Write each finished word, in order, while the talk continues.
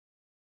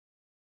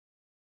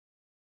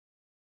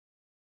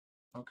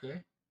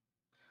Okay.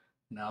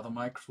 Now the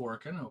mic's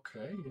working.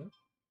 Okay. Yep.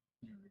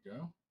 Here we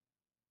go.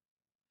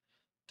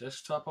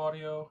 Desktop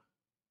audio,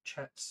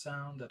 chat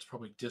sound. That's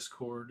probably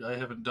Discord. I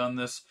haven't done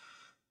this.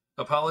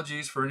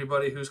 Apologies for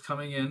anybody who's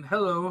coming in.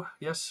 Hello.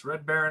 Yes,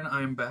 RedBare'N,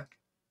 I am back.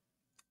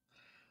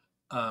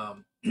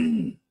 I'm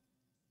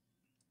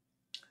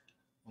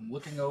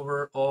looking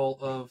over all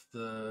of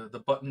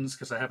the buttons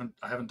because I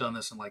haven't done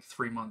this in like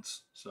 3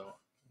 months, so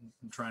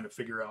I'm trying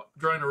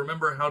to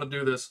remember how to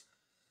do this.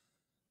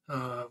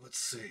 Let's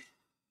see.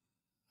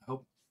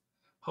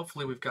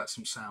 Hopefully we've got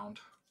some sound.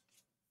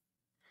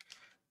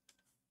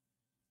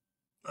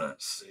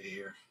 Let's see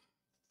here.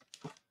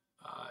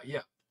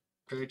 Yeah.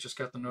 Okay, just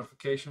got the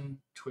notification.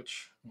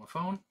 Twitch on my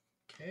phone.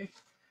 Okay.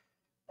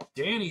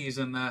 Danny's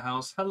in the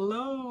house.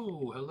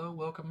 Hello. Hello,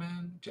 welcome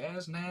in.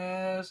 Jazz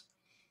Naz.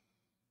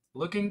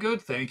 Looking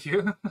good, thank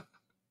you.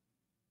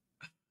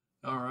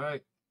 All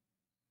right.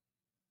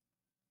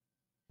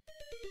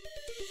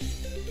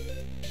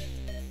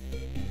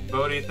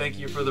 Bodhi, thank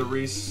you for the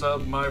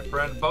resub, my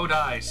friend.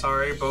 Bodhi,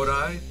 sorry,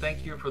 Bodhi.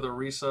 Thank you for the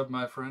resub,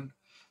 my friend.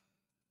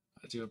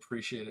 I do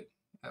appreciate it.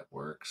 At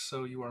work,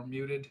 so you are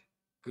muted.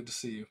 Good to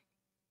see you.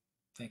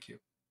 Thank you.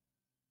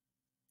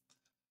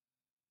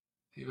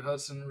 Steve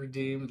Hudson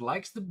redeemed.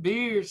 Likes the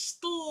beer.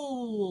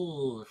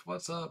 Still.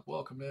 What's up?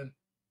 Welcome in.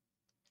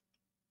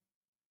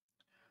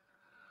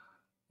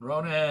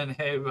 Ronan,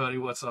 hey buddy,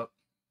 what's up?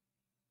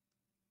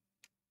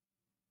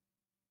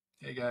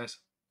 Hey guys.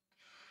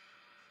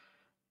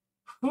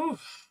 Whew.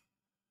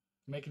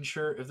 Making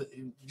sure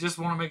just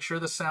want to make sure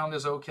the sound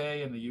is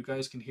okay and that you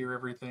guys can hear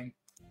everything.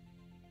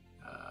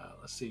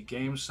 Let's see,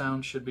 game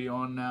sound should be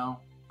on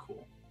now.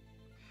 Cool.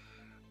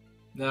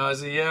 Now I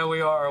see, yeah, we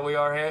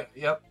are here.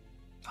 Yep.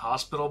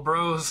 Hospital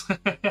bros.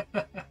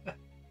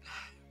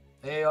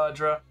 Hey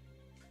Audra.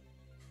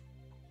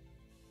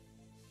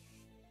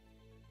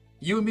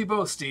 You and me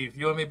both, Steve.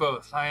 You and me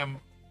both. I'm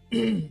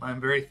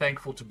very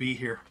thankful to be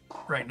here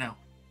right now.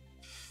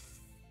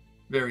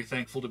 Very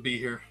thankful to be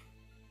here.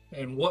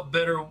 And what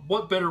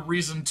better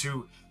reason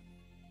to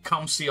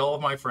come see all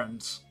of my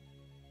friends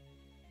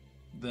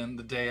than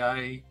the day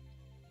I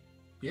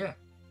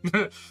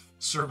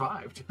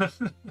survived.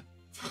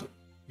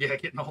 Yeah,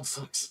 getting old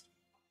sucks.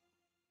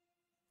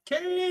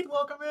 Kate,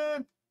 welcome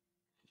in.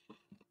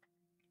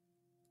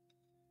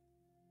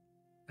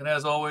 And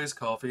as always,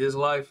 coffee is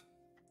life.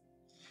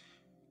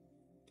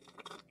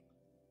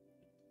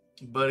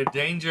 Buddy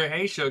Danger,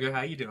 hey Sugar,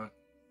 how you doing?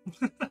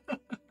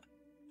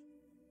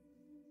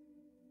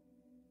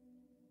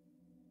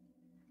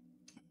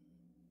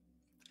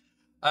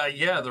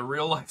 Yeah, the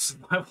real life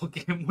survival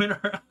game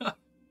winner.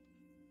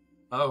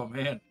 Oh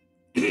man.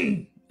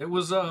 It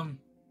was I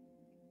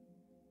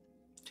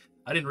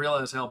didn't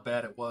realize how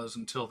bad it was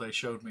until they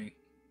showed me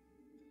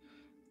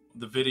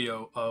the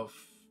video of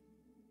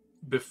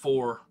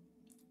before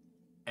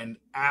and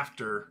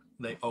after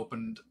they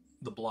opened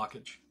the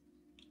blockage.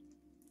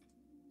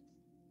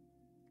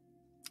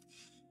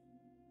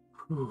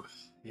 Whew,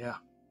 yeah.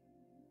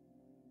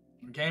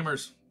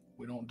 Gamers,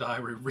 we don't die,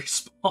 we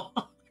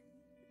respawn.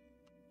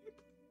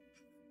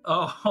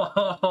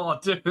 Oh,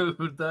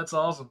 dude, that's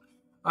awesome.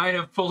 I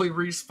have fully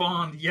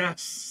respawned.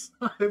 Yes,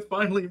 I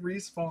finally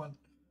respawned.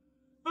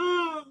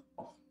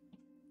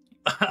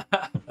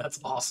 That's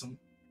awesome.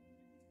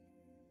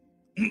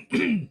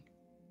 Got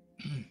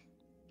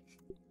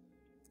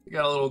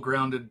a little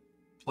grounded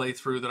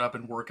playthrough that I've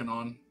been working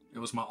on. It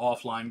was my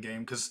offline game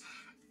because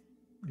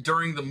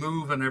during the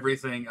move and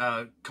everything,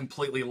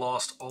 completely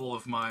lost all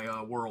of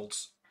my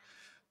worlds.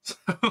 So,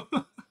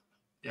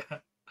 yeah.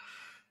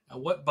 Now,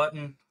 what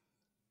button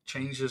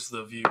changes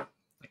the view?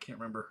 I can't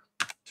remember.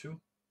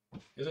 2?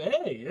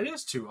 Hey, it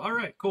is 2. All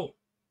right, cool.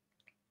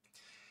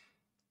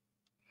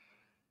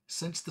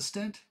 Since the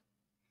stint?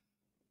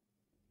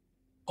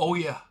 Oh,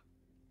 yeah.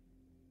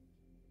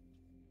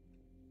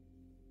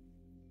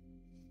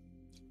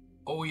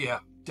 Oh,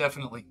 yeah,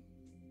 definitely.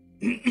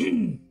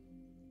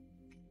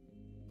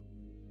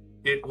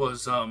 It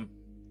was, I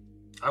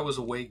was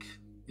awake,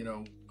 you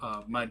know,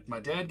 my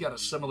dad got a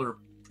similar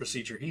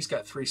procedure. He's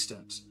got 3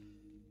 stents.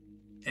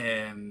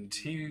 And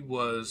he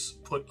was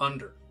put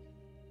under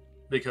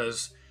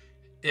because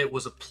it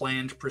was a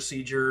planned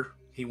procedure.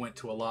 He went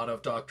to a lot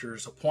of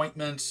doctors'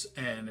 appointments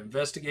and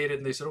investigated,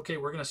 and they said, okay,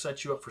 we're going to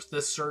set you up for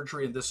this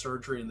surgery and this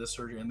surgery and this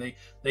surgery. And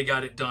they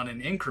got it done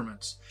in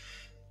increments.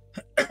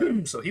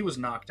 So he was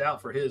knocked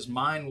out for his.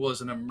 Mine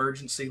was an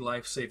emergency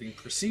life-saving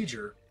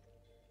procedure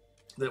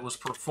that was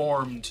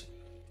performed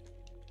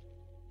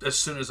as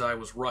soon as I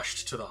was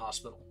rushed to the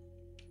hospital.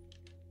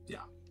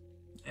 Yeah.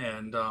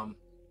 And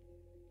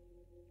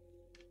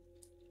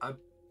I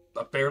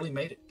barely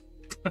made it.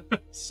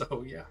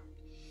 So, yeah.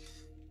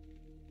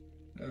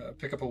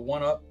 Pick up a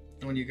 1-up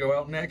when you go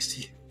out next.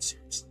 Yeah,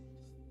 seriously.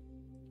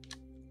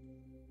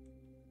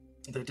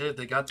 They did.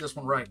 They got this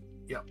one right.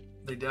 Yep.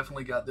 They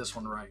definitely got this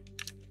one right.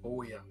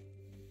 Oh, yeah.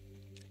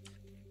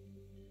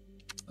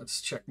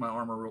 Let's check my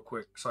armor real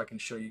quick so I can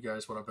show you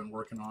guys what I've been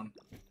working on.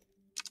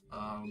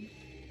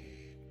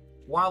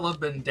 While I've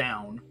been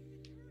down,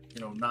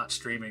 you know, not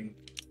streaming,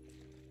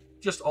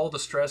 just all the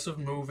stress of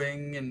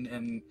moving,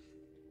 and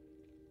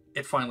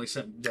it finally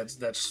sent.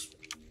 That's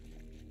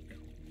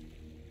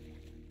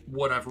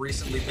what I've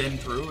recently been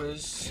through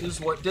is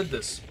what did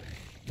this.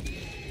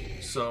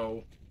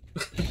 So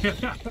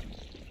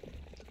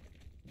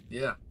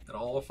yeah, it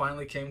all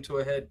finally came to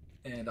a head,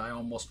 and I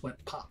almost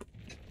went pop.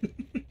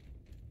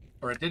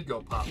 Or it did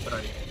go pop,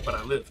 but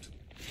I lived.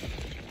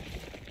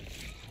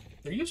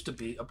 There used to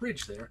be a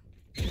bridge there.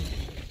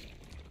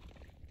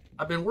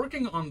 I've been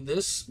working on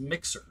this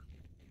mixer,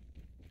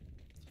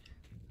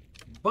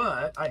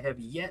 but I have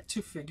yet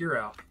to figure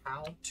out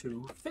how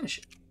to finish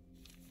it,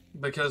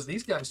 because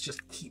these guys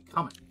just keep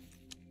coming.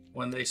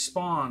 When they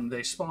spawn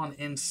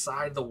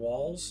inside the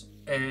walls,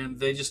 and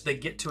they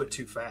get to it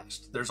too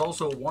fast. There's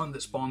also one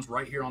that spawns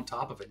right here on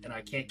top of it, and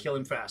I can't kill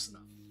him fast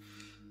enough.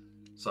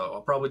 So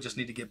I'll probably just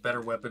need to get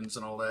better weapons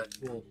and all that.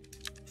 We'll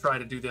try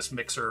to do this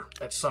mixer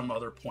at some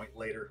other point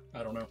later.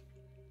 I don't know.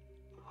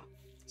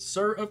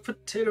 Sir of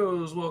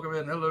Potatoes, welcome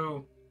in.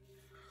 Hello.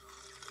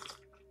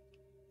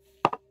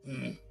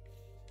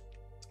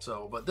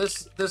 So, but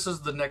this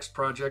is the next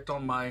project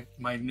on my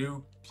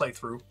new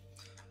playthrough.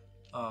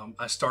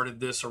 I started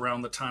this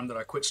around the time that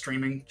I quit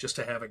streaming, just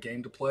to have a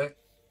game to play.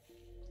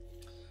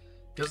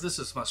 Because this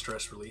is my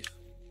stress relief.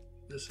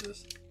 This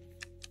is.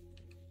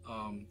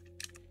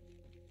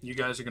 You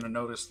guys are going to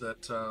notice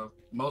that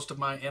most of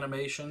my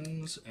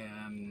animations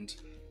and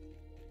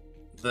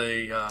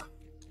the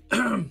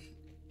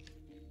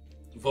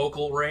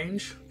vocal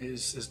range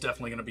is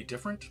definitely going to be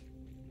different.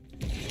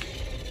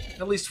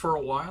 At least for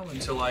a while,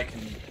 until I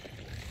can,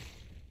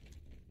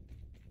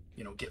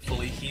 get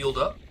fully healed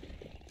up.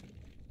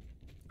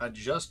 I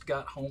just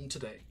got home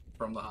today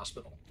from the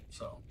hospital,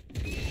 so...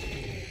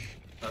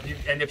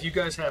 and if you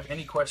guys have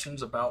any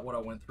questions about what I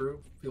went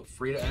through, feel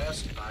free to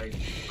ask. I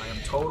am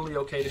totally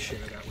okay to share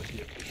that with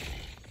you.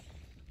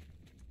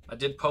 I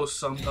did post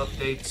some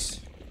updates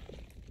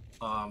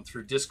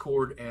through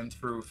Discord and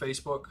through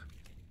Facebook.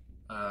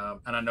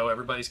 And I know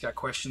everybody's got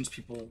questions.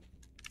 People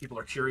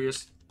are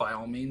curious. By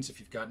all means,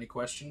 if you've got any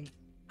questions,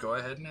 go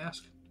ahead and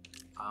ask.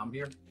 I'm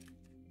here.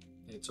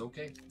 It's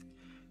okay.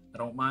 I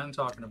don't mind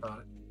talking about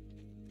it.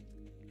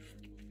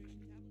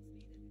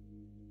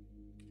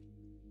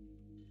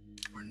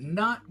 We're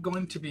not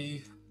going to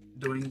be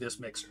doing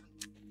this mixer.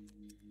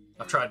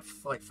 I've tried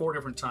like 4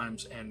 different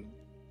times and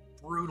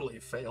brutally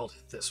failed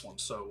at this one.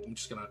 So I'm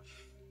just going to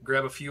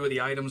grab a few of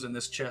the items in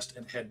this chest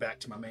and head back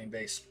to my main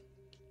base.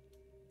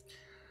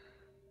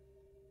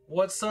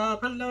 What's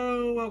up?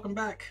 Hello, welcome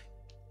back.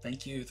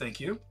 Thank you,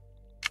 thank you.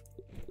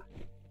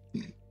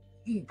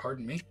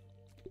 Pardon me.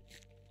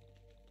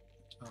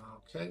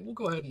 Okay, we'll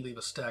go ahead and leave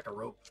a stack of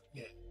rope.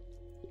 Yeah.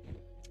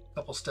 A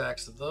couple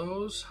stacks of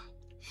those.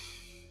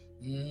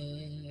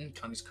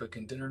 Connie's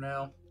cooking dinner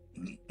now.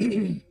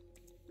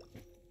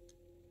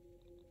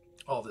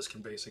 All this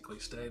can basically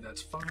stay,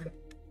 that's fine.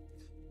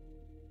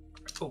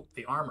 Oh,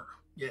 the armor.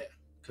 Yeah,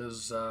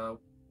 because I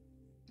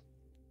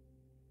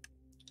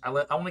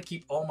want to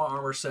keep all my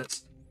armor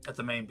sets at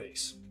the main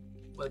base.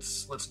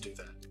 Let's do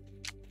that.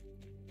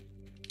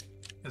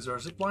 Is our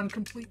zipline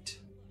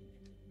complete?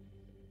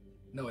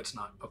 No, it's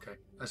not. Okay,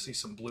 I see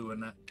some blue in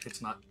that.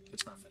 It's not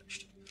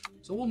finished.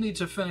 So we'll need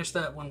to finish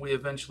that when we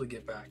eventually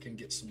get back and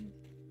get some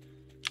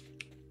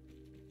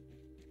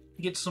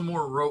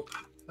more rope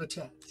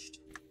attached.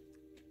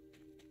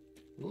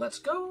 Let's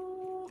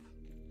go.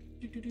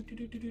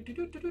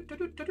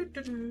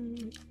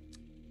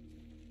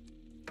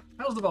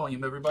 How's the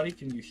volume, everybody?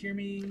 Can you hear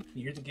me? Can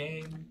you hear the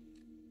game?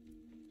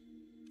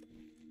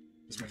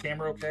 Is my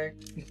camera okay?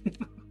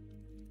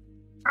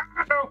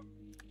 Ow!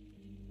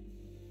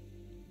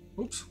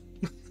 Oops.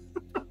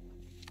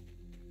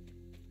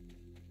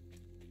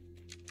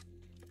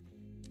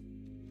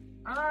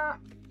 Ah!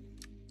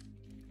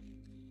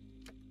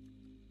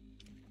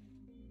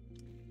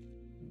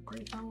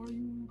 Great, how are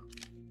you?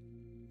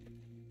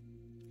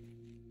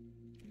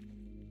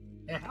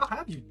 Yeah, how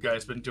have you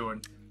guys been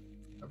doing?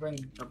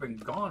 I've been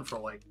gone for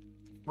like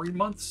 3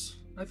 months,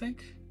 I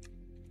think.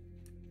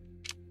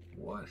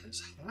 What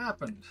has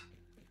happened?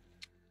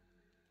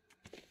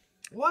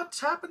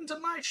 What's happened to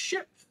my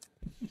ship?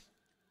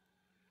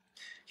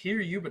 Hear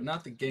you, but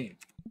not the game.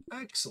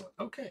 Excellent.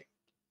 Okay.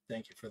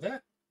 Thank you for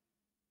that.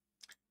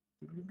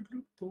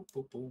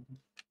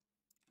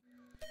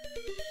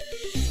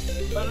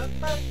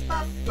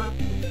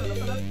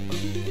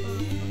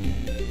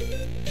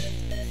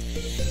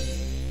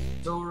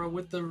 Dora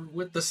with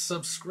the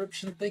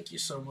subscription. Thank you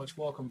so much.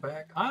 Welcome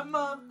back. I'm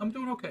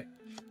doing okay.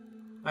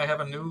 I have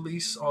a new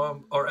lease,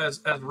 or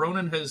as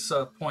Ronan has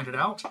pointed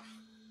out,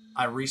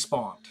 I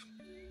respawned.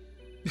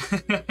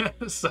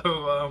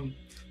 So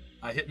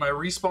I hit my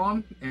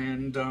respawn,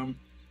 and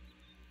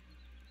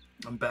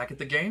I'm back at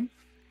the game.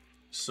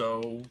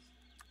 So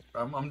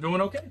I'm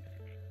doing okay.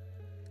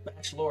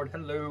 Batch Lord,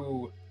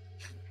 hello.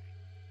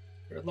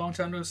 For a long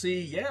time no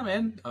see. Yeah,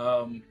 man.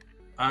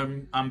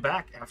 I'm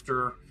back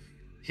after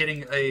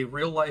hitting a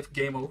real life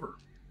game over.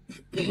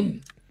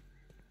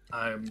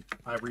 I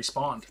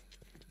respawned.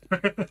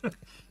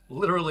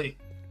 Literally,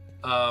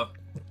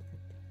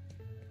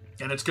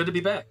 and it's good to be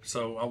back.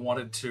 So I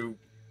wanted to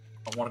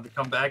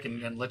come back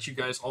and let you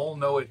guys all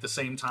know at the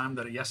same time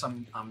that yes,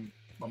 I'm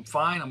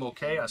fine. I'm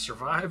okay. I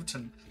survived,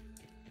 and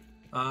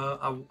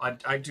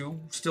I do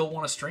still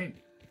want to stream.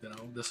 You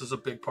know, this is a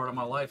big part of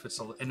my life. It's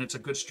a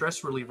good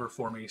stress reliever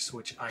for me,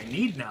 which I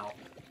need now.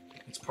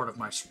 It's part of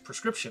my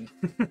prescription.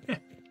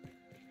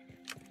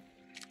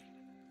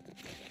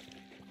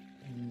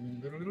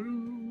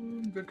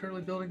 Good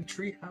curly building,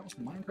 treehouse,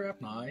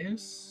 Minecraft,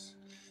 nice.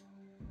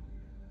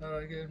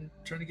 Again,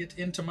 trying to get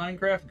into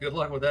Minecraft. Good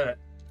luck with that.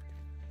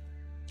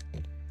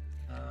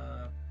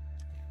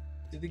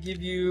 Did they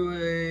give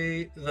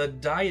you the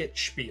diet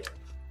spiel?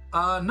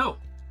 No,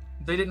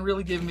 they didn't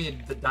really give me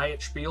the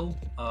diet spiel.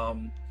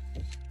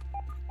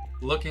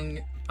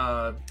 Looking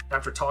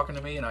after talking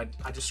to me, and I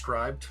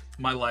described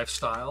my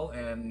lifestyle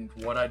and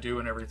what I do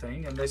and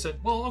everything, and they said,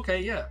 well,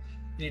 okay, yeah,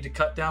 you need to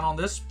cut down on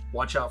this,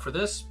 watch out for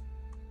this,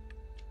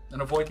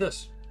 and avoid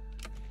this.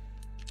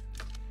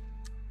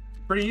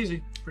 Pretty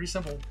easy, pretty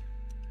simple.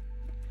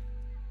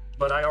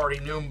 But I already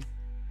knew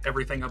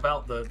everything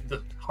about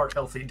the heart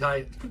healthy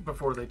diet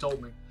before they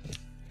told me.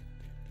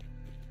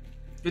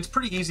 It's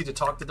pretty easy to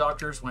talk to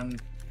doctors when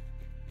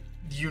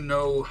you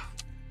know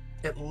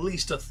at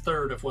least a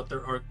third of what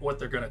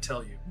they're going to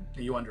tell you.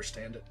 You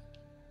understand it.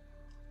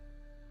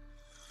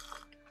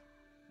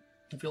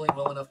 I'm feeling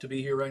well enough to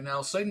be here right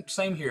now. Same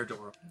here,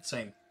 Dora.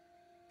 Same.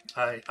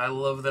 I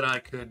love that I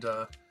could.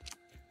 I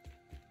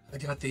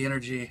got the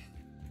energy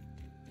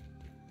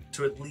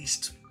to at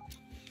least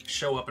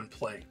show up and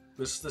play.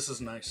 This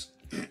is nice.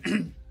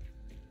 It's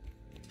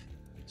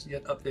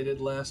yet updated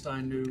last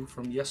I knew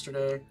from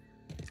yesterday.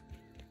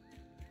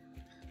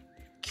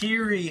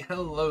 Kiri,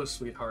 hello,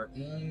 sweetheart.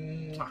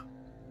 Mwah.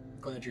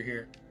 Glad you're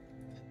here.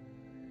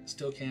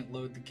 Still can't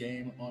load the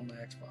game on my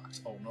Xbox.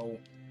 Oh no.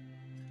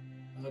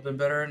 I've been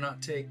better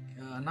not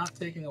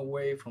taking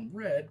away from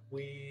Red.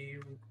 We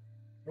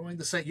rowing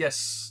the same.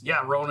 Yes,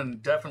 yeah, Ronan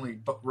definitely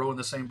rowing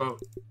the same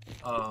boat.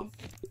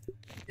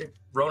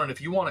 Ronan,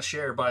 if you want to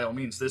share, by all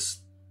means,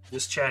 this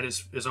chat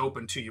is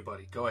open to you,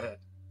 buddy. Go ahead.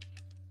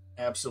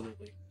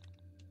 Absolutely.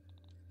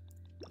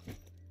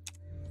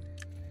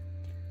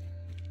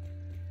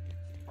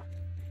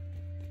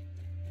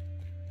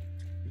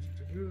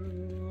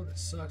 That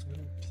sucks. We've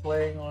been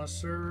playing on a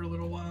server a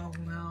little while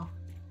now.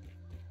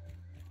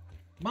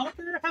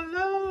 Mother,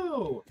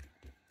 hello!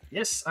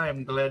 Yes, I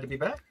am glad to be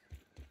back.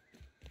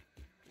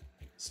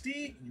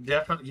 Steve,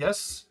 definitely,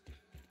 yes.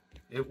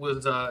 It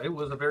was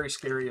a very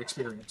scary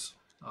experience.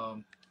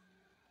 I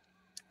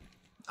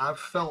have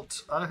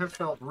felt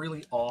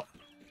really off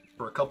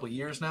for a couple of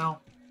years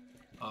now.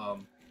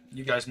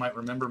 You guys might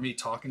remember me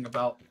talking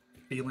about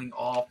feeling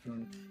off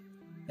and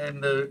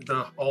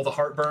all the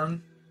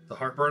heartburn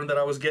that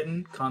I was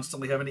getting,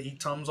 constantly having to eat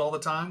Tums all the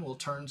time. Well, it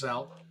turns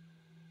out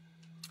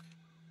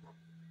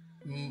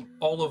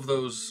all of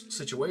those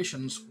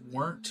situations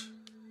weren't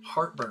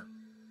heartburn.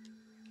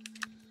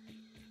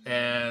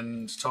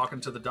 And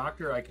talking to the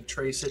doctor, I could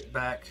trace it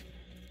back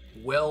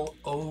well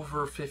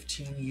over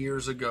 15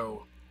 years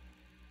ago.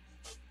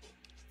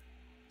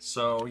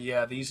 So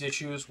yeah, these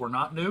issues were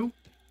not new.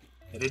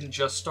 They didn't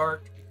just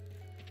start.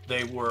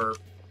 They were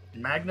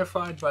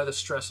magnified by the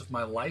stress of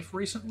my life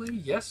recently,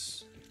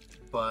 yes,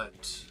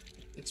 but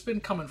it's been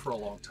coming for a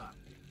long time.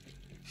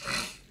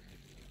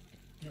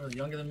 You're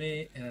younger than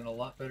me and in a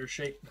lot better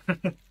shape.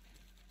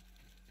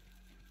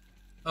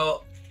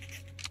 Oh,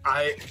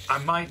 I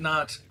might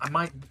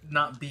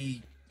not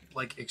be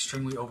like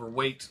extremely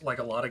overweight like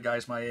a lot of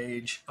guys my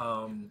age.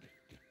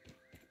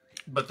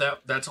 But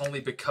that's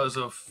only because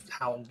of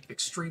how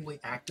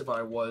extremely active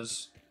I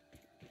was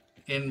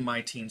in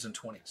my teens and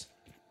 20s.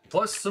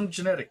 Plus some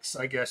genetics,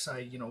 I guess.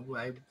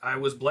 I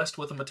was blessed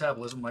with a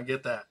metabolism. I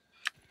get that.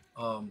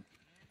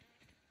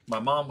 My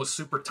mom was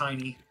super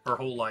tiny her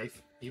whole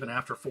life, even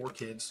after 4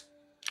 kids.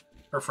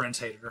 Her friends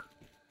hated her.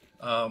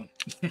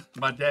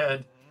 My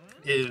dad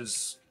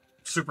is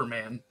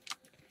Superman.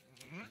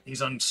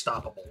 He's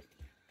unstoppable.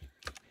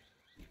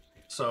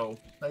 So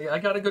I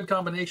got a good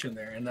combination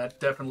there, and that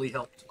definitely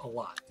helped a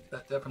lot.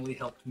 That definitely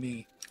helped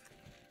me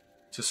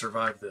to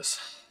survive this.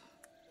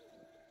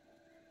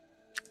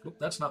 Oop,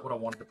 that's not what I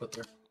wanted to put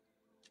there.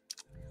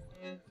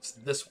 It's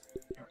this one.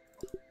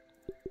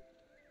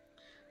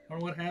 I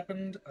wonder what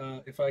happened.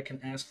 If I can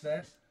ask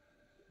that.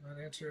 Not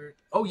answer.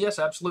 Oh yes,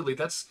 absolutely.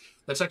 That's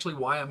actually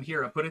why I'm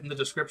here. I put it in the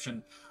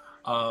description.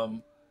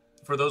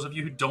 For those of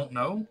you who don't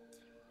know,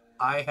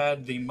 I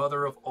had the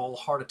mother of all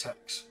heart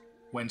attacks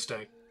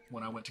Wednesday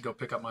when I went to go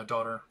pick up my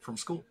daughter from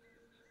school.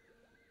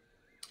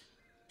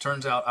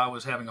 Turns out I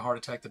was having a heart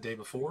attack the day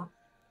before,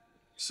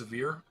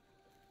 severe,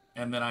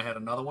 and then I had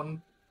another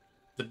one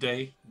the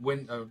day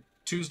when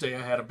Tuesday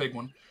I had a big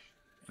one,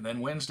 and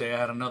then Wednesday I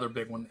had another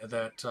big one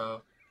that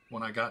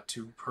when I got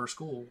to her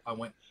school, I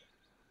went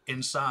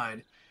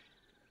inside,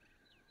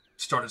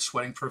 started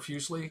sweating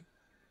profusely,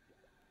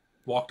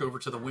 walked over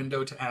to the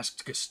window to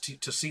ask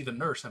to see the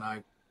nurse, and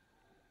I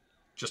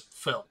just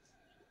fell.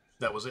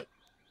 That was it.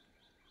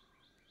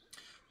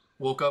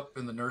 Woke up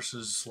in the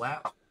nurse's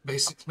lap,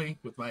 basically,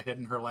 with my head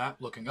in her lap,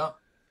 looking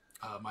up,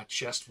 My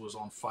chest was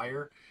on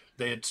fire.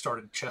 They had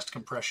started chest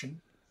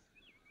compression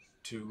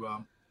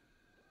to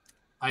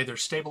either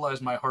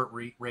stabilize my heart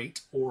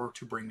rate or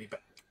to bring me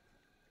back.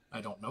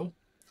 I don't know.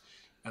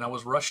 And I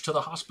was rushed to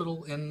the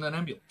hospital in an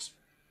ambulance,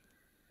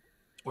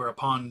 where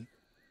upon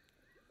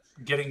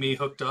getting me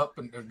hooked up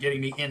and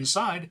getting me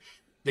inside,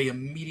 they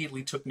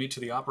immediately took me to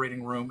the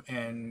operating room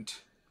and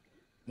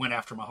went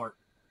after my heart.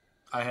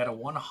 I had a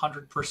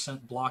 100%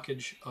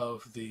 blockage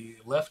of the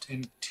left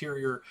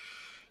anterior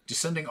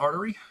descending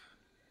artery.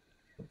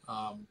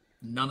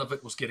 None of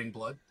it was getting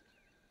blood,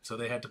 so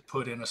they had to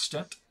put in a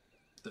stent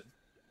that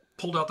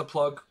pulled out the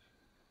plug,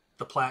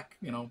 the plaque,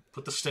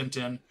 put the stent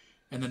in,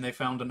 and then they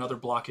found another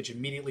blockage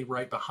immediately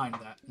right behind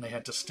that, and they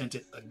had to stent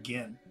it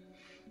again.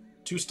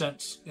 2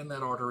 stents in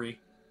that artery.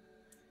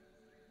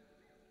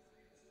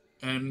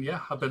 And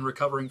yeah, I've been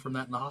recovering from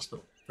that in the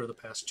hospital for the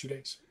past 2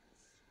 days.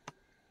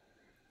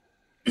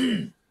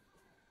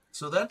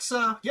 So that's,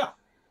 yeah.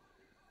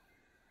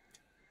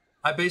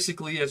 I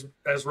basically,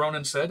 as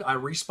Ronan said, I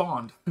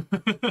respawned.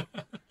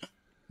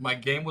 My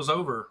game was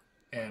over,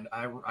 and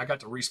I got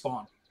to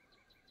respawn.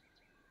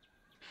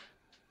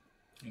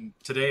 And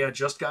today I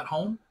just got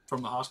home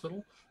from the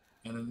hospital,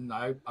 and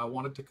I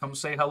wanted to come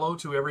say hello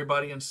to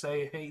everybody and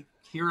say, hey,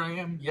 here I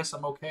am. Yes,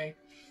 I'm okay.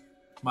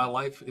 My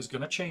life is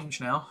going to change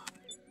now.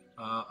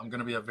 I'm going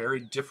to be a very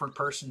different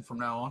person from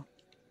now on.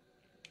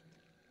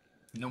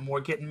 No more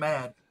getting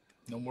mad.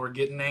 No more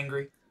getting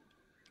angry.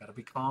 Got to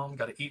be calm.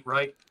 Got to eat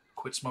right.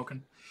 Quit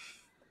smoking.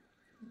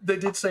 They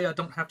did say I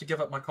don't have to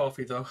give up my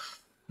coffee, though,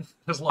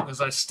 as long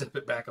as I step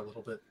it back a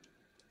little bit.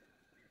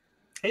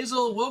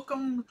 Hazel,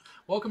 welcome.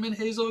 Welcome in,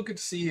 Hazel. Good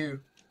to see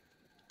you.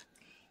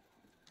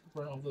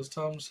 Run all those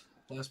Tums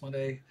last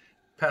Monday.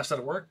 Passed out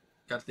of work.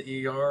 Got to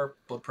the ER.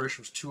 Blood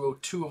pressure was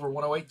 202 over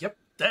 108. Yep,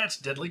 that's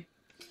deadly.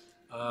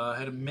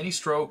 Had a mini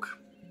stroke.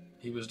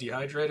 He was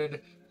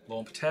dehydrated, low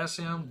in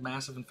potassium,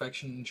 massive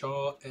infection in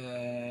jaw,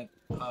 and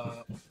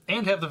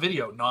have the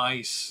video.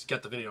 Nice.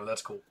 Got the video.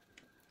 That's cool.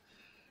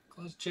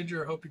 Close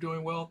Ginger, hope you're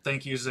doing well.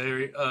 Thank you,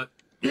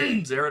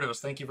 Zerados.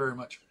 Thank you very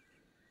much.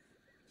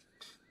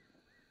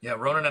 Yeah,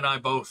 Ronan and I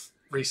both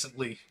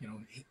recently,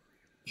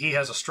 he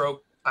has a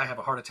stroke. I have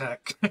a heart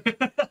attack.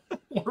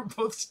 We're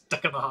both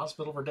stuck in the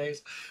hospital for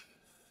days.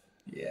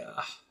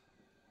 Yeah.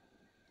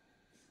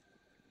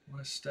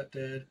 My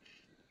stepdad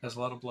has a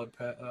lot of blood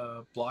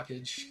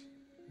blockage.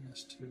 He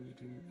has to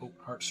do open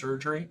heart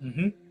surgery.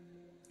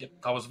 Yep.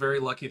 I was very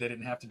lucky they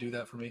didn't have to do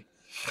that for me.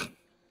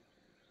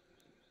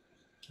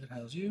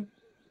 How's you?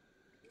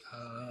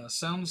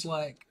 Sounds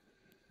like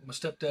my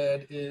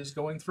stepdad is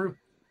going through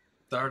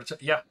the heart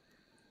attack. Yeah.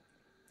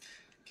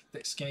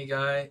 That skinny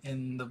guy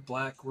in the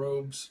black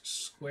robes,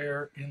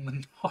 square in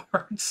the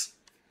hearts.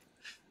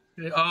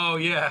 Oh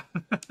yeah.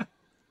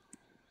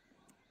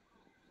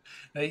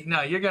 Hey,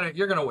 no, you're gonna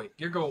wait.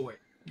 You're gonna wait.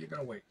 You're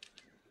gonna wait.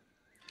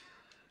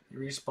 You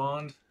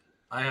respawned.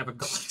 I have a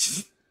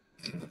glitch.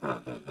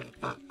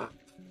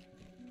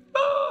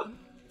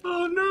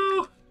 Oh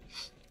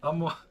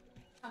no.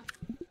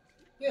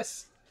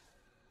 Yes.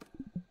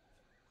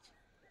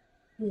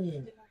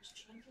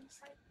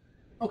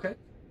 Okay.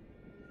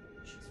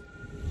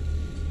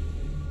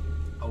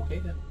 Okay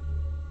then.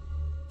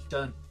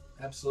 Done.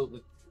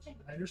 Absolutely.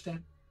 I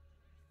understand.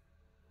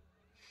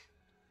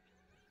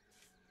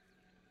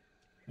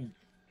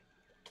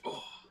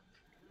 Oh.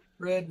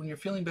 Red, when you're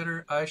feeling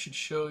better, I should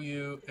show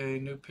you a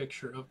new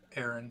picture of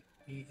Aaron.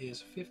 He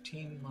is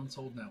 15 months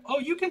old now. Oh,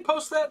 you can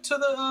post that to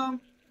the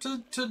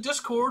to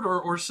Discord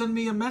or send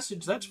me a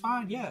message. That's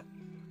fine. Yeah.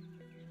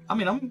 I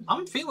mean,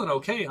 I'm feeling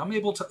okay. I'm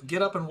able to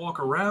get up and walk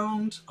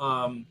around.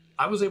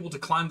 I was able to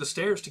climb the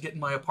stairs to get in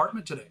my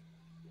apartment today.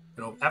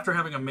 After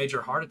having a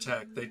major heart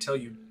attack, they tell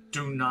you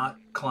do not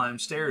climb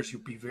stairs. You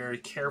be very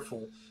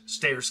careful.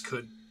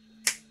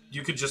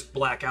 You could just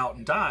black out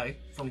and die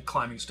from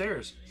climbing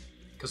stairs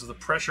because of the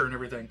pressure and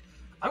everything.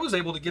 I was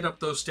able to get up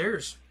those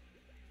stairs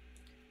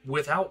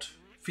without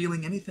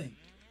feeling anything.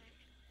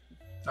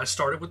 I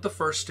started with the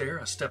first stair.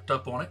 I stepped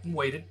up on it and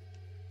waited.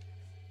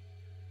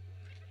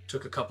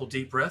 Took a couple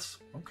deep breaths.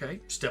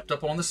 Okay. Stepped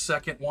up on the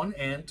second one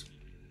and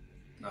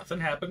nothing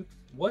happened.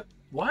 What?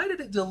 Why did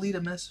it delete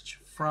a message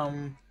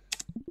from...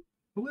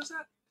 Who is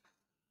that?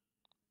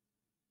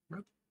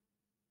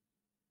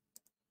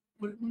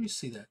 Let me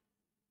see that.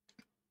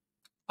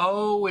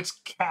 Oh, it's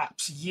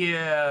caps.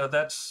 Yeah,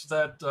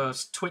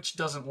 Twitch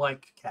doesn't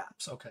like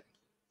caps. Okay.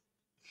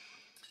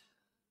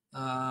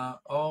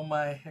 Oh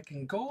my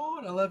heckin'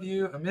 God, I love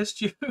you. I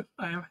missed you.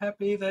 I am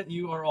happy that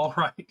you are all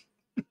right.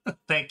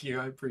 Thank you.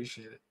 I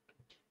appreciate it.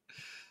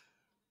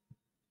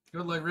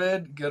 Good luck,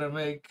 Red. Gonna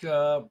make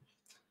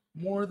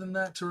more than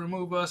that to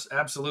remove us.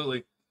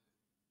 Absolutely.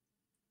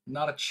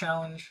 Not a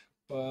challenge,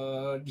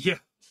 but yeah.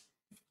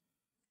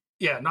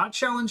 Yeah, not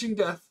challenging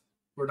death.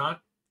 We're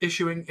not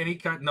issuing any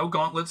kind, no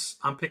gauntlets.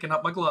 I'm picking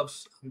up my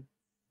gloves.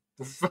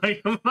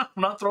 I'm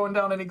not throwing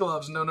down any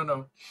gloves.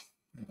 No.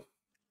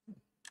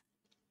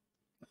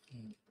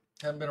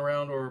 Haven't been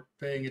around or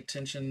paying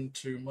attention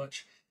too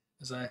much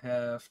as I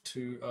have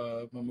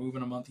to move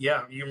in a month.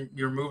 Yeah,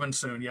 you're moving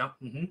soon. Yeah.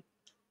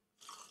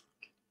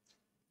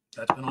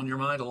 That's been on your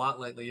mind a lot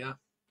lately, yeah?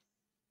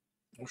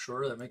 Oh,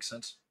 sure, that makes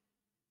sense.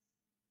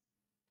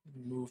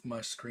 Move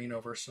my screen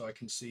over so I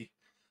can see.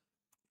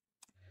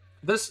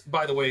 This,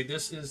 by the way,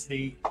 this is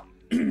the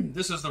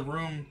this is the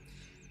room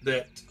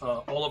that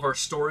all of our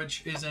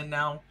storage is in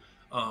now.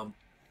 I've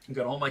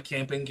got all my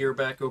camping gear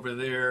back over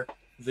there.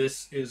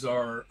 This is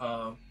our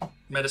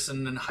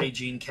medicine and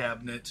hygiene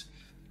cabinet.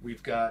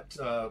 We've got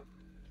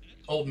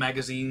old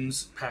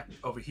magazines packed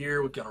over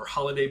here. We've got our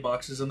holiday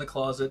boxes in the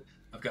closet.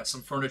 I've got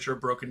some furniture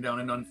broken down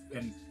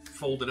and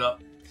folded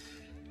up.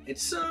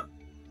 It's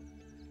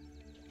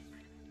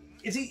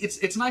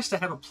nice to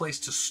have a place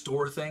to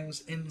store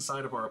things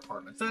inside of our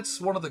apartment.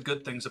 That's one of the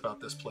good things about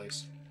this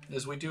place,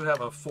 is we do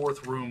have a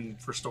fourth room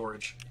for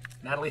storage.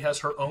 Natalie has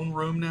her own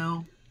room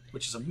now,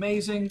 which is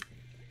amazing.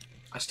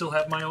 I still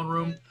have my own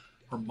room.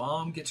 Her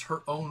mom gets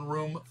her own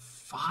room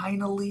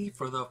finally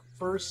for the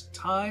first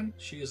time.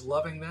 She is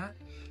loving that.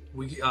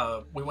 We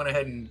went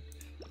ahead and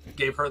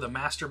gave her the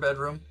master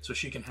bedroom so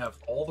she can have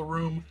all the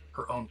room,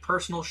 her own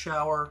personal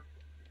shower,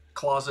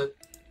 closet,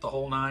 the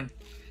whole nine,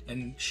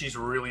 and she's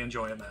really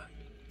enjoying that.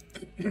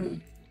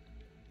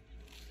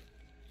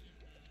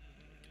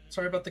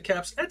 Sorry about the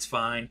caps. It's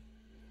fine.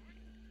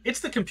 It's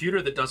the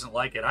computer that doesn't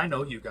like it. I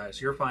know you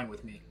guys. You're fine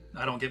with me.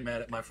 I don't get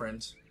mad at my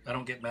friends. I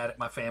don't get mad at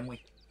my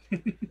family.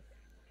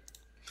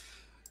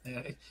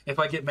 If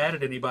I get mad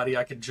at anybody,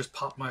 I could just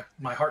pop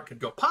my heart could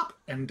go pop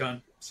and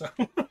done. So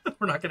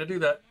we're not going to do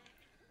that.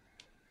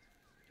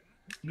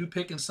 New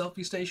pick and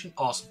selfie station.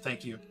 Awesome.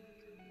 Thank you.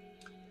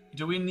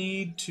 Do we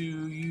need to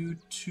you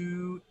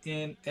two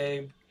in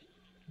a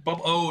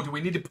bubble? Oh, do we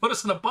need to put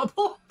us in a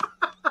bubble?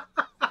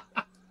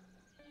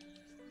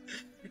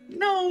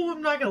 No,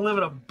 I'm not going to live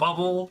in a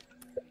bubble.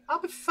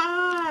 I'll be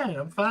fine.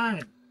 I'm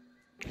fine.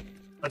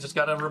 I just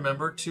got to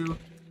remember to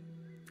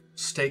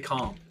stay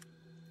calm.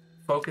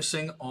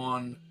 Focusing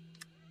on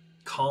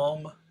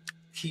calm,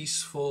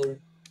 peaceful.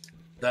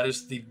 That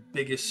is the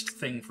biggest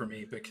thing for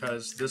me,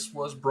 because this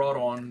was brought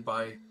on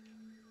by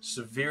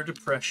severe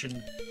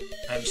depression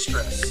and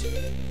stress.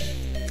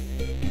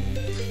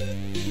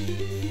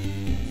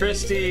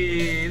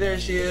 Christy, there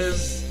she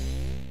is.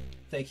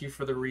 Thank you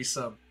for the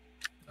resub.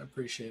 I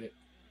appreciate it.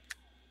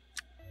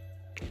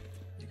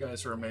 You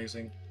guys are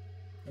amazing.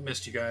 I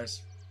missed you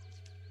guys.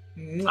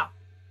 Mwah.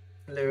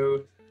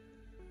 Hello.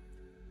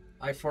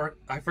 I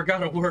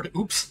forgot a word.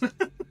 Oops.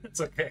 It's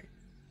okay.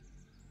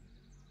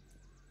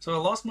 So I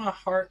lost my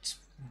hearts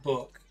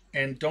book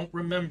and don't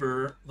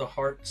remember the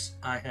hearts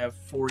I have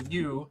for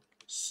you.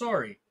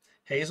 Sorry.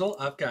 Hazel,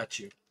 I've got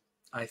you.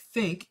 I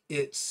think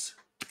it's...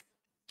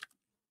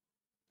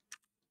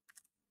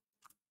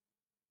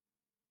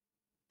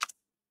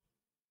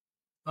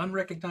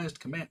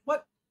 unrecognized command.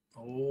 What?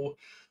 Oh.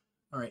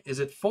 All right. Is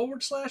it /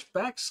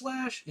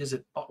 /? Is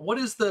it... what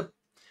is the...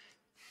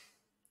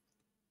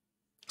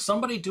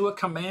 Somebody do a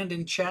command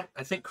in chat.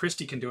 I think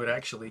Christy can do it,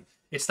 actually.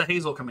 It's the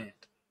Hazel command.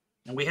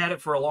 And we had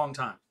it for a long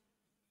time.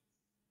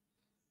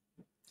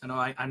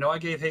 I know I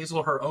gave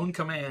Hazel her own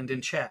command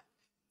in chat.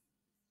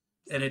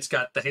 And it's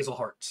got the Hazel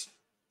hearts.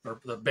 Or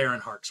the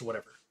Baron hearts, or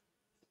whatever.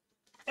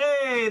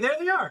 Hey, there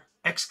they are!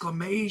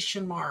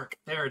 Exclamation mark.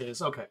 There it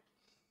is. Okay.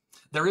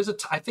 There is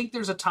I think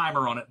there's a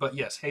timer on it, but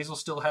yes, Hazel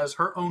still has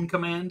her own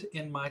command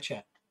in my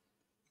chat.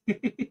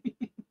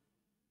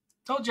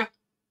 Told ya.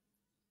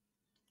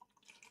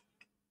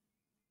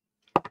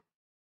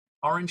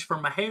 Orange for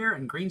my hair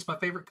and green's my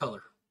favorite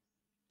color.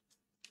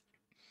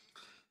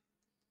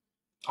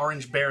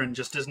 Orange Baron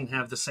just doesn't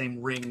have the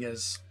same ring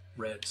as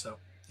red, so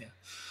yeah.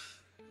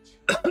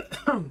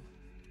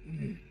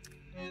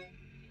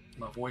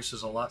 My voice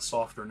is a lot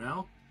softer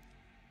now.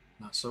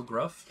 Not so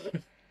gruff.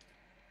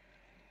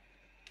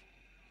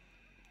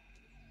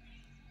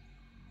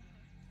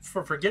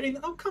 For forgetting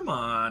that? Oh, come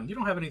on. You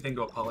don't have anything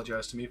to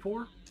apologize to me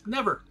for.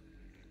 Never.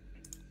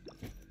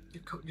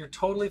 You're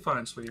totally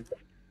fine, sweetie.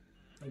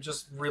 I'm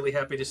just really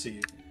happy to see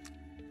you.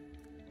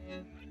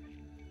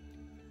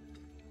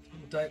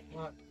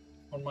 Nightbot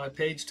on my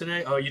page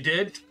today. Oh, you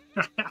did?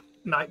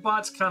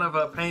 Nightbot's kind of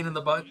a pain in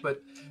the butt,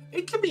 but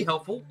it can be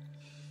helpful.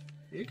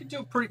 You can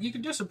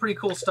do some pretty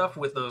cool stuff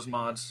with those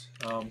mods.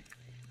 I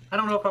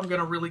don't know if I'm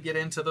going to really get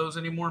into those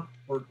anymore,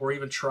 or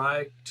even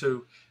try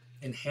to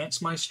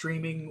enhance my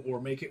streaming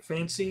or make it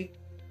fancy.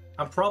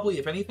 I'm probably,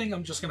 if anything,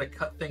 I'm just going to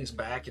cut things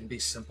back and be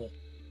simple.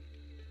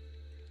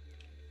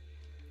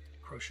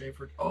 Crochet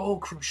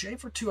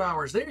for 2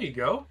 hours. There you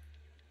go.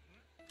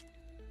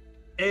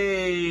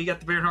 Hey, you got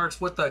the Baron hearts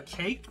with the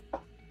cake.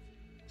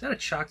 Is that a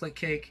chocolate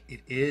cake?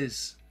 It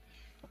is.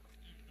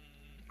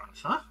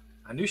 Huh?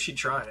 I knew she'd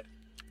try it.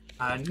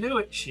 I knew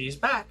it. She's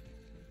back.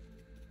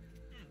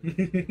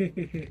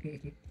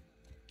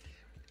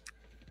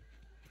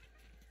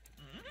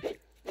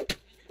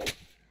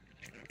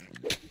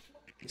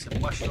 Some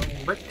mushroom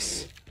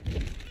bricks.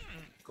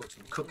 Go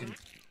some cooking.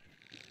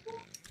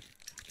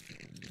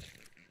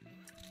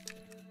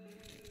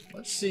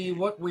 Let's see,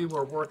 what we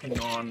were working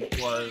on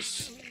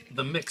was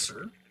the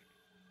mixer.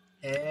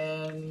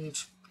 And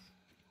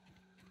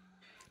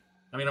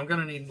I mean, I'm going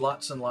to need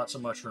lots and lots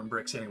of mushroom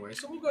bricks anyway,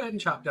 so we'll go ahead and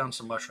chop down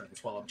some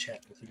mushrooms while I'm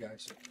chatting with you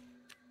guys.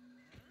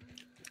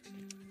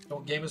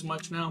 Don't game as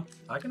much now.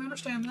 I can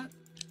understand that.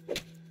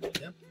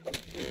 Yep.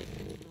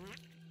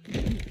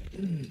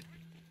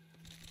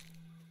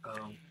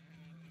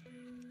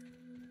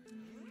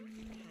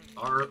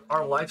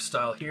 Our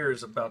lifestyle here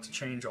is about to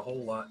change a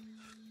whole lot.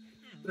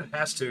 It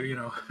has to, you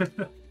know.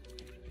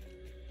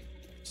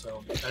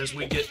 So as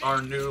we get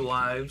our new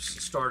lives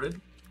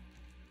started,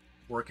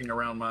 working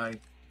around my,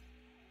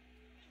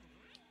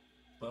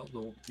 well,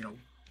 you know,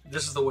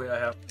 this is the way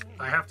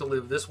I have to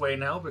live this way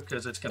now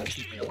because it's going to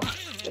keep me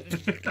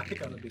alive. I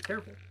gotta be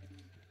careful.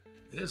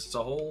 It's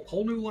a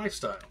whole new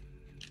lifestyle.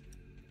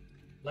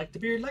 Like the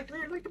beard, like the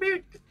beard, like the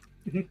beard.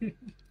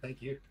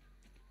 Thank you.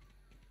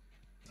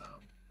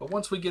 But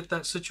once we get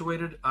that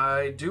situated,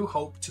 I do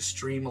hope to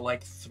stream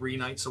like 3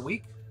 nights a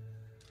week.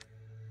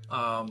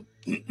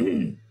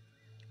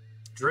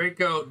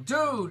 Draco,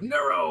 dude,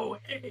 Neuro,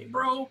 hey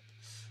bro,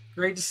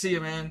 great to see you,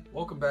 man.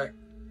 Welcome back.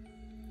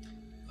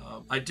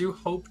 I do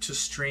hope to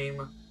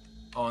stream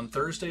on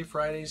Thursday,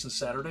 Fridays, and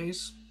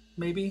Saturdays,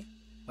 maybe,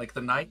 like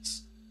the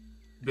nights,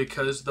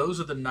 because those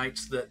are the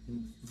nights that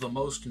the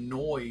most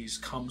noise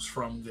comes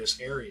from this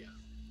area.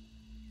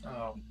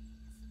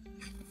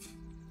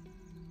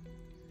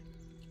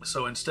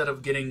 So instead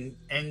of getting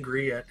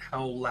angry at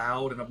how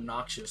loud and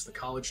obnoxious the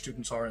college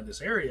students are in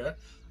this area,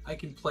 I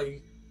can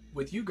play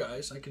with you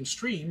guys, I can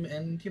stream,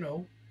 and, you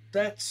know,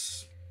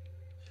 that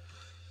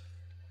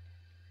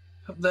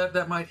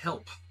might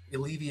help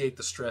alleviate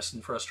the stress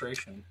and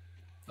frustration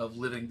of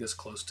living this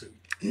close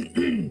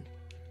to.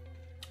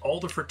 All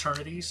the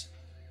fraternities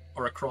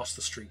are across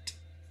the street.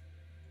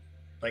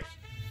 Like,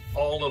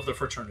 all of the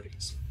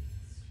fraternities.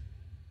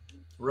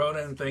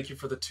 Ronan, thank you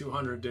for the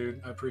 200, dude.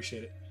 I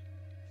appreciate it.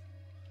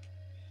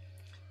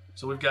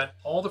 So we've got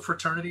all the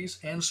fraternities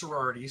and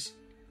sororities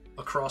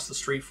across the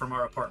street from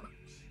our apartment.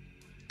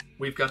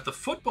 We've got the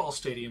football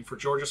stadium for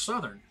Georgia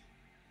Southern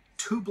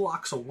 2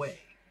 blocks away.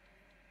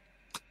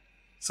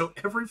 So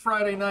every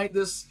Friday night,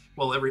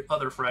 every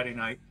other Friday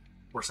night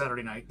or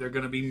Saturday night, they're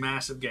going to be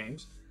massive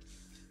games.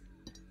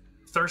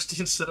 Thirsty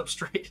and sit up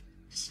straight.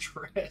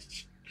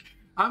 Stretch.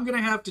 I'm going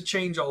to have to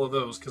change all of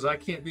those because I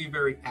can't be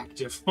very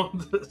active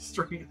on the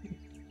stream.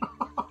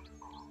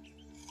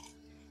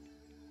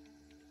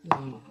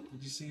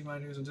 Did you see my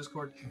news on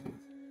Discord?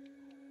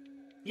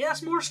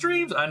 Yes, more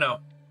streams. I know.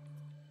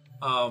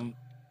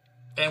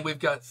 And we've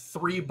got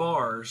 3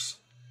 bars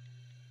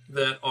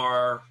that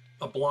are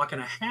a block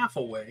and a half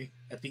away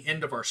at the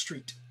end of our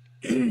street.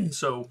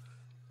 So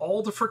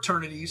all the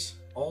fraternities,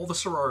 all the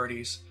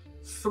sororities,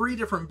 3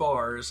 different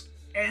bars,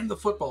 and the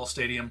football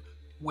stadium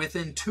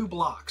within 2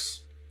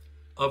 blocks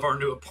of our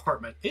new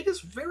apartment. It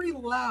is very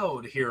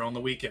loud here on the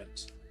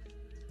weekends.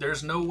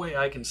 There's no way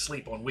I can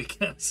sleep on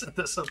weekends in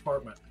this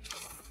apartment.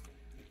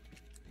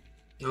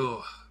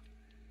 Ugh.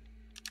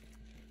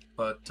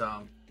 But,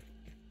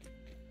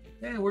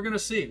 yeah, we're gonna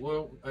see.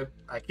 Well,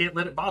 I can't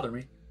let it bother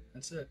me.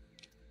 That's it.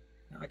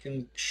 Now I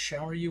can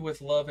shower you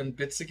with love and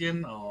bits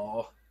again.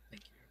 Oh,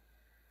 thank you.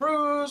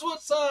 Bruce,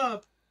 what's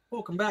up?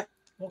 Welcome back.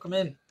 Welcome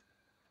in.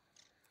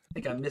 I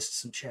think I missed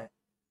some chat.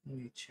 Let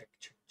me check.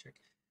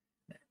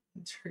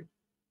 It's her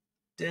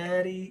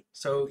daddy.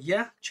 So,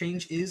 yeah,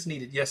 change is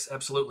needed. Yes,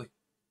 absolutely.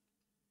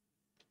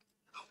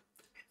 Oh,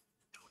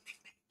 no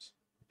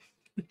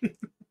nicknames.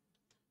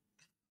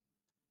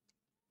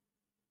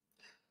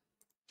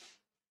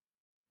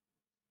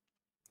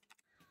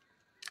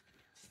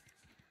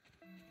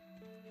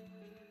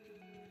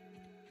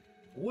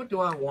 What do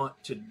I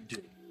want to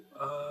do?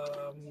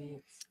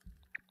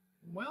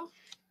 Well,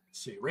 let's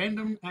see.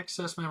 Random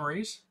access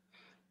memories.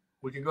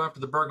 We can go after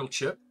the Burgle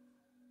chip.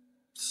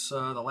 It's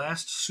the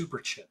last super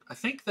chip. I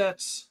think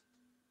that's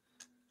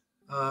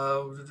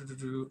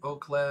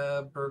Oak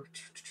Lab.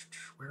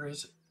 Where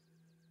is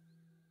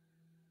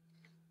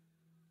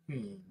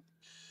it?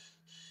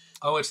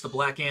 Oh, it's the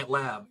Black Ant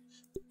Lab.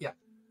 Yeah.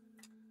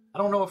 I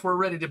don't know if we're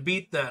ready to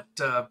beat that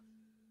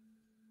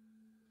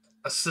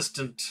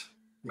assistant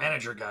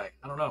manager guy.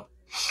 I don't know.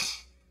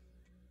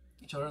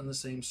 Each other in the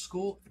same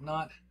school. If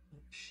not,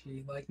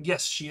 she like,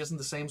 yes, she is in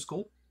the same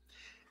school.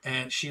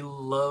 And she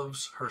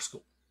loves her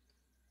school.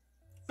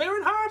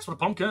 Baron Hearts with a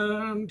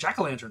pumpkin.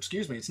 Jack-o'-lantern,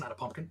 excuse me, it's not a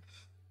pumpkin.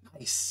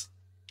 Nice.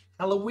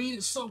 Halloween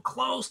is so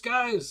close,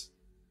 guys.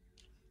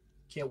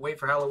 Can't wait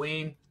for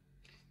Halloween.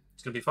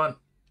 It's gonna be fun.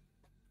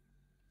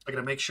 I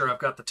gotta make sure I've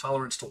got the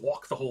tolerance to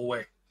walk the whole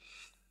way.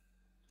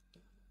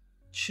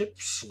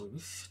 Chip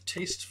Sleuth,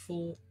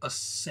 Tasteful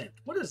Ascent.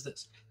 What is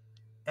this?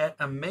 At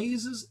a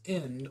maze's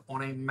end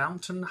on a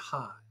mountain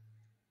high.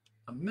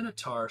 A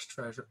Minotaur's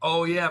treasure.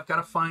 Oh yeah, I've got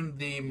to find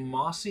the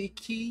mossy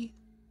key.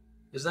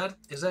 Is that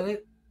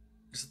it?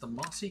 Is it the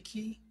mossy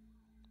key?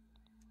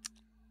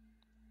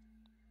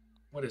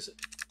 What is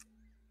it?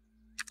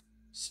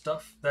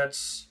 Stuff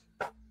that's...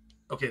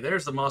 Okay,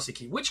 there's the mossy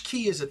key. Which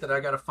key is it that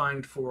I got to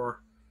find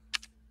for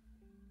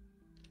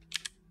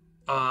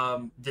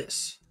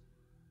this?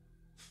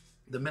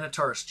 The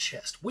Minotaur's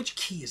chest. Which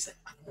key is that?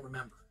 I don't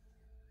remember.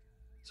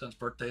 Son's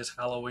birthday is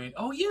Halloween.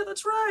 Oh, yeah,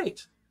 that's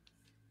right.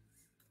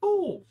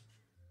 Cool.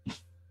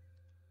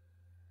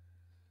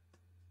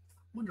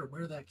 Wonder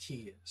where that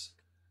key is.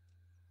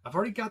 I've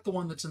already got the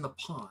one that's in the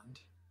pond.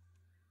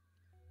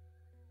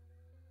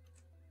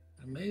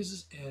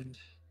 Amazes and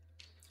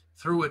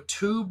through a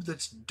tube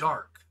that's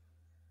dark.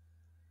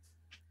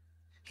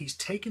 He's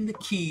taken the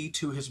key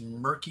to his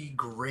murky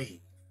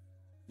grave,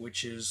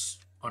 which is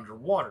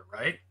underwater,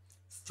 right?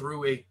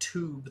 Through a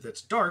tube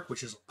that's dark,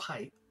 which is a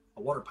pipe,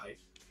 a water pipe.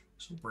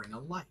 So bring a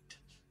light.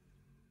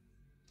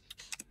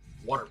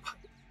 Water pipe.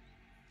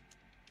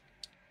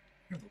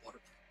 Here are the water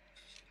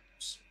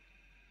pipes.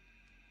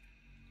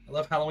 I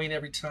love Halloween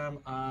every time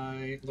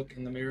I look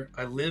in the mirror.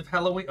 I live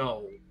Halloween.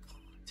 Oh,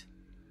 God.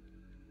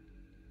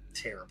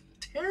 Terrible.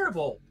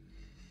 Terrible.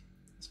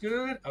 It's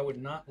good. I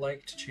would not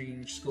like to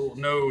change school.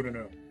 No, no,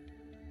 no.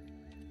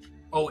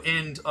 Oh,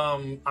 and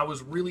I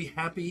was really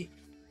happy,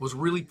 was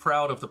really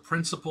proud of the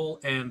principal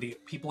and the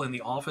people in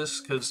the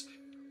office, because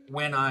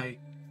when I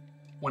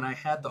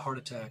had the heart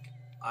attack,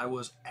 I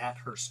was at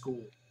her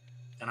school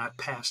and I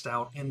passed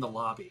out in the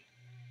lobby.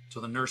 So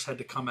the nurse had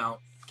to come out,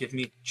 give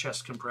me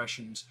chest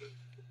compressions,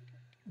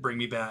 bring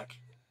me back.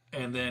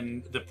 And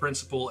then the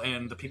principal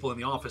and the people in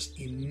the office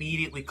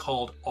immediately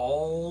called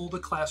all the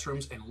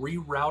classrooms and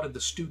rerouted the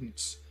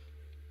students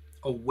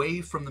away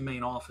from the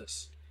main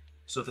office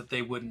so that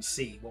they wouldn't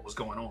see what was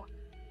going on.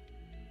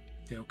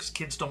 You know, because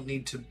kids don't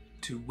need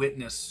to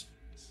witness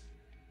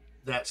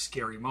that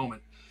scary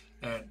moment.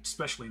 And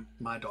especially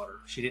my daughter,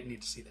 she didn't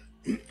need to see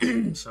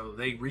that. So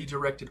they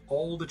redirected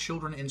all the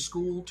children in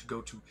school to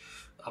go to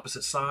the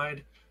opposite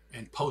side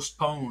and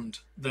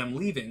postponed them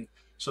leaving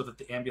so that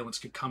the ambulance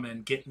could come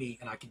in, get me,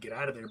 and I could get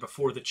out of there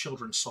before the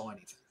children saw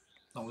anything.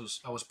 I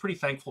was pretty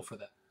thankful for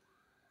that.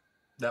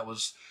 That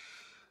was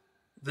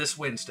this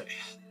Wednesday.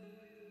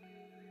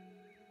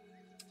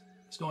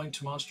 He's going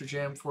to Monster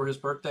Jam for his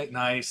birthday.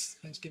 Nice.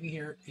 Thanksgiving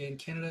here in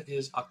Canada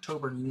is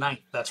October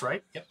 9th. That's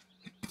right. Yep.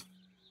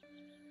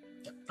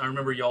 Yep. I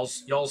remember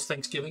y'all's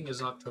Thanksgiving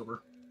is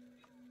October.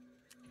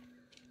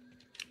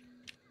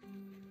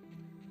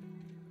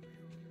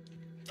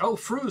 Oh,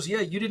 Fruz,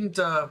 yeah, you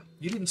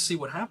didn't see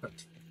what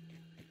happened.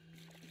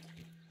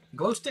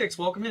 Glow Sticks,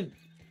 welcome in.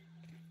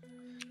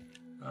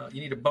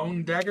 You need a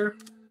bone dagger.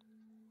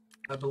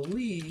 I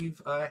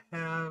believe I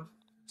have.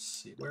 Let's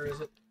see, where is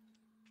it?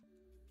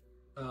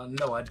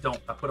 No, I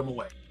don't. I put them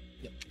away.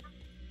 Yep.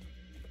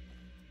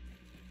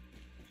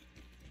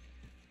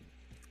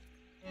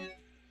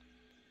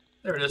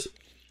 There it is.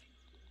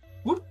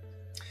 Whoop.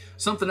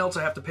 Something else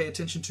I have to pay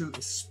attention to,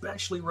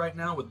 especially right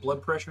now with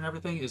blood pressure and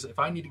everything, is if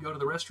I need to go to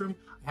the restroom,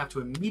 I have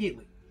to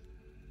immediately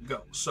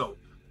go. So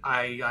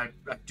I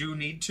do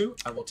need to.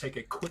 I will take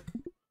a quick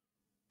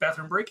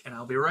bathroom break, and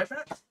I'll be right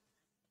back.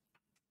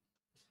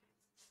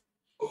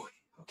 Oh,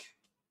 okay.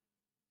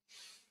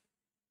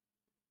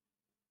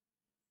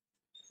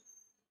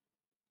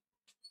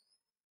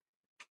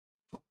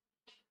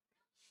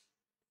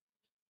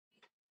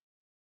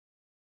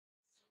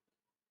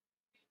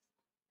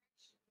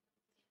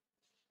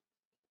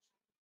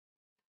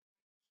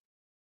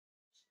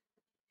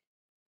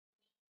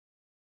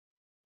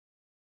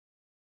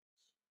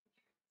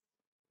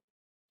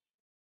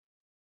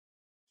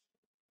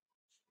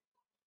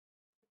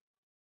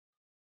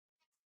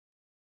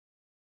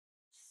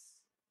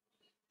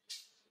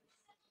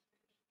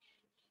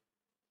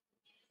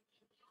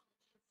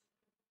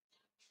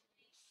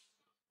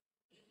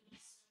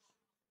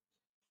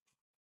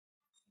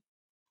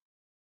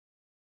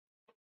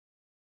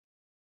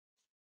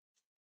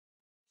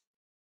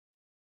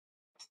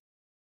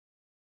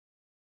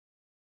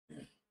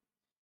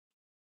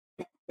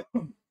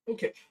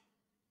 Okay.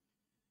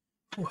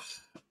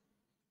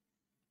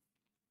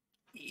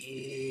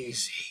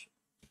 Easy.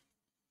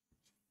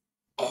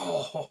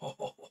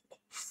 Oh.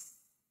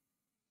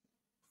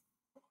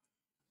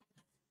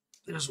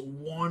 There's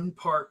one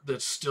part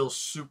that's still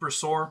super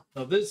sore.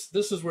 Now this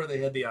is where they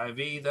had the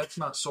IV. That's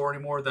not sore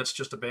anymore. That's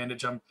just a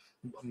bandage. I'm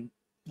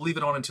leave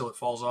it on until it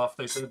falls off,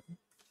 they said.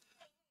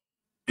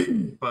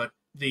 But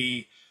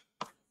the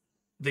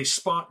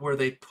spot where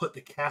they put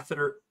the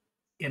catheter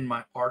in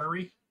my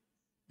artery,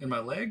 in my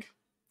leg,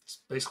 it's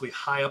basically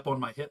high up on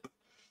my hip.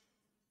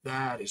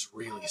 That is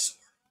really sore.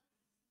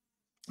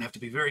 I have to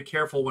be very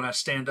careful when I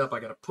stand up. I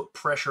got to put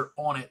pressure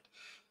on it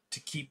to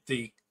keep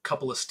the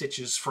couple of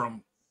stitches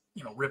from,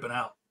 ripping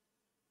out.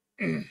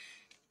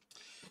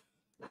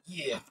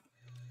 Yeah.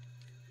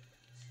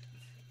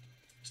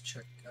 Let's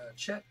check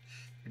chat.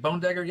 Bone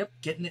Dagger, yep,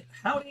 getting it.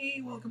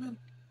 Howdy, welcome in.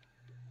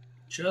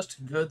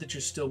 Just good that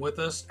you're still with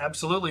us.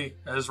 Absolutely.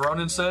 As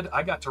Ronan said,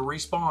 I got to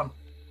respawn.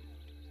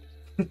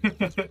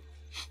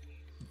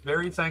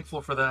 Very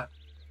thankful for that.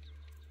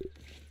 I'm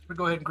going to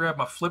go ahead and grab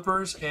my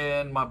flippers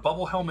and my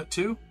bubble helmet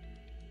too.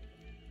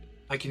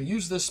 I can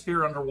use this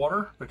spear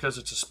underwater because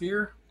it's a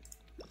spear.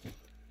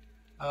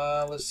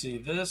 Let's see.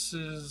 This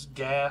is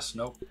gas.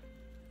 Nope.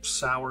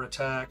 Sour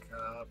attack.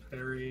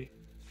 Parry.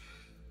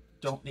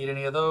 Don't need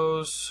any of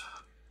those.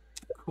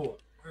 Cool.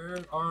 Where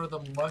are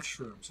the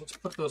mushrooms? Let's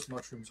put those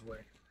mushrooms away.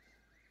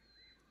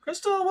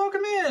 Crystal,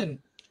 welcome in.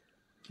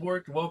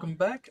 Welcome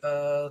back.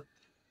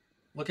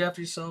 Look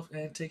after yourself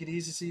and take it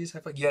easy. See you.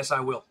 Have fun. Yes,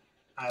 I will.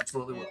 I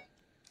absolutely will.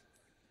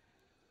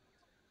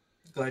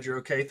 Glad you're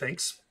okay.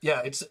 Thanks.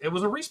 Yeah, it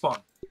was a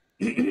respawn.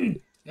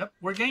 Yep,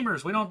 we're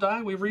gamers. We don't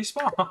die. We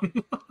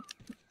respawn.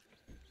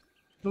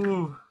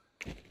 Ooh.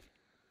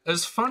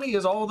 As funny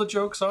as all the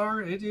jokes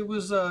are, it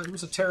was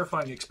a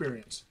terrifying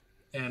experience,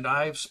 and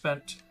I've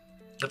spent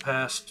the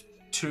past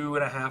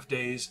 2.5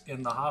 days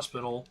in the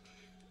hospital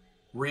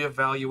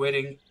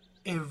reevaluating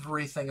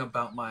everything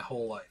about my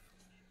whole life,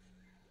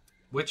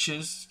 which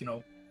is,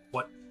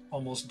 what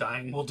almost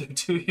dying will do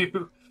to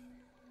you.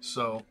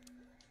 So,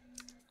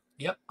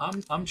 yep,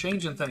 I'm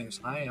changing things.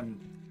 I am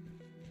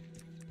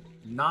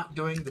not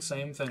doing the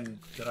same thing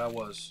that I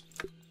was.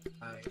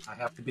 I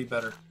have to be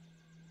better,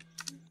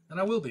 and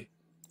I will be.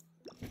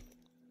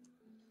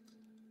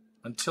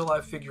 Until I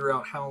figure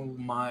out how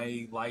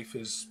my life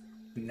is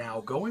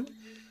now going,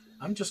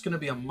 I'm just going to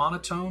be a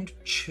monotoned,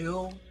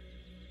 chill,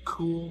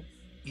 cool,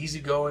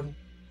 easygoing.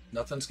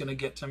 Nothing's going to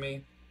get to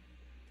me.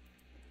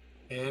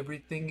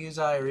 Everything is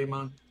irie,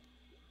 man.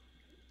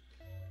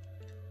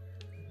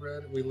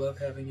 Red, we love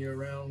having you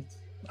around.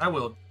 I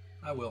will.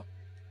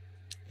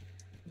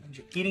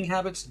 Eating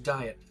habits,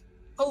 diet.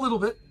 A little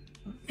bit.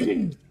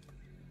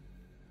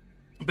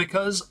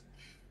 Because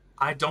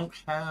I don't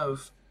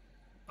have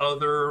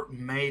other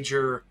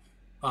major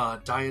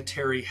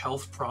dietary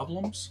health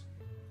problems.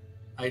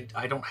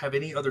 I don't have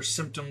any other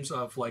symptoms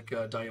of like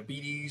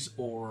diabetes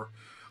or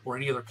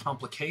any other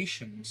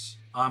complications.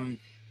 I'm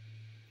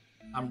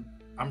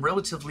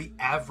relatively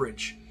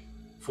average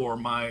for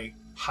my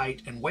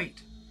height and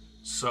weight,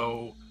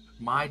 so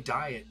my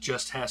diet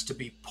just has to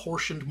be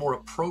portioned more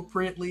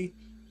appropriately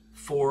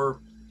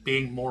for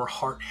being more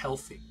heart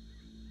healthy.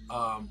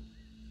 I'm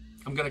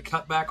gonna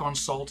cut back on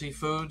salty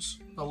foods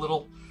a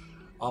little.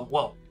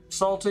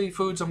 Salty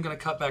foods I'm going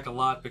to cut back a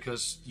lot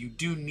because you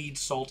do need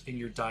salt in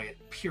your diet,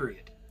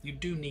 period. You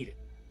do need it.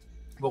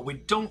 What we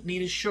don't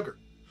need is sugar.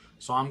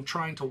 So I'm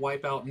trying to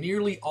wipe out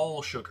nearly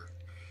all sugar,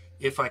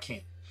 if I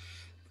can.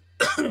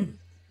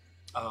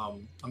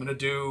 I'm going to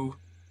do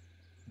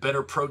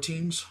better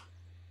proteins,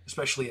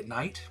 especially at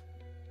night.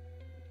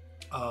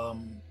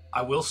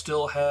 I will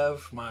still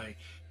have my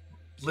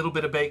little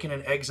bit of bacon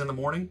and eggs in the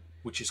morning,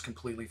 which is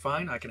completely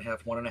fine. I can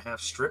have 1.5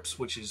 strips,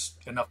 which is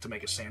enough to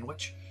make a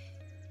sandwich.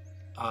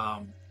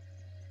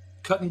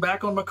 Cutting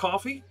back on my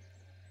coffee,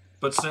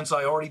 but since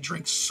I already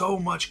drink so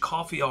much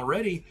coffee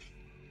already,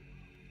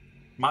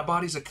 my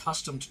body's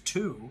accustomed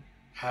to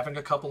having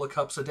a couple of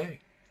cups a day.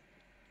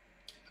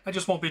 I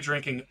just won't be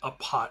drinking 1.5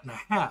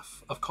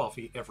 pots of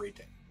coffee every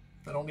day.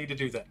 I don't need to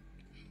do that.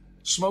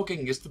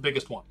 Smoking is the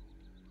biggest one.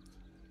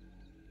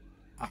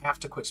 I have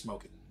to quit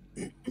smoking.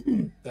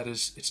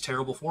 It's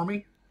terrible for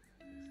me.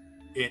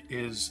 It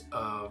is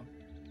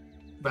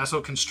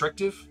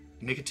vasoconstrictive.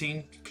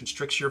 Nicotine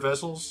constricts your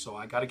vessels, so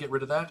I got to get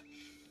rid of that.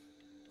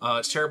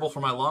 It's terrible for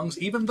my lungs,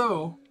 even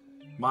though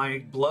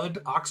my blood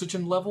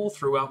oxygen level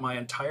throughout my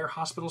entire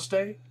hospital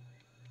stay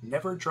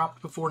never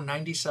dropped before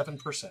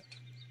 97%.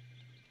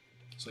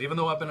 So even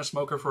though I've been a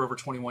smoker for over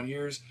 21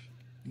 years,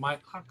 my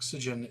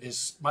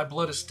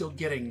blood is still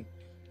getting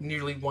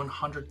nearly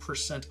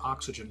 100%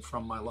 oxygen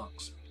from my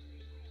lungs.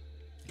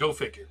 Go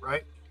figure,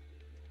 right?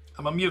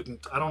 I'm a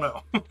mutant. I don't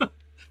know.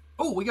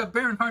 Oh, we got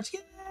Baron hearts.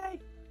 Yay!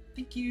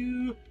 Thank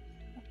you.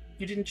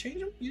 You didn't change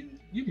them?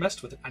 You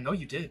messed with it. I know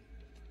you did.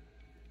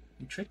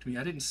 You tricked me.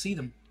 I didn't see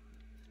them.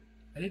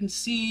 I didn't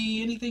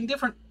see anything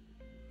different.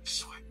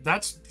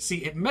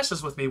 It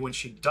messes with me when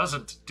she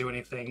doesn't do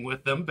anything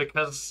with them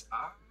because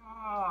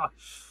I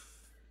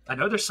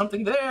know there's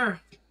something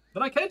there,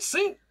 but I can't see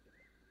it.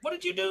 What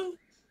did you do?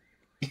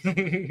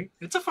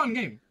 It's a fun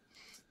game.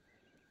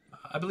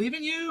 I believe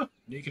in you.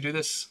 You can do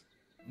this.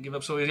 Give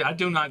up so easy. I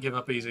do not give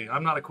up easy.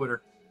 I'm not a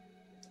quitter.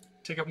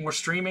 Take up more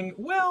streaming.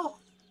 Well,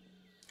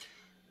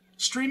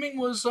 streaming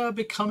was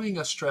becoming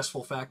a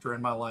stressful factor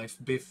in my life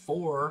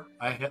before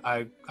I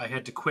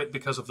had to quit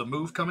because of the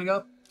move coming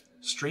up.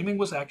 Streaming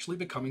was actually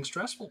becoming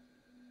stressful.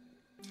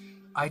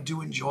 I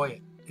do enjoy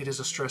it. It is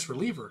a stress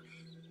reliever.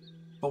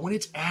 But when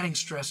it's adding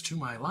stress to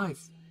my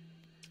life,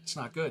 it's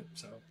not good.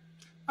 So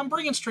I'm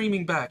bringing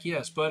streaming back,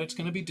 yes, but it's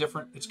going to be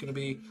different. It's going to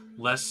be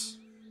less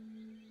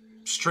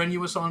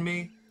strenuous on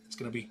me. It's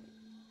going to be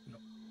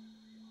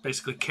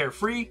basically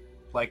carefree.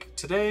 Like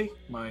today,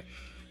 my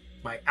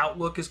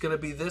outlook is going to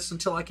be this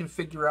until I can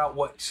figure out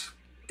what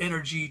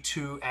energy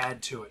to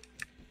add to it.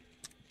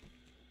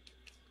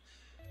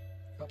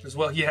 As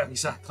well, yeah,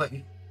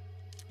 exactly.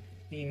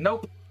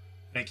 Nope.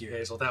 Thank you,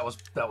 Hazel. That was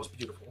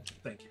beautiful.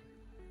 Thank you.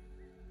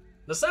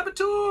 The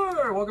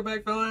Saboteur! Welcome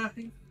back, fella.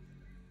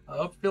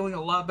 I'm feeling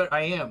a lot better.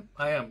 I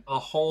am a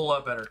whole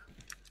lot better.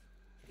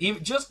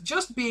 Even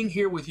just being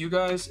here with you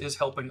guys is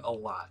helping a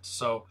lot.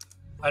 So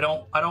I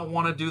don't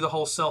want to do the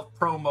whole self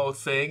promo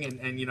thing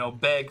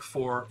and beg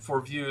for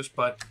views,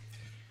 but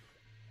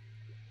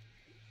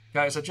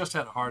guys, I just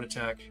had a heart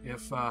attack.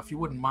 If you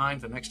wouldn't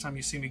mind, the next time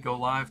you see me go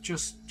live,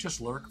 just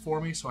lurk for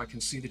me so I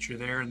can see that you're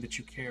there and that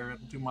you care.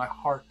 It'll do my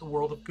heart the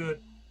world of good.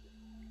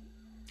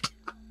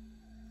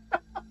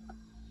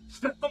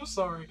 I'm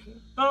sorry.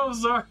 I'm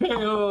sorry.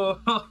 Oh.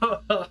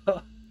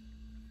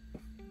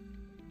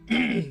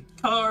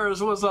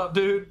 Cars, what's up,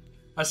 dude?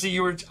 I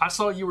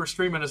saw you were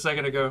streaming a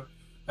second ago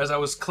as I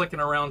was clicking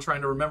around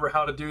trying to remember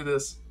how to do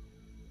this.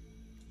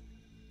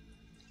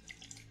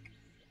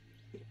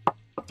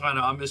 I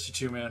know, I missed you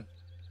too, man.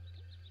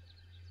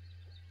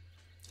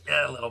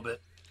 Yeah, a little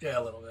bit. Yeah,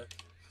 a little bit.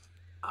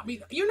 I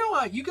mean,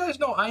 you guys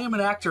know I am an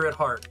actor at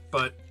heart,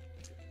 but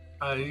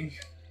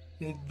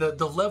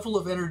the level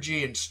of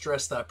energy and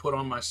stress that I put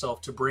on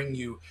myself to bring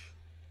you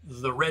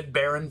the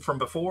RedBare'N from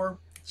before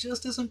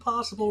just isn't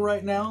possible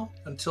right now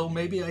until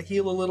maybe I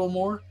heal a little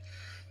more.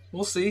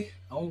 We'll see.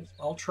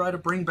 I'll try to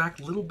bring back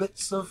little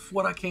bits of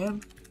what I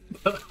can,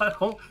 but I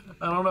don't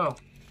know.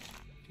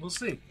 We'll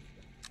see.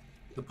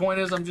 The point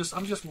is, I'm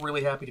just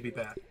really happy to be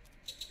back.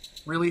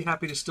 Really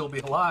happy to still be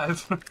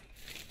alive.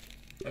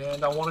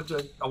 And I wanted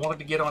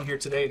to get on here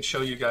today and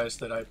show you guys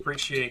that I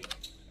appreciate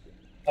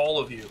all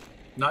of you.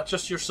 Not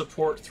just your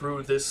support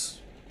through this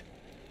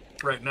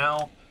right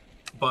now,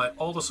 but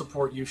all the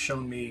support you've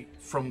shown me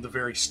from the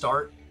very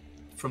start.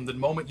 From the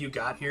moment you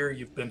got here,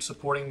 you've been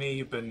supporting me,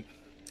 you've been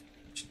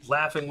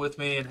laughing with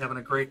me and having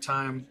a great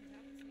time.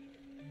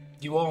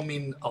 You all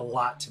mean a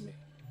lot to me.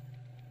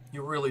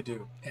 You really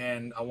do.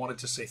 And I wanted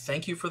to say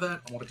thank you for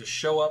that. I wanted to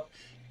show up,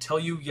 tell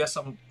you, yes,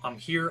 I'm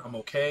here, I'm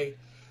okay.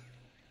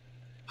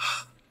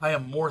 I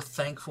am more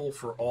thankful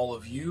for all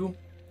of you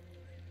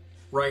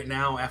right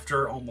now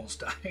after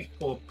almost dying.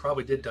 Well,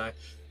 probably did die.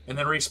 And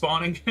then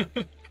respawning.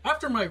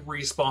 After my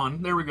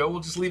respawn, there we go. We'll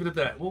just leave it at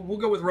that. We'll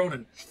go with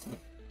Ronan.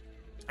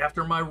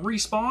 After my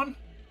respawn,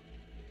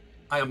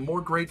 I am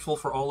more grateful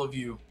for all of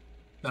you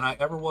than I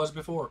ever was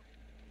before.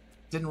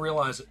 Didn't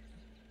realize it.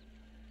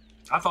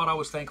 I thought I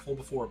was thankful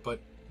before, but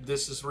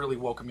this has really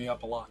woken me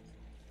up a lot.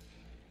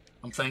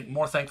 I'm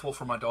more thankful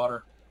for my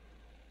daughter.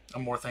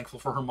 I'm more thankful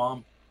for her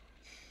mom.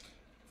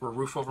 For a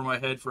roof over my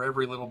head, for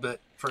every little bit,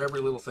 for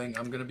every little thing.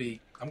 I'm gonna be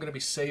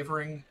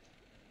savoring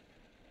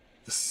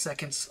the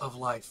seconds of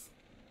life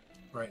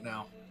right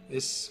now.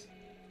 This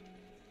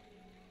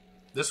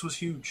was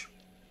huge.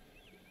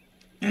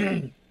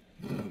 Even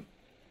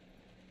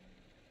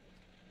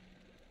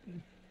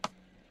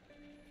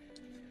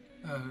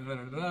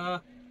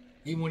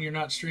when you're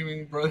not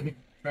streaming, brother,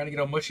 trying to get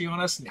all mushy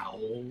on us?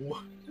 No,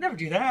 never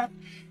do that.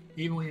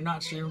 Even when you're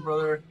not streaming,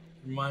 brother,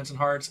 your minds and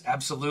hearts,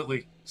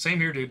 absolutely. Same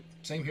here, dude.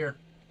 Same here.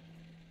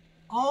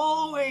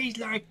 Always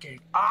lurking.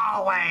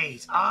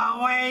 Always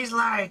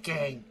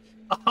lurking.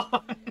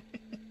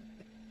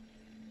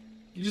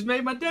 You just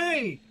made my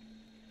day.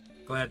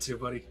 Glad to,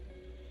 buddy.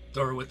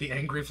 Dora with the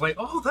angry flame.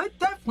 Oh,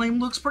 that flame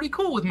looks pretty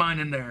cool with mine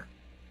in there.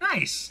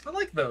 Nice. I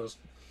like those.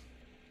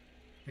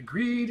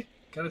 Agreed.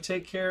 Gotta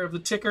take care of the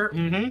ticker.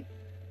 Mm-hmm.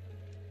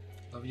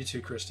 Love you too,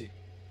 Christy.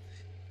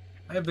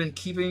 I have been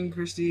keeping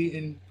Christy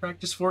in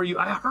practice for you.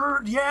 I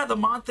heard, yeah, the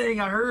mod thing,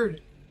 I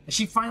heard. And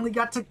she finally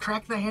got to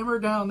crack the hammer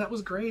down. That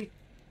was great.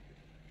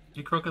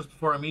 You croak us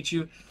before I meet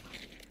you.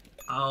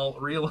 I'll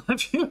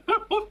realize you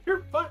on your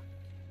butt.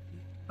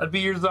 I'd be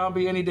your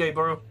zombie any day,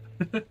 bro.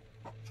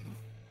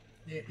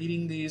 Yeah,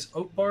 eating these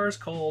oat bars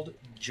called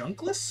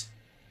Junkless.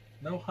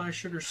 No high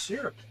sugar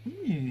syrup.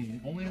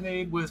 Only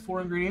made with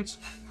 4 ingredients.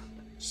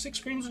 6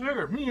 grams of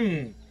sugar.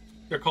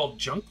 They're called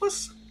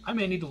Junkless? I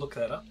may need to look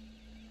that up.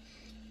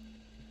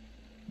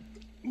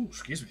 Ooh,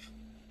 excuse me.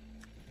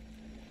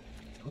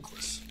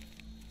 Junkless.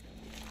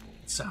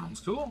 Sounds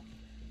cool.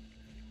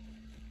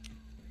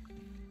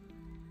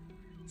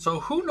 So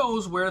who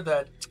knows where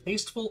that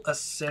tasteful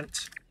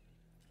ascent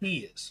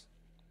key is?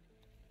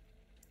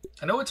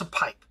 I know it's a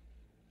pipe.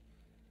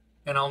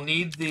 And I'll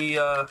need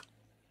the,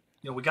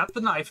 we got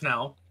the knife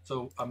now.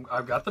 So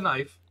I've got the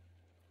knife.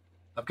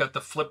 I've got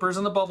the flippers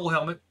and the bubble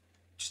helmet,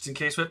 just in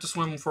case we have to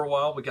swim for a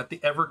while. We got the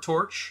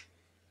Everchar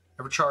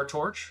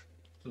torch.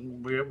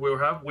 We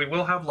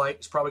will have light.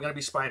 It's probably going to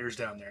be spiders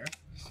down there.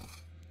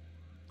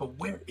 But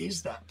where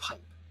is that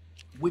pipe?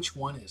 Which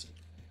one is it?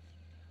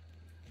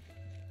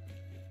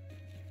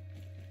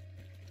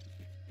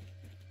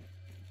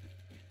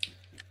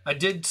 I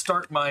did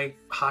start my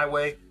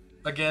highway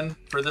again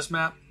for this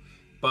map,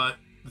 but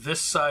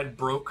this side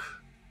broke.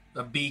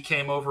 A bee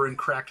came over and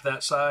cracked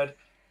that side,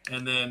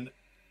 and then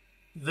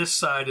this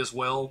side as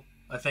well,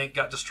 I think,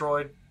 got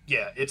destroyed.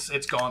 Yeah,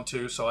 it's gone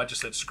too, so I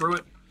just said screw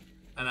it,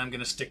 and I'm going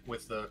to stick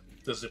with the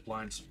zip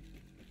lines.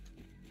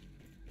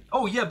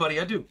 Oh yeah, buddy,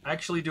 I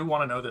actually do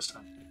want to know this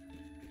time.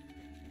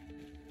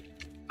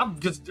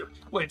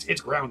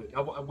 It's grounded.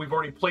 We've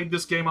already played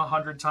this game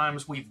 100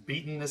 times. We've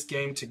beaten this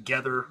game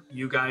together,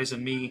 you guys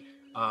and me.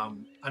 I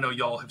know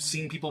y'all have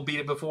seen people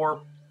beat it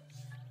before.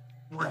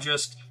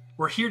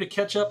 We're here to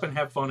catch up and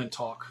have fun and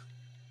talk.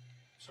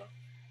 So,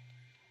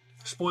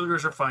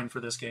 spoilers are fine for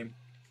this game.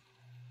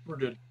 We're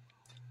good.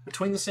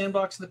 Between the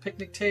sandbox and the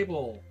picnic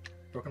table.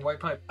 Broken white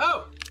pipe.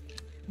 Oh!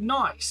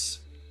 Nice!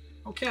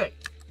 Okay.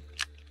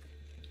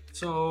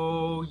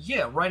 So,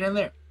 yeah, right in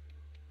there.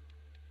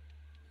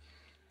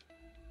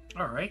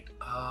 Alright.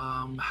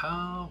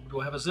 How... Do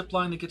I have a zip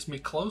line that gets me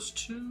close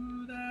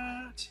to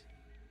that?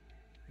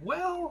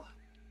 Well...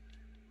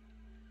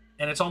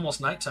 and it's almost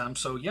nighttime,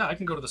 so yeah, I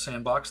can go to the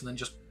sandbox and then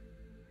just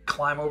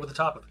climb over the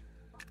top of it.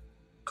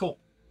 Cool.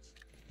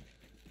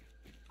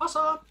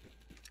 Awesome.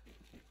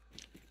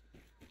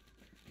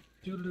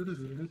 You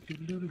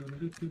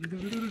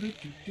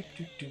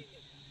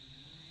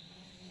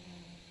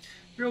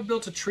ever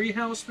built a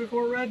treehouse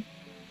before, Red?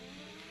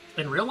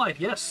 In real life,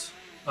 yes.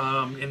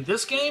 In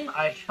this game,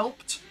 I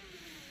helped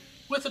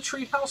with a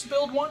treehouse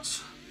build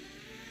once.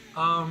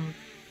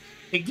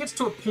 It gets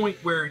to a point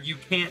where you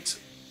can't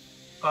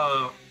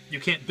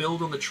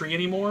build on the tree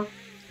anymore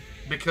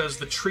because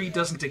the tree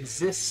doesn't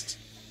exist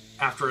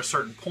after a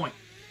certain point.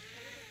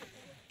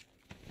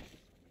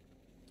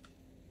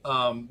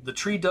 The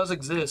tree does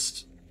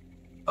exist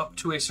up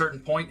to a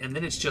certain point, and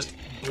then it's just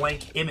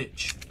blank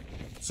image.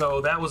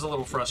 So that was a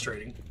little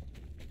frustrating.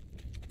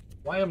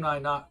 Why am I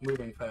not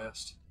moving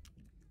fast?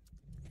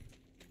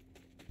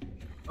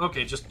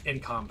 Okay, just in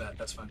combat,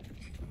 that's fine.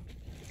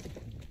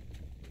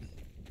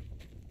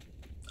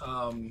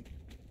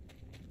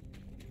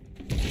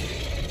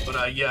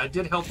 But yeah, I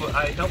did help.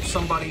 I helped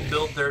somebody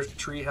build their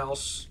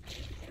treehouse.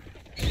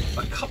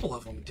 A couple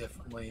of them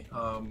differently.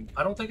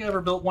 I don't think I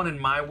ever built one in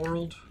my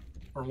world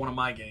or one of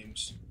my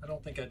games. I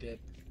don't think I did.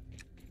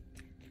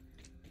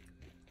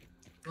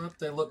 But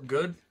they look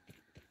good.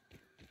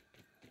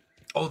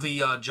 Oh, the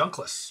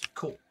junkless.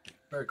 Cool.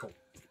 Very cool.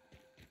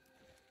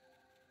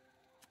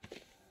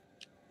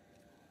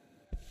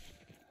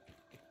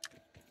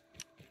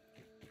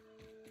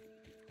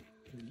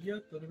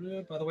 Yep.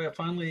 By the way, I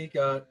finally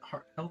got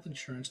health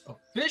insurance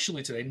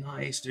officially today.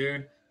 Nice,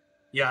 dude.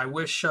 Yeah, I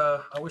wish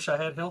I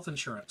had health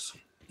insurance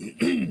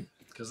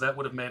because that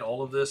would have made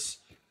all of this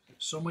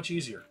so much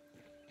easier.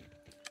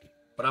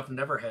 But I've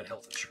never had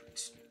health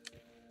insurance,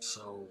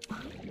 so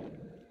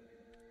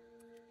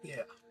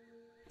yeah,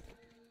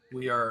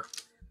 we are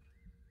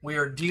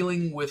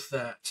dealing with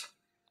that.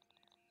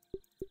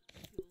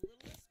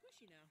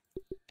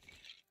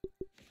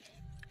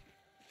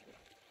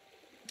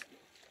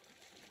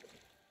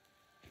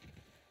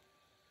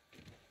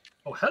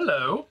 Oh,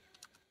 hello.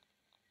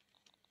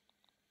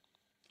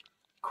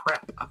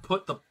 Crap, I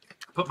put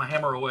my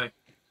hammer away.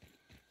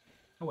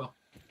 Oh well.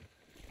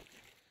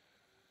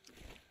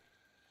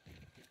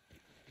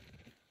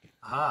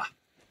 Ah.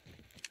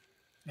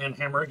 And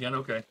hammer again,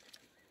 okay.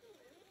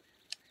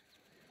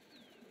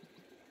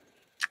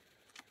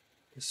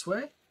 This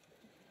way?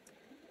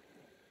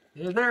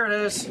 Yeah, there it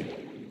is.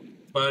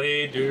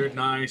 Buddy, dude,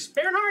 nice.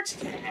 Bernhardt's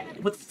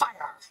with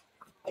fire.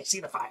 I see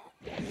the fire.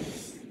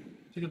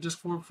 Take a disc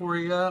for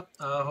you.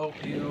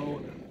 Hope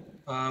you,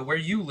 where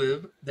you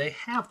live, they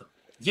have them.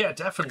 Yeah,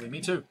 definitely.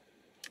 Me too.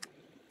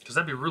 Because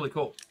that'd be really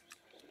cool.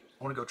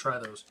 I want to go try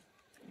those.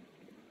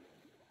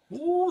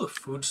 Ooh, the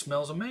food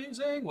smells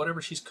amazing.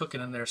 Whatever she's cooking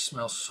in there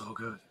smells so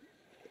good.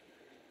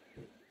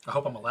 I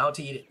hope I'm allowed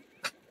to eat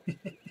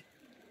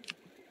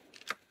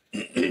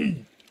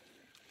it.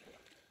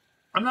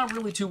 I'm not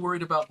really too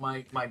worried about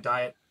my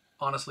diet,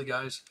 honestly,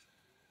 guys.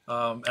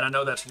 And I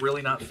know that's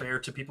really not fair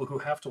to people who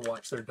have to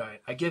watch their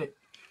diet. I get it.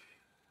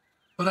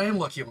 But I am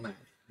lucky on that.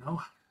 You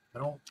know?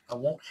 I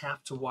won't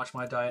have to watch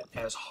my diet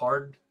as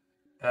hard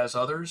as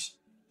others.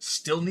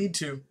 Still need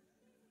to.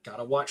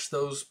 Gotta watch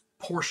those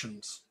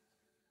portions.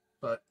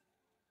 But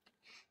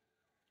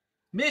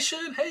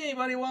mission, hey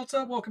buddy, what's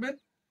up? Welcome in.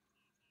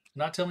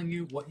 Not telling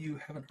you what you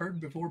haven't heard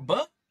before,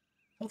 but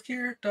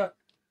healthcare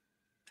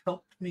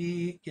helped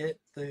me get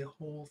the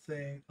whole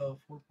thing of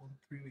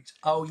 4.3 weeks.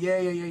 Oh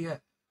yeah.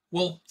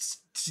 Well,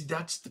 see,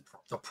 that's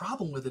the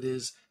problem with it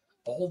is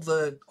all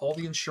the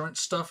insurance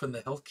stuff and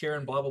the healthcare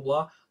and blah blah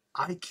blah.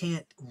 I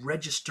can't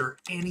register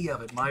any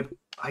of it.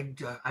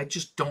 I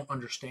just don't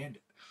understand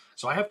it.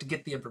 So I have to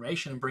get the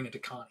information and bring it to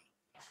Connie,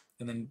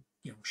 and then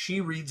she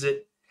reads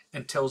it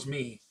and tells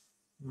me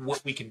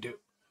what we can do.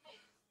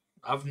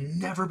 I've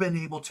never been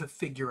able to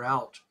figure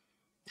out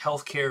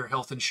healthcare,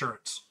 health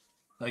insurance.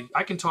 Like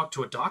I can talk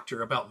to a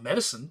doctor about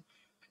medicine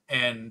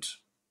and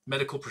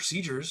medical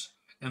procedures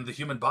and the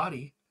human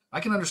body. I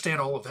can understand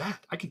all of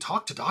that. I can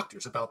talk to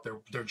doctors about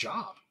their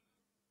job.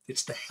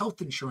 It's the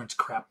health insurance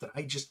crap that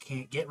I just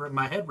can't get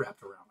my head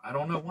wrapped around. I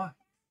don't know why.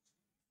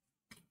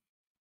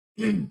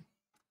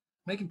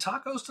 Making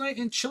tacos tonight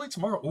and chili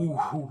tomorrow.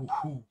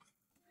 Ooh.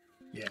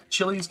 Yeah,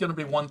 chili is going to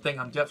be one thing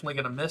I'm definitely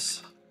going to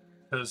miss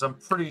because I'm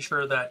pretty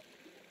sure that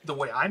the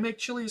way I make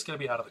chili is going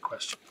to be out of the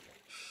question.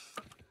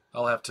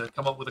 I'll have to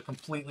come up with a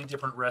completely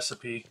different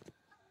recipe.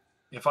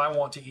 If I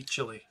want to eat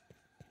chili,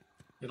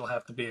 it'll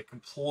have to be a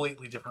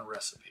completely different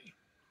recipe.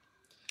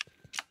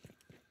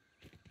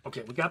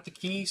 Okay, we got the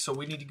key, so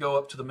we need to go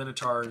up to the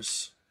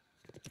Minotaurs.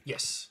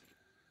 Yes.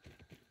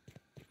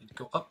 Need to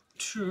go up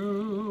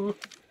to...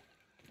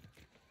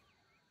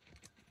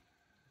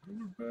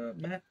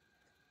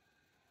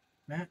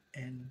 Matt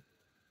and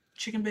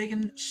chicken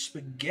bacon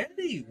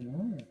spaghetti.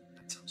 Ooh,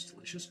 that sounds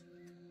delicious.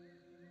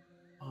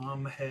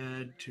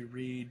 Had to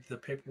read the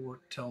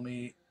paperwork. Tell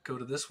me, go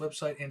to this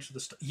website, answer the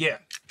stuff. Yeah,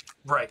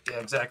 right. Yeah,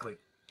 exactly.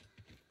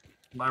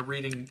 My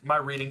reading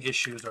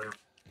issues are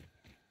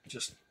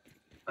just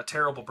a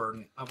terrible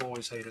burden. I've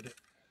always hated it.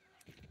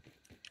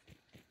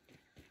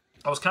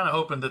 I was kind of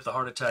hoping that the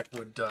heart attack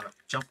would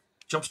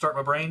jumpstart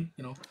my brain,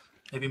 you know,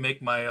 maybe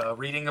make my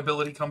reading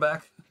ability come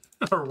back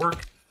or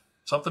work,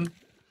 something.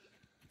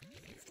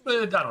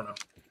 But I don't know.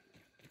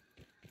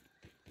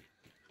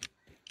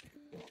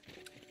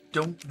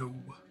 Don't know.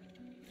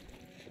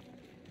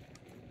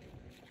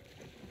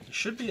 There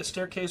should be a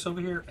staircase over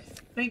here. I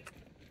think,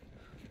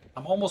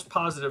 I'm almost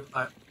positive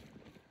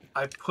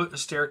I put a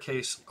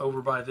staircase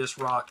over by this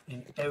rock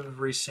in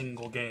every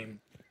single game.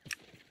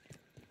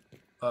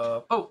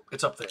 Oh,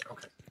 it's up there.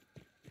 Okay.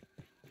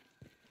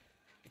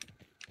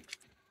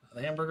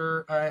 The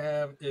hamburger I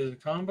have is a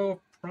combo of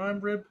prime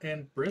rib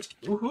and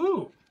brisket.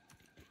 Woohoo!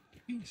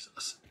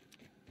 Jesus.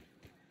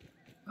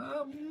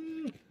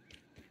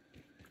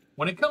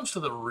 When it comes to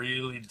the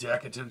really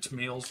decadent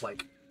meals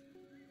like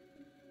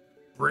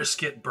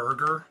brisket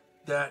burger,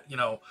 that, you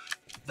know,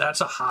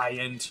 that's a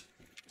high-end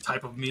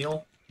type of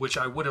meal, which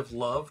I would have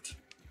loved.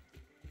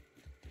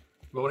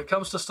 But when it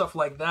comes to stuff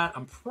like that,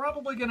 I'm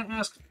probably going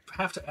to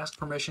have to ask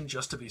permission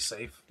just to be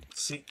safe.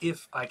 See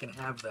if I can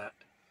have that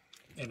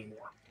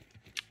anymore.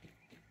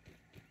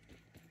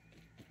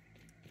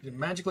 Did it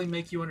magically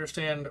make you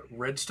understand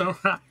redstone?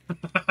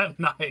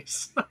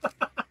 Nice.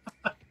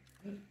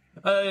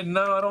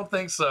 No, I don't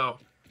think so.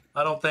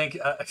 I don't think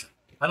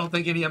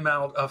any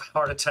amount of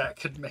heart attack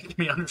could make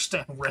me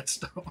understand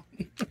redstone.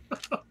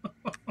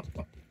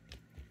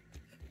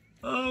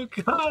 Oh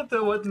God,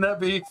 wouldn't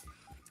that be?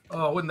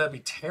 Oh, wouldn't that be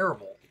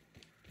terrible?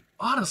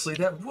 Honestly,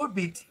 that would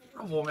be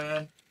terrible,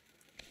 man.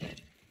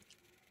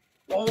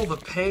 All the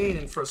pain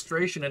and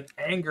frustration and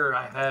anger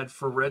I had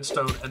for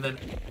redstone, and then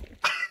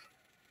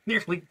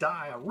nearly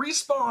die. I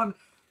respawn,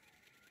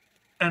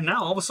 and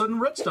now all of a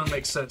sudden redstone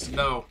makes sense.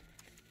 No,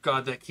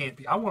 God, that can't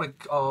be. I want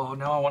to. Oh,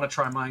 now I want to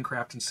try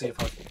Minecraft and see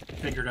if I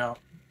figure it out.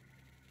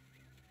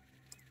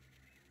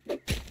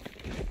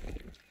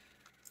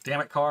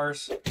 Damn it,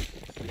 cars!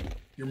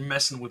 You're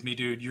messing with me,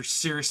 dude. You're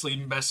seriously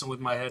messing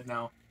with my head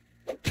now.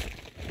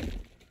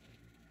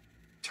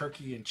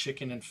 Turkey and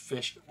chicken and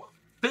fish.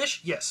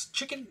 Fish, yes.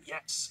 Chicken,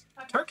 yes.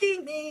 Turkey,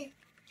 me.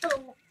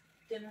 Hello.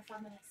 Dinner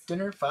 5 minutes.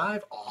 Dinner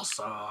 5,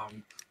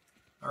 awesome.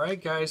 All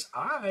right, guys.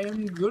 I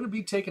am going to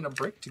be taking a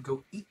break to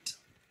go eat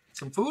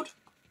some food.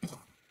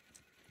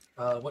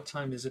 What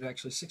time is it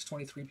actually?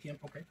 6:23 p.m.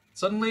 Okay.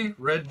 Suddenly,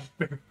 Red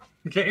Bear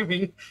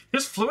Gaming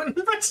is fluent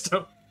in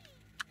redstone.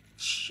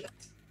 Shit.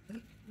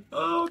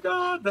 Oh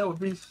God, that would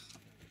be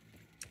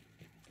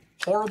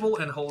horrible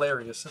and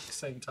hilarious at the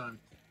same time.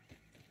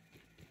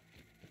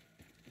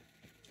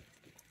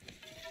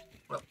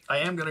 Well, I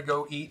am going to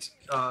go eat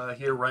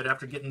here right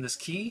after getting this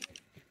key.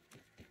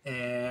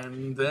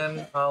 And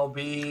then I'll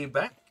be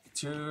back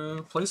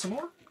to play some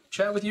more,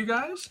 chat with you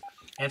guys.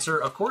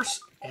 Of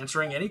course,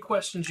 answering any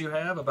questions you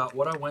have about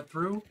what I went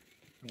through,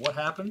 what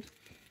happened,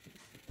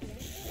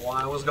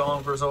 why I was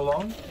gone for so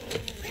long.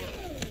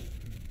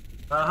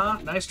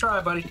 Nice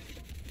try, buddy.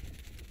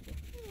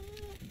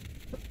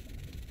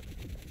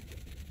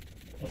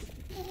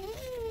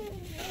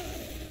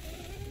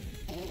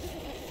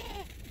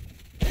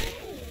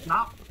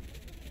 Nop.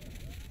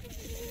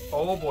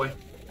 Oh boy.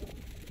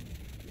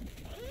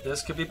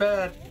 This could be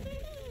bad.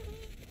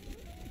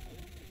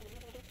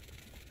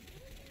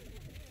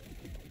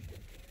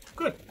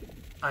 Good.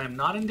 I am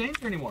not in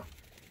danger anymore.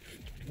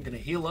 I'm gonna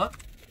heal up.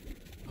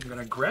 I'm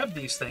gonna grab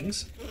these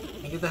things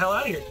and get the hell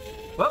out of here.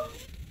 Well,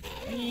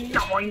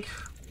 yoink.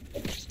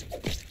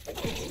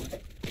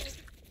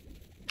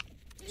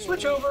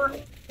 Switch over.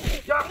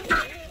 Yeah.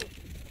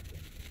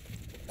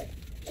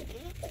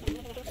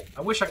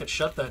 I wish I could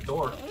shut that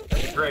door.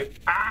 That'd be great.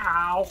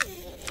 Ow!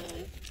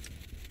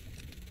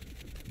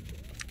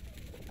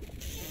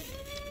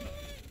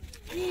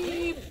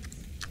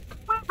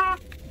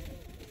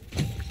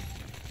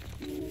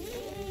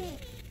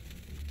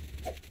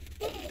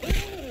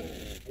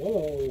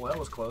 Oh, that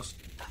was close.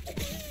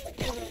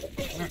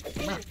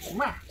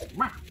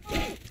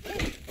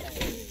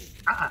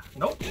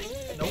 Nope.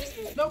 Nope.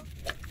 Nope.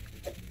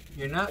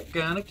 You're not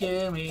gonna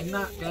kill me,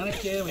 not gonna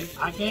kill me.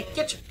 I can't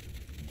get you.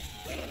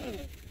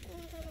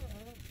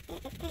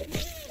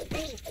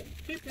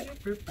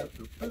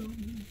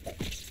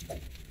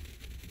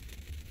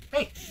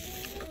 Hey!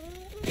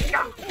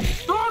 Yeah.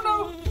 Oh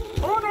no!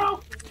 Oh no!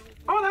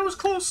 Oh, that was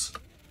close!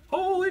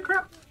 Holy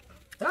crap!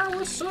 That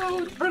was so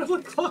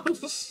incredibly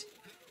close!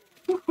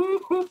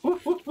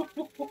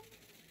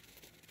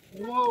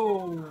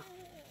 Whoa!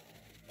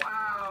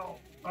 Wow!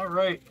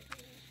 Alright.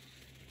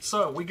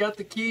 So, we got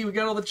the key, we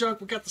got all the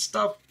junk, we got the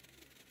stuff.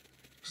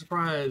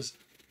 Surprise.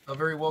 A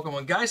very welcome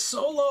one. Guys,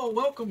 Solo,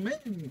 welcome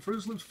in.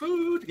 Fruit Loops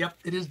Food. Yep,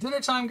 it is dinner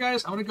time,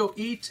 guys. I'm going to go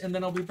eat, and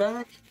then I'll be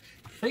back.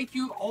 Thank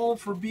you all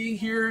for being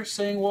here,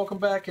 saying welcome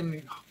back,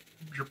 and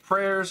your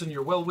prayers and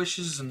your well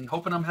wishes, and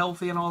hoping I'm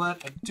healthy and all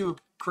that. I do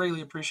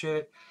greatly appreciate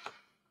it.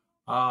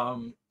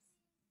 I'm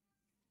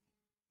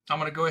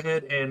going to go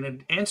ahead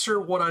and answer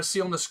what I see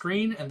on the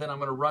screen, and then I'm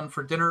going to run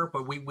for dinner,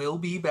 but we will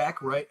be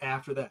back right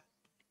after that.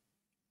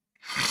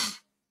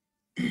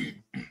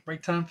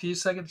 Break time, few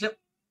seconds. Yep.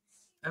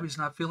 Abby's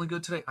not feeling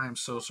good today. I am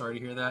so sorry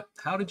to hear that.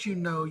 How did you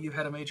know you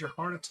had a major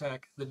heart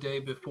attack the day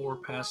before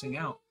passing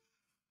out?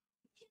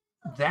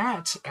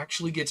 That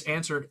actually gets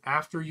answered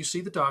after you see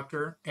the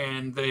doctor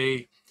and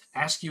they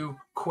ask you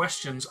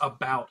questions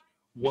about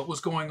what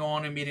was going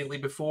on immediately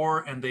before,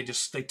 and they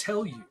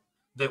tell you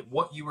that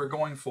what you were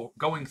going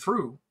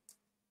through,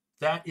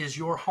 that is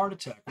your heart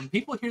attack. When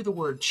people hear the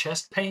word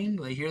chest pain,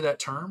 they hear that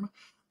term,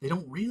 they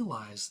don't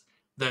realize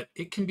that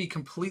it can be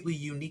completely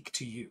unique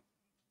to you.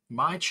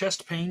 My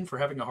chest pain for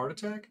having a heart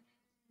attack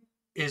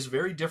is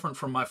very different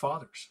from my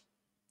father's,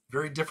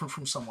 very different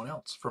from someone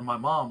else, from my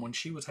mom when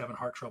she was having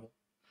heart trouble.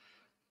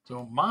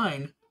 So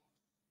mine,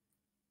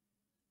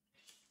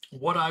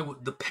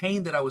 the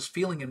pain that I was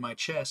feeling in my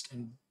chest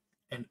and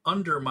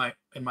under my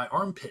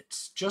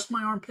armpits, just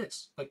my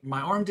armpits, like my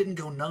arm didn't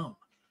go numb.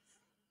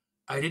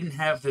 I didn't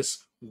have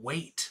this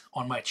weight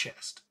on my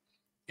chest.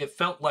 It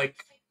felt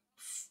like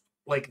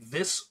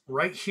this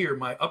right here,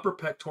 my upper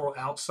pectoral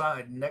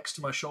outside next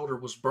to my shoulder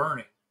was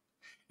burning,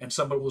 and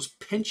someone was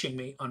pinching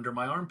me under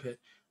my armpit.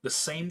 The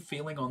same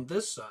feeling on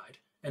this side,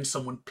 and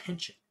someone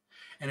pinching,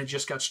 and it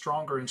just got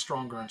stronger and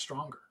stronger and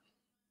stronger.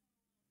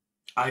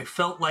 I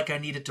felt like I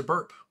needed to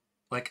burp.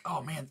 Like,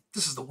 oh man,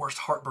 this is the worst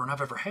heartburn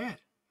I've ever had.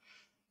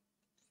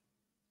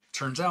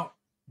 Turns out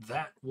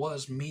that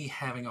was me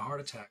having a heart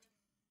attack.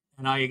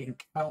 And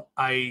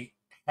I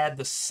had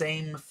the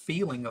same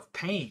feeling of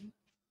pain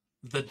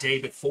the day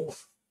before.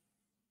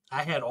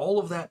 I had all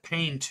of that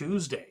pain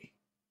Tuesday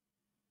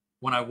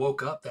when I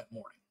woke up that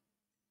morning.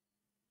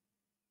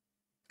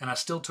 And I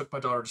still took my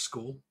daughter to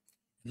school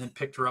and then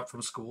picked her up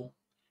from school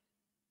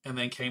and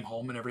then came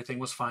home and everything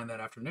was fine that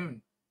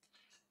afternoon.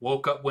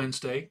 Woke up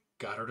Wednesday,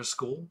 got her to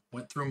school,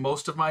 went through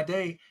most of my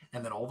day,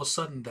 and then all of a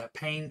sudden that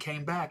pain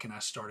came back and I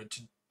started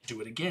to do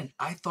it again.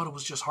 I thought it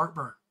was just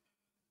heartburn.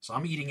 So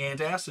I'm eating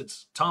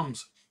antacids,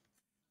 Tums.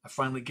 I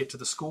finally get to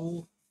the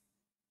school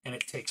and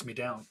it takes me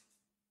down.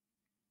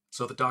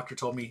 So the doctor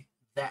told me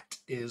that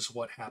is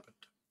what happened.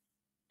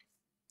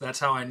 That's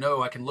how I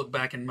know I can look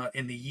back in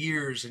the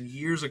years and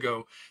years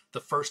ago. The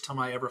first time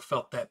I ever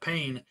felt that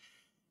pain,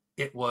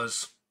 it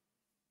was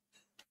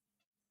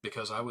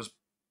because I was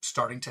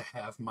starting to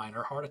have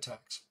minor heart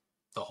attacks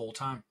the whole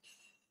time.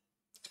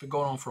 It's been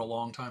going on for a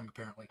long time,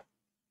 apparently.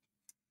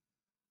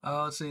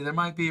 Let's see. There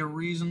might be a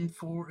reason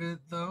for it,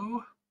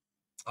 though.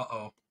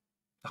 Uh-oh.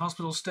 The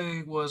hospital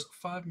stay was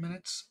 5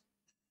 minutes.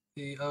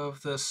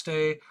 The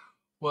stay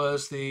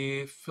was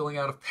the filling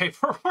out of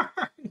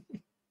paperwork.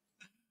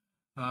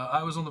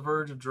 I was on the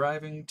verge of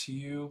driving to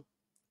you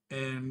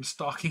and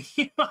stalking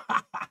you.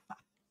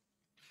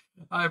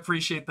 I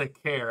appreciate the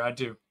care. I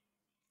do.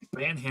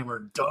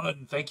 Banhammer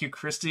done. Thank you,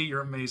 Christy.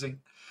 You're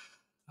amazing.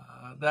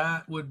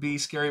 That would be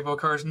scary about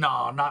cars.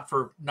 No, not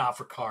for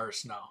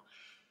cars. No,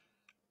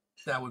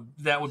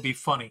 that would be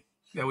funny.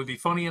 That would be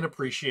funny and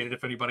appreciated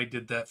if anybody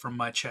did that from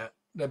my chat.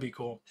 That'd be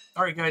cool.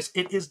 All right, guys,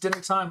 it is dinner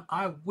time.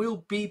 I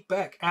will be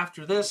back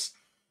after this.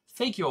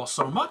 Thank you all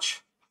so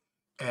much,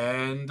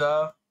 and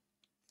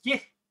yeah.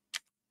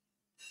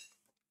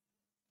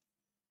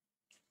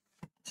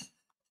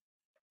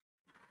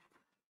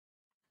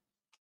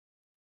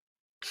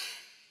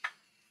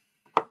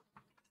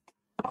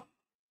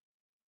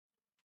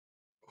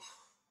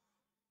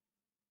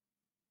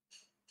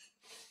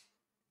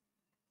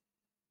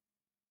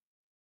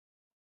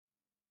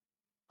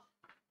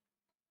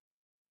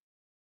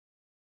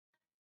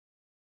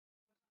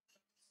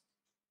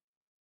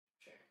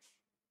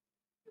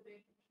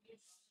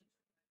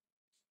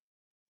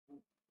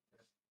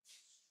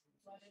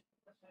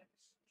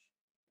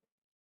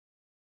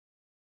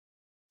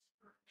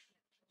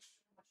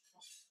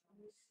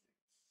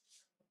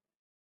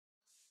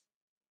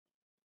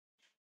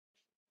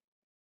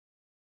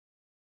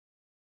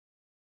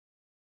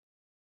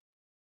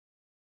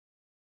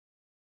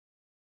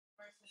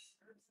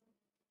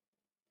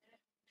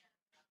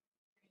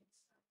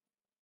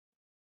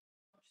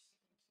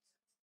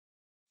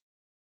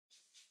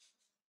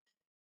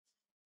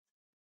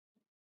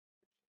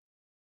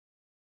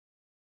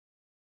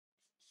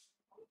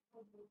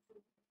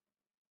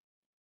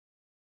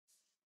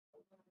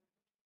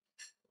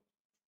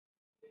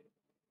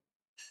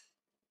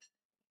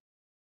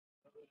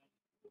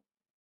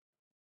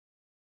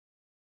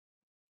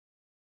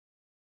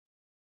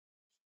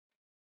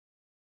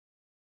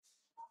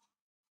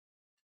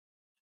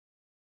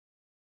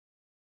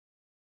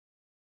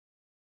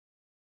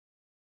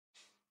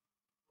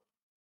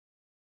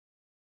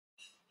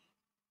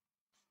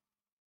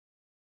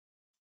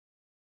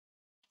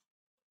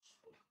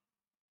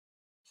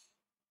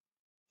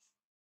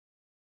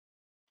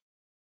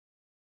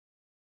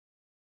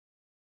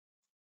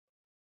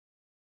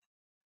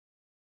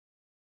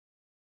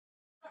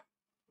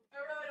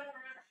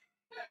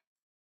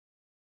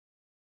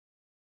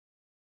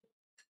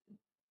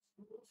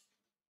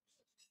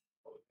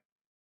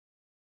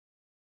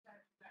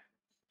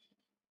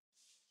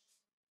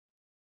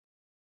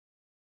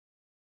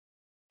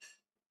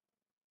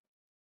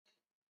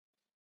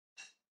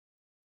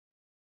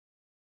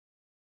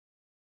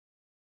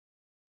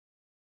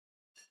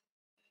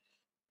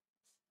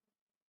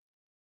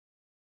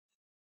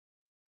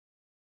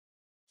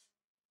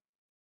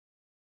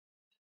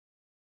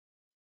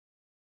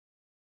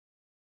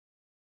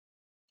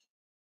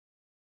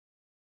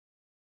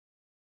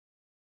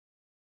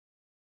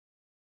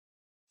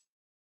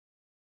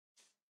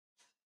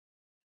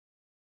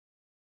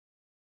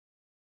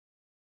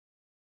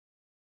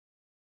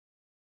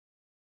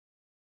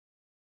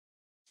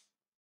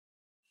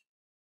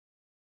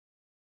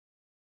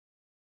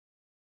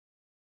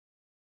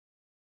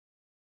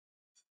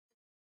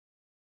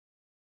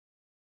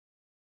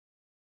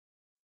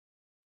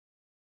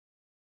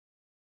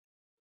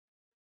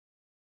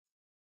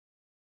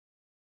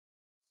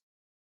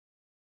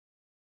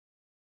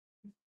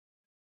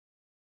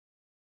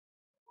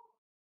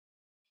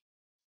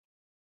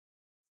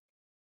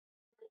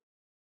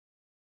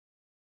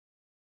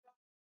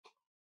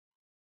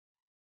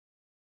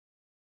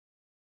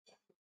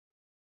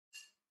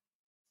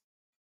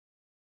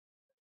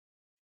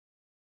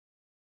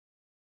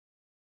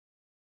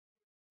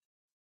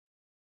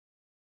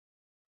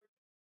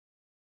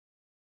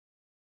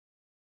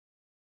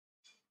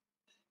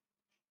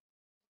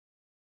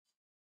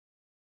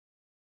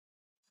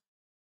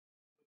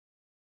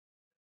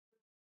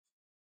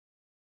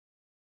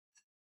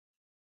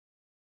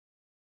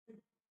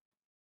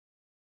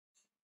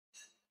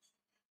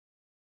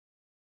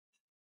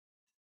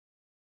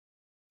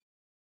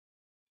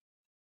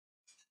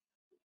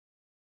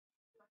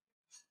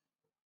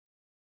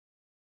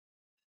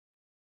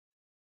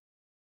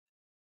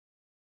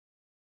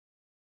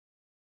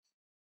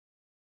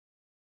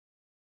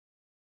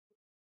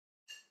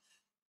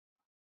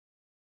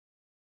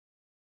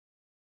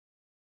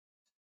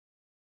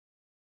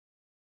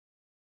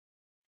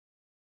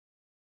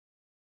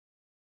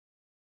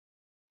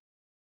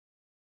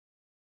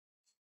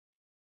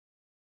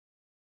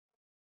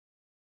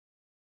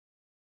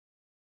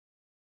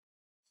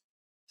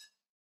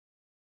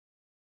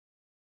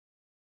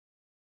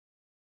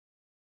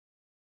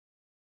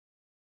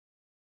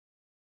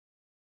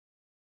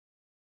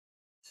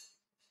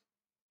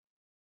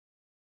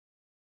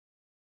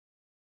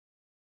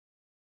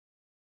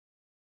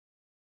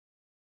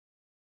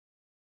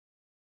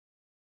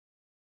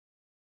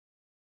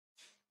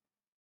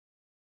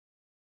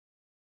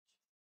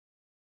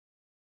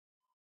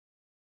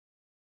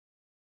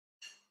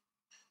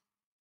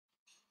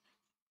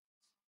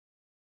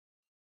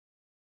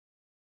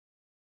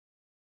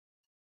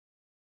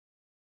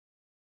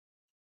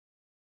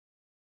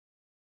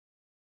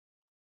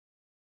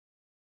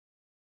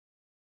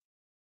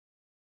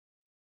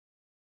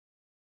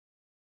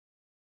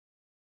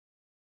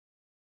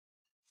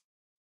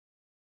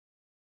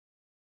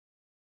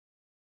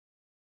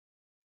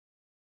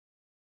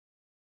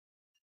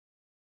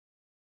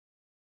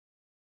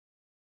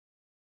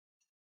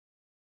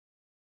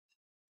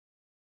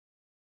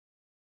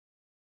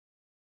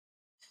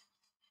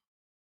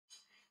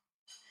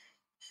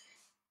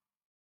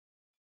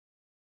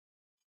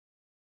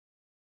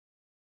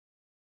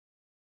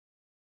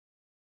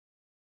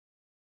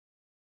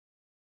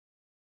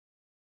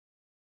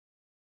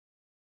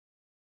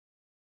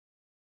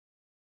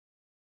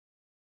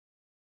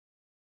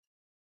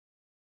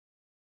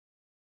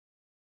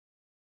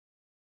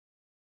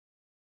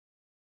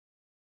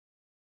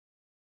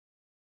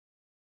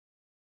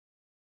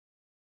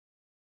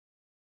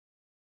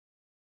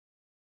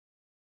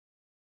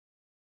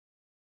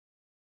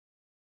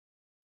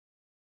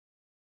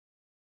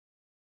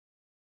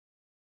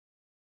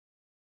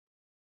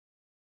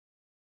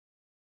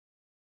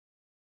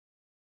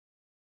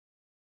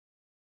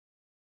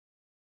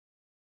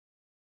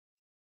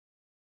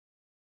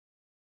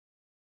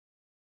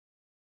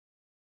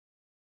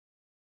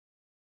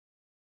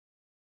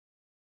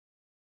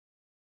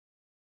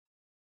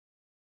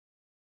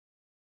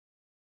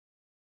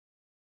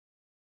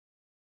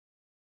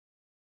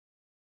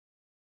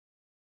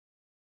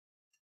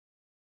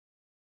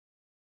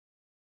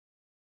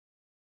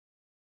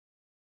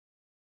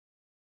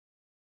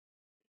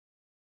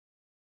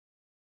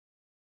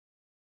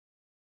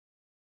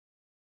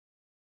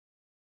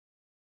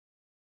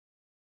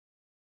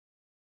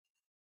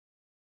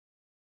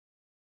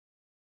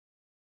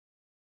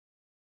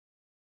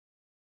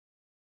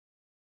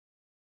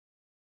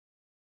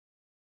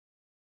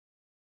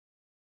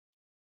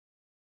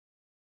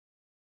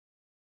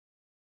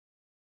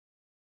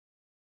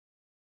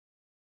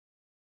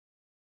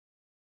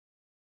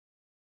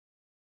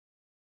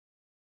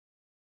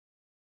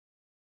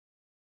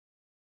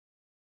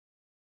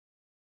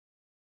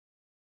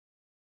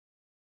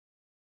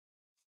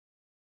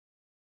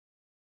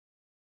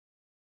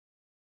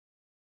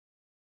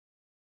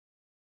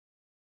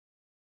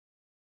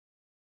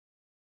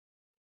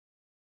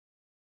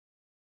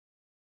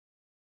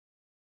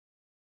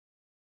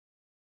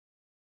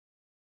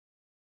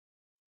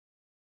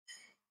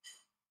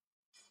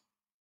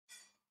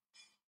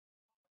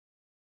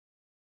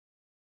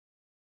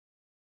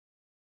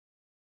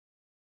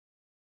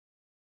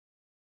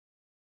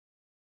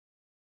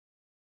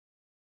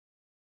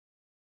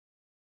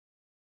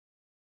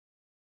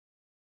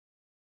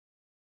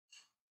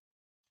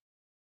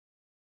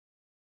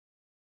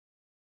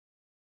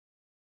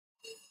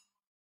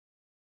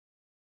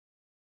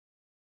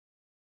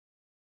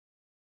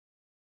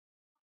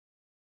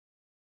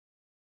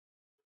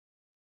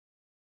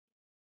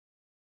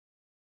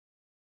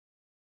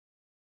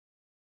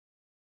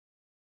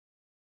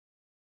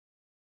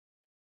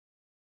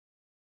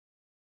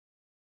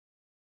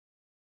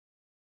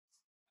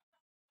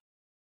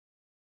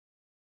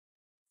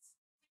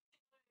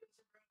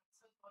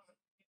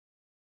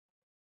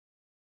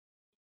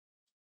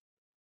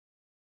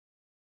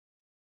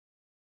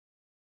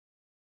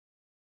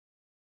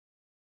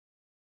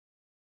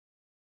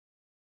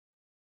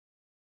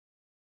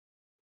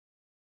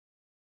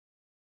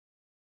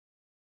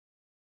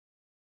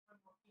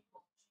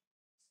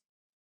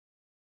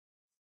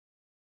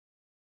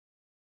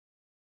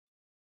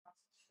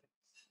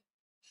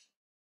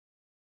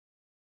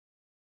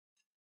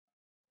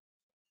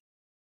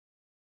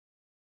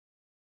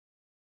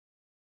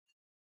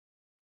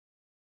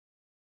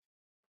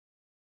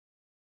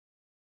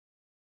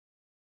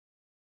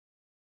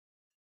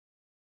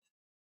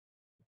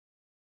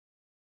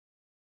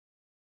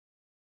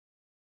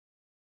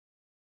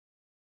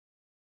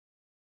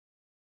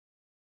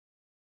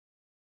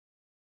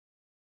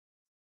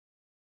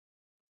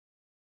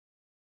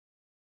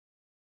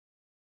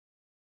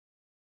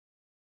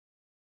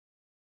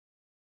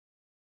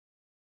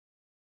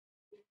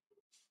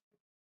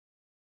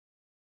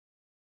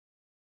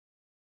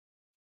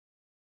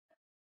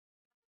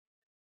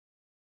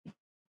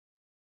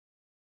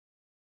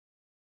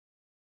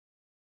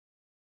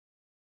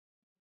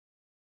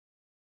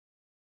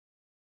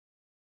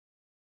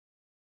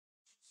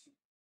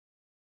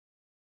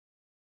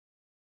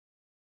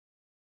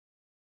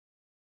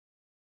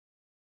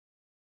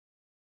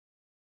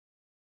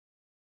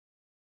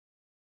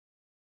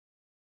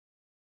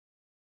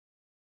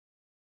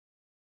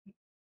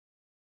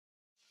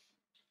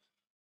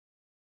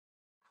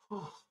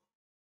 Oh.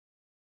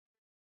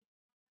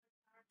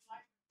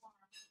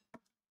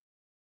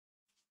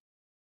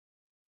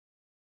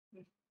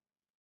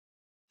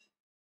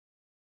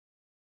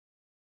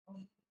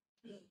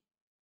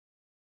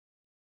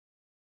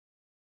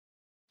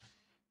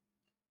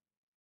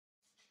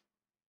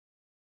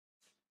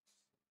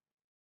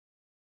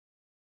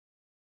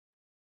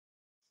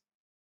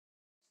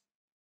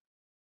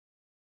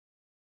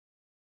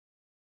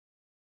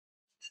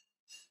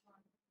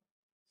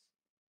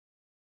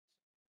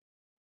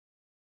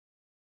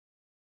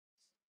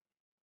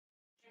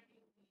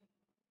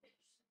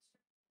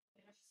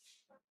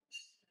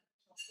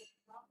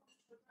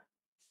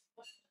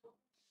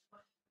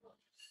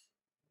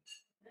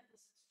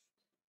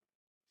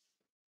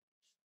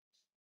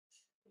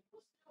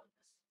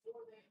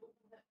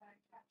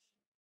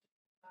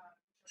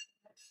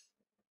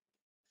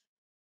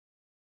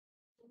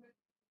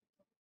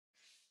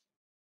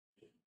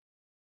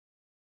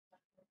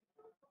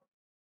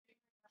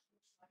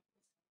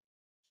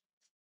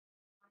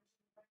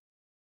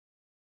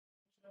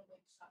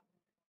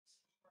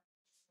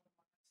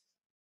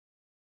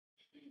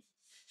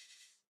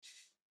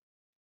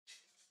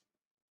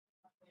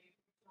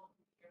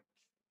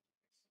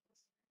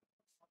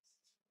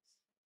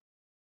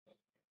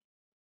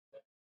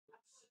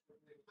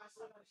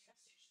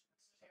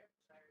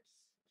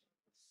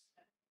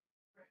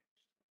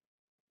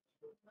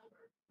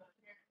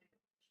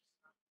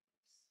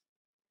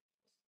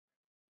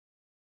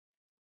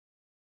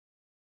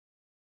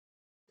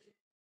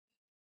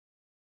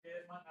 Yeah,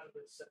 it might not have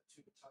been set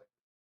to the type.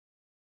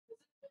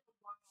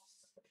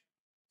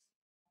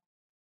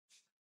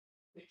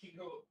 It can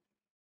go.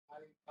 I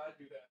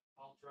do that.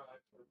 I'll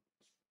drive for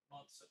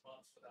months and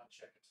months without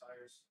checking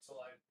tires until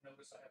I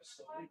notice I have a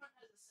slow leak.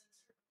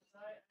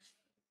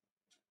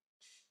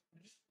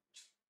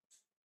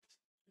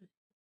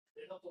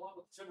 It helped a lot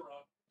with the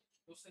Tiburon.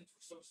 Those things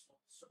were so small,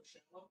 so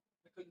shallow.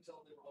 I couldn't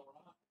tell if they were low or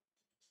not.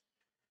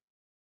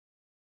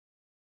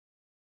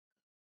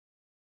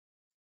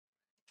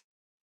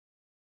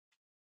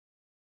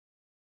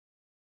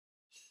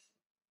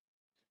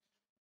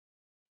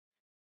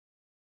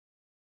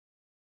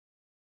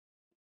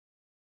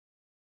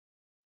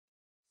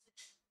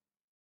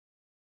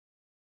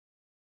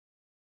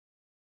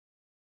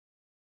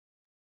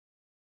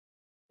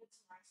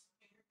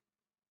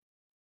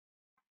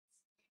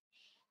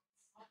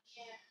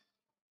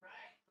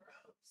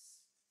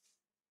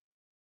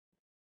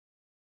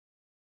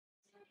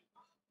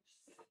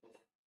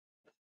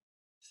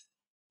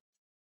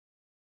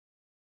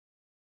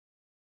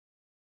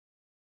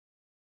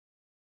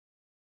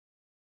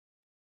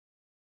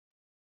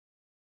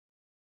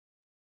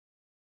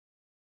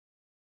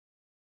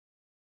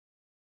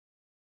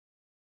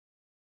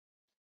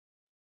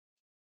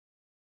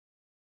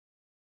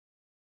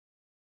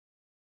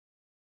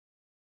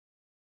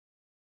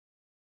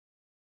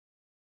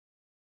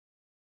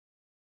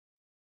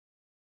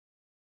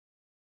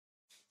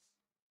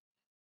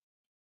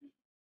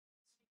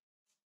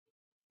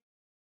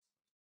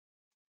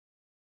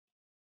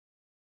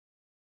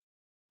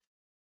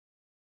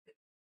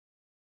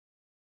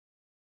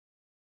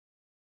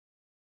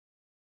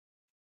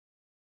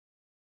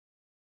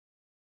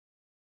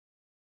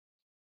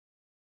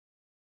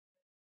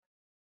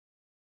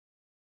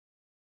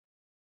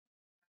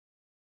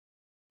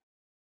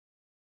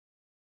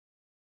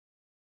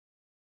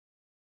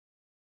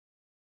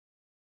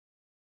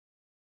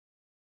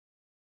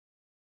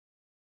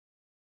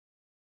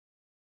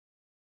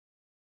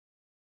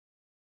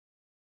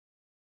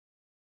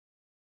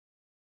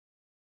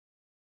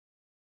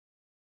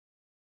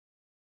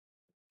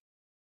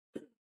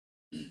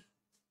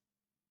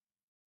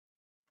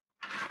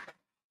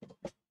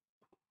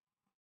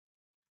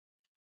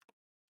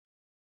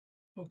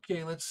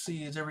 Okay, let's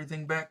see. Is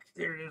everything back?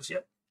 There it is.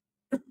 Yep.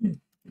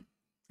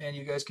 And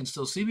you guys can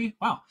still see me.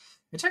 Wow,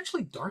 it's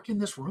actually dark in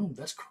this room.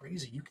 That's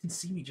crazy. You can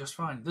see me just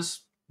fine.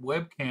 This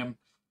webcam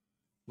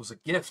was a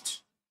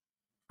gift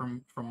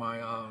from my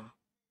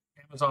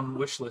Amazon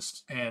wish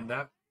list, and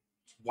that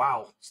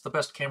wow, it's the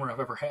best camera I've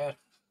ever had.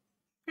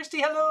 Christy,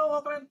 hello,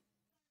 welcome in.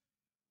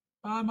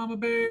 Bye, Mama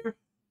Bear.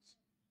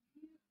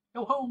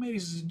 Yo ho,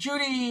 mateys.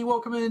 Judy,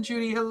 welcome in.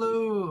 Judy,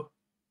 hello.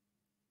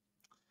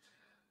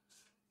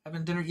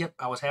 Having dinner? Yep,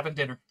 I was having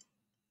dinner.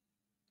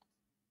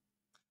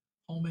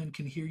 Holman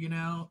can hear you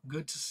now.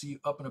 Good to see you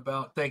up and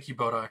about. Thank you,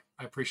 Bodai.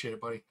 I appreciate it,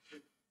 buddy.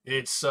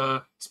 It's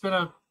been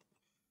a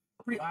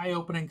pretty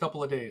eye-opening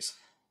couple of days.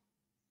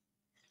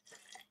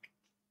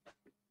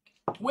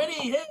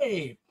 Winnie,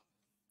 hey!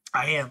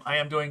 I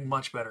am doing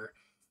much better.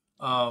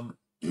 Um,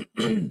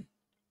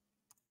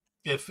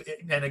 if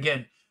and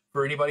again,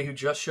 for anybody who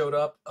just showed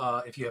up,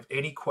 if you have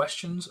any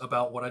questions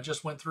about what I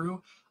just went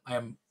through, I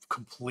am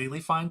completely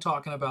fine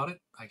talking about it.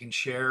 I can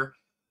share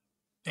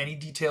any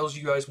details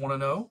you guys want to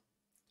know.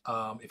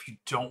 If you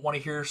don't want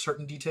to hear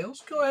certain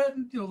details, go ahead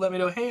and let me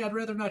know. Hey, I'd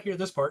rather not hear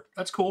this part.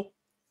 That's cool.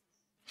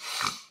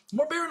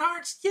 More Baron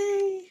Hearts,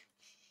 yay!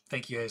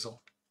 Thank you,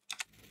 Hazel.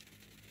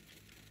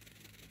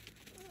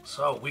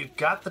 So we've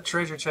got the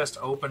treasure chest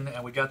open,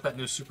 and we got that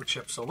new super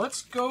chip. So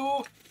let's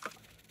go.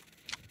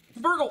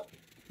 Burgle.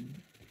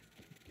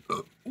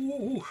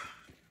 Ooh.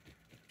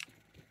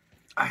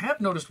 I have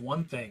noticed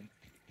one thing.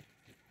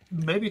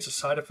 Maybe it's a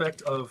side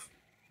effect of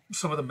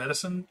some of the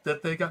medicine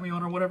that they got me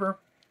on or whatever.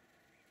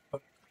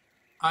 But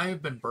I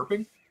have been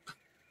burping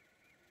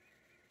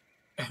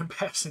and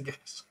passing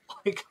gas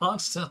like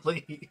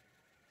constantly.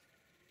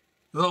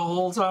 The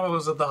whole time I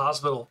was at the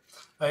hospital,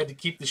 I had to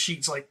keep the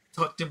sheets like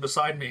tucked in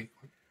beside me.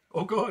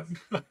 Oh god.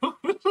 The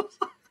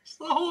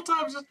whole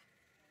time just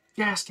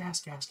gas.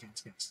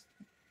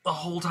 The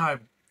whole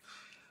time.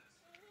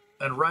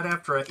 And right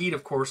after I eat,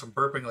 of course, I'm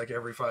burping like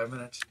every 5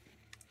 minutes.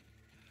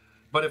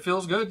 But it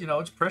feels good, you know,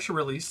 it's pressure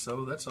release,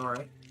 so that's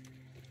alright.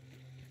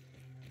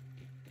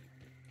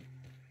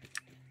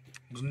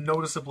 It was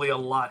noticeably a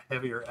lot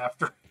heavier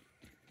after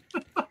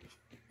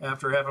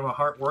after having my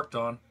heart worked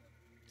on,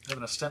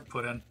 having a stent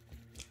put in.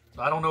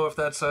 So I don't know if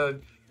that's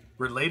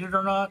related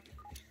or not.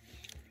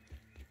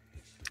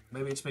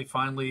 Maybe it's me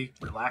finally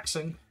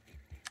relaxing.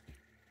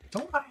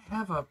 Don't I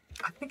have a...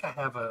 I think I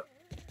have a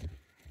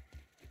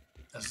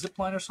zip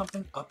line or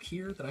something up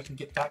here that I can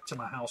get back to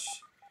my house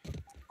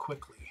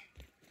quickly.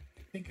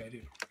 I think I do.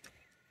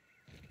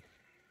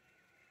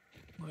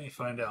 Let me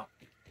find out.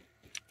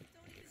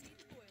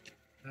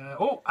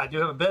 Oh, I do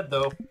have a bed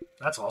though.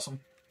 That's awesome.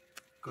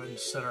 Go ahead and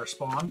set our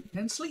spawn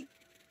and sleep.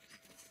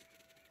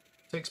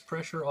 Takes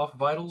pressure off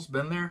vitals.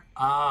 Been there?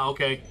 Ah,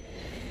 okay.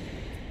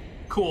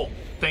 Cool.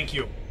 Thank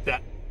you.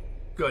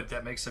 Good.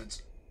 That makes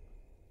sense.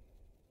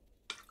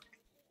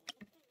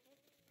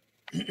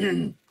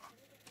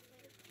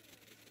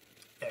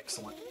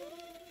 Excellent.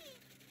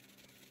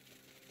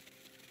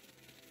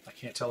 I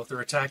can't tell if they're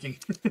attacking.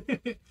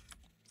 I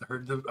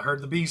heard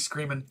the bees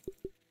screaming.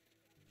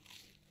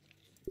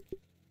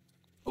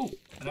 Oh,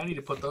 and I need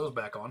to put those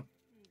back on.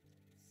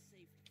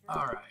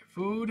 All right,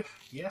 food,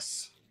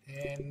 yes,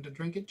 and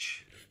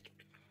drinkage.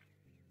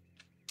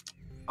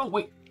 Oh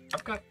wait,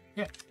 I've got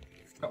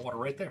water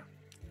right there.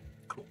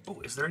 Cool.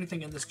 Oh, is there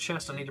anything in this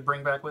chest I need to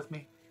bring back with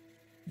me?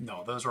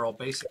 No, those are all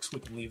basics. We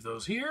can leave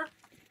those here.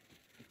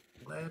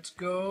 Let's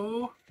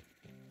go.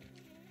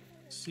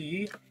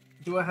 See,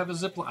 do I have a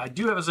zip line? I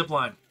do have a zip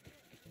line.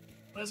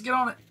 Let's get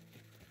on it.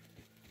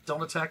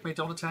 Don't attack me,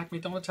 don't attack me,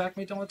 don't attack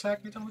me, don't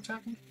attack me, don't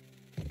attack me.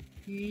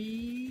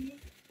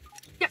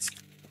 Yes!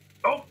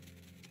 Oh!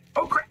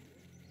 Oh crap!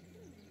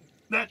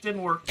 That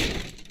didn't work.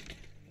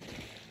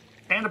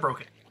 And I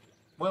broke it.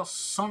 Well,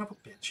 son of a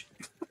bitch.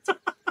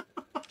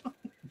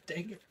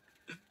 Dang it.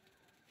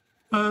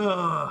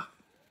 I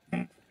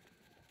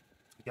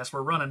guess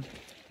we're running.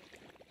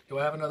 Do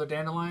I have another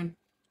dandelion?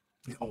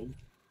 No.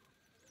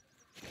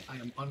 I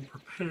am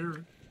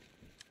unprepared.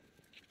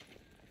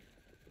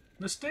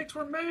 Mistakes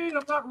were made.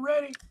 I'm not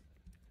ready.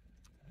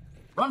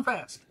 Run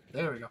fast.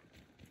 There we go.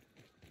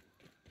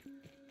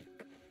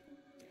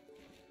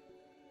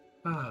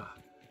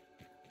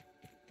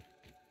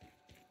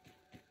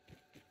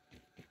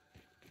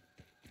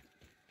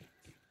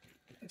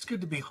 It's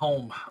good to be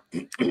home.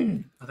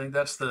 I think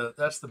that's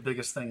the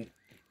biggest thing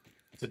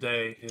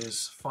today,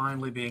 is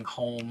finally being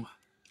home.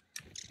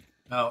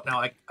 Now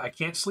I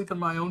can't sleep in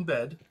my own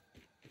bed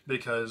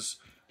because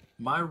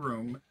my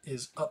room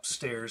is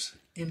upstairs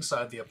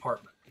inside the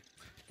apartment.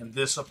 And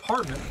this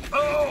apartment...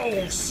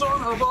 Oh,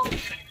 son of a...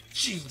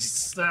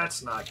 Jeez,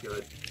 that's not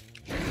good.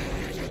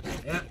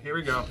 Yeah, here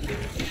we go.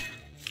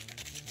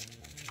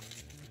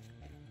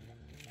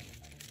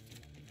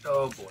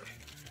 Oh boy.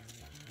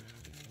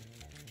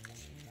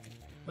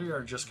 We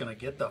are just gonna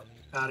get the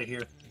out of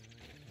here.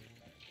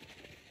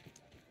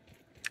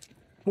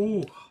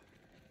 Ooh.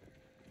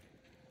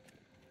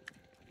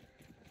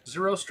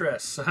 Zero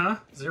stress, huh?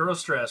 Zero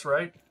stress,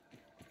 right?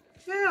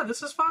 Yeah,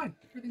 this is fine.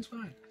 Everything's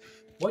fine.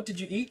 What did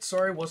you eat?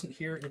 Sorry, wasn't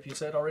here if you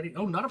said already.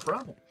 Oh, not a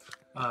problem.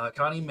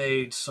 Connie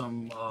made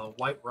some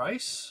white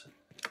rice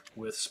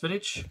with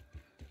spinach.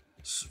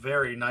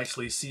 Very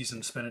nicely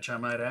seasoned spinach, I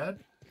might add.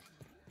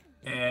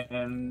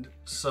 And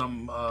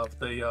some of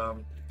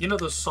the, you know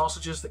those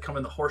sausages that come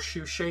in the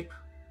horseshoe shape?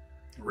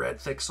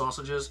 Red, thick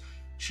sausages.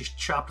 She's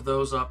chopped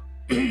those up.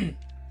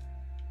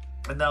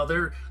 And now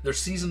they're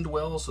seasoned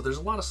well, so there's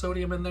a lot of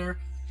sodium in there.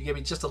 She gave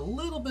me just a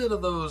little bit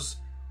of those,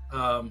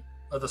 of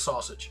the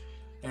sausage.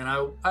 And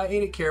I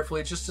ate it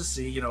carefully just to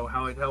see, you know,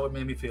 how it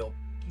made me feel.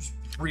 It was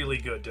really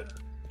good dinner.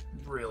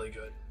 Really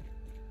good.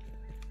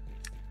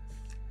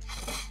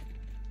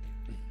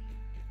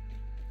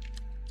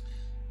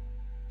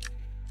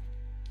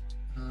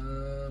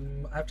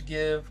 I have to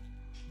give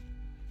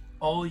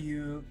all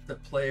you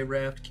that play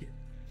Raft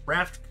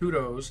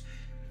kudos.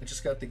 I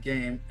just got the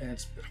game, and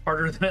it's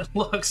harder than it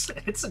looks.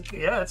 It's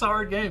a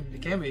hard game.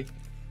 It can be.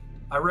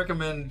 I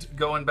recommend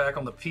going back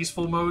on the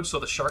peaceful mode so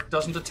the shark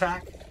doesn't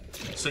attack,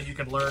 so you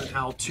can learn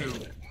how to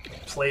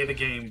play the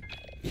game.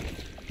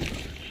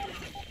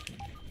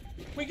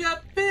 We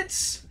got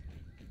bits.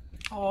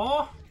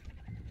 Aw.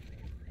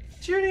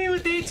 Judy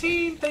with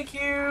 18. Thank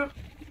you.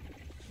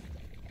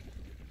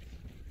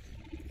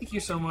 Thank you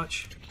so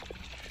much.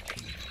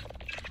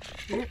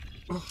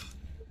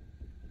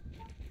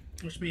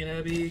 Wish me and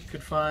Abby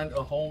could find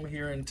a home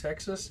here in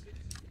Texas.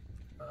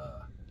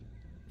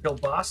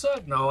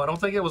 Kielbasa? No, I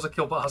don't think it was a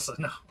kielbasa,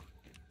 no.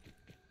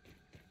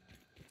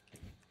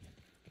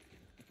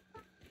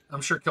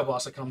 I'm sure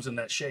kielbasa comes in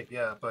that shape,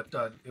 yeah, but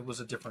it was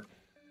a different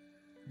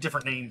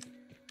name.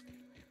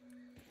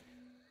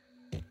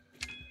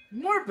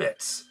 More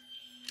bits!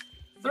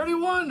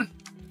 31!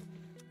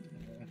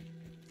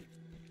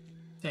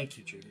 Thank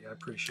you, Judy. I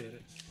appreciate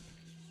it.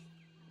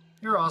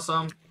 You're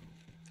awesome.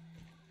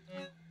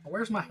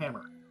 Where's my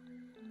hammer?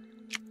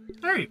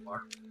 There you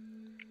are.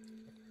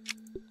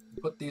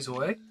 Put these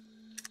away.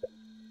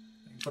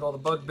 Put all the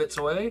bug bits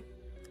away.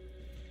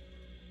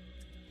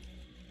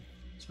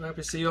 So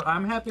happy to see you.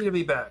 I'm happy to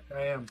be back.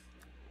 I am.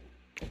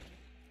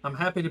 I'm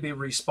happy to be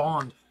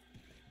respawned.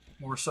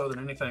 More so than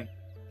anything.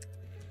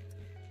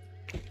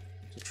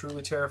 It's a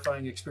truly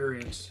terrifying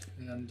experience.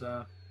 And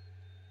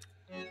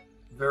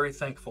very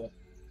thankful.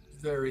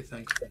 Very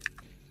thankful.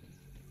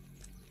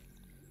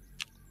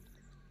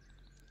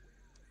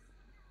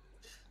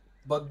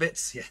 Bug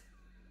bits, yeah.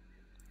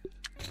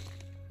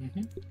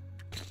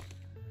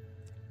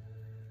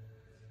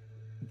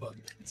 Bug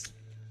bits.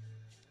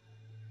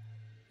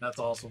 That's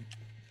awesome.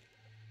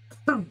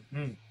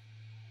 The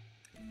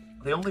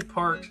only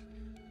part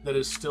that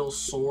is still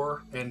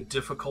sore and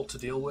difficult to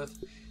deal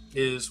with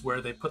is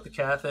where they put the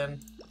cath in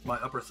my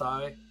upper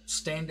thigh.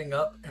 Standing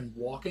up and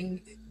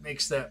walking, it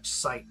makes that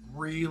site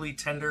really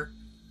tender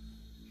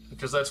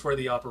because that's where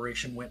the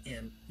operation went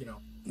in, you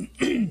know.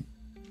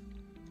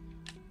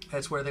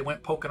 That's where they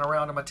went poking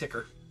around in my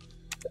ticker.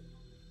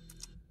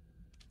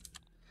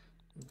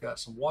 We've got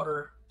some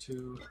water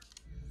to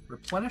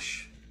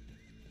replenish.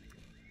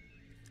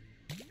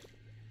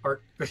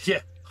 Heart,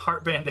 yeah,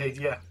 heart band-aid,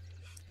 yeah.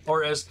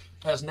 Or as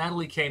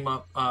Natalie came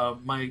up,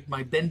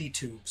 my bendy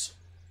tubes.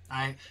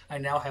 I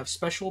now have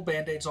special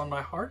band-aids on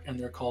my heart, and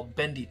they're called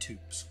bendy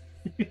tubes.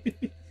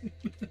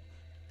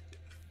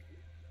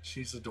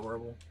 She's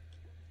adorable.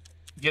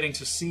 Getting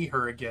to see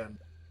her again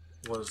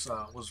was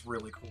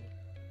really cool.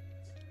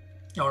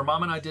 Now, our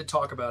mom and I did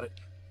talk about it.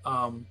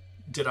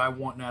 Did I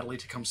want Natalie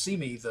to come see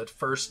me the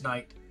first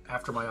night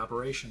after my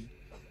operation?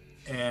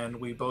 And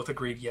we both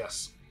agreed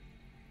yes.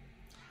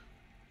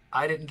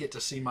 I didn't get to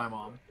see my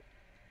mom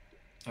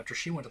after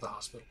she went to the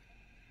hospital.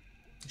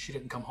 She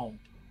didn't come home.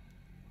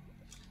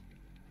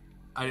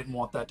 I didn't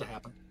want that to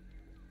happen,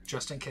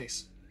 just in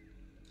case.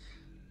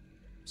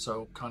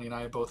 So Connie and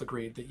I both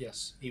agreed that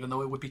yes, even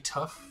though it would be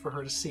tough for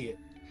her to see it,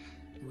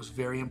 it was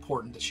very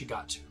important that she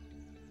got to,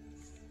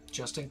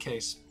 just in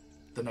case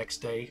the next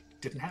day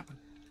didn't happen.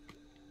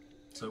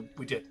 So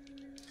we did.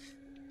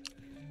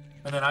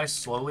 And then I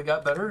slowly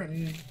got better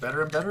and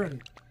better and better,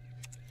 and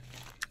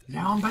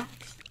now I'm back.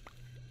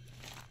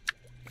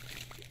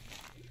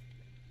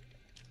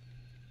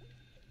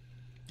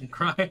 And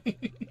crying.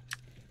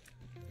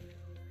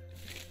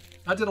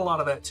 I did a lot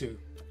of that too.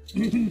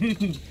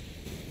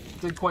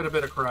 Did quite a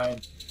bit of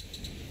crying.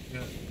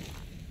 Yeah.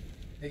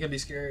 It can be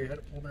scary. Had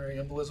a pulmonary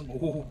embolism.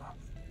 Oh,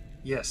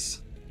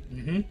 yes.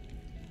 The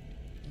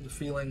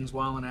feelings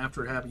while and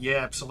after it happened. Yeah,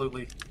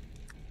 absolutely.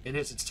 It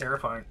is. It's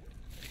terrifying.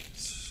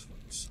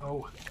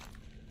 So,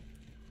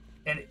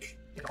 and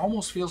it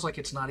almost feels like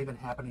it's not even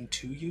happening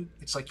to you.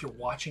 It's like you're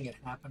watching it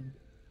happen.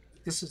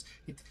 This is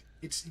it.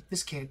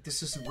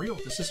 This isn't real.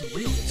 This isn't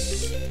real.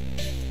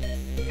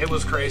 It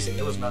was crazy.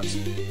 It was nuts.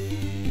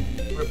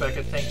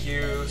 Rebecca, thank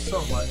you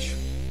so much.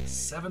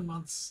 7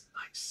 months.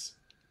 Nice.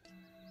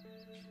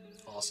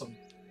 Awesome.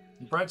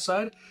 On the bright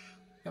side,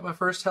 got my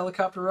first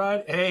helicopter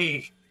ride.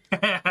 Hey,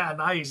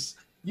 nice.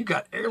 You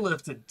got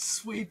airlifted.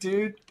 Sweet,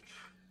 dude.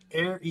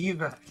 Air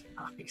evac.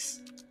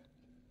 Nice.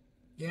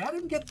 Yeah, I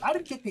didn't get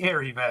the air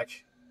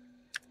evac.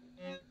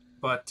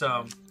 But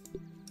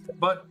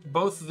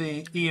both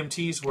the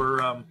EMTs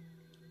were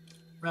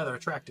rather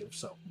attractive,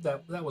 so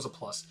that was a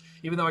plus.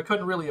 Even though I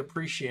couldn't really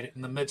appreciate it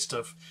in the midst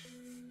of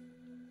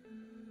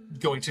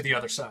going to the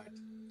other side.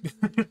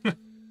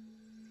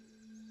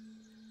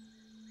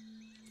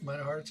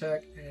 Minor heart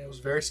attack. It was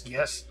very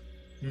yes.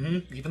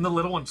 Even the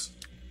little ones.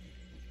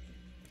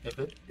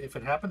 If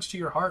it happens to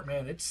your heart,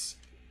 man, it's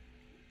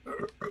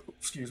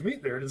excuse me.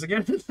 There it is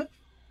again.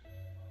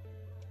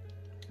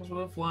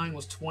 Flying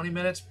was 20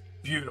 minutes.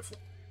 Beautiful.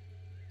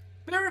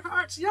 Parrot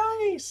hearts,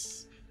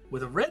 nice.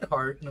 With a red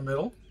heart in the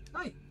middle.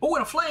 Nice. Oh,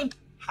 and a flame.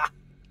 Ha!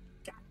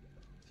 God.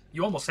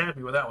 You almost had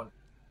me with that one.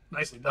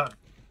 Nicely done.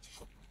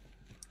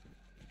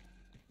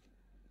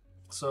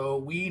 So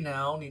we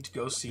now need to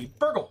go see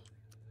Burgle.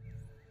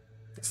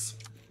 Yes.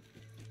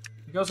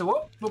 He goes,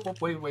 whoa,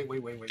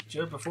 wait.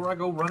 Jim, before I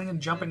go running and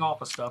jumping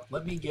off of stuff,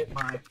 let me get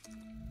my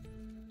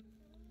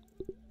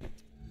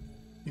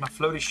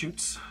floaty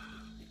chutes.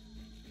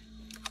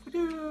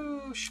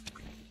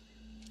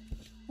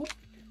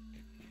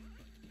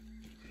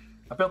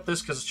 I built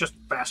this because it's just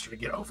faster to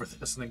get over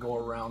this and then go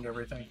around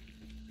everything.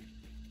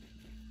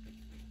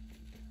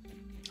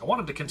 I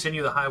wanted to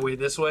continue the highway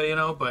this way, you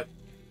know, but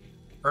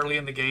early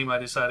in the game I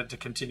decided to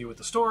continue with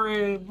the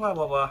story, blah,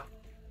 blah, blah.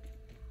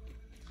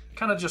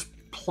 Kind of just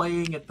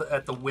playing at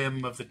the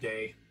whim of the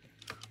day.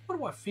 What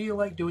do I feel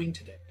like doing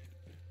today?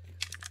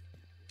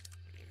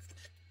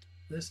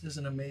 This is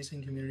an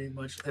amazing community.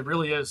 Much it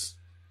really is.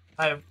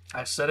 I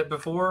said it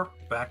before,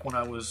 back when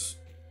I was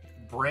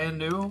brand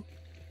new,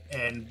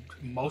 and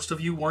most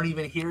of you weren't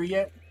even here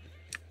yet.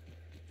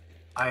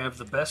 I have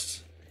the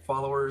best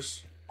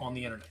followers on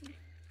the internet.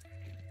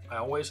 I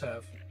always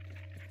have.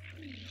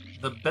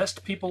 The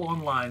best people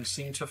online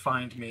seem to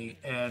find me,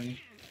 and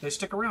they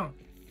stick around.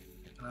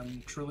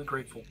 I'm truly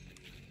grateful.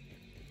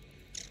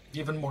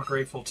 Even more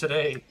grateful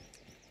today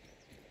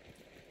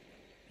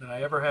than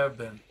I ever have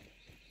been.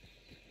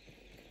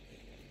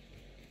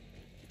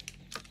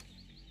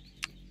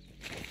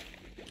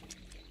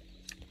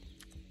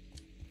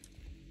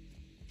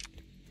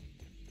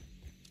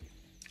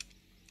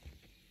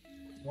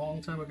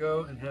 Long time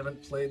ago and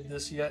haven't played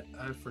this yet.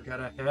 I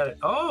forgot I had it.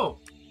 Oh!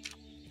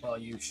 Well,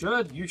 you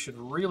should. You should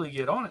really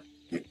get on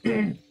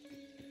it.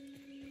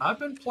 I've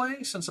been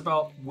playing since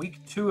about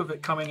week 2 of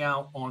it coming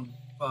out on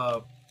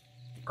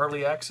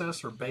early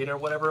access or beta or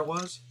whatever it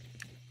was,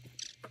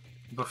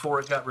 before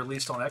it got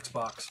released on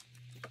Xbox.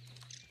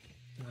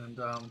 And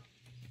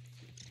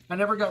I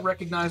never got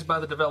recognized by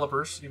the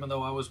developers, even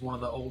though I was one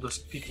of the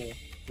oldest people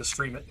to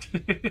stream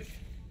it.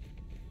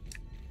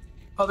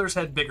 Others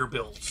had bigger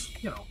builds,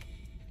 you know.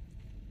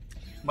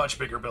 Much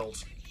bigger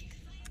builds.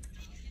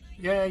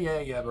 Yeah,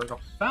 Virgo.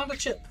 Found a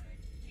chip.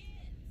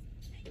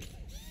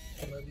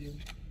 I love you.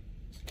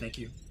 Thank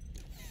you.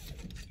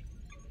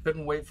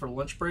 Couldn't wait for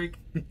lunch break.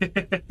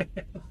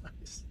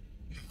 Nice.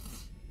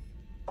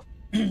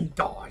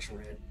 Gosh,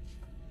 Red.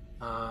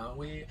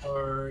 We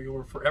are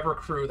your forever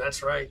crew.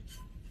 That's right.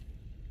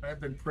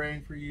 I've been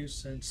praying for you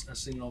since I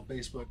seen it on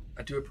Facebook.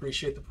 I do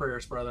appreciate the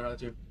prayers, brother. I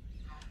do.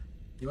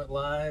 You went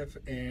live,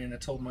 and I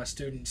told my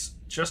students,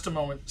 just a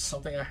moment,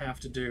 something I have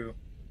to do.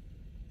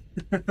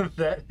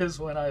 That is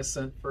when I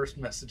sent first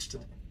message to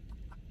them.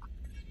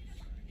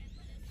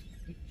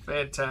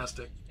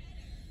 Fantastic.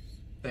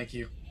 Thank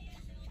you.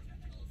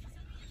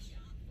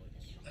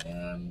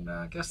 And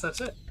I guess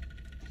that's it.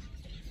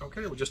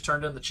 Okay, we just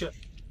turned in the chip.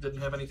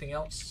 Didn't have anything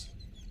else.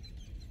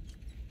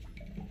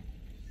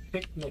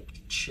 Picnic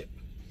chip.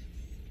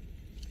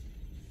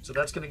 So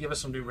that's going to give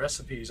us some new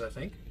recipes, I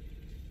think.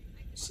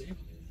 Let's see.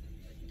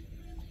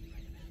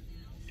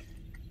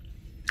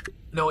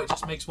 No, it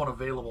just makes one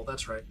available.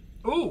 That's right.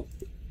 Ooh!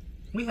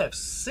 We have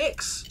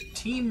 6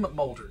 team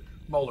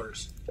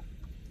molars.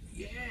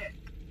 Yeah!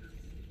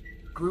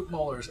 Group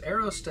molars.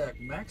 Arrow stack.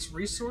 Max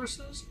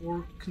resources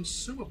or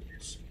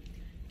consumables?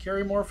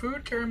 Carry more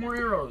food, carry more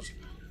arrows.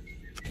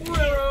 More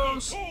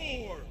arrows!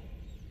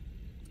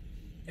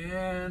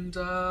 And,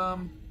 yeah,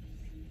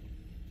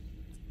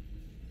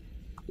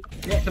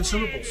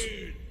 consumables.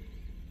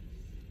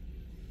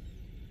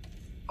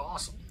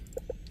 Awesome.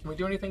 Can we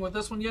do anything with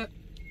this one yet?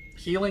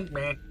 Healing?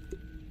 Man.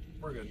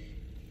 We're good.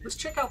 Let's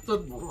check out the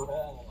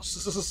raw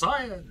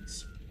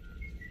science.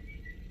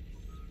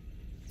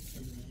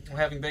 I'm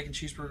having bacon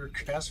cheeseburger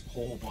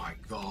casserole. Oh my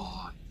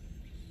god.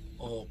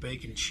 Oh,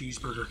 bacon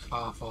cheeseburger.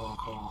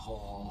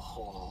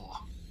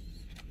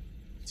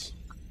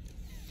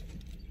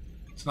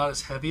 It's not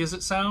as heavy as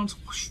it sounds.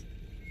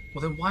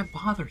 Well, then why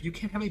bother? You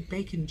can't have a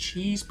bacon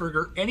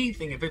cheeseburger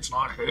anything if it's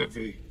not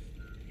heavy.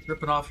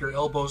 Ripping off your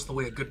elbows the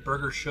way a good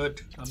burger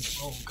should.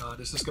 Oh god,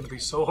 this is going to be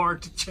so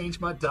hard to change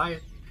my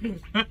diet.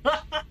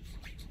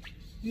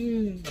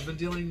 I've been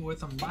dealing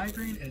with a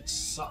migraine and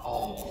it's...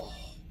 Oh.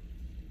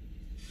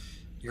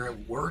 You're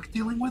at work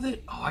dealing with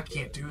it? Oh, I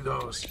can't do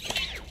those.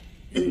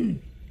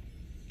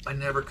 I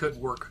never could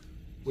work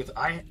with...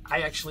 I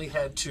actually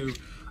had to...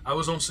 I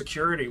was on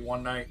security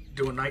one night,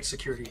 doing night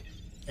security,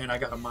 and I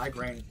got a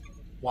migraine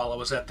while I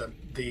was at the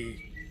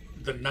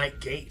night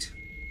gate.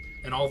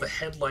 And all the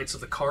headlights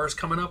of the cars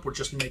coming up were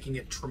just making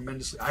it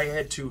tremendously... I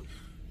had to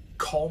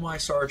call my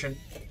sergeant,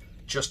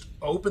 just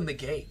open the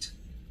gate,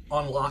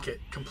 unlock it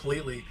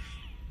completely,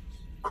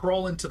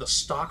 crawl into the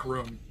stock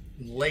room,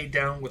 and lay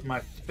down with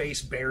my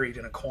face buried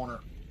in a corner.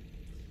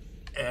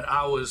 And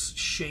I was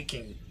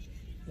shaking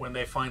when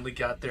they finally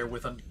got there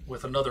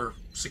with another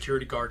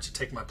security guard to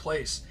take my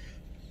place,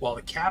 while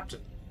the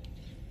captain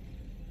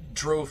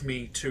drove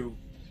me to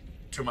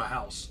my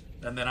house.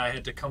 And then I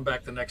had to come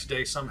back the next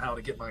day somehow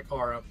to get my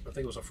car up. I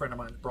think it was a friend of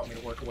mine that brought me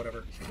to work or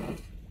whatever.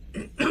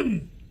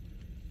 It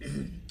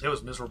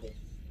was miserable.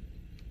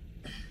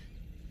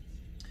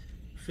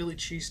 Philly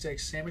cheesesteak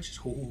sandwiches.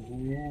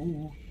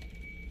 Ooh,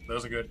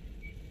 those are good.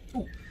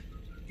 Ooh.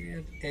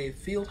 And a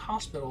field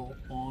hospital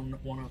on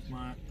one of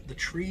the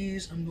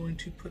trees I'm going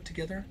to put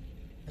together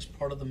as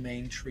part of the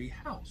main tree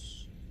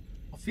house.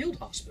 A field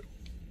hospital.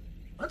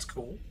 That's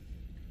cool.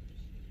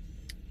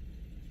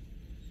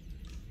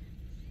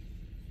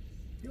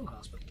 Field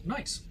hospital.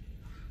 Nice.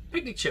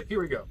 Picnic chip. Here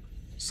we go.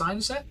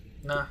 Sign set?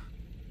 Nah.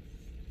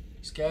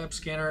 Scab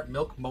scanner.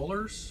 Milk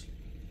molars.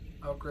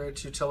 Upgrade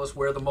to tell us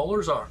where the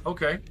molars are.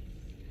 Okay.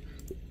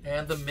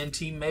 And the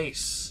minty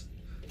mace.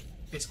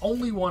 It's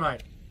only one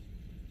item.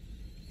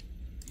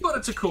 But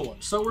it's a cool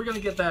one. So we're going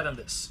to get that in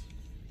this.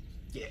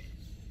 Yeah.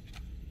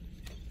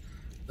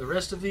 The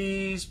rest of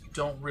these,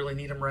 don't really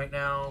need them right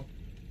now.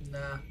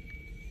 Nah.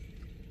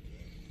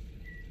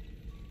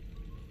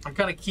 I'm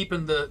kind of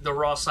keeping the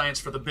raw science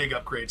for the big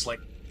upgrades, like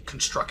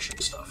construction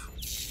stuff.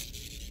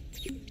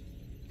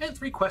 And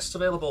 3 quests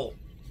available.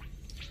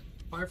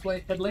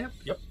 Firefly headlamp.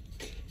 Yep.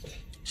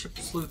 Chip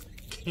sleuth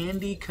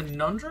candy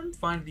conundrum.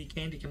 Find the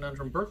candy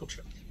conundrum burgle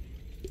chip.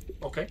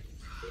 Okay.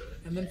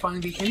 And then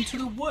find the into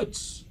the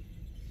woods.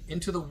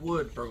 Into the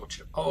wood burgle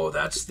chip. Oh,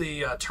 that's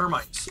the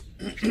termites.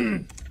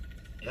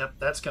 Yep,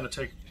 that's gonna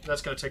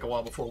take a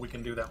while before we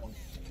can do that one.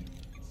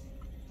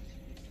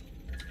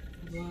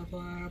 Blah,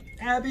 blah.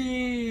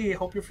 Abby,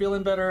 hope you're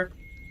feeling better.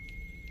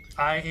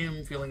 I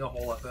am feeling a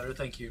whole lot better,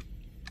 thank you.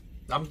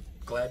 I'm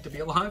glad to be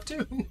alive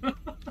too. Yeah,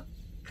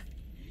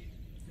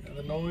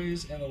 the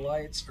noise and the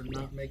lights are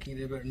not making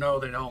it better. No,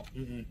 they don't.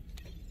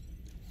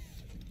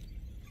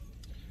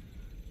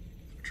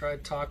 I've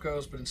tried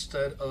tacos, but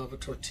instead of a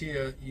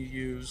tortilla, you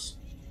use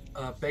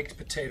baked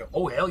potato.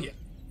 Oh hell yeah,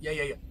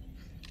 yeah.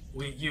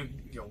 You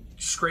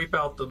scrape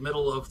out the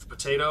middle of the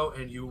potato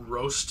and you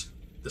roast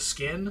the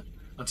skin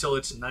until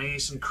it's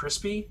nice and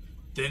crispy.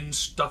 Then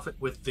stuff it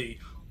with the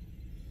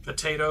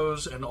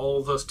potatoes and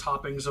all those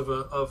toppings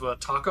of a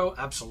taco.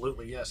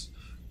 Absolutely, yes.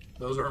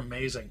 Those are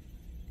amazing.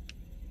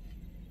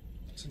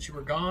 Since you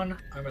were gone,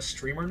 I'm a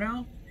streamer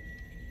now.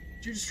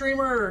 You're a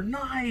streamer,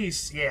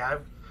 nice. Yeah,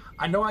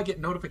 I know I get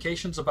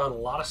notifications about a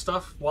lot of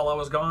stuff while I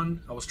was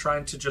gone. I was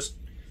trying to just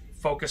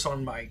focus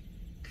on my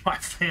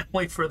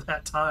family for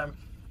that time.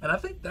 And I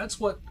think that's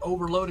what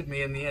overloaded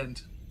me in the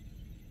end.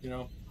 You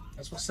know,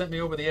 that's what sent me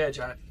over the edge.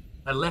 I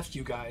left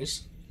you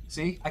guys.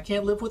 See, I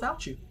can't live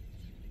without you.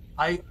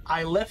 I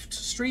left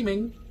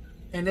streaming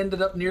and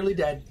ended up nearly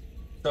dead.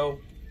 So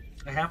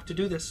I have to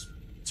do this.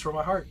 It's for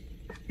my heart.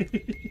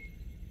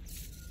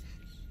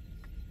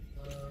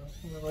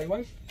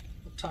 Wife?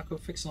 Taco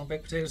fixing on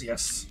baked potatoes?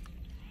 Yes.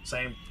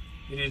 Same.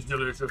 It is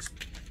delicious.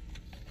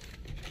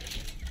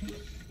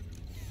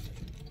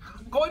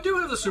 Oh, I do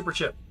have the super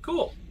chip.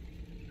 Cool.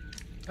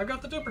 I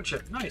got the duper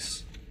chip.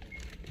 Nice.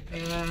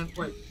 And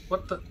wait,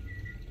 what the?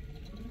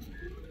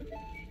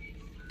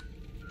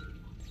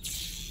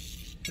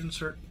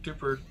 Insert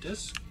duper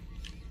disc.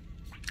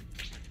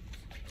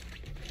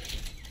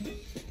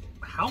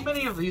 How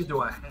many of these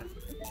do I have?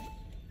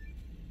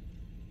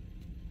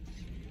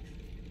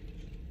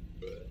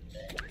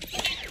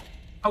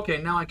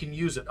 Okay, now I can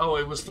use it. Oh,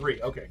 it was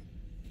 3. Okay.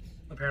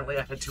 Apparently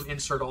I had to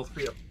insert all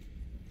 3 of them.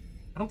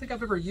 I don't think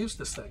I've ever used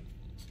this thing.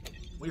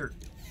 Weird.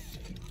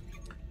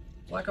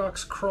 Black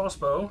Ox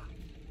crossbow.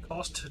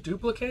 Cost to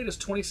duplicate is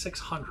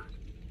 2,600.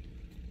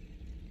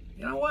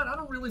 You know what? I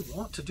don't really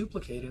want to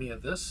duplicate any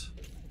of this.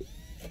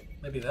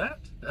 Maybe that?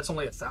 That's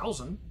only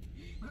 1,000.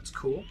 That's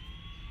cool.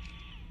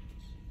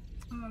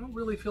 I don't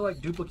really feel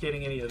like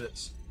duplicating any of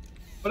this.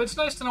 But it's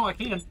nice to know I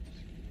can.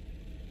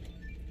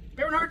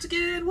 Baron Hearts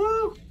again!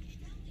 Woo!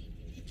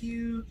 Thank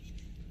you.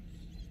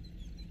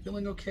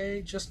 Feeling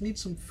okay? Just need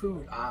some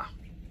food. Ah.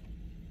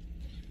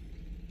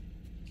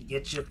 To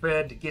get you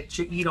fed, to get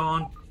you eat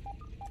on.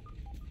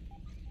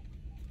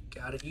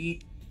 Gotta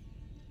eat.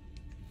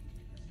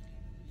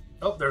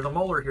 Oh, there's a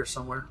molar here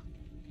somewhere.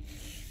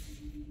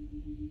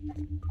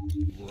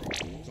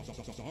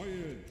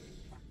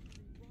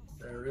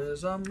 There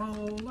is a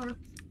molar.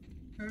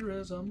 There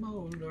is a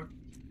molar.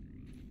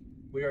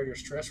 We are your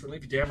stress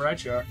relief. Damn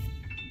right you are.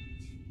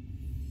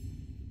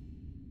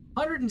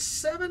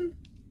 107?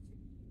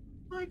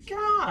 My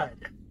God.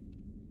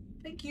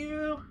 Thank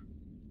you.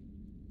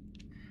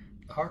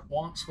 The heart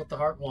wants what the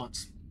heart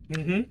wants.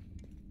 Mm-hmm.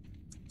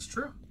 It's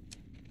true.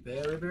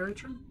 Very, very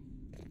true.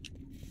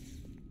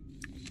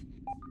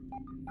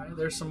 All right,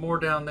 there's some more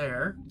down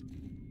there.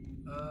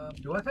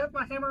 Do I have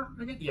my hammer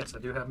again? Yes, I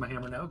do have my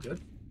hammer now. Good.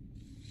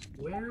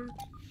 Where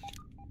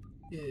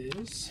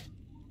is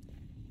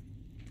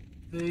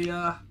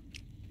the,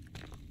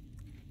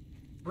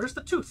 where's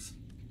the tooth?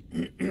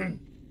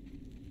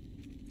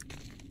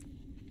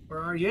 Where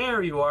are you?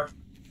 There you are.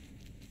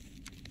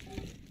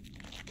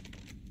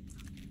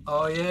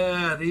 Oh,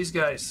 yeah, these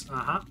guys.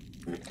 Uh-huh.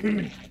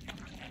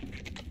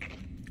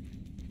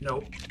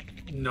 Nope.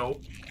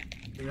 Nope.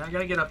 You're not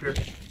gonna get up here.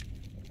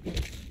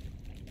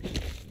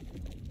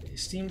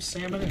 Steamed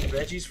salmon and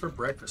veggies for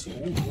breakfast.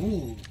 Ooh,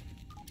 ooh.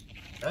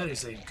 That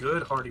is a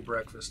good hearty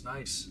breakfast.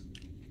 Nice.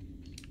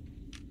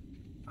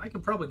 I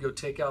can probably go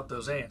take out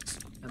those ants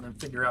and then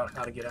figure out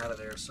how to get out of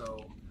there.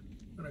 So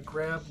I'm gonna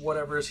grab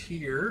whatever is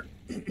here.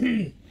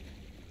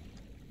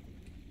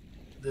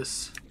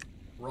 This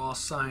raw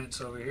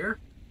science over here.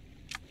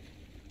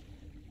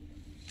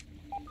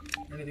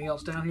 Anything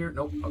else down here?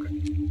 Nope. Okay.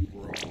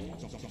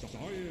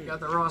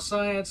 Got the raw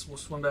science. We'll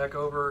swim back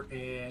over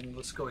and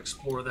let's go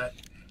explore that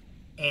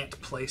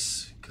ant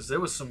place, because there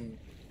was some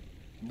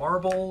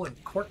marble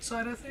and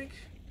quartzite, I think,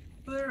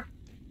 there.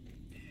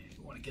 Yeah,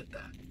 we want to get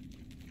that.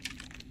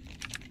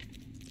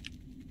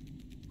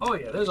 Oh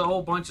yeah, there's a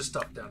whole bunch of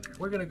stuff down there.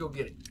 We're gonna go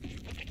get it.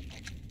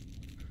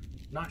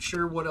 Not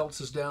sure what else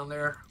is down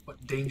there,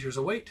 what dangers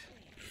await,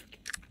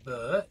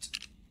 but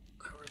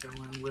we're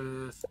going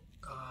with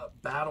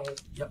battle.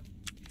 Yep.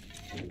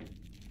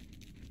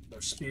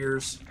 There's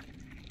spears.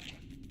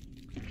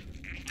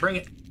 Bring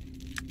it.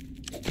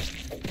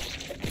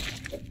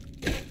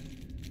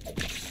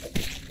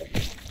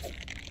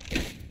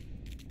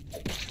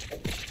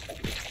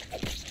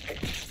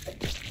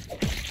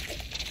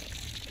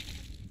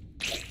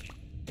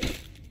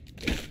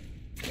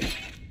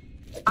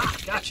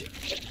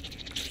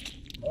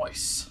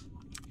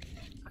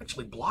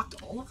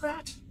 all of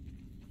that?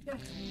 Yeah.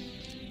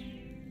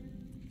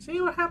 See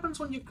what happens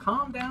when you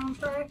calm down,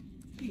 Trey?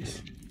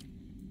 Jeez.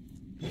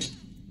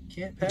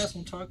 Can't pass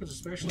on tacos,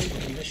 especially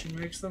when the mission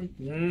makes them.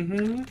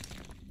 Mm-hmm.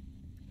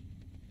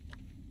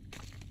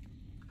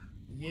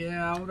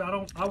 Yeah,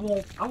 I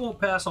won't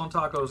pass on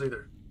tacos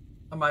either.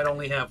 I might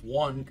only have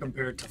one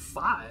compared to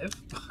 5,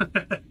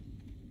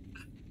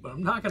 but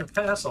I'm not going to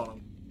pass on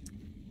them.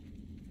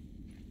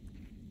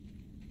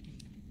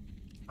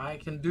 I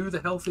can do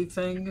the healthy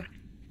thing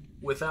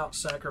without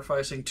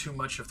sacrificing too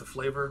much of the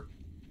flavor.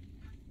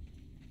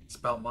 It's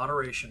about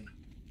moderation.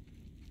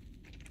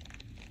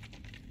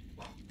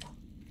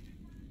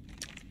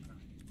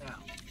 Now,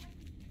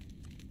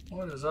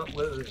 what is up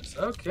with this?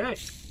 Okay.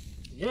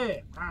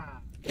 Yeah.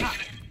 Yeah.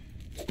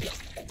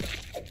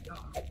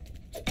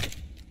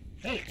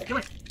 Hey,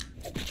 come here.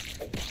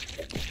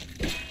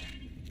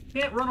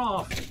 Can't run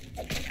off.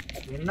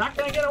 You're not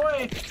gonna get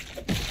away.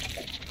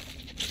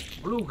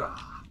 Beluga.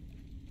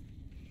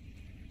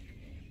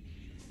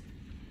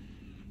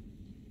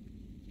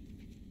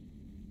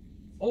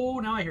 Oh,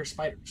 now I hear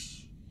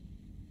spiders.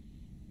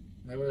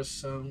 There was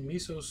some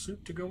miso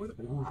soup to go with it.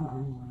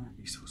 Ooh,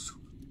 miso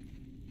soup.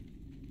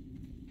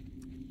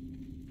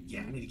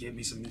 Yeah, I need to get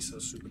me some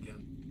miso soup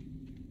again.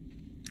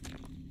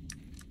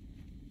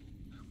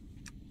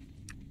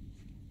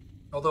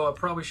 Although I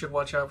probably should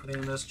watch out for the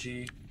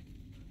MSG.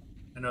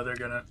 I know they're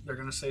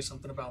gonna say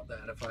something about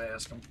that if I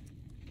ask them.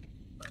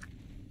 But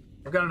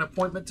I've got an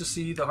appointment to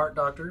see the heart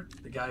doctor,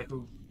 the guy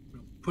who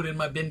put in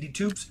my bendy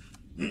tubes,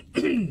 at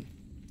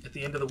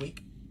the end of the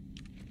week.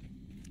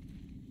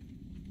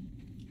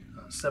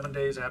 7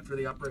 days after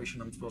the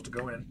operation, I'm supposed to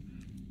go in,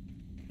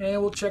 and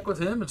we'll check with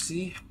him and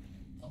see.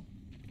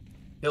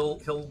 Well,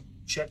 he'll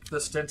check the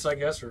stents, I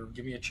guess, or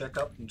give me a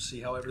checkup and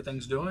see how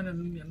everything's doing,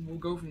 and we'll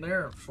go from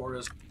there as far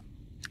as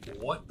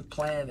what the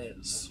plan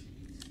is.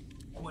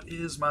 What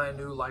is my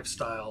new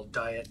lifestyle,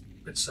 diet,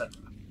 etc.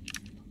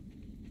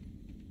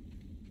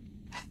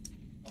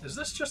 Is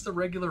this just the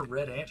regular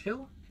red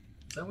anthill?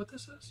 Is that what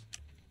this is?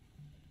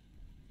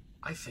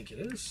 I think it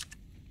is.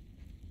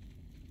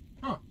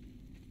 Huh.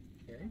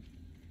 Okay.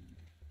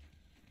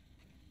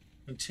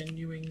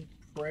 Continuing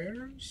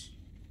prayers.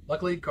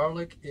 Luckily,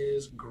 garlic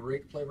is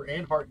great flavor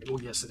and heart. Oh,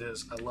 yes, it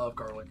is. I love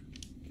garlic.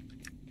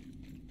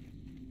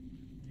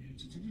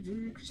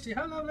 Christy,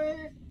 how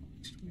lovely.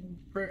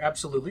 Prayer.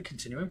 Absolutely.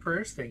 Continuing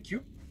prayers. Thank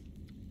you.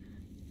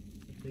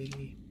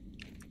 Lady.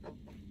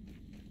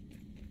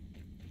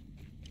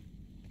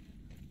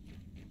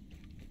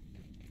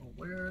 Well,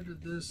 where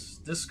did this...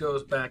 This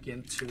goes back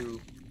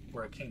into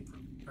where I came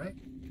from, right?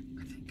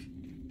 I think.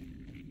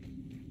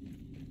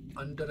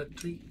 Under the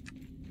tree.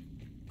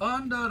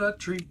 Under the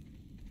tree.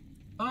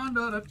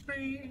 Under the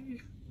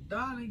tree.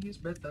 Darling is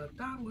better.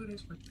 Darling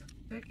is better.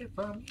 Take it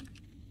from me.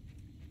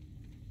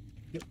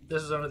 Yep,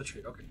 this is under the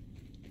tree. Okay.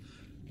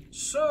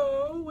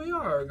 So we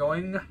are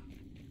going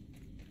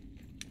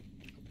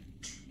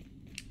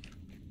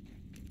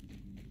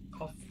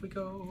off we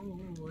go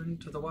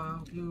into the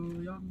wild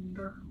blue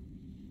yonder.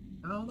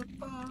 How the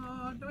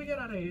fun do we get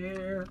out of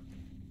here?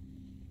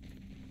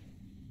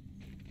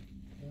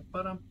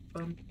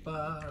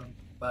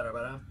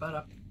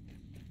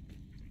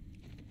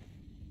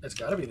 It's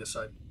got to be this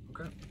side.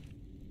 Okay.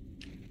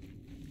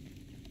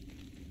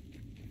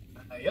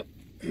 Yep.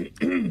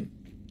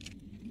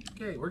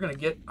 Okay, we're gonna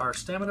get our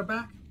stamina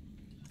back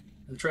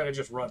and try to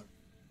just run.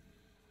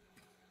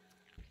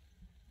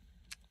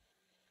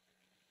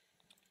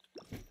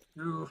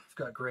 Ooh, I've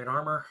got great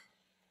armor,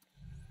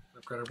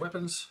 upgraded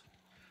weapons,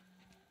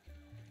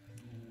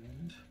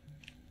 and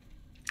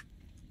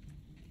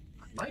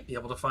I might be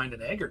able to find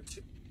an egg or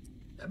two.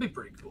 That'd be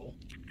pretty cool.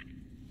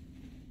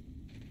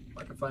 If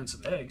I can find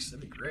some eggs,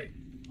 that'd be great.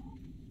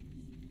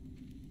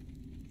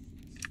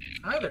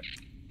 Hi there.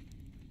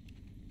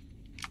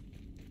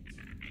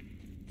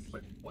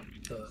 Wait, what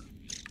the?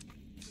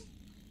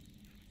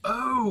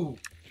 Oh!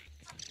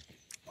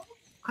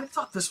 I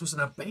thought this was an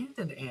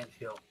abandoned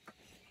anthill.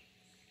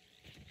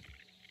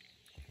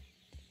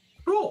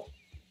 Cool.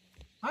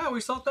 I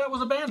always thought that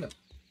was abandoned.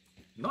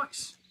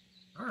 Nice.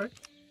 All right.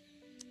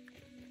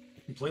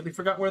 Completely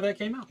forgot where that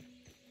came out.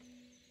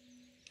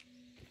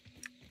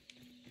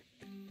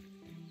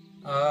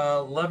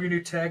 Love your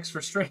new tags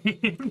for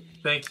stream.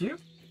 Thank you.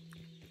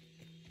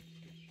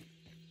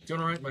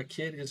 Doing all right. My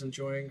kid is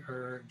enjoying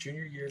her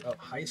junior year of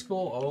high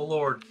school. Oh,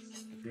 Lord.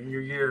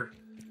 Junior year.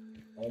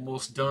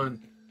 Almost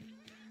done.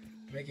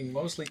 Making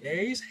mostly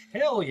A's?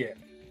 Hell yeah.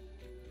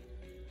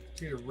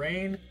 Due to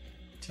rain.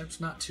 Temp's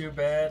not too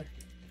bad.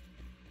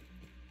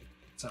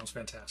 Sounds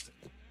fantastic.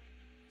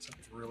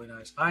 Sounds really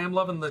nice. I am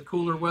loving the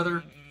cooler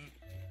weather.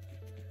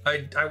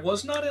 I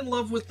was not in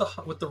love with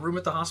the room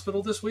at the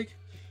hospital this week.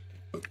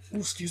 Ooh,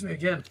 excuse me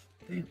again.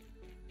 Damn.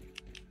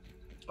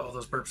 Oh,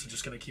 those burps are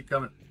just going to keep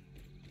coming.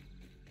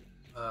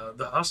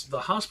 The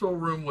hospital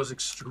room was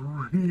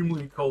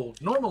extremely cold.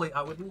 Normally,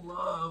 I would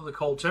love the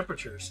cold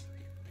temperatures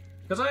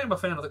because I am a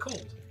fan of the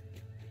cold.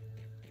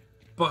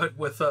 But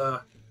with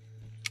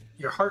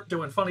your heart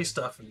doing funny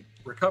stuff and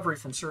recovery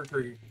from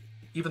surgery,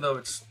 even though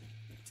it's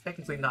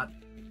technically not,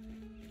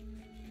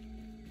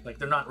 like,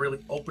 they're not really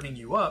opening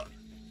you up.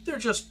 They're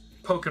just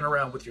poking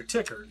around with your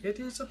ticker. It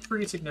is a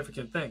pretty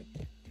significant thing.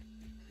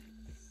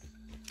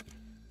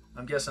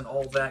 I'm guessing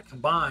all that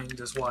combined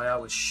is why I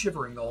was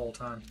shivering the whole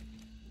time.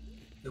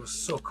 It was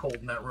so cold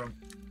in that room.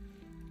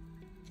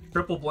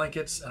 Triple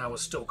blankets, and I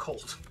was still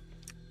cold.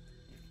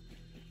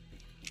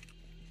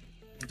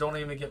 Don't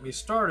even get me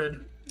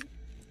started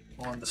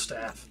on the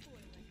staff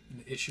and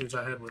the issues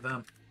I had with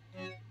them.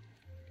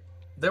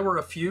 There were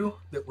a few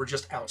that were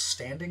just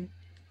outstanding.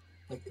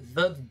 Like,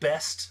 the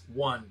best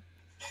one,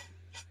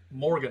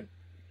 Morgan,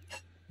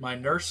 my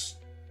nurse,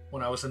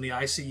 when I was in the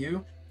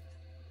ICU,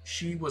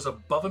 she was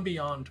above and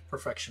beyond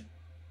perfection.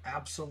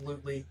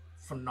 Absolutely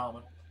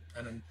phenomenal.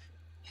 And then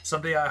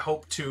someday I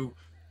hope to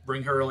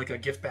bring her like a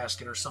gift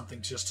basket or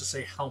something just to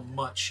say how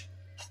much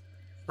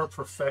her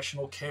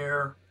professional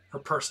care, her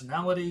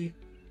personality,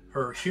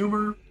 her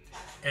humor,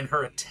 and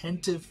her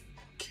attentive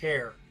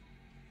care.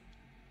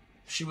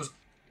 She was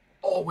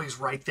always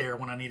right there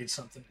when I needed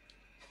something.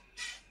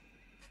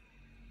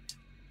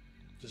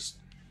 Just,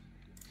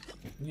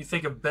 when you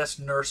think of best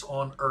nurse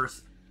on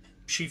earth,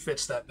 she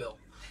fits that bill.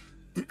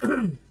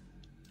 And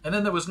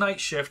then there was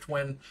night shift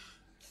when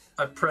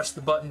I pressed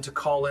the button to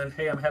call in,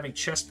 hey, I'm having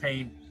chest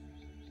pain.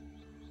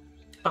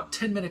 About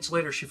 10 minutes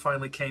later, she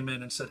finally came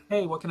in and said,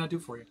 hey, what can I do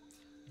for you?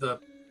 The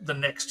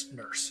next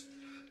nurse.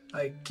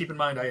 Keep in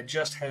mind, I had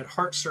just had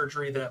heart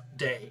surgery that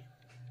day.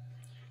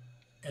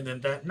 And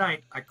then that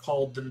night, I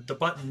called the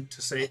button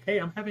to say, hey,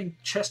 I'm having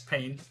chest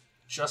pain,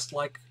 just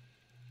like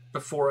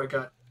before I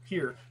got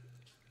here.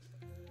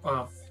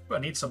 I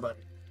need somebody.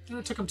 And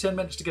it took them 10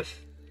 minutes to get...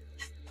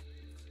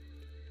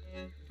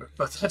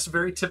 But that's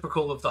very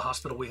typical of the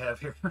hospital we have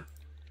here.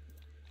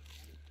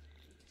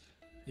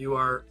 You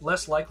are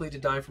less likely to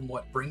die from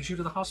what brings you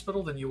to the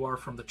hospital than you are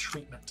from the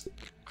treatment.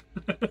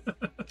 Yeah,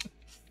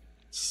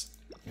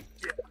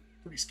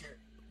 pretty scary.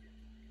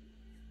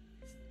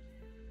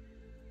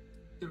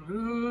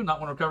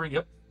 Not when recovering.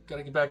 Yep.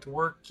 Gotta get back to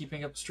work.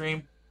 Keeping up the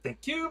stream.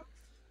 Thank you.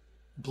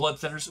 Blood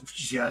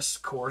thinners. Yes,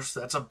 of course.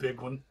 That's a big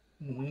one.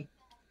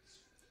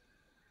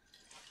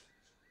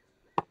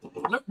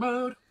 Alert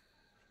mode.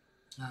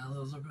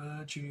 Those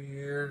are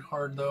cheered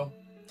hard though.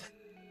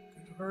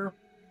 Good to her.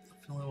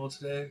 Feeling well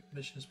today.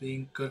 Mission is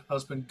being good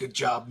husband. Good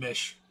job,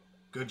 Mish.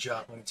 Good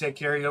job. When you take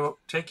care of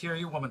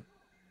your woman.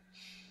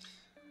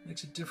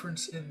 Makes a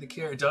difference in the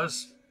care. It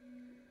does.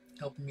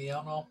 Helping me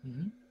out and all.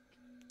 Good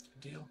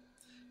deal.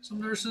 Some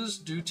nurses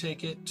do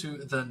take it to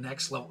the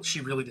next level.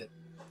 She really did.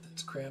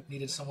 That's crap.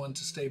 Needed someone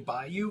to stay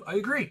by you. I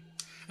agree.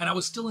 And I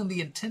was still in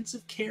the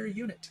intensive care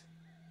unit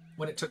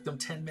when it took them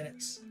 10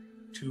 minutes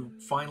to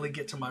finally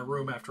get to my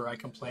room after I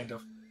complained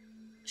of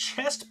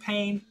chest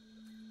pain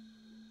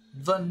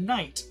the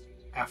night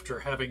after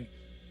having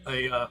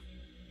a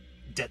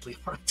deadly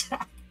heart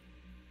attack.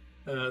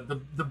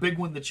 The big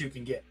one that you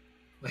can get.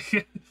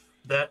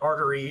 That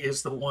artery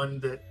is the one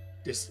that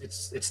is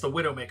it's the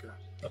widowmaker,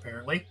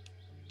 apparently.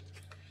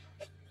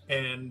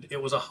 And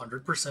it was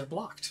 100%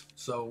 blocked.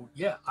 So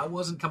yeah, I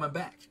wasn't coming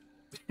back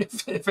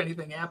if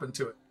anything happened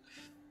to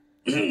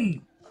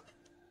it.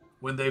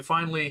 When they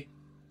finally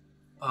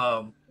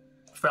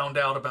found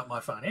out about my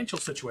financial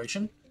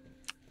situation,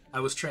 I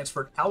was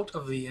transferred out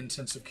of the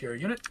intensive care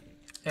unit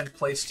and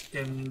placed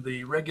in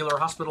the regular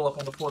hospital up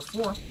on the 4th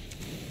floor,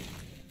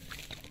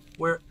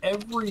 where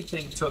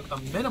everything took a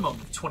minimum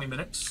of 20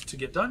 minutes to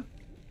get done.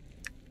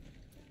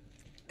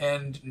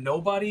 And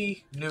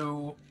nobody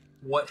knew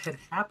what had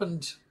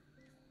happened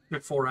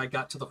before I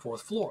got to the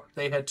 4th floor.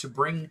 They had to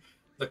bring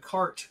the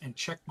cart and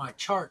check my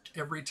chart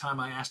every time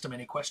I asked them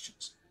any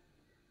questions.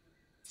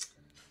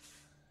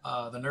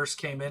 The nurse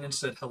came in and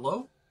said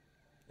hello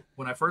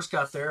when I first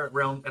got there at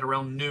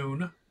around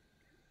noon,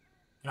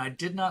 and I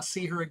did not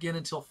see her again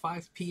until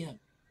 5 p.m.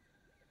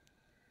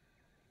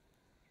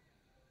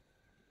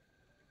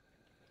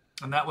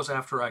 And that was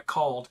after I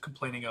called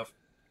complaining of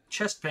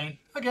chest pain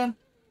again.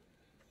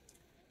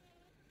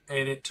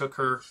 And it took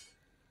her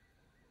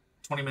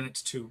 20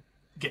 minutes to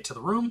get to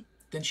the room.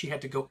 Then she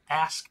had to go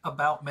ask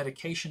about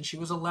medication she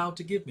was allowed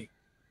to give me,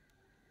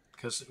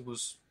 because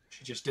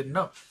she just didn't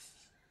know.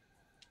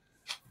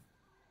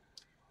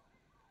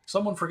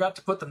 Someone forgot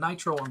to put the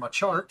nitro on my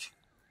chart,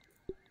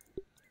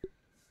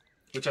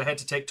 which I had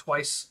to take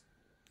twice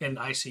in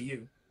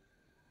ICU.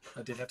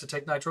 I did have to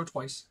take nitro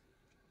twice.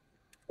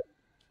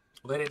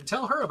 Well, they didn't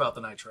tell her about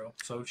the nitro,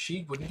 so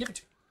she wouldn't give it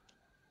to me.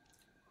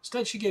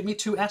 Instead, she gave me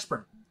 2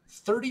 aspirin.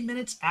 30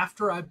 minutes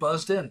after I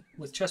buzzed in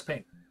with chest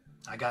pain,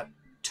 I got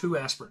 2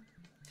 aspirin.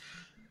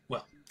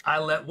 Well, I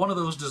let one of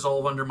those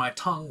dissolve under my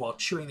tongue while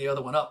chewing the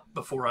other one up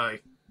before I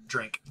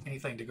drank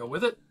anything to go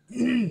with it.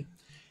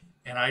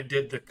 And I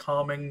did the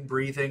calming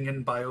breathing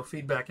and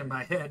biofeedback in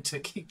my head to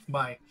keep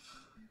my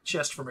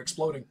chest from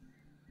exploding.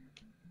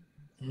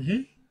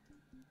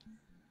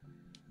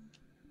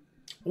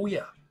 Oh,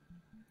 yeah.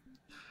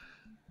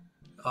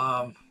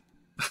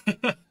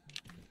 It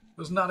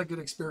was not a good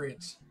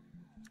experience.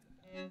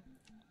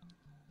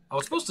 I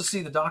was supposed to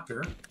see the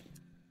doctor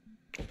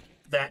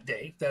that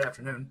day, that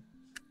afternoon.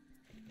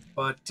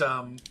 But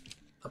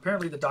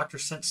apparently the doctor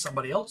sent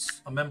somebody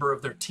else, a member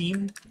of their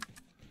team,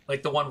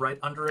 like the one right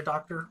under a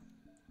doctor.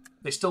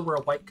 They still wear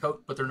a white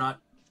coat, but they're not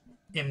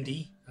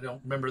MD. I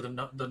don't remember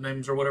the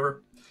names or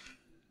whatever.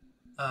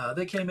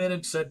 They came in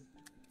and said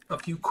a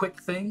few quick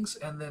things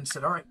and then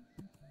said, all right,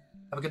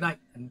 have a good night,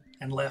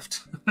 and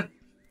left. I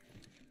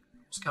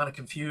was kind of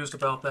confused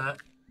about that.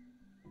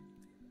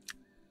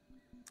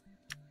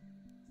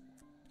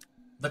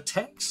 The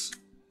techs,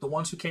 the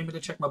ones who came in to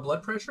check my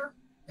blood pressure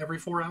every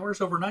 4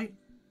 hours overnight,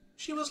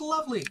 she was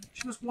lovely.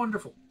 She was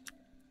wonderful.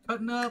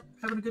 Cutting up,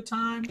 having a good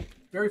time,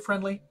 very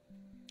friendly.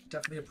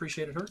 Definitely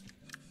appreciated her.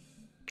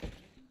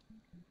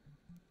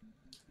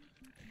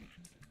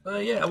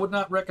 Yeah, I would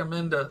not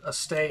recommend a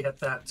stay at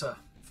that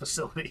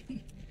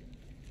facility.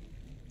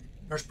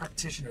 Nurse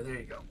practitioner, there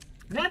you go.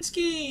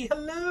 Natsky,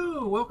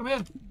 hello, welcome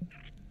in.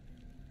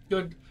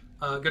 Good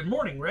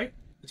morning, right?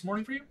 It's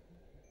morning for you?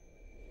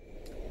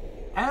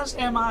 As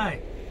am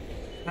I.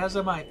 As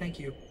am I, thank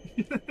you.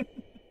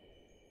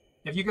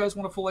 If you guys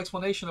want a full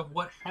explanation of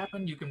what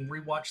happened, you can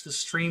rewatch the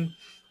stream.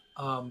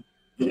 I'm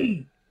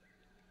going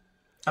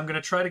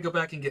to try to go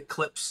back and get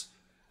clips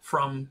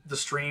from the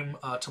stream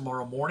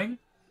tomorrow morning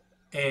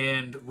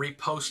and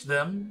repost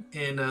them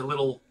in a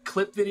little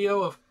clip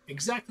video of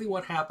exactly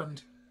what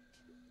happened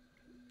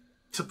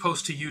to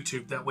post to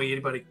YouTube. That way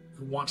anybody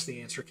who wants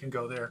the answer can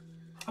go there.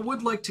 I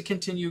would like to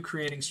continue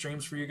creating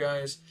streams for you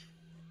guys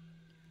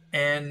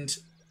and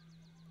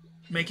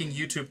making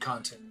YouTube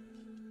content.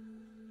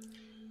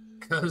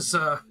 Because,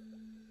 I'm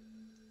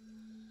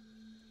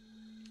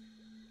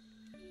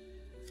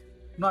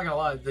not gonna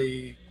lie,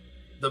 the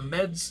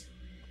meds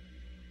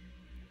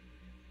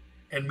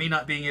and me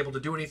not being able to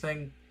do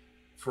anything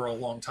for a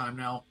long time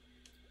now,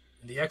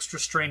 and the extra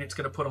strain it's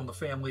gonna put on the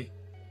family.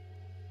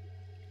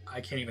 I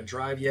can't even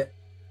drive yet.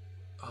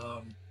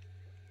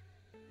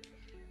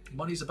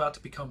 Money's about to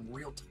become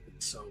real tight,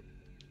 so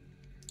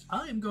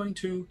I'm going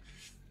to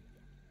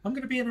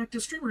be an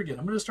active streamer again.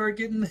 I'm going to start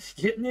getting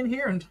in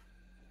here and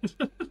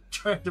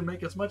trying to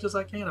make as much as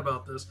I can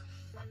about this.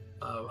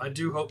 I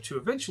do hope to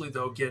eventually,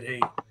 though, get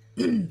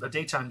a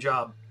daytime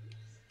job,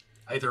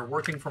 either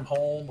working from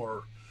home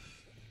or,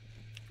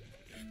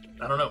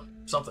 I don't know,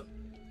 something.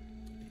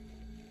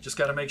 Just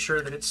got to make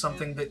sure that it's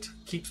something that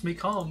keeps me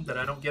calm, that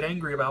I don't get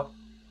angry about.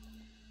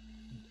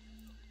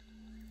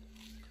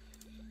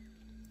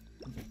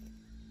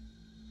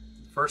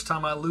 First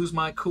time I lose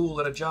my cool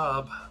at a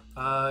job,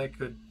 I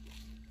could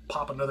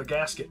pop another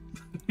gasket.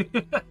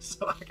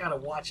 So I gotta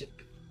watch it.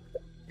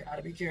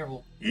 Gotta be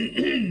careful.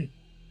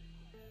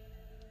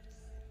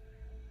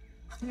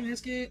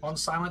 On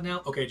silent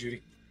now? Okay,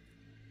 Judy.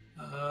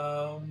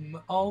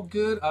 All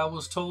good. I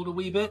was told a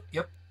wee bit.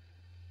 Yep.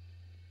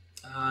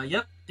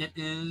 Yep. It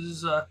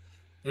is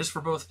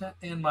for both Nat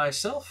and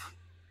myself.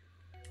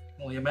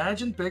 Only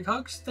imagine. Big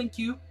hugs. Thank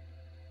you.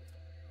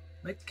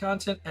 Make the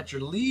content at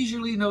your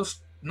leisurely,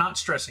 not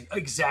stressing.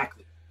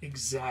 Exactly.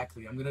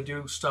 I'm gonna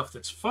do stuff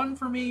that's fun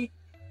for me,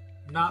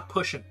 not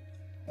pushing.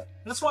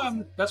 That's why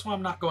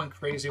I'm not going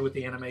crazy with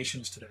the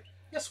animations today.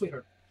 Yes,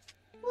 sweetheart.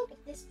 Look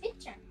at this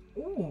picture.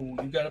 Ooh,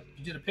 you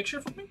did a picture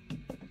for me?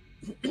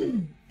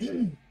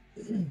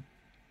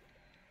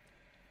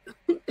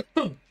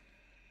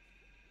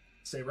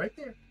 Stay right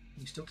there.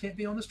 You still can't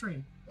be on the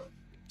stream.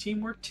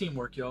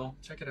 Teamwork, y'all.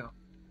 Check it out.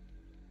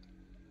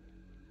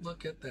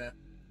 Look at that.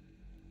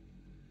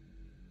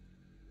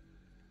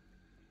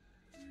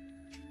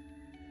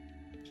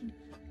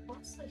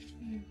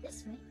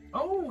 This way.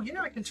 Oh,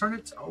 yeah, I can turn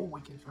it. Oh,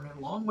 we can turn it a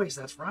long ways.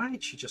 That's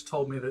right. She just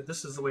told me that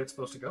this is the way it's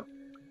supposed to go.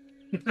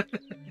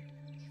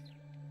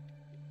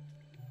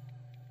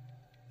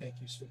 Thank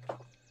you, sweetie.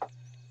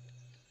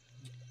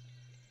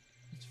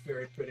 It's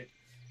very pretty.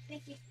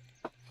 Thank you.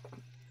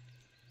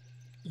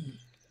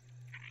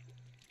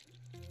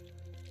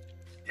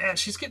 Yeah,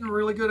 she's getting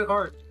really good at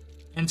art.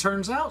 And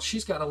turns out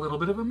she's got a little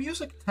bit of a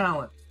music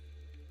talent.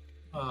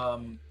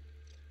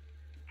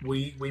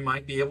 We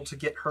might be able to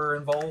get her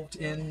involved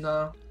in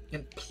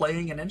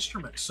playing an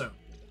instrument soon.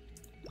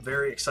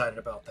 Very excited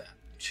about that.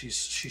 She's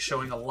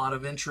showing a lot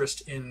of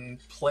interest in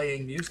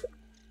playing music,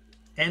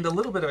 and a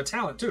little bit of a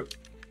talent too.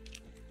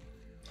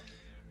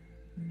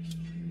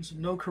 So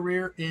no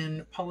career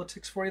in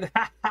politics for you.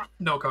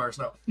 No cars,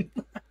 no.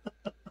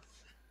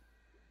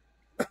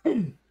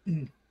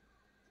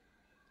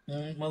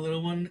 My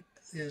little one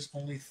is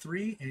only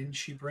 3, and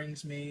she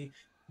brings me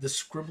the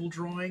scribble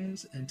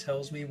drawings and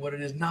tells me what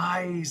it is.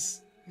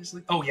 Nice.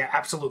 Like, oh yeah,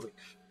 absolutely.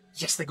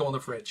 Yes, they go in the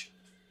fridge.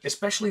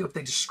 Especially if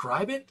they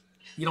describe it.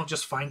 You don't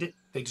just find it.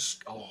 They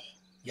just, oh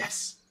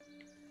yes.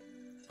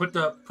 Put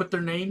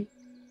their name,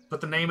 put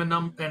the name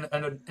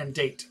and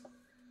date.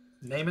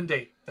 Name and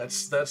date.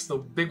 That's the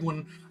big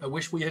one. I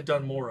wish we had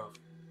done more of.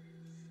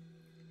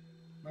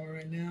 All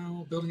right,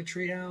 now building a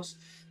treehouse.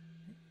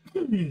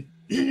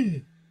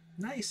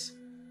 Nice.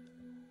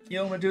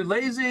 Yo, my dude,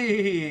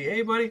 lazy.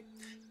 Hey, buddy.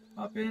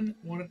 Hop in.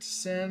 Wanted to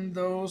send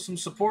those some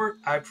support.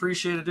 I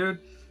appreciate it, dude.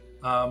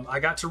 I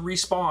got to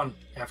respawn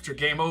after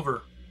game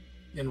over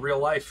in real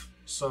life,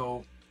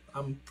 so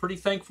I'm pretty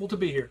thankful to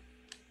be here.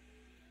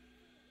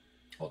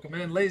 Welcome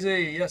in,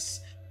 Lazy. Yes.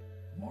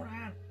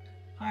 Morning.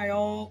 Hi,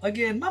 all.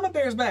 Again, Mama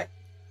Bear's back.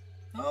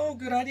 Oh,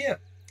 good idea.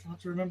 I'll have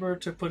to remember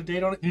to put a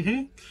date on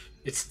it.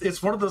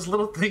 It's one of those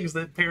little things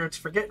that parents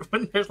forget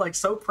when they're like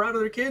so proud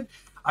of their kid.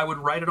 I would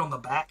write it on the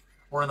back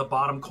or in the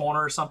bottom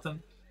corner or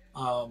something.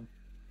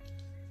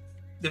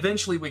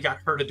 Eventually, we got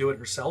her to do it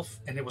herself,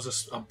 and it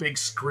was a big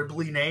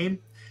scribbly name.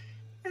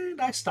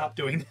 And I stopped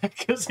doing that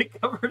because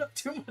it covered up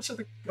too much of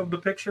the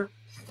picture.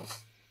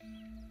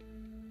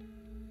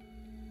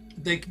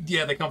 They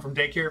come from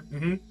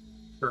daycare.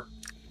 Sure.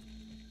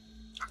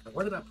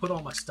 Where did I put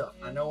all my stuff?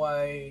 I know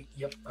I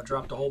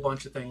dropped a whole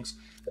bunch of things.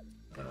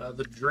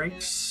 The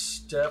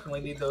drinks,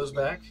 definitely need those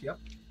back. Yep.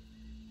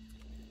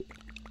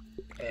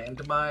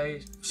 And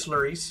my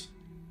slurries.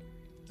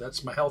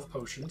 That's my health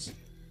potions.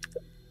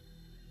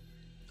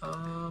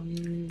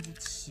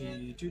 Let's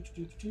see.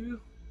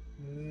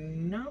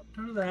 Nope,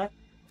 none of that.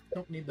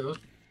 Don't need those.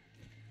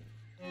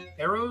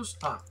 Arrows?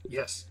 Ah,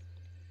 yes.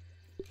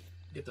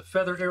 Get the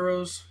feather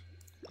arrows.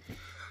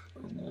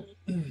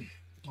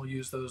 I'll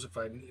use those if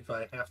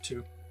I have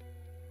to.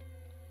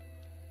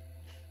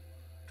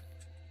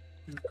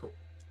 Cool.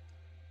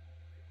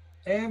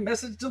 And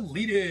message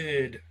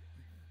deleted.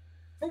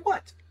 For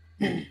what?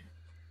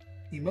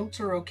 Emotes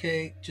are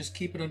okay. Just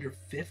keep it under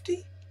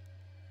 50?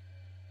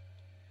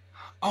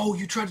 Oh,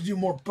 you tried to do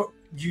more, but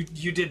you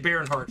did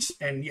Baron Hearts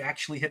and you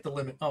actually hit the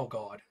limit. Oh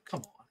God,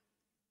 come on.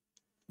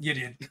 You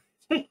did.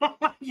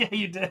 Yeah,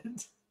 you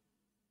did.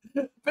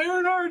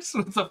 Baron Hearts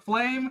with a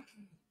flame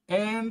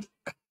and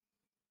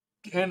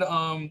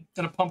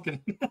a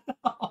pumpkin.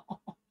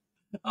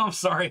 I'm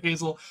sorry,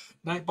 Hazel.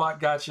 Nightbot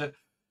gotcha.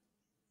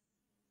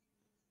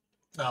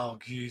 Oh,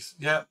 geez.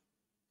 Yeah.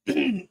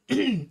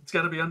 It's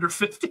got to be under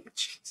 50.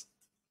 Jeez.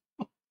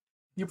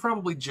 You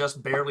probably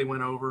just barely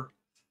went over.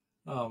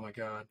 Oh, my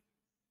God.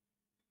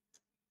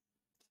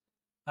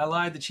 I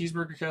lied. The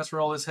cheeseburger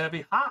casserole is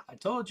heavy. Ha! I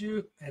told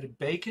you. Added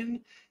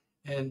bacon.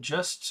 And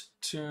just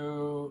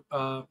to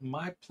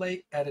my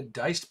plate, added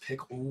diced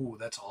pickle. Ooh,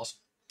 that's awesome.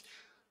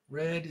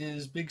 Red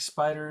is Big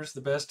Spiders,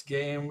 the best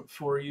game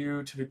for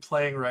you to be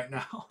playing right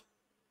now.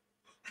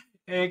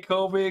 Hey,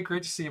 Kobe.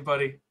 Great to see you,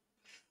 buddy.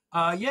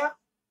 Yeah,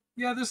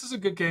 this is a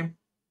good game.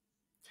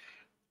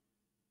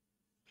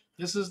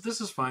 This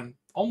is fine.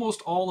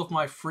 Almost all of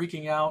my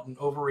freaking out and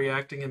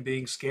overreacting and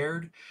being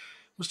scared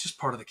was just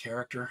part of the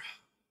character,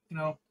 you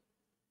know.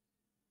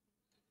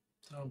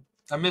 So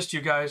I missed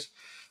you guys.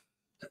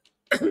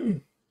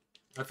 I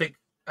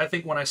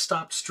think when I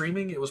stopped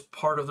streaming, it was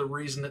part of the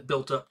reason it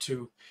built up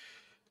to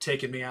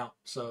taking me out.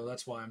 So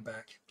that's why I'm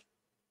back.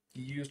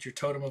 You used your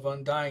totem of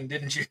undying,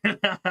 didn't you?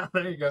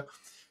 There you go.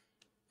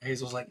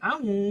 Hazel's like,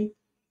 oh,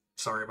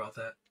 sorry about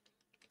that.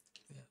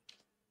 Yeah.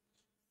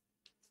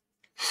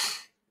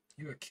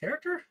 You a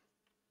character?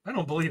 I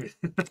don't believe it.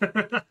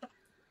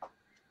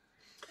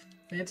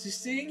 Fancy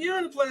seeing you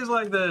in a place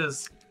like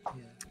this.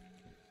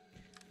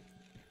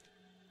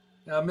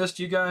 Yeah. I missed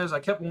you guys. I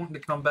kept wanting to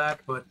come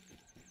back, but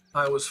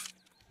I was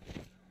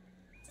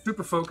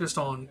super focused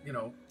on,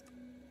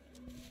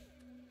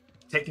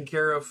 taking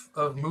care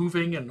of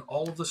moving and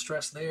all of the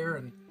stress there,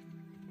 and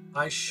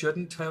I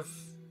shouldn't have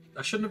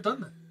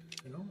done that.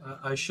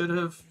 I should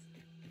have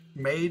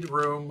made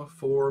room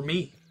for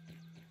me,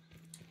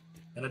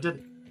 and I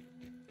didn't.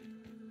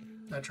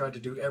 I tried to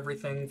do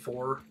everything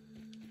for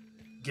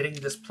getting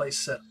this place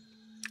set up.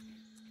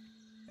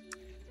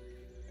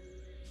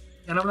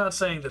 And I'm not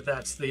saying that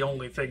that's the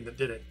only thing that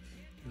did it.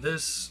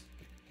 These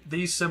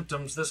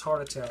symptoms, this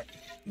heart attack,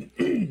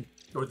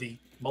 or the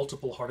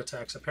multiple heart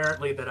attacks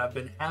apparently that I've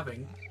been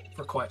having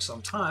for quite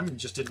some time and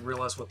just didn't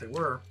realize what they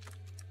were.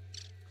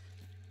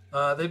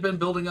 They've been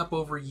building up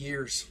over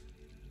years.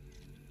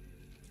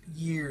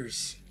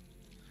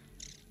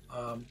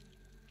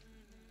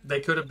 They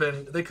could have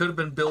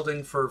been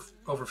building for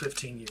over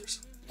 15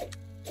 years.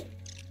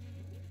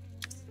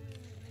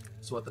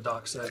 That's what the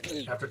doc said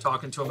after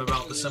talking to him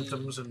about the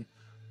symptoms and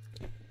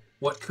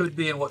what could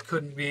be and what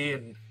couldn't be,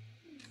 and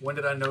when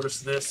did I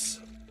notice this.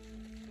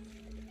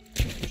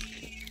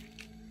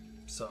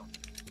 So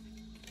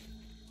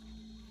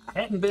I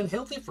hadn't been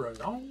healthy for a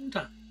long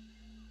time.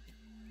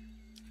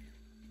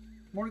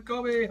 Morning,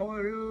 Kobe. How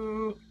are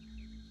you?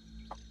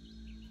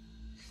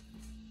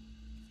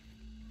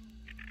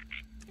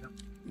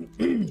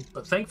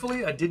 But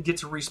thankfully, I did get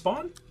to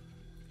respawn.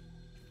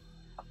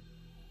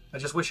 I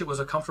just wish it was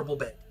a comfortable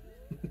bed.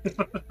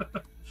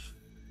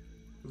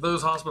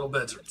 Those hospital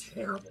beds are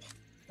terrible.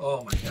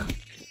 Oh my God.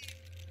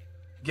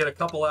 Get a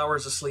couple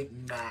hours of sleep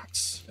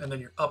max, and then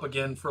you're up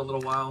again for a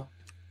little while.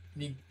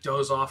 You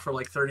doze off for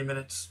like 30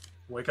 minutes,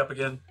 wake up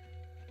again.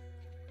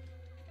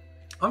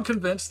 I'm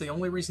convinced the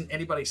only reason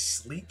anybody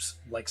sleeps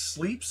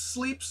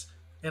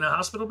in a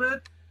hospital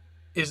bed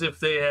is if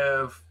they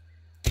have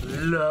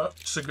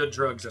lots of good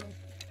drugs in them.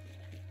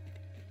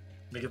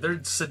 Like if they're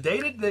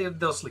sedated,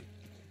 they'll sleep.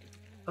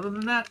 Other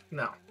than that,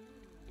 no.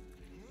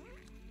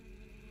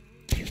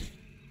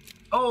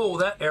 Oh,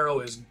 that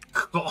arrow is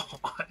gone.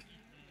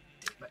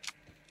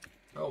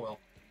 Oh well.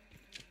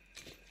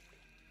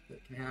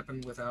 That can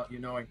happen without you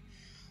knowing.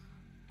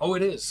 Oh,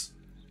 it is.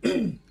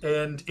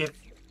 And if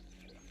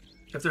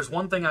there's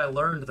one thing I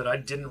learned that I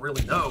didn't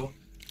really know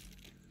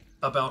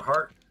about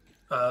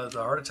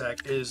the heart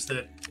attack, is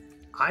that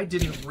I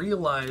didn't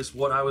realize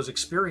what I was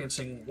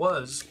experiencing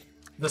was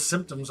the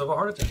symptoms of a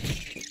heart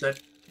attack. That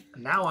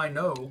now I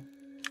know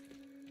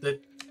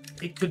that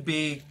it could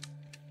be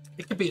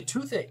a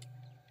toothache.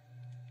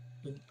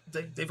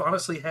 They've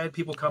honestly had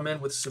people come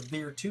in with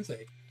severe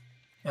toothache,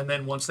 and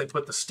then once they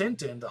put the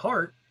stent in the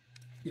heart,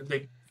 of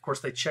course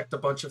they checked a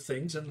bunch of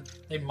things and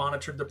they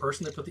monitored the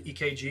person. They put the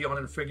EKG on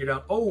and figured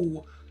out,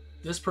 oh,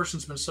 this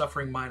person's been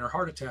suffering minor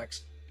heart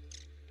attacks.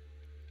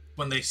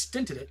 When they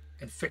stented it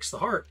and fixed the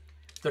heart,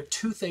 their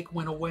toothache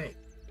went away.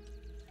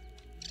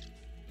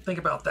 Think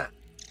about that.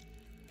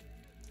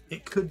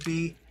 It could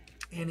be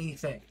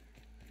anything.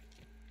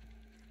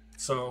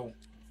 So,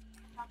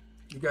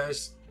 you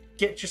guys,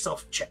 get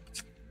yourself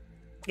checked.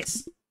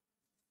 Yes.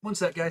 One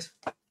sec, guys.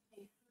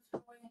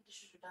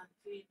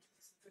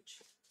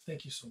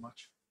 Thank you so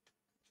much.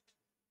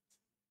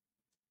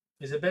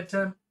 Is it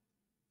bedtime?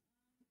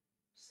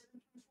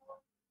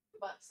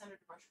 But Senator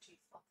to brush your teeth.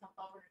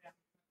 I'll bring it down.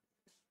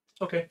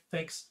 Okay,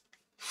 thanks.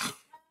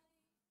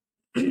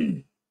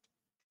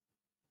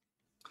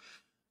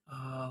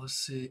 Let's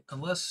see.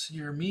 Unless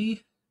you're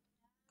me,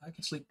 I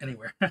can sleep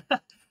anywhere.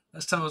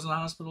 Last time I was in the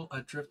hospital,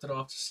 I drifted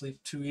off to sleep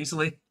too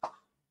easily.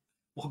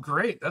 Well,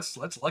 great. That's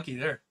lucky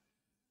there.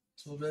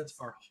 Swivel beds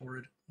are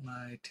horrid.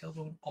 My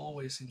tailbone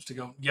always seems to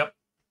go. Yep.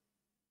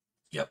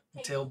 Yep.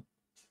 Hey, Tail.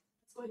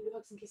 Let's go ahead and do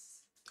hugs and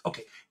kisses.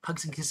 Okay.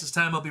 Hugs and kisses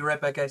time. I'll be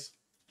right back, guys.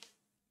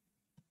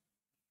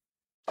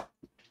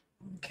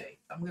 Okay.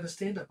 I'm gonna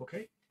stand up.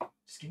 Okay.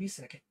 Just give me a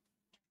second.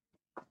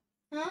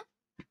 Huh?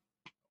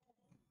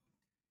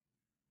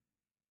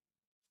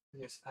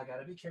 Yes, I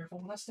gotta be careful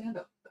when I stand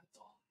up. That's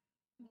all.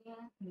 Yeah.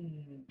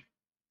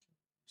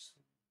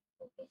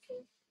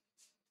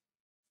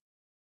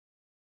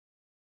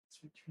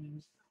 Sweet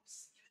dreams.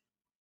 Let's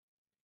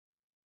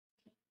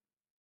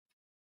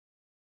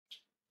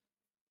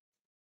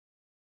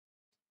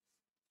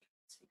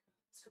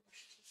go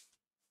brush your teeth.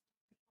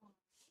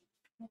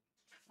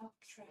 Oh,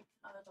 Trey,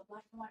 the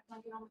black and white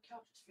blanket on the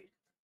couch is for you.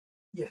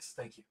 Yes,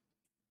 thank you.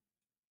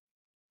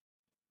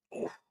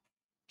 Oh.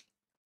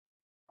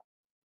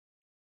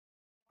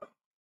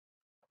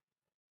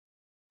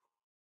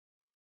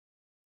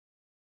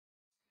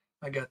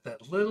 I got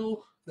that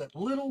little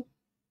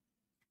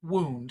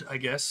wound, I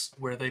guess,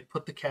 where they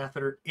put the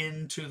catheter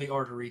into the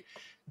artery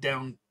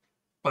down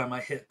by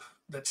my hip.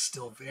 That's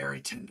still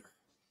very tender.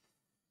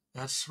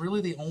 That's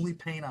really the only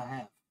pain I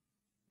have.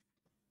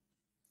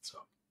 So,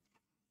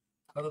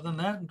 other than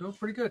that, I'm doing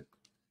pretty good.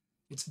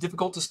 It's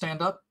difficult to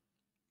stand up,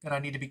 and I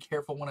need to be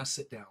careful when I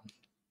sit down.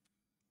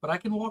 But I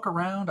can walk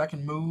around, I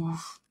can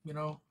move, you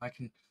know, I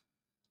can,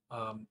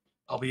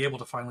 I'll be able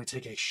to finally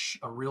take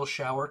a real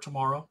shower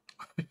tomorrow.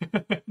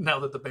 Now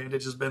that the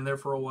bandage has been there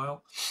for a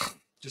while.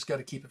 Just got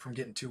to keep it from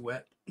getting too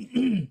wet.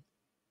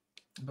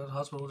 About the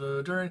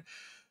hospital during.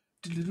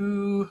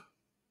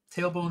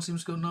 Tailbone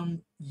seems to go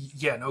numb.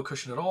 Yeah, no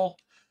cushion at all.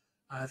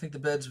 I think the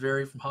beds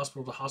vary from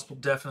hospital to hospital.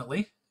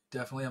 Definitely.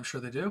 I'm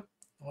sure they do.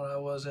 When I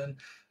was in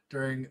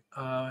during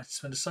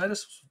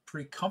appendicitis, was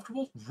pretty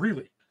comfortable.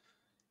 Really?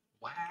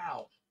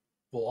 Wow.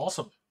 Well,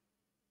 awesome.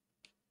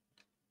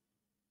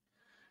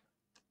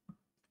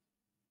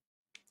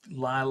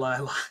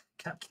 Lie.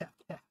 Cap.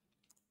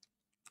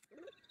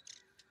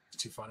 It's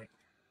too funny.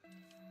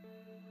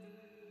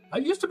 I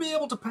used to be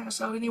able to pass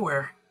out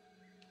anywhere.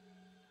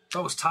 If I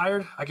was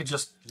tired, I could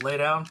just lay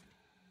down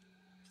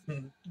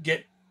and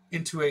get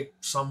into a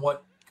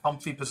somewhat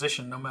comfy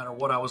position no matter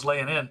what I was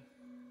laying in,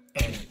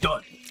 and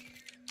done.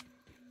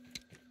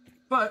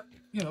 But,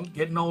 you know,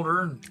 getting older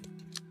and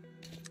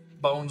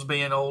bones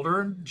being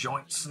older and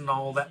joints and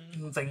all that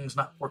and things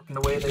not working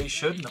the way they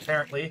should, and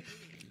apparently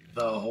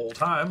the whole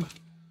time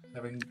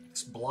having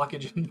this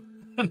blockage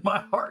in my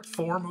heart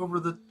form over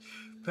the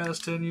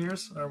past 10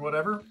 years or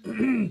whatever.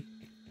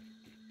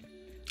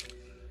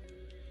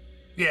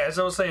 Yeah, as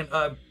I was saying,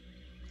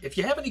 if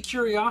you have any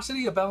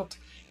curiosity about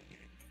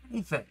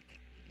anything,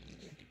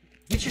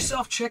 get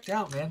yourself checked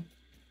out, man.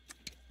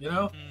 You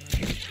know,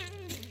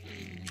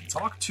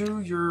 talk to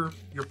your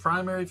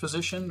primary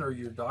physician or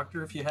your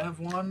doctor if you have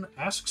one.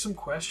 Ask some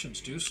questions.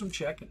 Do some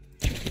checking.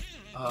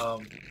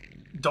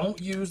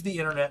 Don't use the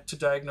internet to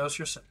diagnose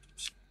your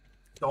symptoms.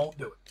 Don't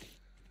do it.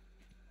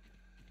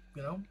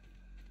 You know,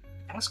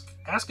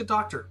 ask a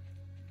doctor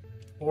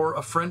or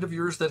a friend of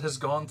yours that has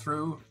gone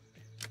through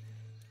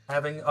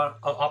having an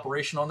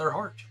operation on their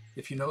heart.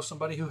 If you know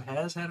somebody who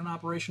has had an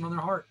operation on their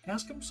heart,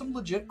 ask them some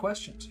legit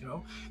questions, you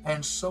know,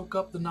 and soak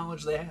up the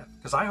knowledge they have.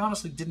 Because I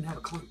honestly didn't have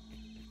a clue.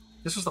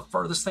 This was the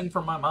furthest thing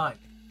from my mind.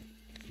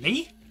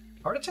 Me?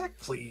 Heart attack?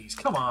 Please,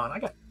 come on. I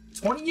got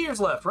 20 years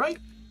left, right?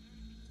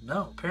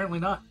 No, apparently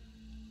not.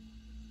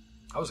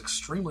 I was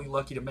extremely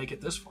lucky to make it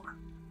this far.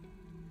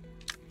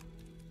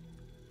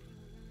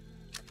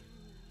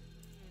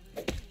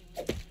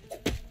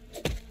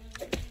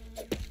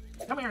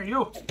 Come here,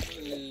 you.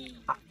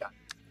 Ah, yeah.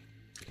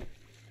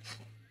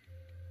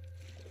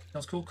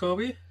 Sounds cool,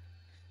 Kobe.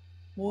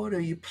 What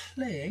are you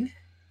playing?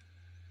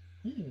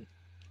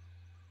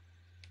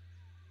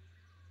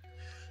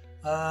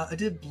 I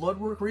did blood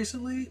work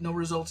recently. No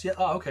results yet.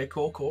 Oh, okay,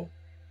 cool.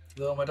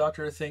 Though my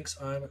doctor thinks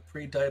I'm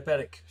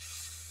pre-diabetic.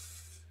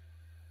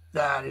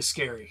 That is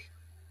scary.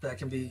 That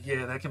can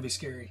be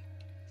scary.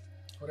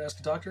 I would ask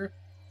a doctor.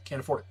 Can't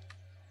afford it.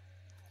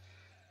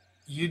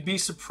 You'd be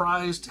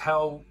surprised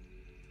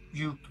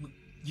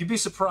you'd be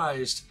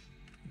surprised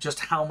just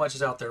how much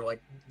is out there.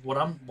 Like what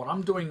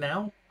I'm doing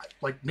now,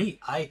 like me,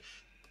 I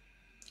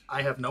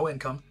have no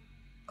income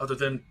other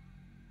than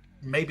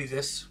maybe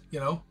this,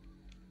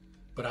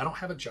 but I don't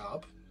have a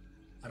job.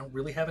 I don't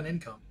really have an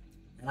income.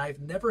 And I've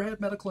never had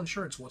medical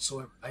insurance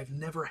whatsoever. I've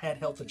never had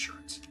health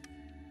insurance.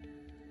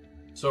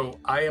 So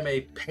I am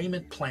a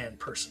payment plan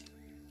person.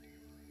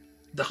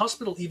 The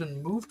hospital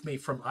even moved me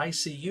from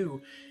ICU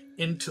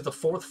into the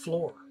 4th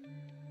floor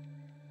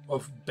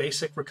of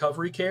basic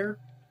recovery care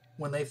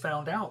when they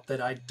found out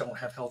that I don't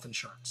have health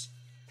insurance,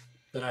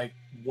 that I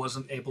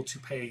wasn't able to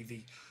pay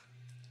the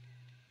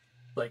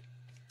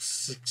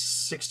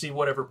 60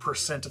 whatever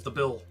percent of the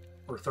bill,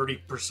 or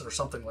 30% or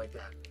something like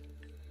that.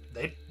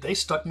 They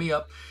stuck me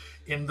up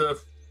in the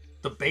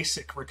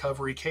basic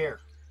recovery care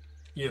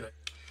unit.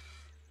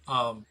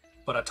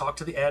 But I talked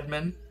to the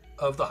admin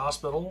of the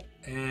hospital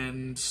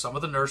and some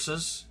of the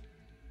nurses,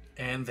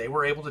 and they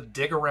were able to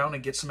dig around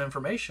and get some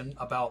information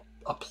about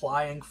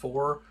applying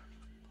for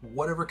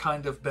whatever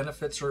kind of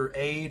benefits or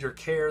aid or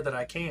care that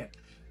I can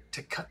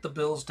to cut the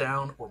bills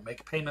down or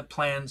make payment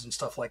plans and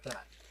stuff like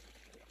that.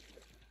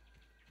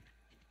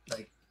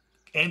 Like,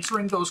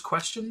 answering those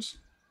questions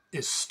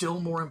is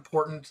still more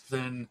important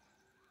than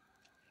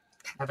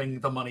having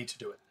the money to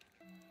do it.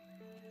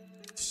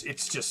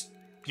 It's just,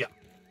 yeah,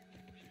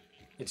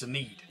 it's a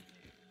need.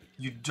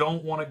 You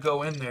don't want to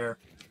go in there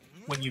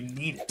when you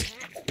need it.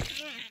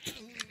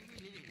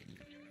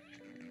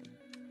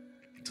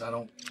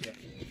 Yeah.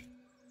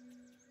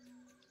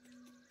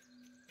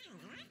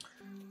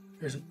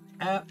 There's an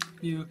app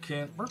you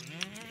can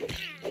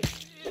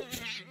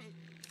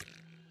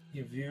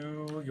you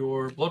view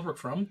your blood work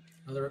from.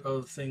 Other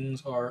of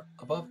things are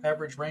above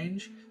average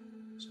range.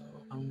 So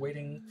I'm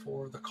waiting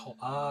for the call.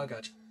 Ah,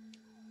 gotcha.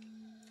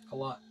 A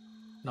lot,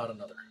 not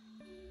another.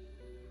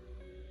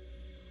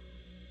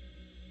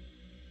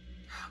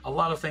 A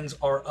lot of things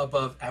are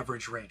above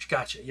average range.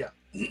 Gotcha, yeah.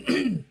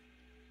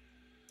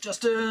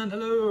 Justin,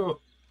 hello.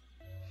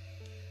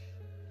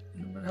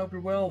 I hope you're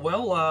well.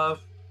 Well,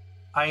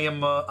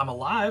 I'm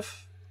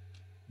alive,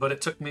 but it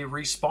took me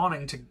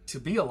respawning to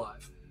be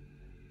alive.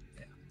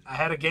 Yeah. I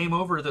had a game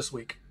over this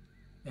week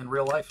in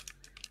real life.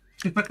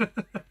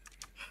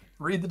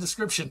 Read the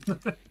description.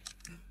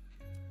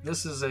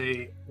 This is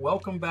a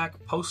welcome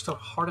back post a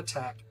heart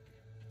attack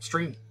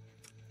stream.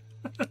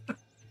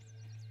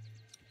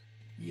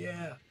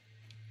 Yeah.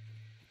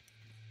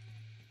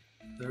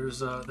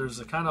 There's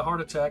a kind of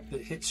heart attack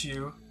that hits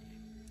you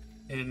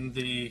in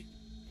the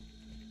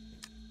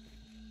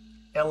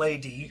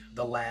LAD,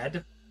 the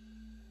LAD,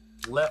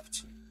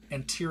 left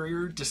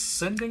anterior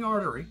descending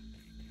artery,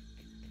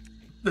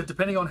 that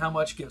depending on how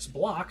much gets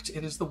blocked,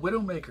 it is the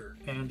widowmaker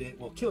and it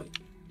will kill you.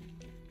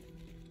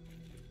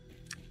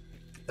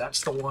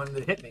 That's the one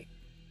that hit me,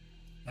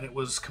 and it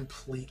was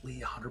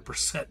completely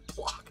 100%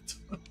 blocked.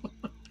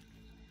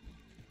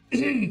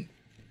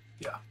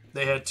 Yeah,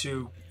 they had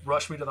to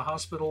rush me to the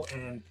hospital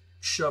and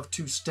shove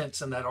 2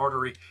 stents in that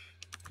artery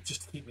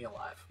just to keep me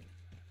alive.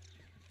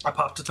 I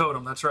popped a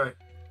totem, that's right.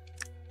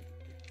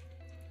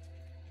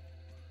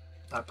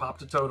 I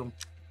popped a totem.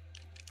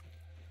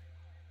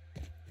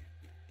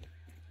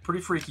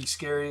 Pretty freaky,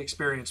 scary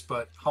experience,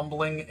 but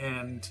humbling,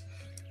 and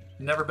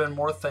never been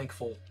more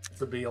thankful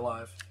to be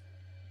alive.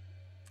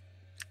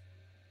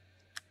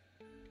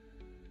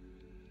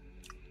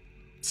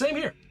 Same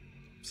here.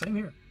 Same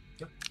here.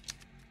 Yep.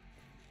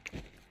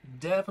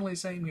 Definitely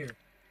same here.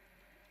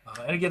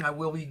 And again, I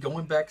will be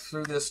going back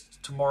through this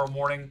tomorrow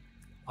morning.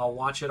 I'll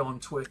watch it on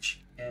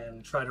Twitch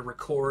and try to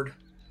record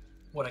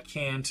what I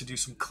can to do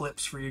some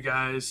clips for you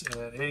guys.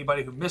 And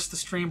anybody who missed the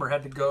stream or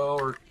had to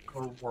go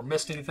or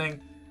missed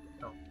anything,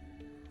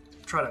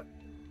 try to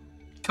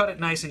cut it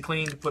nice and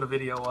clean to put a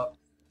video up.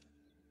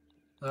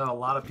 A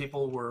lot of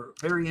people were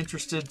very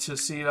interested to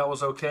see that I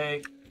was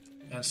okay,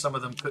 and some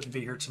of them couldn't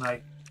be here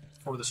tonight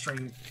for the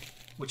stream,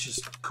 which is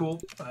cool.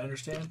 I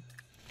understand.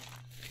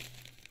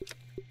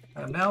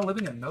 I am now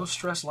living a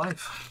no-stress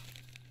life.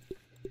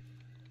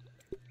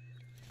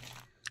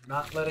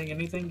 Not letting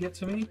anything get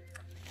to me.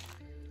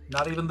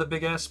 Not even the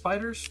big-ass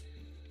spiders.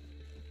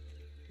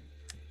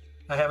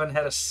 I haven't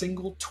had a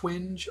single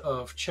twinge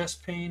of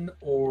chest pain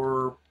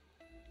or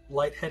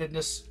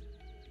lightheadedness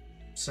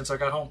since I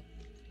got home.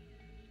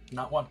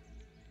 Not one.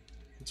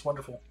 It's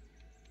wonderful.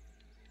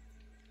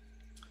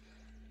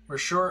 For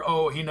sure.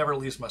 Oh, he never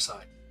leaves my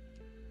side.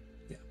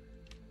 Yeah.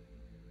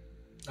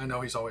 I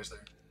know he's always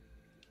there.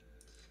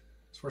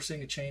 So we're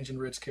seeing a change in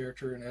Red's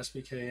character in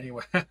SBK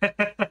anyway.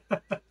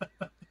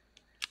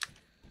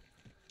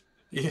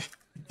 Yeah,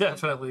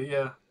 definitely,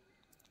 yeah.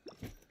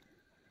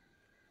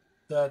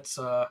 That's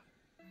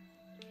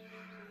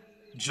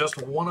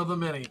Just one of the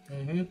many.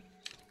 Mm-hmm.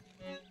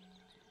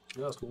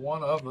 Just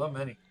one of the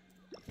many.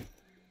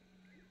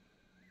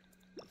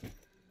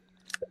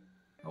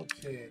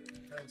 Okay,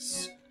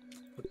 let's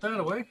put that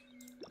away.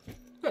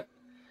 Good.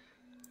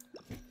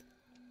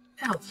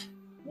 Now,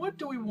 what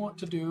do we want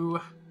to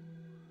do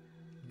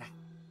now?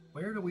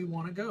 Where do we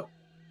want to go?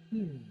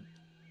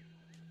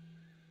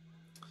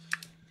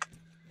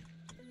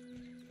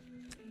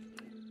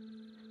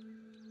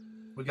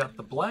 We got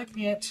the Black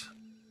Ant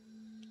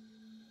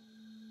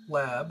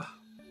lab.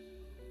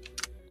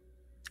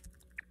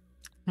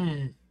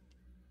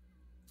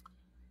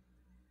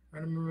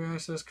 Random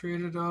access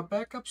created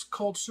backups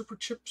called super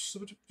chips.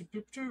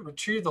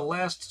 Retrieve the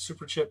last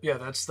super chip. Yeah,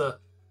 that's the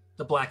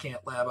Black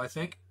Ant lab, I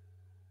think.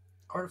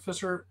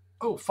 Artificer.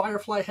 Oh,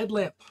 Firefly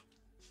headlamp.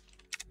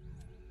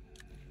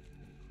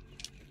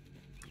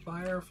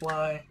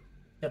 Firefly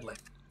headlamp.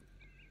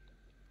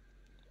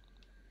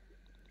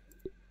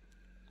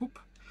 Oop.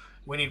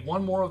 We need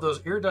one more of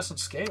those iridescent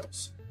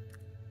scales.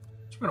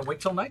 So we're going to wait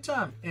till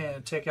nighttime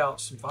and take out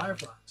some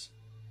fireflies.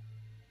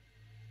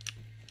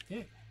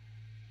 Yeah.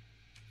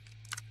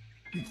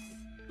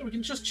 So we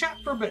can just chat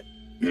for a bit.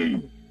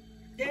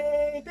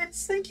 Yay,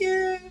 bits, thank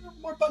you.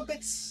 More bug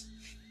bits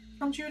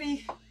from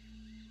Judy.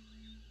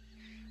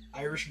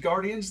 Irish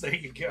Guardians, there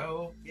you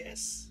go.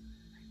 Yes.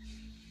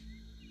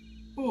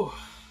 Ooh.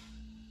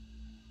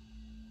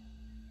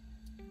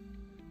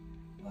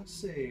 Let's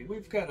see.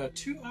 We've got a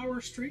 2-hour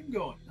stream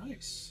going.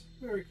 Nice.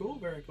 Very cool,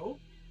 very cool.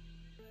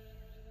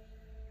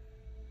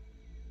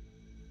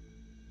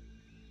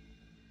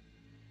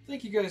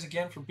 Thank you guys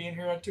again for being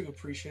here. I do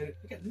appreciate it.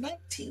 We got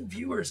 19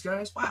 viewers,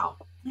 guys. Wow.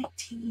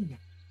 19.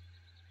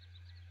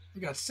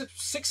 We got 6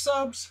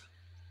 subs,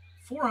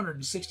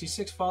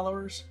 466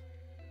 followers.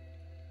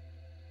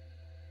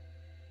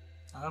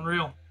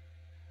 Unreal.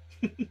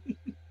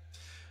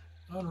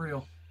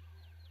 Unreal.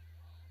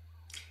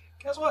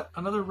 Guess what?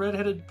 Another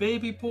redheaded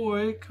baby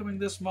boy coming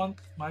this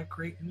month. My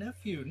great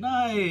nephew.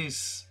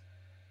 Nice.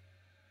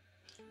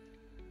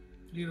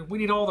 We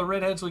need all the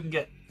redheads we can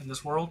get in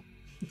this world.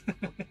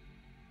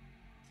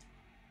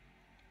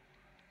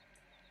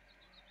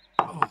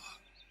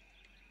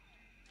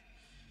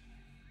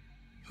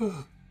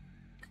 Oh.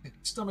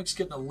 Stomach's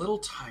getting a little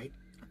tight.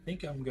 I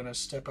think I'm gonna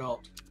step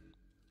out,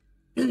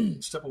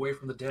 step away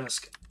from the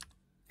desk,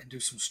 and do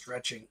some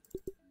stretching.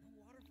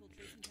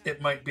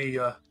 It might be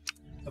a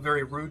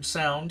very rude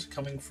sound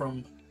coming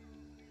from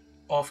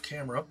off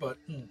camera, but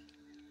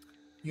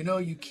you know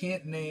you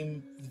can't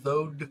name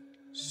the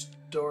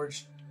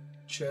storage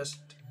chest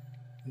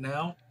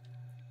now.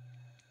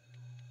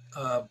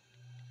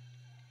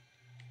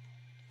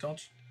 Don't.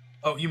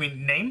 Oh, you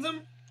mean name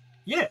them?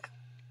 Yeah.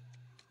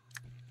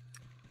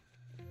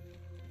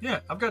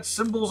 Yeah, I've got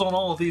symbols on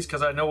all of these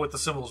because I know what the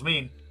symbols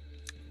mean.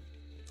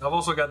 I've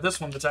also got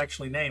this one that's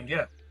actually named,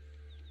 yeah.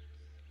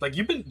 Like,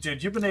 you've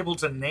been able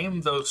to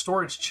name those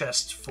storage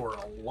chests for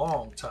a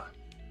long time.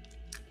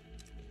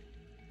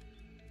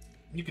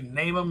 You can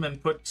name them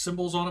and put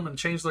symbols on them and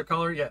change their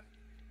color, yeah.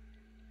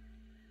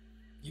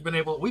 We've been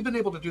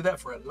able to do that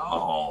for a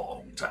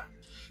long time.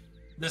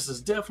 This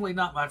is definitely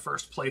not my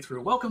first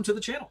playthrough. Welcome to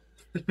the channel.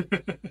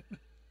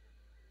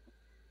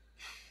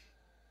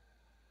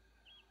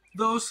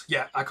 Those,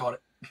 yeah, I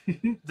caught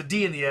it. The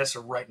D and the S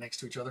are right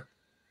next to each other.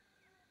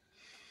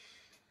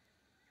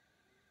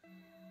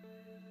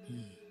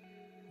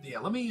 Yeah,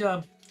 let me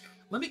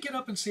get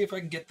up and see if I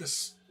can get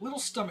this little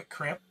stomach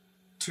cramp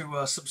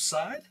to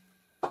subside.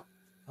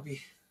 I'll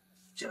be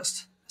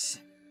just a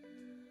second.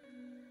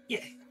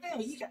 Yeah,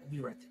 you got to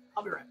be right there.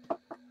 I'll be right back.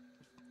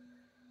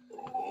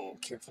 Oh,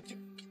 careful.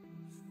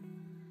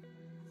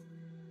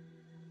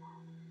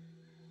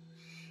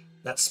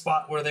 That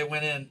spot where they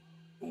went in,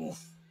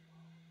 oof,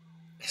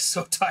 it's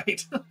so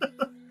tight.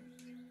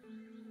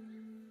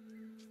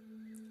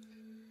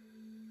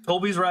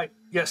 Colby's right.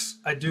 Yes,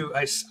 I do.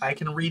 I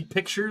can read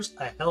pictures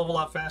a hell of a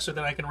lot faster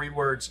than I can read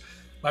words.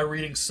 My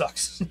reading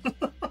sucks.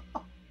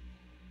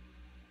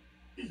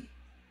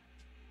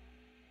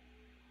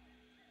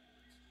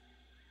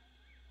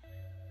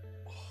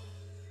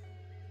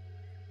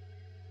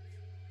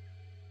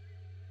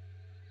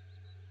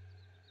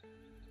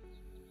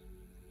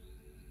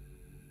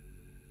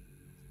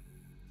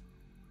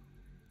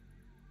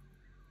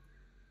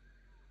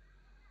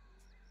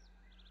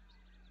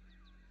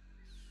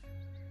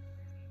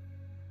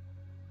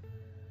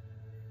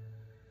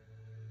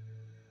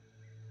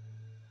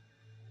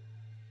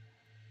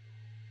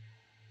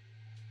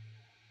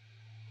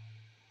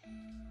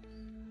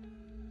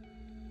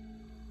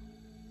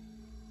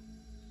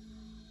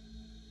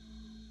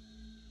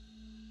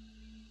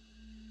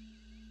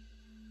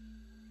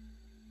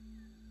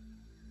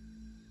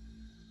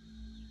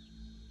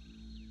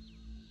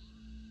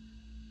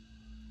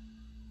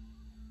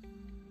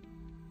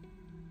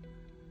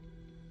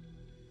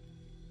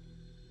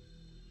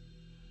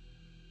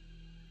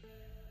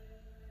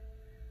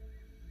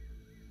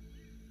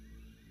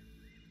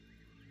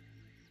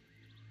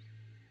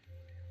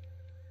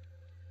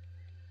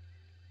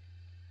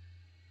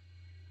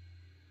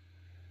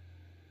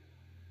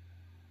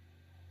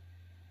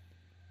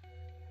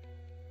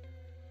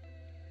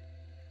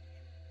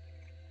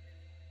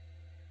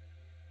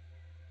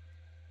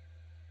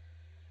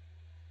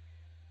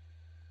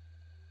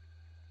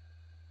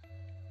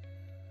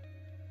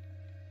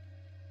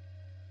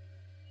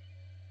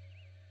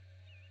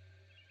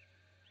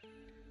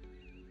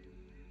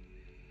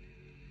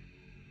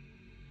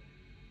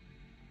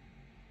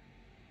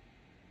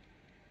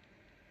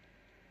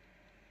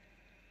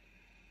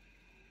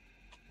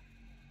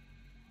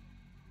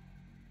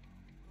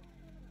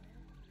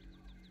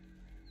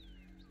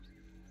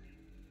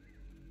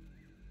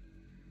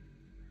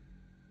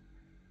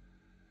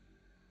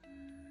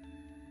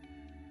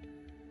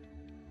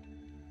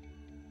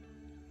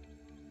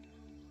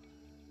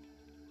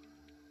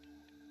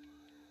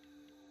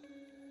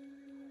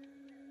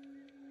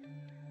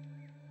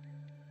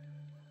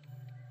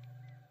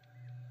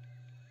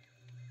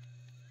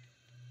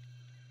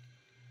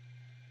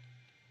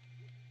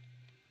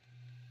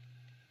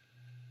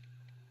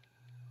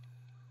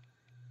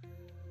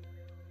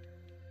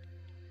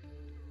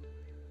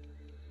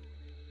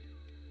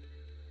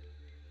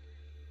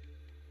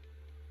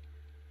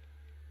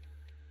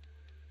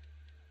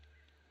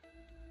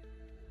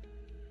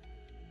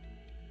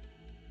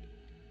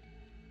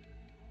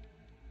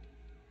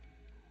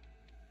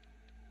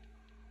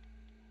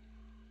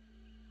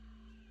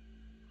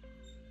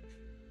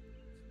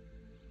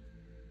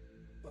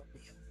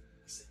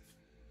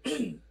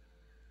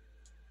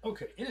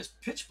 Okay, it is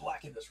pitch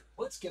black in this room.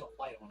 Let's get a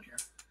light on here.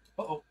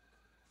 Uh-oh,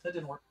 that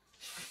didn't work.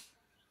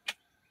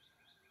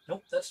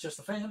 Nope, that's just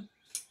the fan.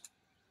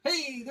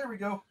 Hey, there we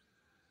go.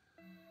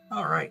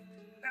 All right,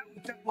 now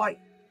we got light.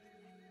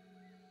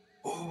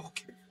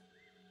 Okay.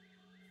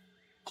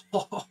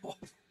 Oh.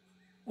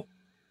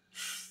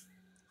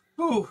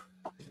 Ooh.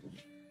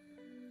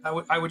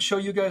 I would show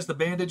you guys the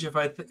bandage if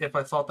I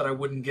thought that I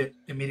wouldn't get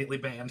immediately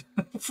banned.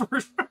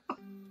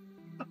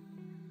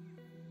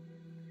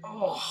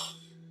 Oh,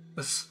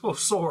 it's so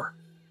sore.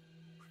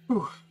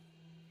 Whew.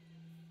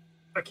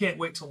 I can't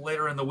wait till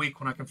later in the week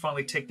when I can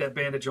finally take that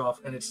bandage off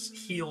and it's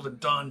healed and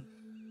done.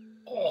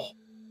 Oh,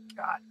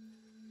 God.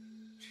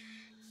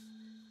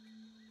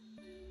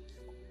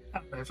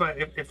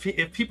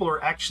 If people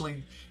are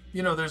actually,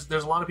 you know, there's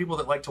a lot of people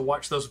that like to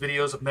watch those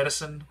videos of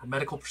medicine or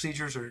medical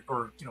procedures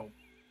or you know,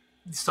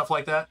 stuff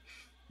like that.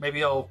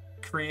 Maybe I'll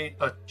create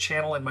a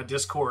channel in my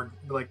Discord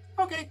and be like,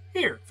 okay,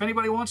 here, if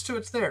anybody wants to,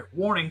 it's there.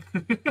 Warning.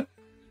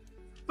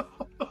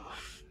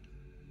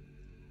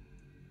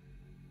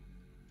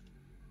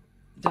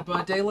 Dead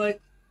by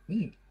Daylight.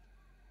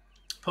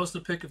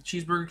 Posted a pic of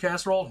cheeseburger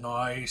casserole.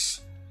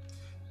 Nice.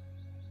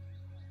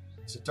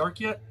 Is it dark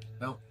yet?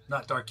 No,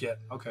 not dark yet.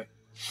 Okay.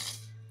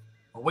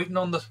 We're waiting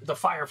on the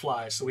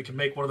fireflies so we can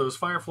make one of those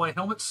firefly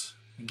helmets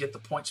and get the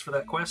points for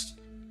that quest.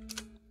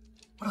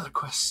 What other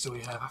quests do we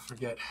have? I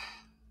forget.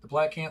 The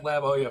Black Ant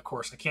Lab. Oh yeah, of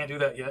course. I can't do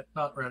that yet.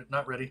 Not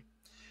ready.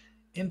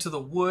 Into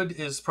the Wood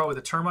is probably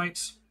the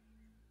termites.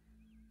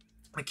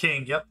 The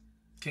King. Yep.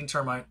 King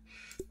Termite.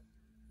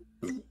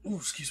 Ooh,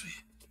 excuse me.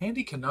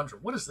 Candy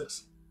Conundrum. What is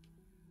this?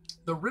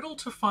 The riddle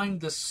to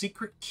find the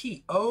secret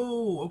key.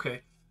 Oh,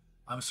 okay.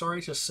 I'm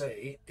sorry to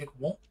say, it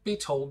won't be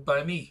told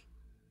by me.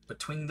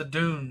 Between the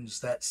dunes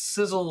that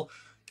sizzle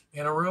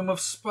in a room of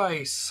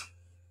spice,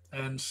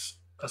 and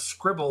a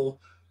scribble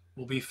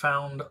will be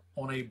found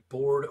on a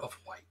board of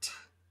white.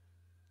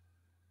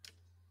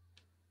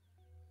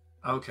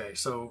 Okay,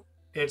 so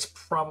it's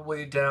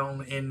probably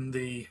down in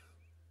the...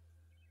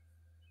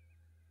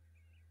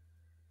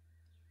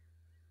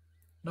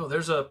 No,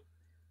 there's a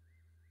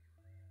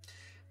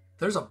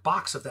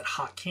box of that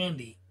hot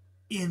candy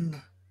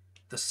in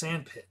the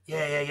sand pit.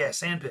 Yeah,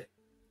 sand pit.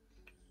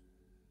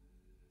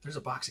 There's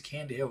a box of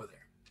candy over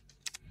there.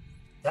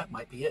 That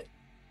might be it.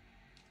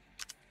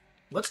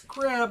 Let's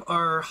grab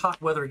our hot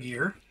weather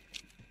gear.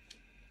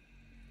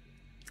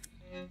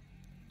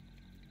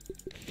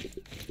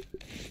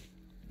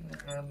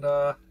 And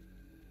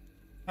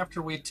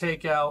after we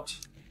take out...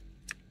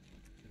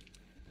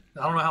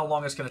 I don't know how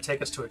long it's going to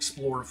take us to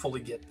explore and fully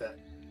get that.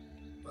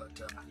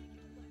 But,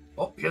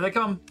 oh, here they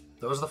come.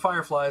 Those are the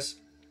fireflies.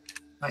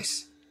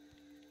 Nice.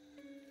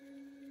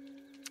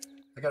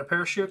 I got a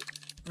parachute.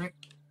 Right.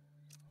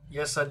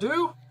 Yes, I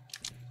do.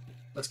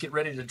 Let's get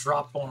ready to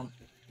drop on them.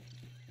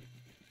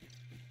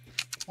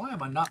 Why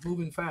am I not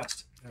moving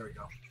fast? There we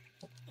go.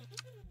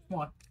 Come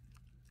on.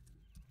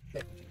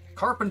 Okay.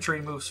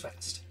 Carpentry moves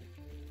fast.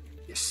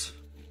 Yes.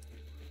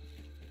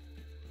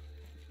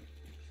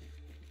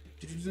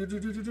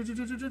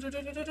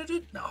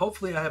 Now,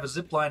 hopefully I have a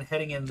zip line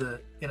heading in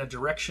a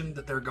direction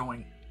that they're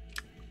going.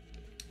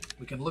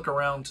 We can look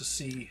around to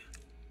see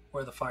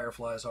where the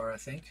fireflies are, I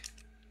think.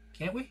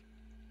 Can't we?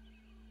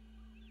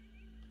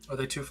 Are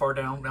they too far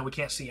down? Now we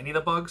can't see any of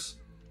the bugs?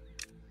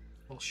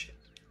 Bullshit.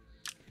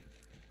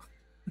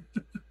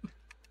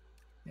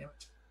 Damn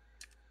it.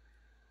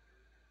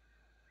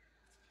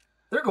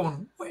 They're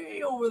going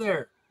way over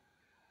there.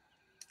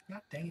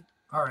 God dang it.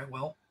 Alright,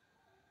 well.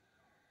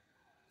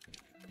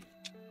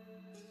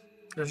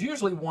 There's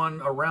usually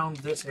one around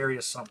this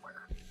area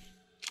somewhere.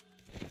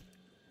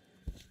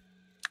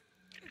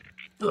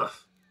 Ugh.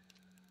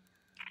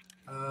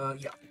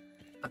 Yeah.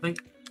 I think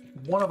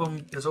one of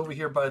them is over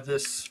here by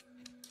this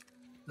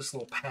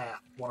little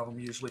path. One of them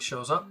usually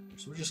shows up.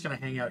 So we're just going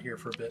to hang out here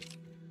for a bit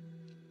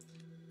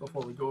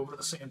before we go over to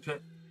the sand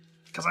pit.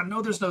 Because I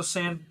know there's no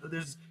sand...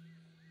 There's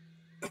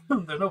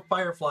no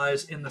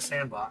fireflies in the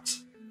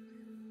sandbox.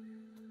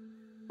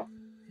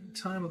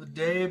 Time of the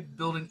day,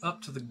 building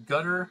up to the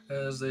gutter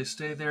as they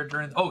stay there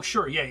during... Oh,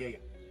 sure. Yeah.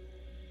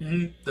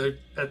 They're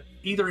at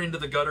either end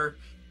of the gutter.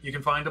 You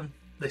can find them.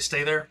 They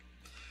stay there.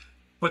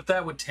 But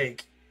that would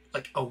take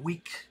like a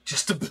week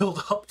just to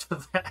build up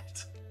to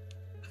that.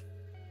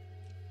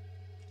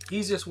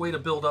 Easiest way to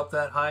build up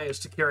that high is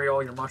to carry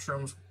all your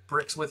mushrooms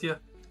bricks with you.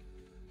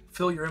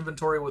 Fill your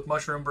inventory with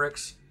mushroom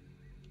bricks.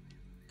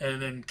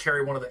 And then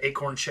carry one of the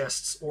acorn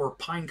chests or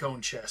pine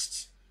cone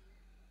chests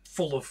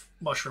full of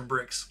mushroom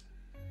bricks.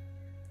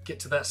 Get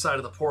to that side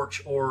of the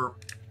porch, or...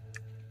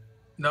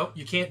 No,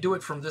 you can't do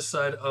it from this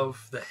side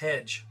of the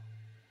hedge.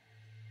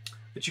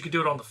 But you can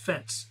do it on the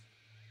fence.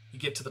 You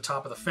get to the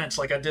top of the fence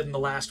like I did in the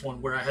last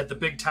one, where I had the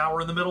big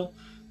tower in the middle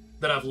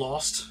that I've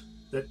lost,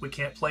 that we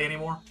can't play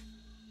anymore.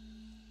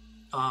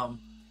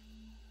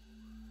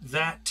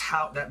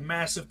 That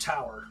massive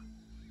tower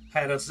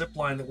had a zip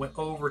line that went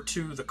over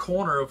to the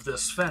corner of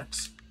this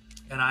fence.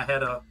 And I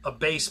had a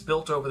base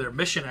built over there.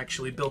 Mission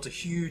actually built a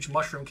huge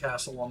mushroom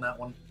castle on that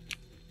one.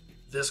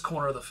 This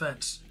corner of the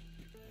fence.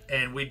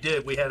 And we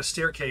did. We had a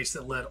staircase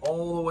that led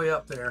all the way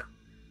up there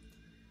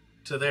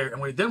to there.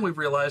 And then we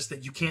realized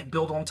that you can't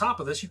build on top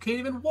of this. You can't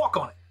even walk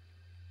on it.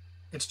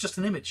 It's just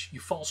an image. You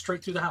fall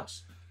straight through the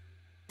house.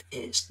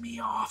 Pissed me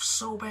off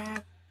so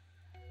bad.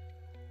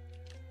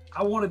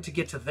 I wanted to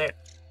get to there.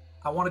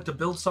 I wanted to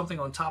build something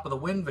on top of the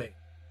wind vane.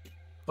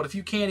 But if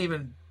you can't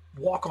even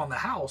walk on the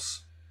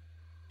house,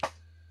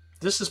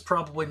 this is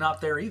probably not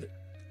there either.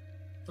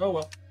 Oh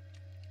well.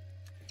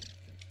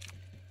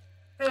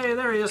 Hey,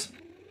 there he is.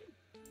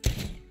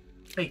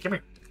 Hey, come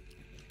here.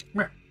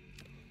 Come here.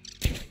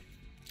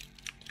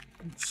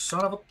 You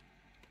son of a...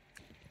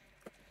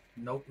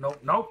 Nope, nope,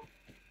 nope.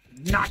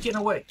 Not getting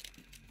away.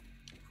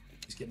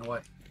 He's getting away.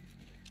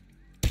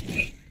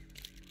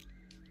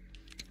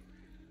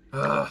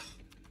 Ugh.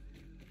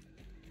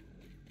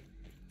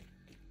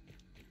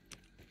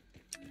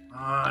 Come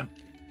on.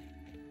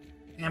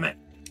 Damn it.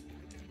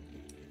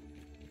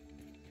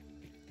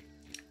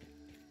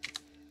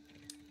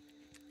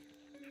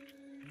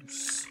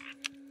 Oops.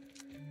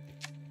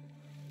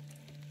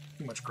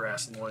 Too much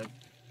grass in the way.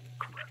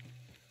 Crap.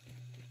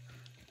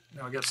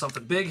 Now I got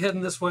something big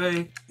heading this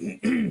way.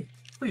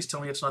 Please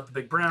tell me it's not the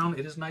Big Brown.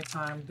 It is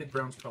nighttime. Big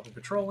Brown's probably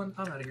patrolling.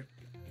 I'm out of here.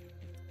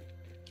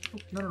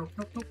 No, no,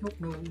 no, no, no,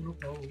 no, no, no,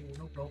 no,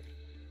 no, no.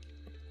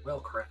 Well,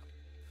 crap.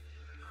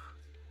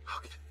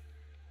 Okay.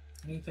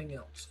 Anything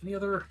else? Any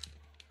other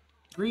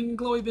green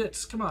glowy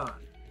bits? Come on.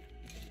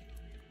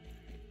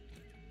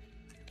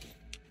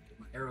 Get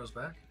my arrows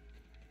back.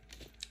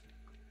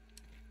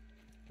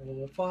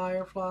 Oh,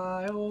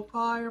 firefly,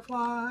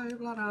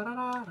 blah, da, da,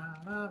 da,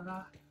 da,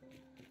 da.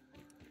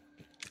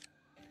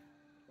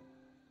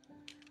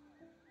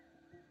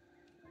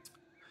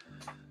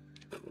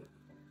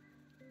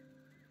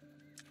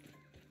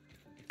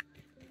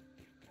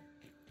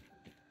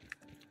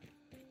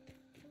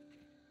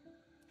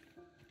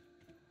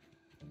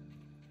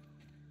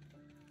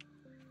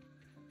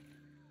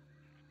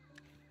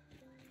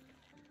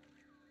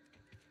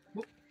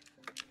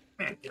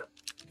 Man,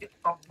 get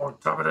up on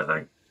top of that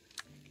thing.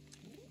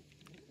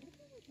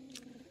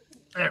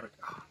 There we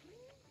go.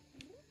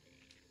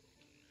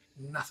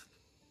 Nothing.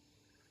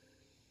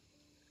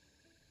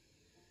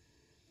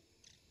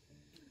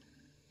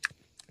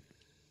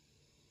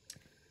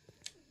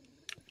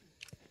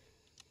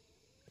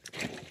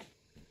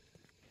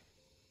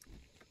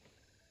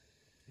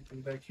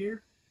 Anything back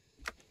here?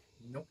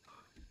 Nope.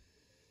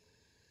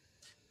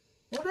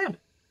 Well, damn it.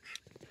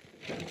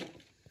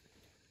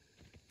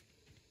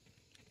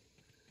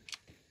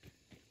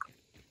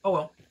 Oh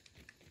well.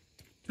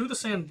 To the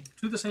sand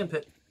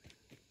pit.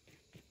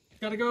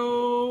 Gotta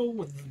go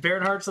with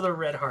Bare'N Heart to the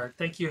Red Heart.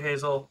 Thank you,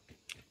 Hazel.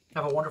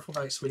 Have a wonderful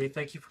night, sweetie.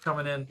 Thank you for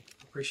coming in.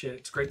 Appreciate it.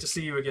 It's great to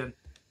see you again.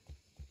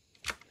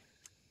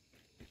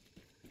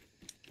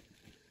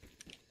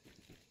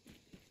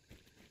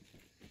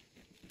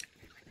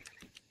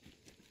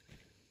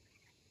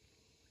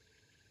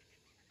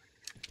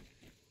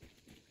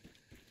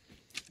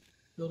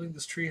 Building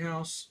this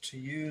treehouse to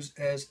use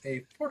as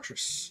a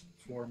fortress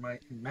for my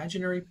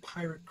imaginary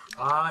pirate crew.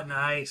 Ah,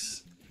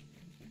 nice.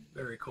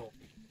 Very cool.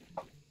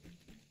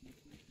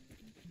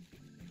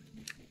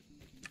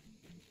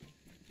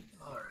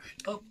 All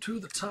right, up to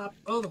the top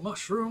of the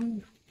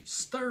mushroom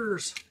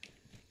stairs.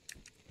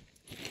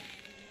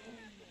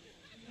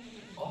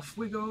 Off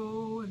we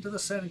go into the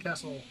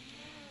sandcastle.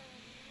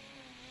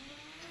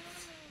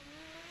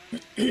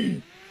 Okay.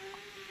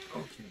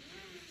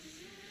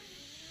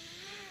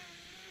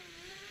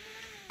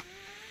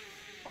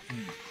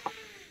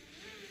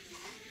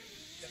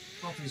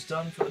 Coffee's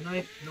done for the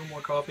night. No more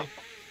coffee.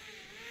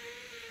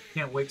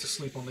 Can't wait to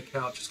sleep on the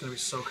couch. It's going to be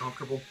so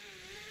comfortable.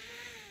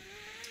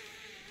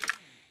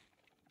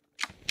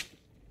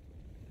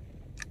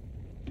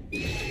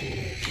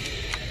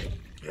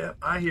 Yeah,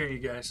 I hear you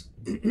guys.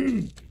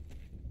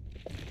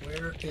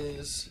 Where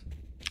is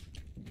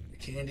the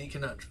candy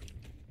conundrum?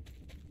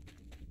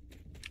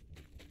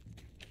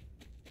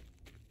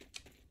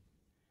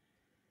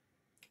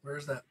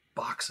 Where's that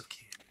box of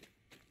candy?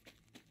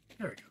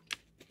 There we go.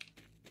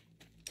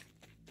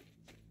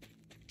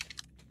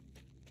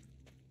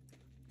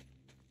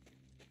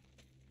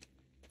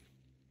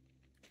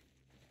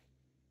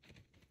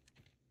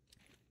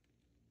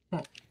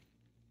 Huh.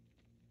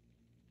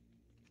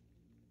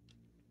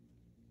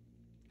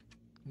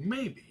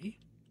 Maybe.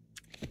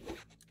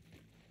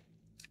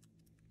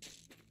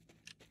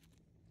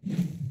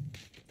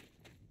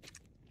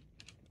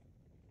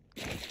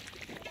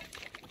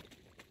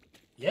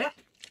 Yeah?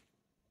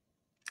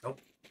 Nope.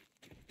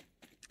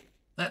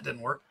 That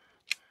didn't work.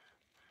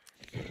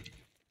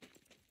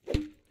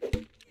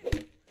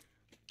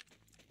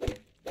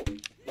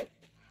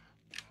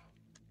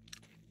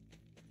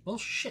 Well,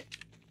 shit.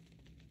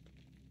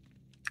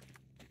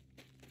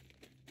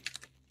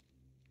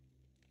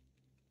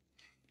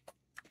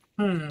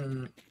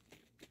 Let's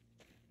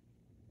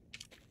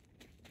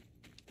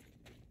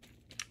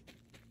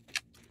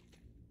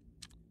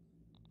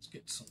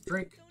get some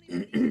drink.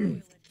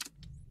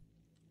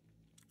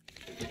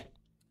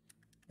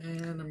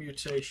 And a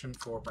mutation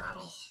for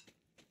battle.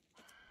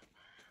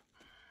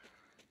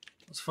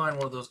 Let's find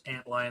one of those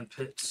antlion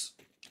pits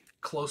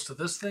close to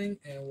this thing,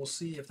 and we'll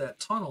see if that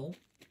tunnel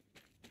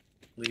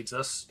leads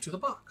us to the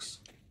box.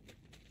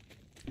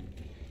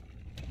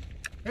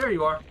 There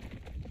you are.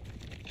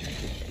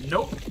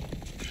 Nope.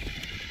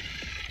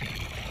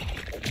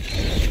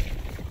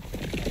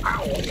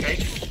 Ow,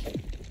 okay.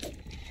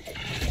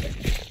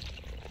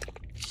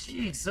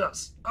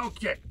 Jesus.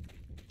 Okay.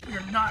 You're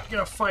not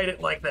gonna fight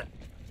it like that.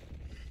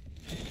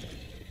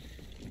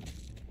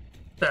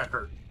 That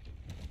hurt.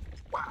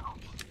 Wow.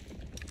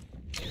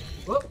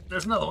 Whoop,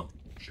 there's another one.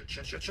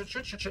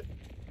 Shit.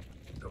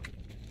 Okay.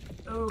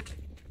 Okay.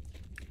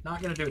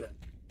 Not gonna do that.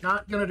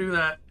 Not gonna do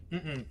that.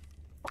 Mm-mm.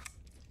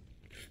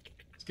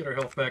 Let's get our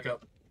health back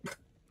up.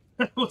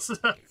 What's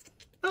that?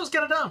 That was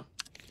kind of dumb.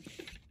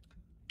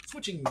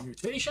 Switching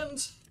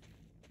mutations.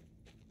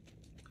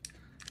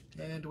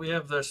 And do we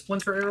have the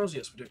splinter arrows?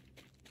 Yes, we do.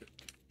 Good.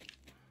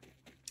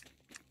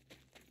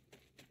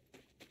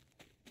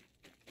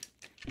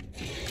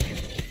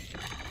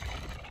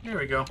 There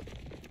we go.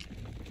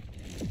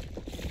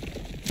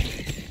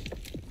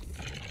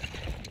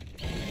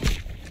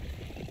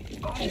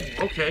 Oh,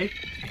 okay.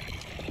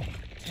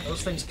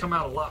 Those things come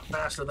out a lot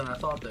faster than I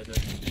thought they did.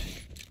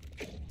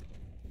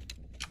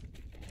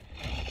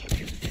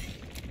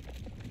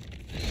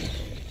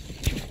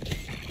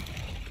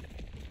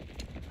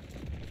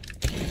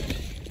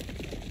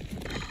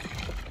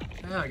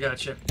 I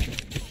gotcha.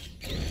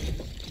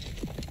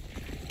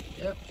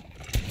 Yep.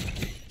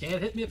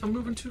 Can't hit me if I'm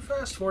moving too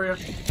fast for you.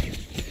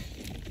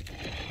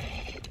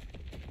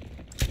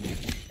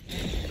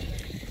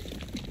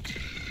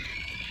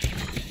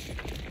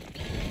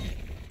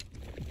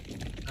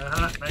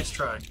 Nice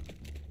try.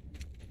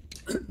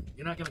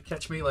 You're not gonna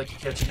catch me like you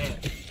catch an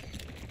ant.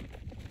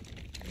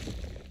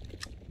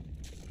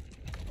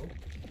 Oh.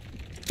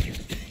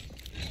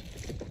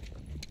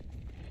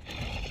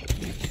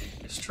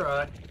 Nice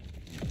try.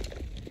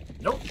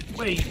 Nope.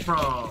 Wait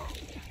from.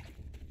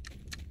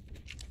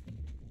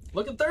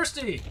 Looking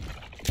thirsty.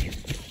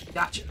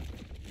 Gotcha.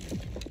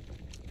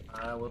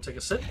 I will take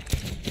a sip.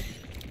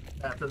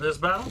 After this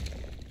battle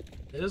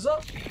is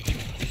up.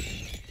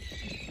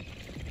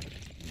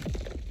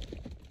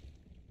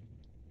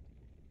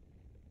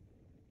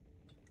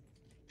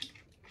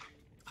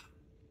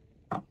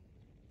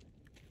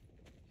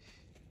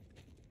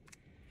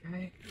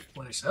 Okay,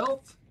 replenish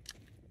health.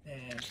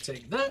 And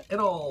take that. It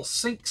all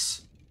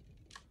sinks.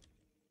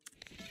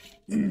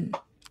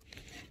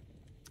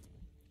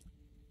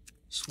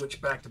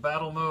 Switch back to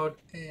battle mode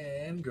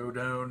and go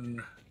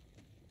down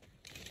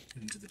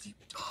into the deep.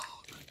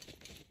 Oh.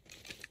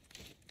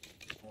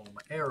 All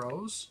my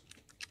arrows.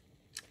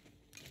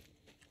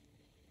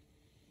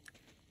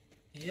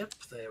 Yep,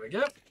 there we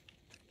go.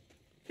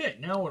 Okay,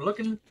 now we're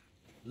looking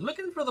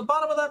for the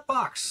bottom of that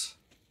box.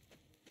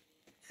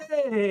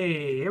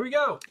 Hey, here we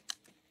go.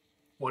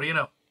 What do you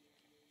know?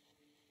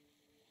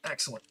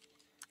 Excellent.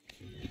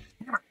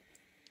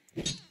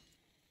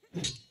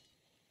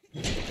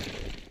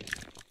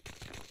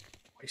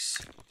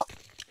 Nice.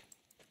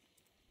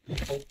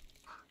 Oh.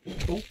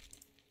 Oh.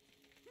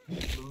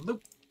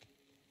 Loop.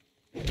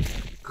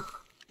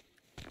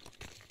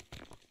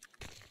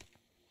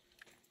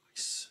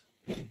 Nice.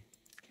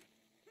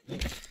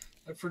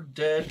 Left 4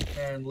 Dead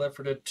and Left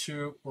 4 Dead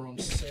 2 were on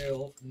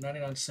sale for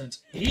 99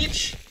 cents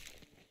each.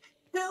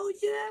 Hell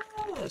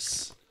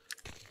yes!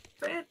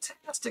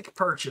 Fantastic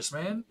purchase,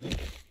 man.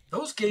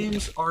 Those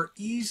games are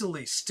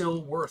easily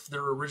still worth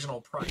their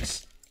original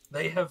price.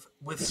 They have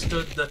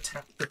withstood the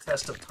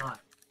test of time.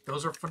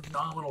 Those are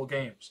phenomenal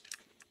games.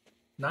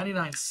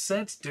 99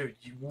 cents, dude.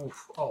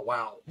 Oof. Oh,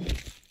 wow.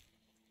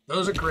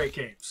 Those are great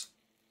games.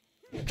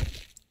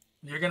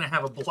 You're going to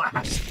have a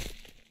blast.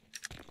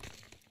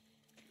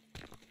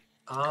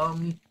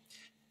 I'm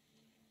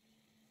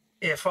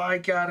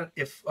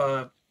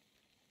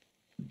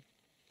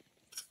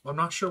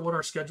not sure what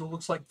our schedule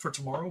looks like for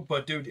tomorrow,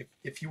 but dude,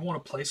 if you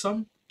want to play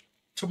some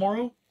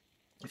tomorrow,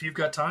 if you've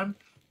got time,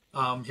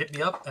 hit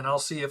me up and I'll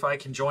see if I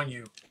can join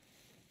you.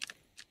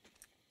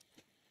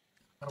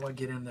 How do I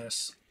get in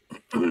this?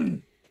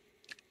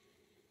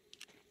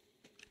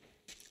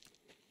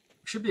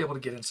 Should be able to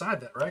get inside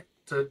that, right?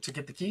 To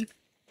get the key.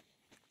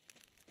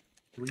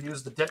 Do we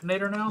use the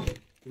detonator now?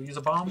 Do we use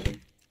a bomb?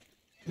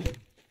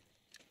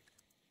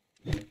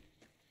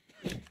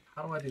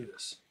 How do I do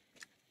this?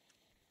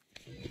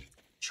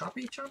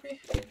 Choppy? Okay,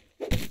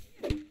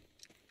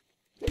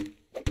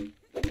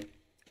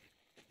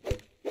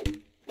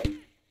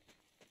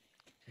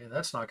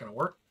 that's not going to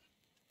work.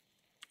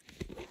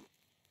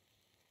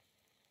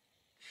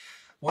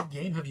 What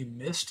game have you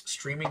missed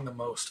streaming the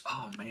most?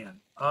 Oh, man.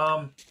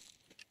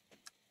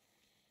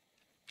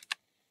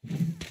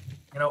 You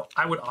know,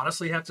 I would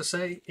honestly have to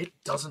say it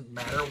doesn't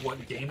matter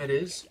what game it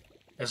is.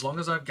 As long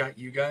as I've got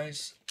you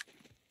guys,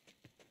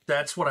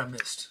 that's what I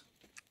missed.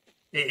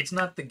 It's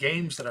not the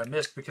games that I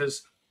missed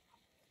because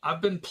I've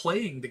been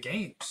playing the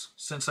games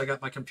since I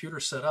got my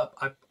computer set up.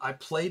 I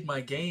played my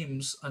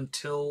games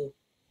until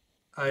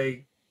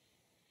I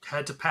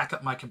had to pack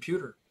up my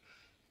computer.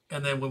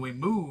 And then when we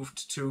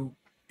moved to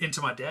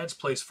into my dad's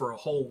place for a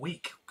whole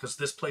week because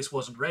this place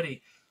wasn't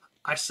ready.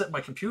 I set my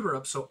computer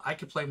up so I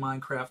could play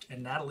Minecraft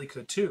and Natalie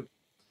could too.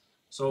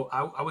 So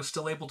I was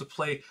still able to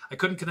play. I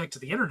couldn't connect to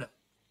the internet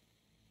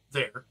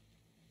there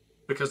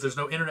because there's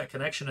no internet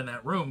connection in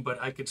that room,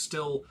 but I could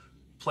still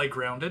play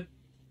Grounded.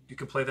 You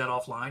can play that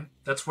offline.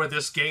 That's where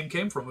this game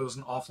came from. It was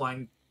an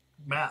offline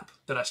map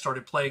that I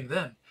started playing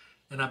then,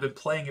 and I've been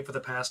playing it for the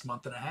past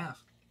month and a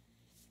half.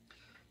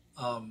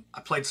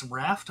 I played some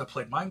Raft. I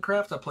played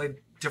Minecraft. I played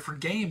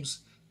different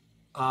games,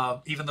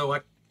 even though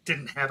I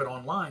didn't have it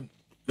online.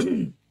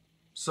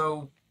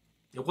 So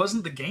it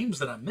wasn't the games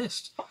that I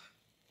missed.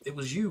 It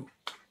was you.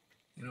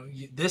 You know,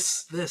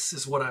 this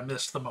is what I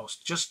missed the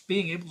most. Just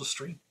being able to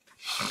stream.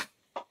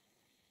 I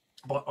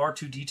bought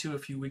R2D2 a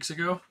few weeks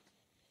ago.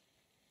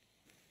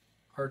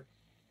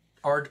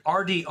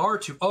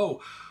 RDR2.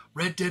 Oh,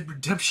 Red Dead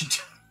Redemption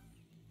 2.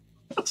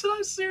 What did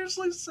I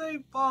seriously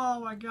say? Oh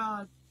my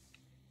god.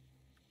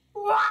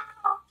 Wow.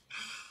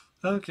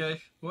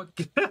 Okay. What?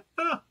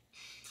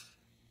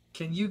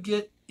 Can you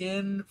get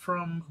in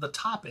from the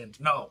top end?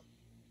 No.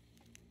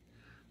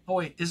 Oh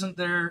wait, isn't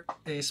there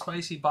a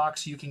spicy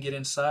box you can get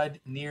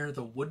inside near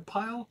the wood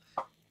pile?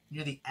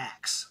 Near the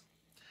axe.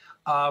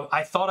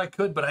 I thought I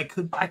could, but I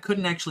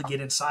couldn't actually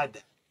get inside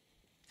that.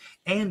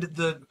 And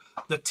the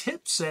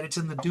tip said it's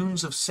in the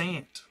dunes of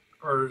sand,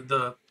 or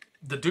the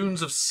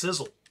dunes of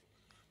sizzle.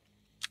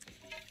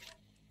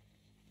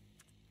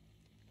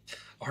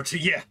 R2,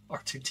 yeah,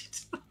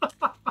 R2D2.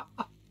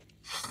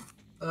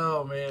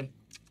 Oh man,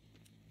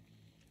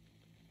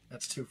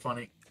 that's too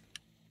funny.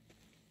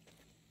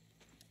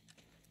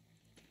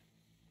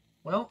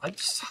 Well, I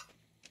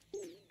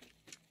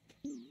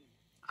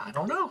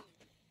don't know.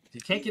 You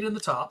can't get in the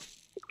top.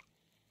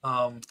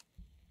 The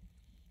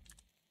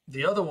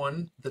other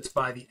one that's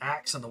by the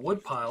axe and the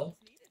wood pile,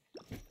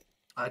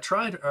 I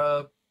tried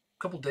a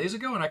couple days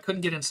ago and I couldn't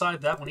get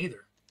inside that one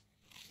either.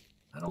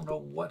 I don't know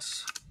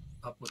what's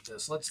up with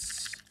this.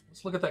 Let's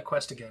look at that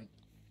quest again.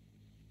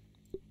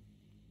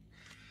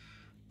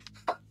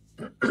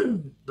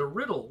 The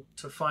riddle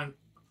to find...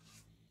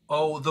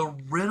 Oh, the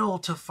riddle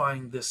to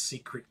find this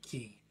secret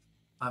key.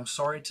 I'm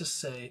sorry to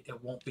say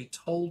it won't be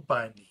told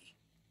by me.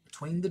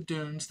 Between the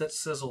dunes that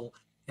sizzle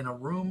in a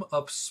room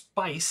of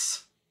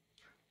spice,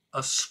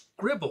 a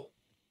scribble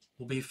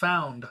will be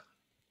found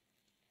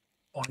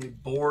on a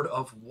board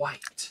of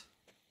white.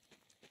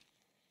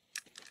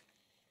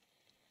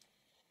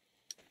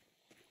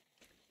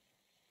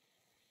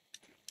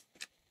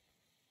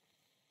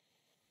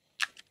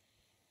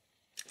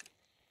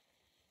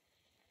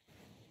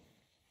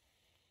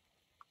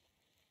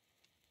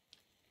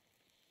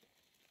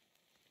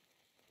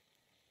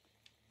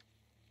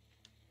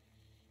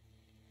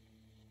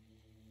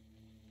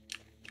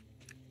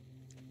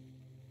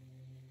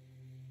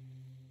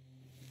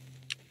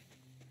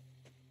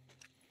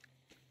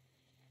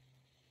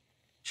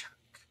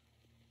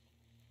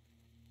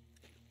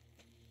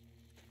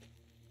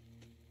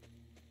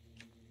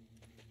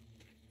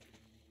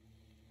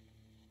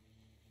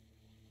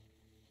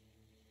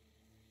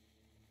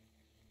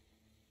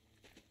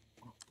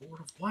 Board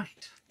of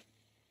white.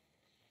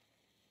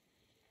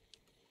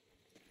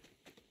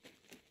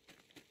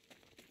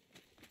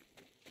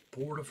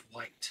 Board of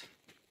white.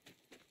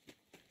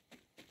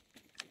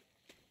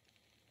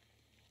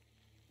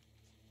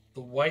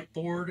 The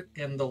whiteboard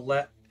and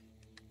the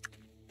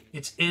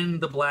it's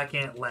in the Black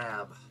Ant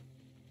lab.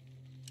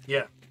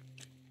 Yeah.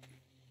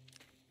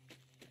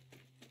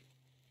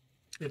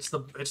 It's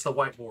the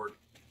whiteboard.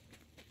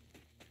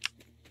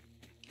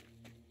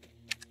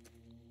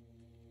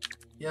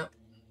 Yep.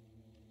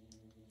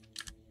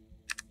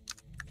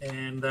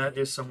 And that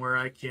is somewhere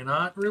I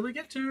cannot really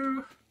get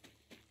to.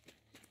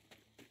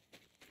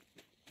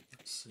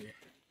 Let's see.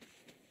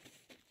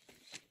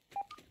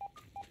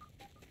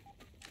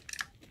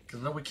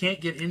 Because no, we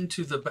can't get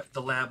into the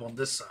lab on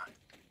this side.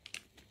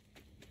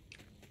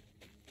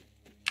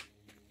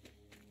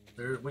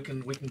 There, we can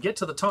get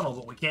to the tunnel,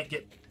 but we can't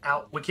get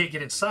out. We can't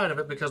get inside of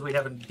it because we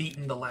haven't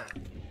beaten the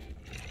lab.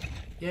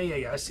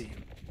 Yeah. I see you.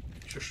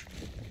 Shush.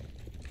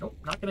 Nope,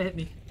 not gonna hit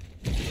me.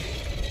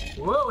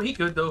 Whoa, he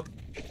could though.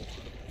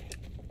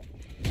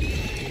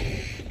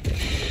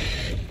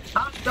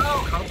 Hot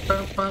dog,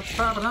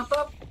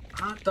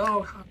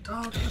 hot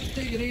dog,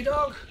 diggity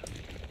dog.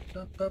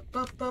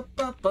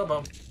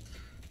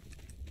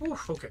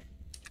 Oof, okay.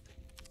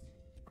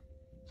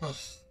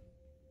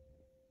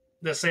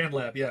 The sand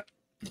lab, yeah.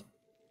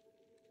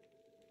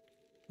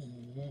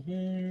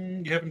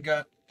 You haven't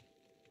got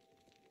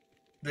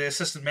the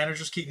assistant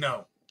manager's key?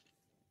 No.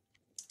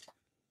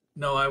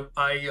 No,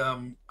 I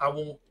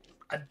won't.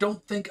 I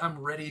don't think I'm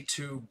ready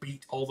to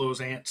beat all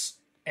those ants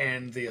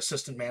and the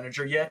assistant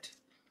manager yet.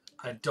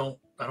 I don't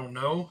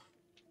know.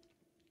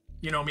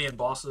 You know me and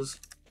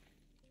bosses.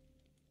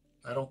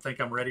 I don't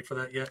think I'm ready for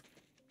that yet.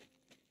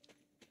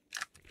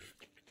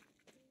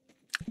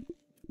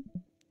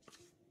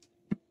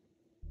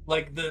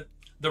 Like the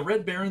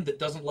RedBare'N that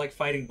doesn't like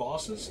fighting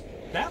bosses,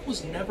 that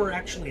was never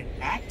actually an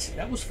act.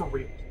 That was for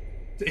real.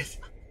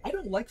 I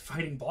don't like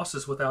fighting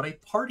bosses without a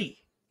party.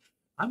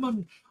 I'm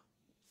an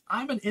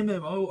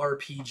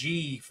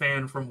MMORPG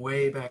fan from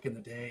way back in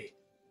the day.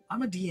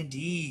 I'm a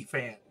D&D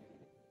fan.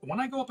 When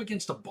I go up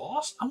against a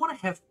boss, I want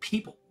to have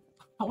people.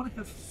 I want to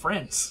have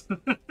friends.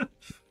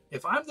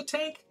 If I'm the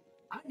tank,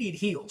 I need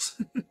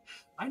heals.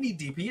 I need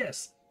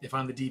DPS. If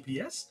I'm the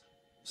DPS,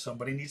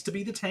 somebody needs to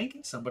be the tank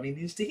and somebody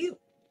needs to heal.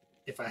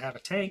 If I have a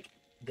tank,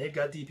 they've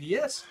got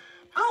DPS,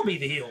 I'll be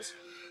the heals.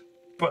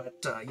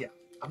 But yeah,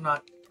 I'm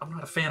not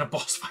a fan of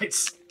boss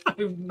fights.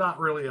 I'm not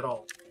really at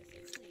all.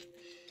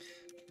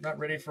 Not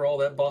ready for all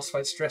that boss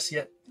fight stress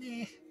yet.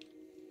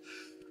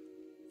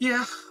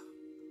 Yeah.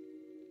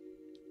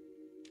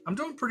 I'm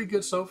doing pretty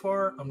good so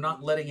far. I'm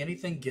not letting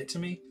anything get to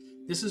me.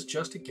 This is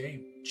just a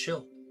game.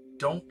 Chill.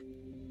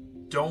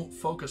 Don't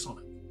focus on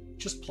it.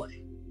 Just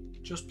play.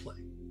 Just play.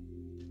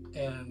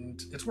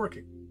 And it's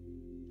working.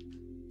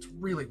 It's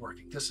really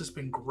working. This has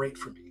been great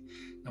for me.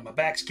 Now my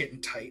back's getting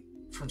tight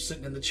from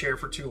sitting in the chair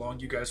for too long.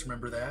 You guys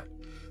remember that.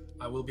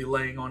 I will be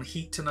laying on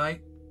heat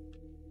tonight.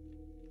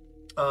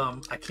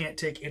 I can't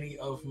take any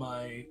of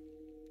my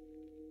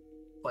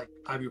like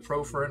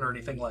ibuprofen or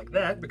anything like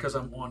that because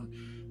I'm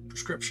on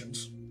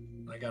prescriptions.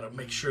 I gotta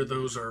make sure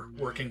those are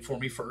working for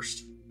me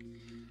first.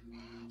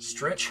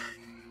 Stretch.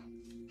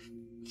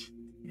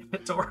 Damn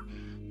it, Dor.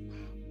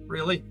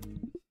 Really?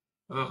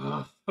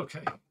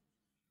 Okay.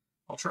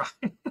 I'll try.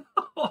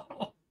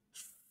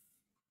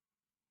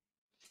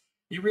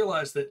 You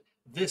realize that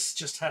this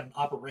just had an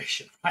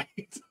operation,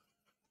 right?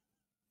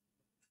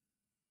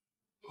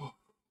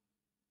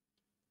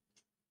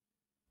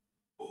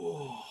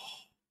 Oh.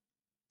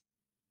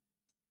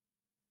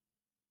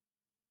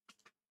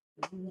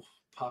 Ooh,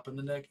 popping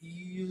the neck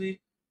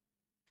easy.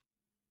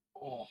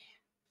 Oh.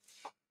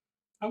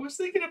 I was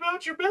thinking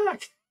about your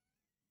back.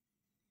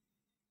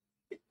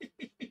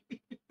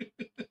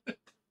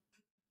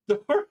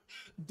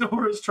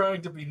 Dora is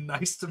trying to be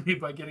nice to me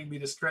by getting me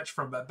to stretch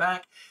from my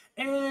back.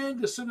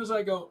 And as soon as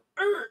I go,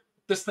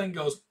 this thing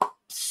goes,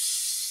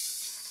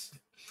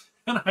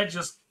 and I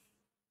just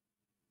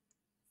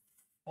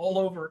all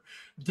over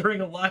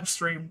during a live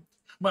stream.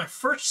 My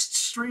first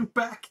stream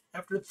back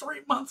after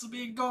 3 months of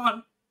being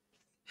gone.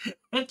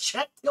 And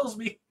chat kills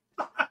me.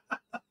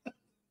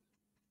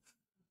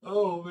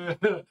 Oh,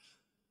 man.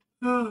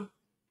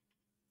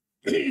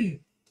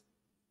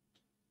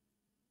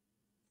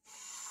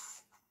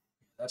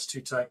 That's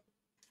too tight.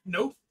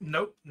 Nope.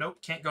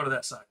 Can't go to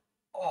that side.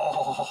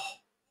 Oh.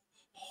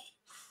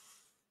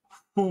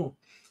 Ooh.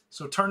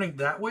 So turning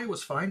that way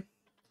was fine.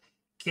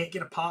 Can't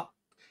get a pop.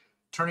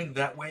 Turning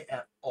that way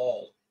at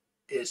all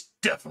is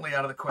definitely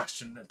out of the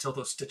question until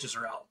those stitches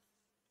are out.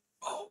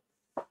 Oh.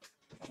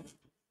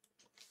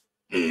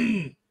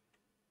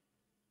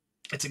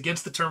 It's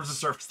against the terms of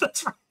service.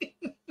 That's right.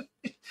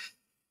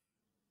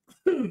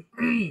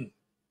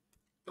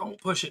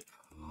 Don't push it.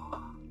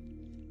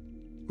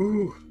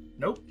 Ooh,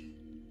 nope.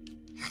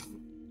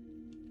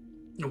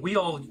 We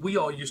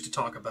all used to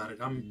talk about it.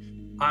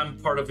 I'm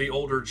part of the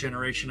older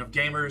generation of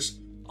gamers.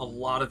 A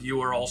lot of you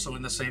are also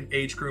in the same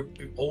age group,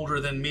 older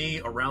than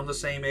me, around the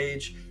same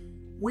age.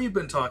 We've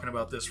been talking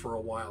about this for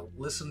a while.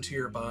 Listen to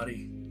your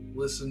body.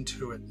 Listen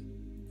to it.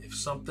 If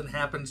something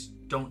happens,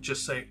 don't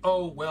just say,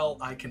 oh, well,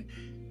 I can.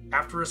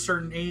 After a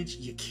certain age,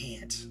 you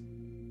can't.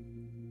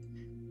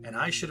 And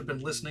I should have been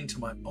listening to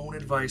my own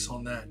advice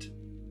on that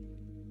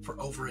for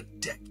over a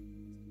decade.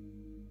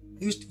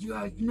 You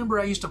remember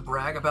I used to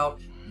brag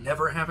about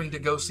never having to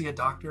go see a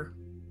doctor?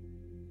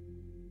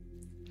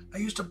 I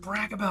used to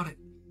brag about it.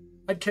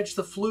 I'd catch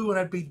the flu and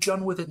I'd be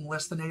done with it in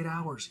less than 8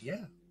 hours.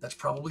 Yeah, that's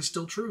probably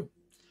still true.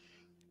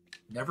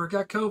 Never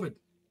got COVID.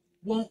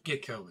 Won't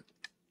get COVID.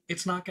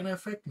 It's not going to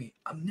affect me.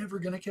 I'm never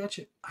going to catch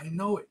it. I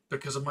know it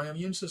because of my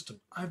immune system.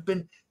 I've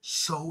been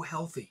so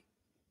healthy.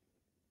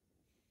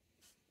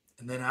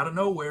 And then out of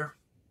nowhere,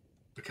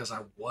 because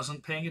I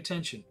wasn't paying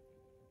attention,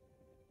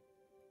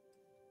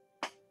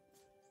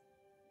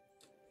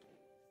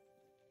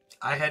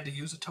 I had to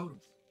use a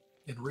totem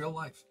in real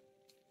life.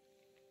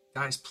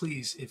 Guys,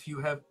 please, if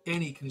you have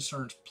any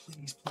concerns,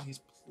 please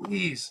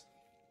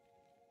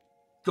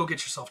go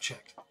get yourself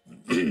checked.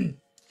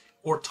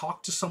 Or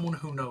talk to someone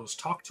who knows.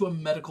 Talk to a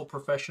medical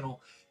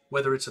professional,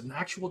 whether it's an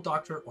actual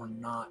doctor or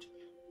not.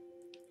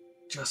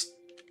 Just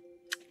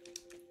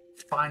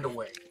find a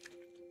way.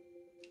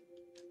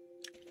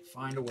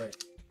 Find a way.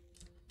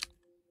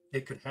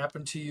 It could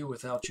happen to you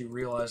without you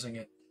realizing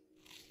it.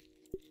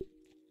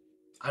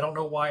 I don't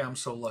know why I'm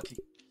so lucky.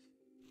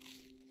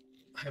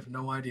 I have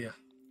no idea.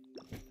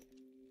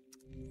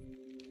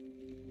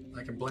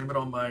 I can blame it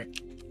on my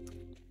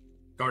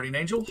guardian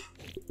angel.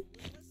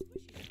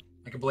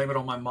 I can blame it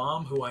on my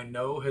mom, who I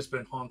know has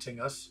been haunting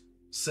us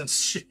since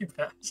she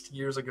passed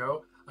years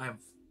ago. I am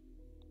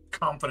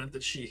confident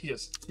that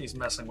she's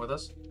messing with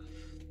us.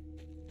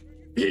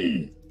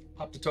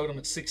 Popped a totem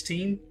at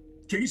 16.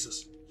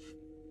 Jesus.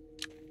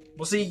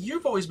 Well, see,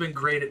 you've always been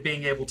great at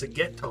being able to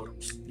get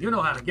totems. You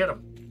know how to get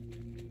them.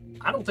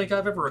 I don't think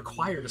I've ever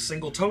acquired a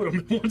single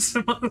totem once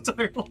in my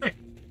entire life.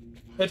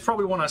 It's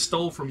probably one I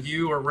stole from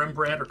you or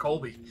Rembrandt or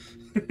Colby.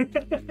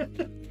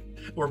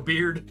 or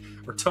beard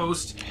or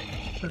toast.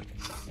 I'm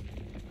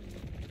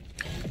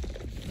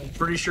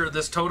pretty sure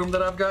this totem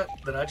that I've got,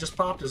 that I just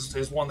popped,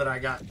 is one that I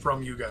got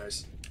from you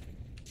guys.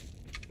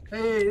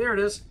 Hey, there it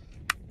is.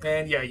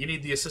 And yeah, you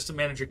need the assistant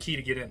manager key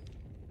to get in.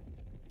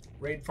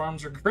 Raid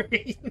farms are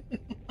great.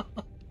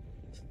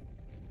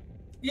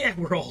 Yeah,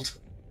 we're old.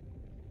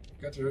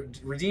 Got to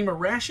redeem a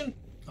ration?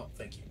 Oh,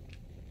 thank you.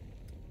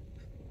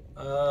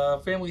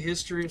 Family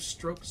history of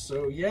stroke.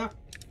 So yeah,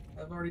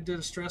 I've already did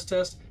a stress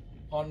test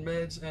on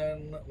meds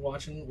and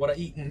watching what I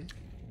eat.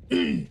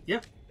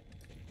 Yeah,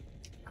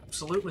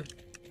 absolutely.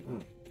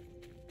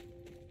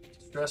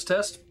 Stress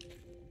test.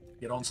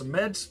 Get on some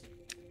meds.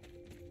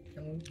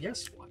 And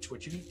yes, watch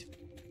what you eat.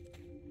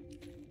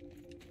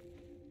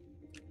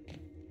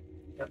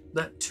 Yep,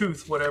 that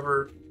tooth,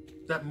 whatever,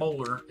 that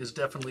molar is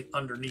definitely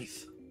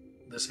underneath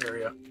this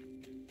area.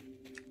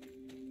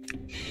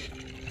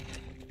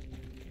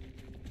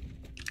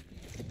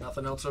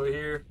 Nothing else over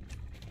here.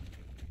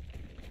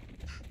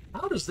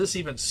 How does this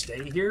even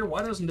stay here?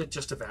 Why doesn't it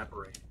just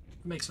evaporate?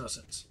 It makes no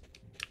sense.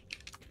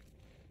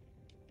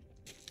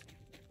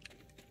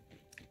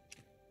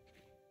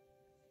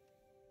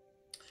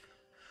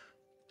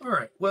 All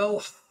right,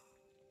 well...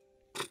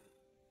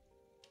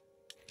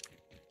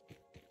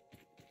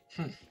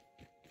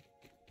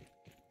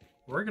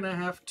 We're gonna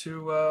have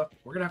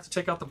to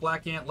take out the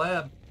Black Ant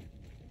lab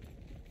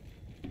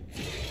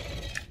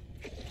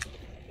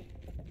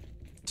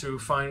to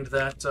find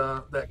that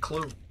that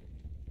clue.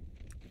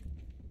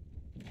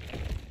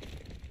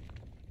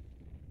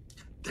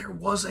 There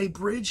was a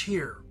bridge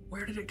here.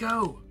 Where did it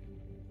go?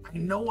 I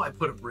know I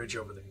put a bridge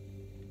over there.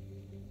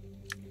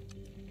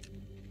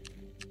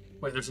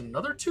 Wait, there's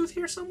another tooth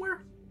here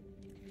somewhere?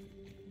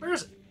 Where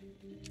is it?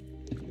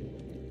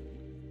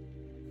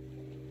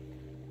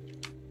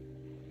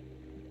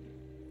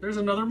 There's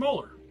another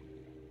molar.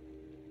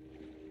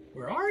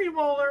 Where are you,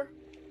 molar?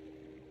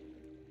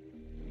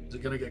 Is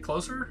it gonna get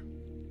closer?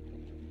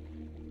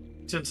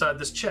 It's inside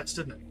this chest,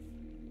 isn't it?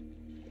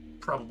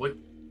 Probably.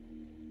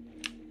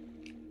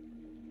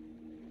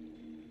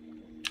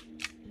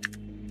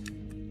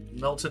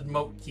 Melted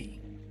moat key.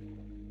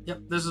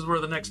 Yep, this is where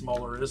the next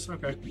molar is.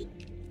 Okay.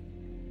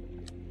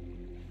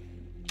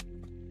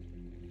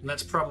 And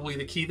that's probably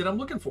the key that I'm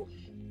looking for.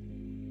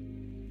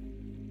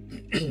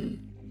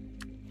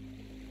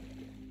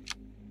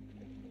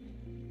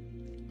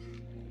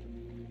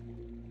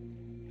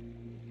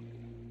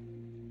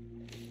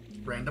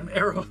 Random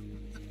arrow.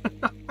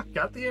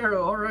 Got the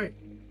arrow, alright.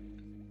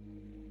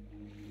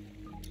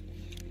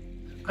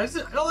 I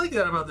like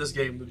that about this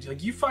game.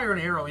 Like, you fire an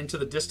arrow into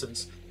the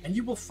distance, and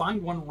you will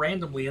find one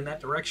randomly in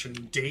that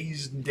direction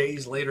days and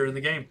days later in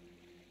the game.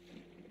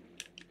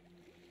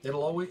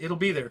 It'll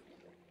be there.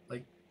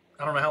 Like,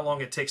 I don't know how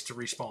long it takes to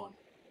respawn.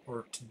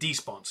 Or to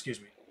despawn, excuse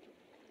me.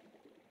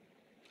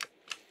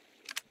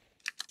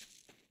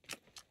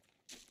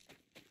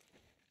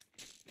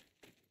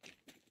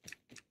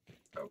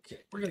 Okay,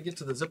 we're going to get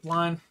to the zip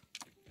line.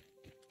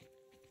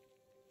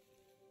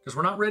 Because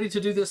we're not ready to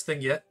do this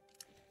thing yet.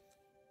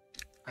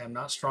 I am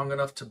not strong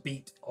enough to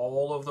beat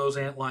all of those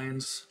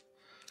antlions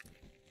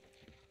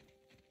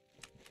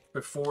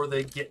before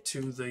they get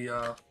to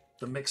the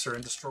mixer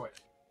and destroy it.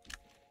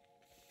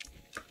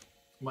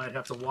 Might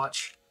have to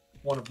watch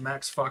one of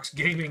Max Fox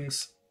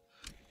Gaming's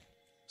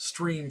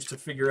streams to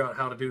figure out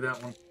how to do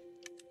that one.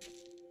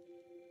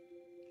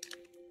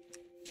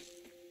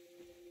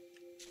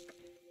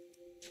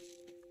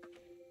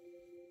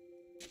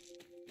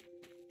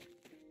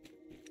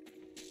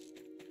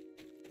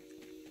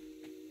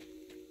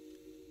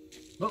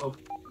 Uh-oh.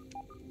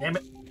 Damn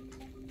it.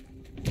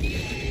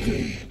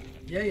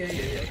 Yeah.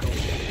 Go.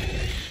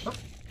 Oh.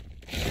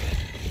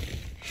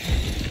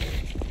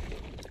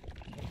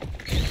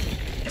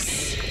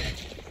 Yes.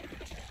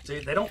 See,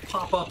 they don't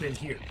pop up in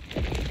here.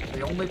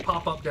 They only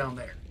pop up down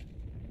there.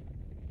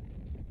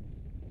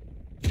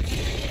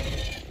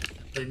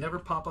 They never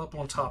pop up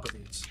on top of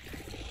these,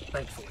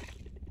 thankfully.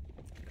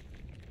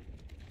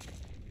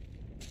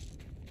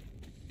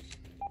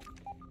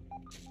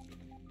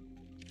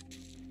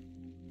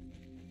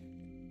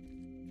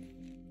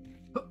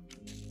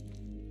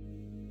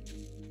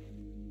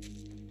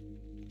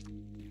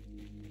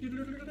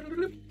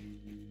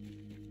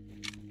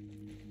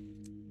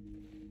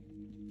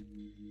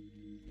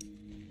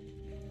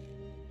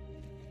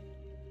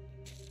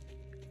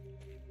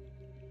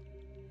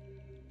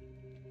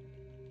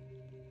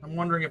 I'm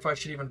wondering if I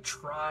should even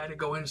try to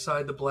go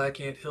inside the Black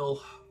Ant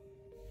Hill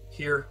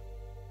here.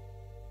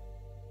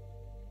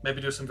 Maybe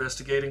do some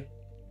investigating.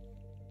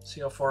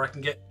 See how far I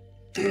can get.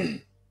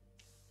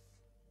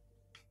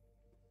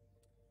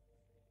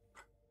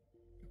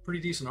 Pretty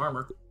decent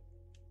armor.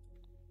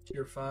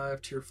 Tier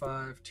 5, tier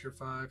 5, tier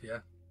 5, yeah.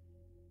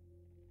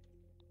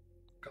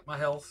 Got my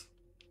health.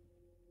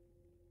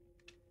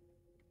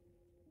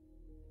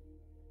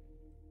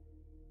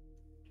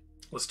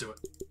 Let's do it.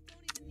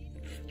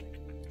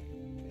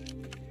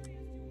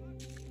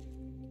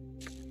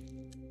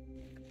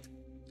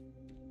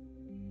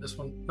 This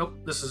one, nope,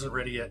 this isn't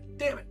ready yet.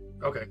 Damn it.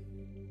 Okay.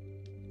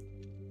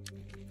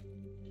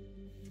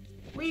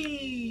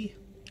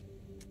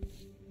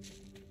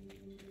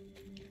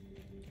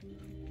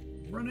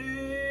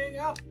 Running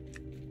out.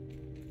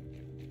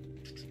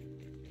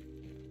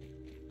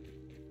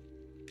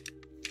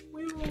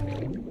 Whee!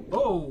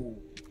 Oh!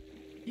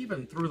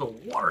 Even through the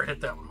water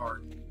hit that one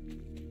hard.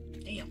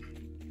 Damn.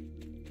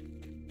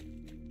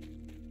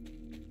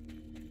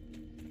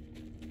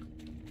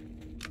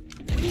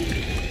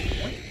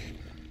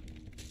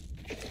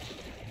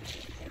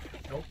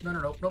 Nope, no, no,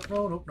 nope, nope,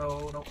 no, nope,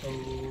 no, nope,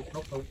 no,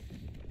 nope, nope.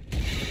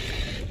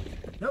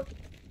 Nope.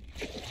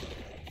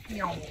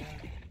 Meow.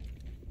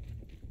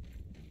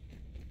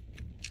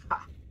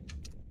 Ha.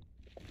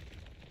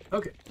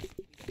 Okay.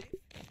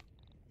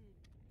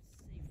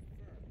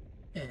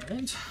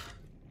 And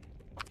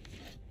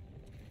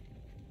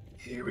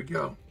here we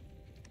go.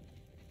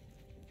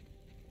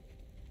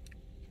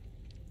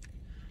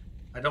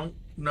 I don't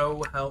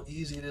know how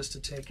easy it is to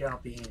take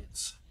out the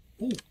ants.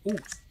 Ooh,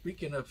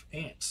 speaking of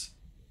ants,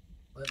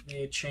 let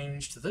me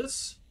change to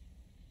this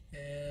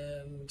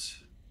and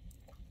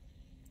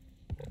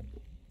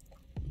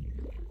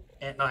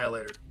Ant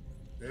Annihilator.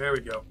 There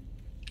we go.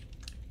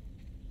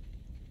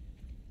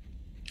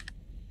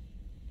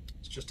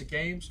 It's just a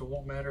game, so it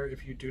won't matter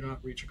if you do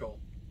not reach a goal.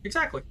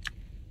 Exactly.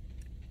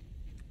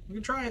 You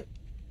can try it.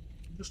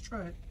 Just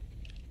try it.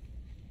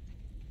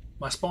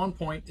 My spawn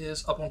point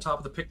is up on top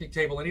of the picnic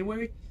table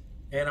anyway,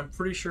 and I'm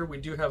pretty sure we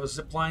do have a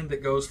zip line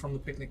that goes from the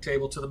picnic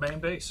table to the main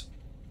base.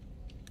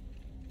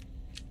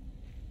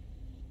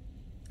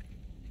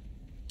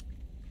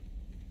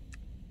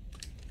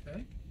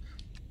 Okay.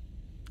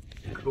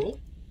 Cool.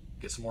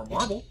 Get some more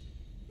marble.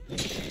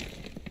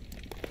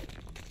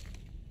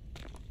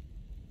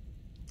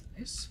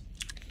 Nice.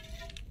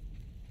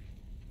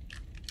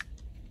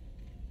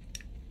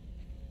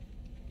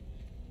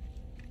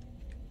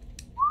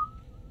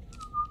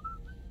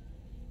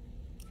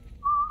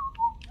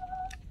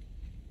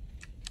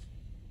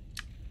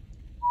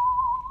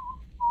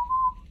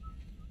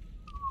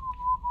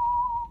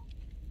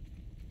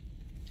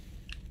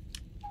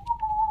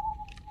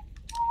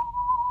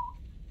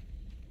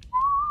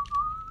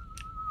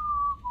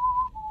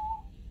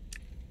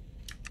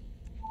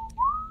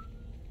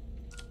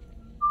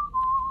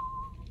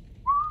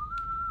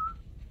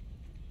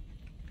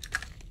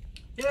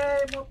 Yay,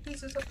 more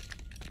pieces of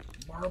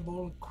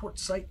marble and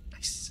quartzite.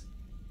 Nice.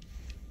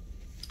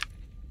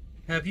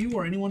 Have you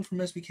or anyone from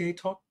SBK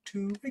talked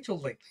to Rachel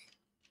lately?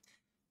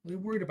 Really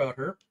worried about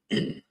her.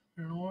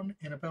 On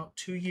in about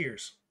 2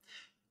 years.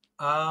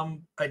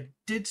 I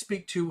did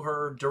speak to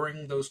her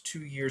during those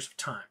 2 years of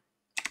time.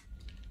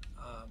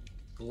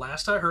 The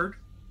last I heard,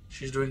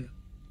 she's doing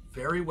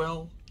very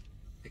well,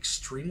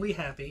 extremely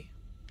happy,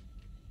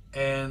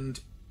 and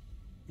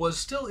was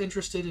still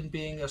interested in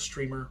being a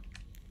streamer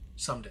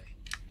someday.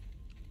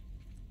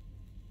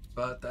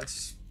 But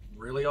that's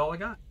really all I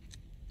got.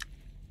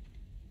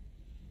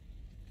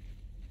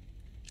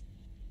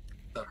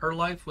 That her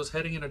life was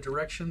heading in a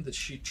direction that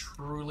she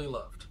truly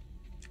loved.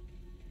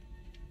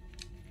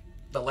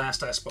 The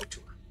last I spoke to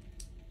her.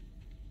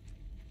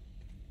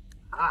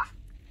 Ah.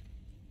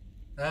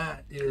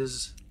 That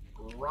is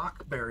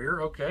rock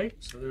barrier. Okay,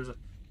 so there's a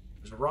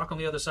rock on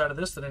the other side of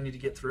this that I need to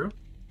get through.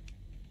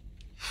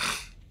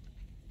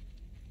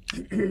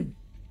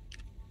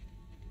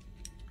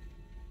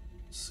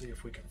 See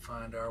if we can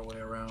find our way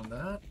around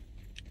that.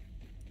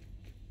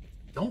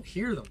 Don't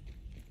hear them.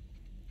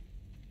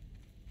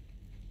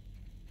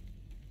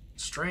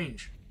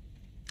 Strange.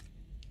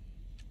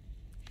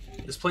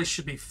 This place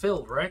should be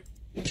filled, right?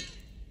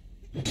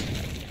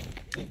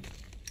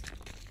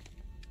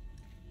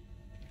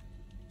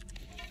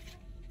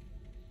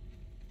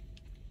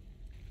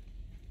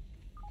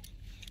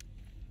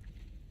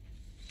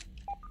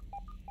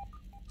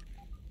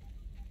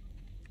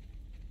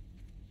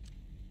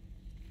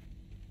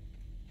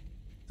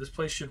 This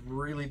place should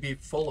really be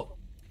full of them.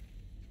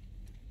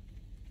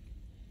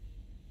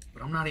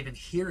 But I'm not even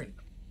hearing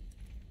them.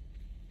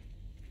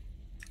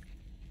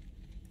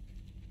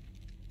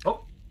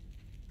 Oh,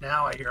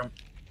 now I hear them.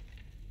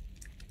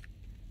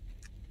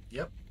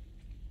 Yep.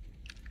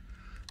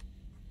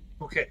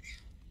 Okay.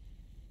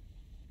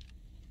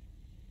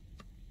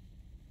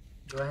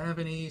 Do I have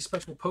any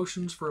special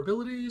potions for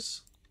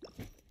abilities?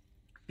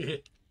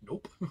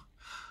 Nope.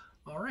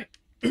 All right.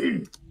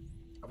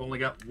 I've only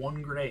got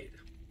one grenade.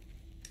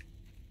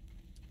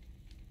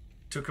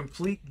 To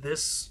complete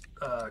this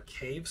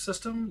cave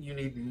system, you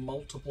need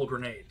multiple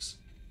grenades.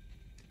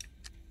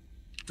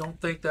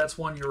 Don't think that's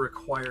one you're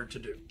required to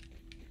do.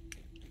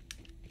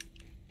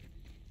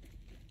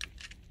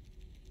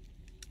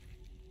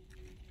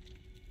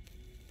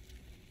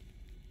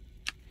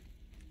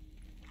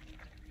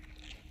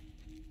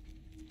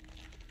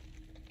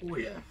 Oh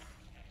yeah.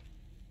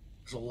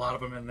 There's a lot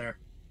of them in there.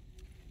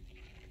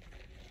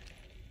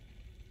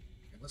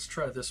 Okay, let's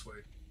try this way.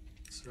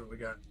 See what we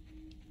got.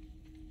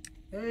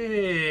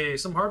 Hey,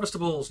 some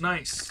harvestables.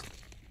 Nice.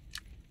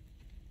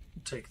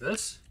 We'll take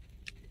this.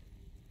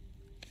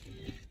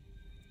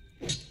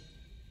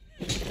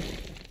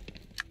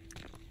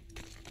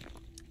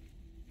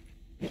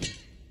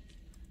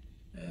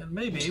 And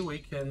maybe we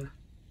can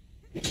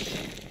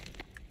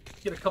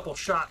get a couple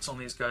shots on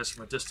these guys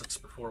from a distance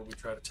before we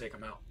try to take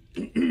them out.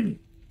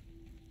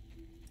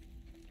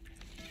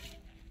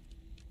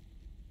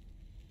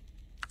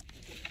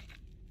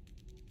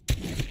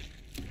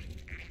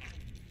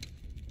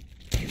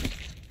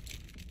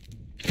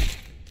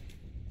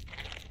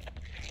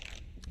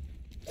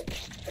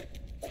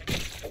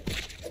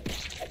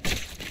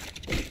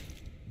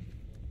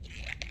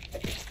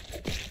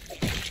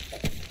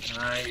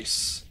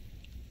 Nice.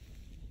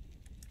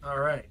 All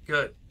right,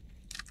 good.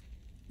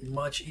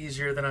 Much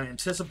easier than I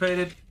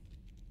anticipated.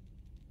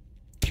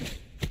 Here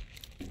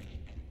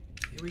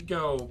we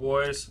go,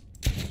 boys.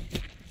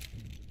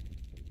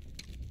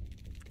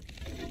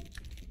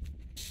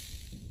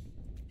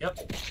 Yep.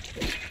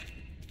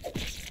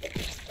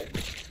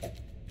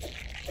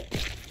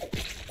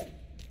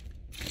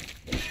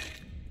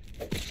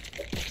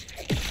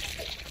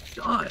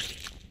 Done.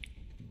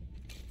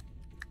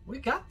 We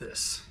got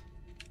this.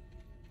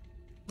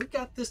 We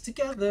got this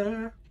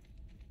together.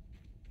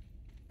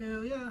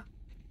 Hell yeah.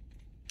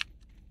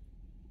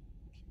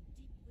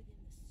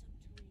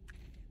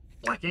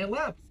 Black Ant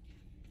Lab.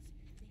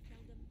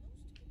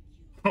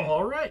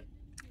 All right.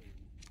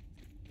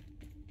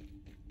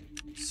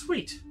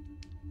 Sweet.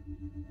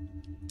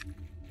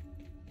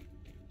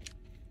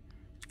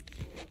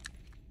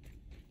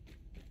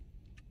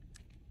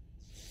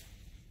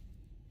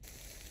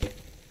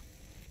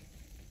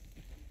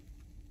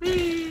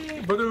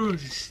 Whee!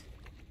 Badoosh.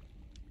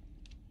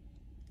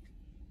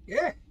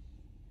 Yeah.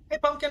 Hey,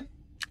 Pumpkin.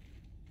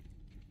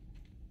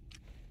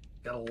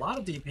 Got a lot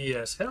of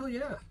DPS. Hell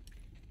yeah.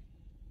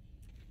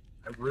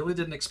 I really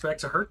didn't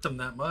expect to hurt them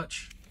that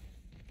much.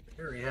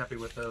 Very happy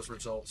with those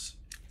results.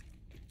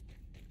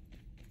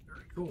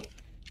 Very cool.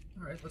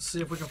 All right, let's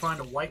see if we can find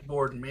a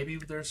whiteboard and maybe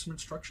there's some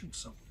instructions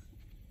somewhere.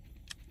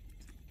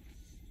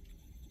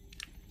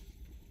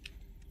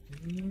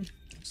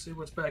 Let's see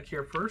what's back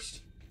here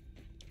first.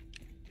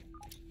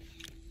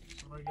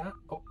 What do we got?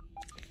 Oh,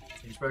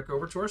 change back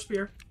over to our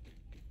spear.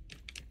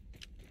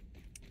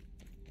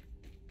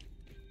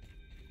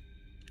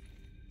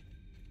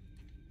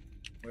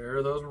 Where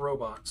are those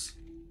robots?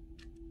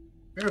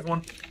 There's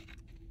one.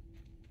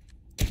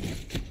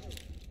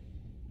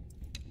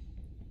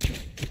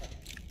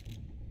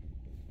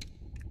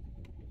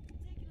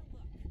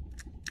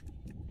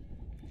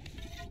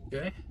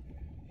 Okay.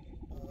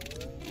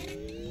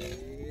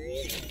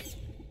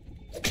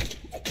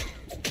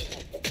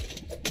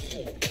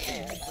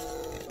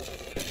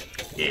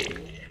 Yeah.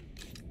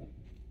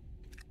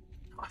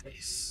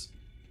 Nice.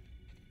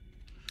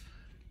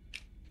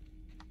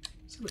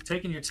 See what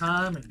taking your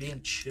time and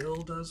being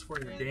chill does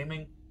for your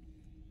gaming.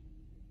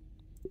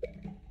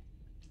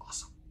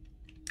 Awesome.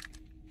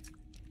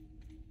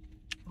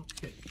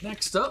 Okay,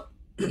 next up.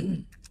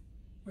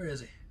 Where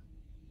is he?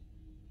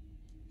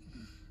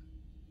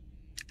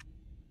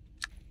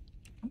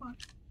 Come on.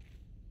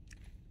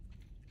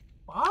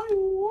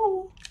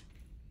 Wow.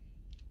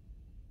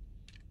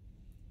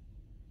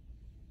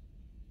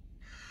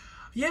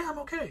 Yeah, I'm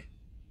okay.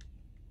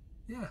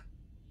 Yeah.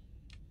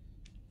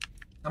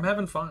 I'm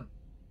having fun.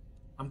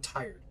 I'm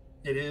tired.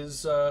 It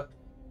is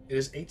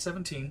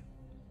 8:17,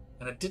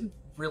 and I didn't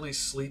really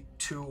sleep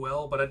too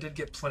well, but I did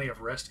get plenty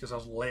of rest because I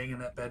was laying in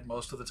that bed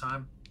most of the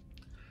time.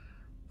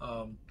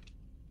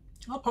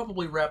 I'll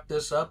probably wrap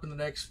this up in the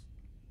next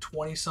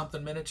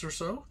 20-something minutes or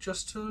so,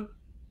 just to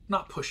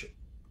not push it.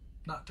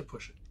 Not to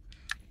push it.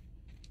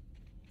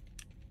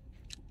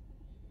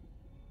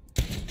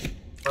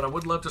 But I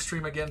would love to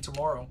stream again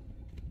tomorrow,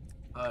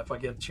 if I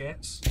get a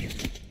chance.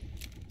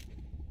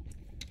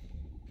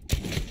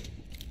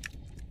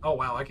 Oh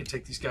wow, I can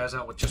take these guys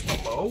out with just my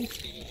bow?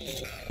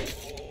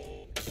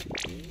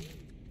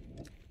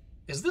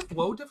 Is this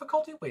low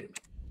difficulty? Wait a minute.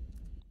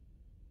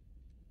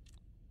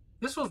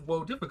 This was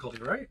low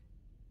difficulty, right?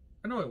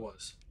 I know it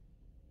was.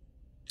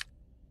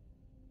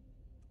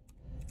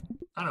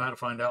 I don't know how to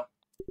find out.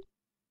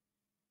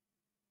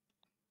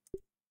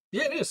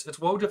 Yeah, it is. It's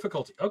low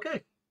difficulty.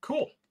 Okay,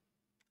 cool.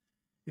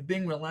 If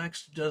being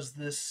relaxed does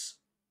this...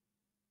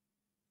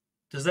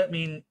 Does that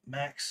mean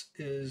Max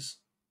is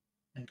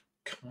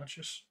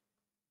unconscious?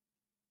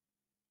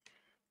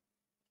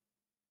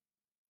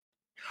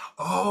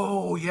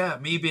 Oh, yeah.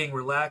 Me being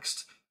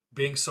relaxed,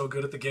 being so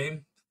good at the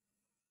game.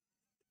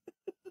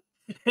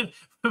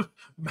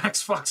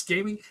 Max Fox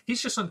Gaming,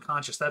 he's just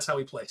unconscious. That's how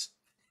he plays.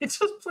 He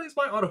just plays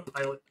by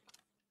autopilot.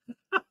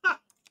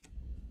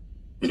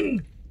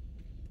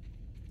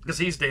 Because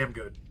he's damn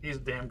good. He's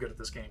damn good at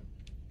this game.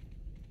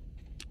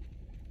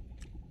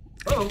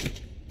 Uh-oh.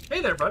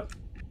 Hey there, bud.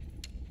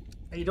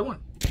 How you doing?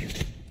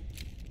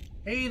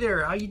 Hey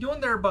there. How you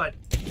doing there, bud?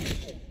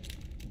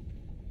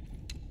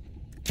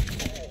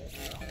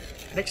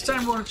 Next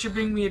time, why don't you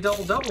bring me a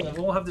double-double and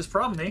we won't have this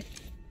problem, eh?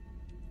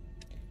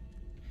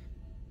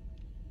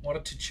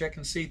 Wanted to check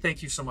and see.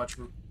 Thank you so much,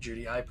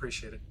 Judy. I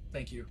appreciate it.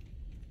 Thank you.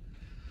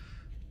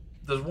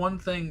 There's one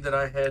thing that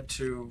I had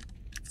to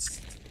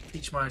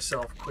teach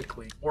myself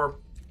quickly, or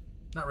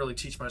not really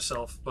teach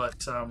myself,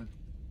 but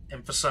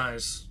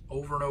emphasize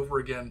over and over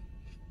again.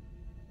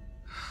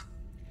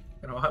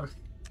 You know,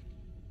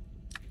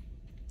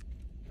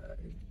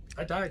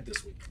 I died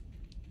this week.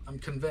 I'm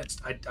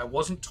convinced. I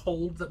wasn't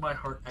told that my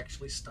heart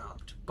actually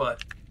stopped,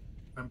 but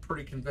I'm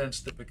pretty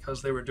convinced that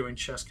because they were doing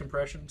chest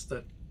compressions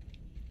that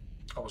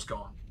I was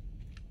gone.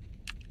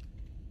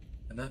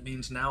 And that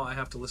means now I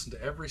have to listen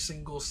to every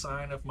single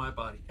sign of my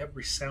body,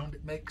 every sound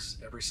it makes,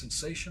 every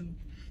sensation,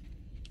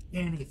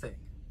 anything.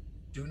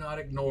 Do not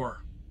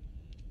ignore.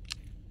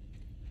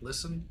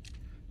 Listen,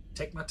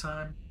 take my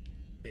time,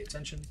 pay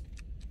attention.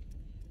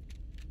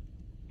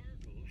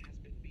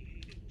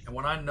 And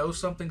when I know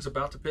something's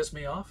about to piss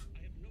me off,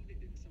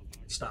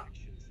 stop.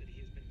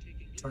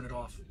 Turn it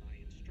off.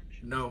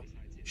 No.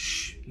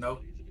 Shh. No.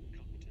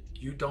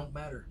 You don't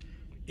matter.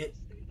 It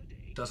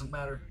doesn't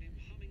matter.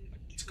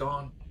 It's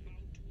gone.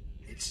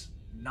 It's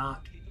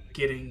not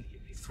getting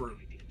through.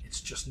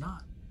 It's just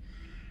not.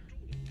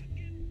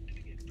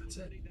 That's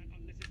it.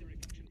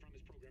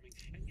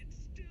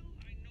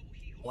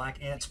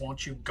 Black ants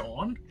want you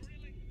gone?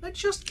 I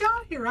just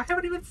got here. I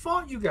haven't even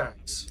fought you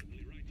guys.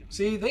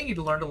 See, they need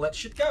to learn to let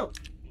shit go.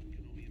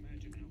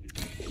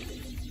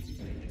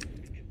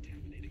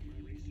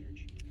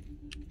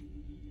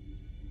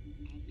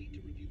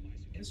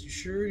 Yes, you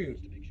sure do.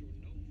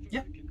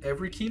 Yeah,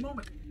 every key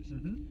moment.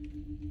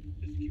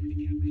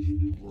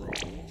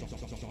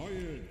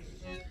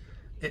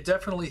 It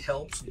definitely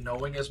helps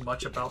knowing as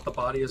much about the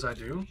body as I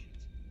do.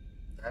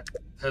 That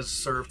has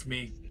served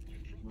me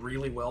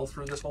really well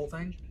through this whole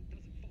thing.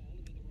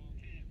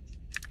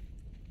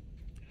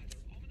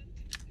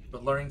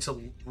 But learning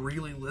to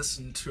really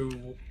listen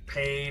to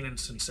pain and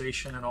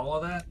sensation and all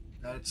of that,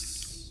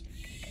 that's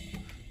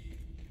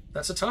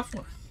a tough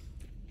one.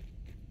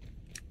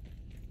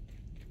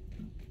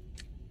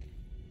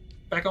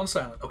 Back on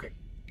silent. Okay.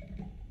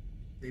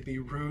 They be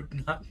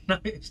rude, not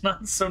nice,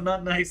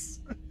 not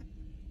nice.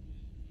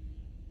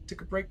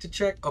 Took a break to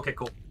check. Okay,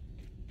 cool.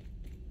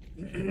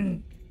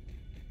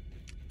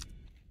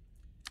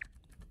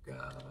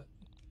 Got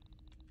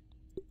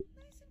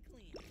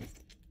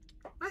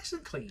nice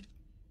and clean.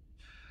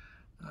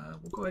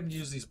 We'll go ahead and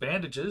use these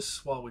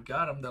bandages while we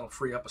got them. That'll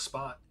free up a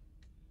spot.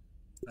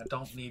 I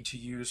don't need to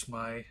use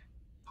my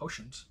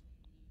potions.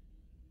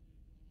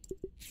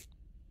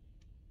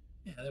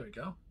 Yeah, there we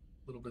go. A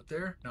little bit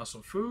there. Now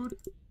some food.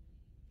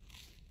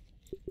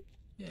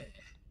 Yeah.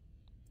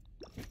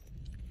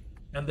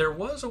 And there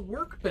was a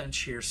workbench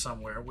here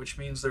somewhere, which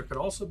means there could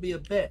also be a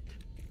bed.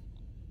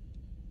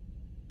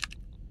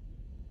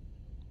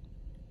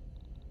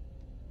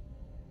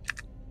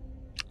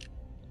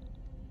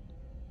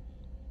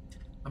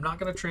 I'm not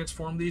going to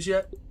transform these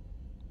yet,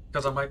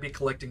 because I might be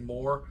collecting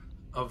more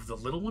of the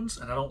little ones,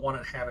 and I don't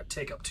want to have it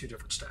take up 2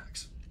 different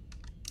stacks.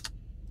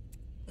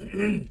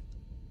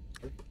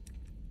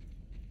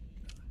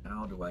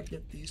 How do I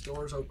get these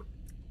doors open?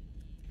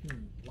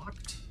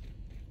 Locked.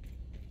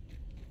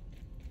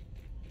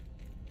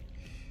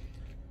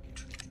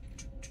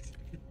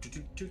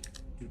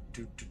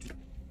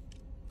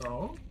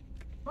 Oh.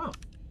 Oh.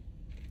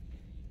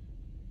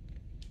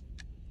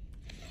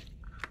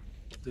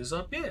 Put this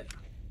up here.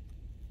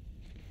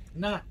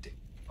 Nothing.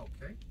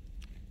 Okay.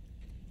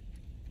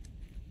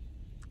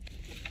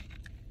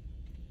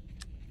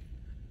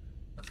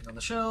 Nothing on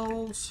the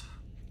shelves.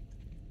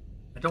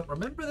 I don't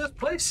remember this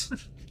place.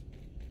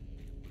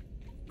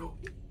 No,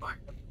 I have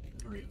a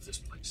memory of this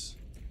place.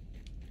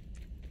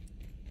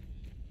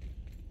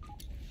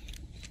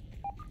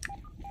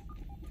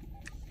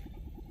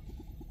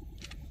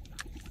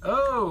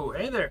 Oh,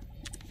 hey there.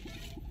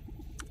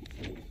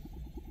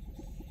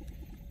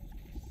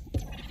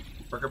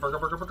 Burger, burger,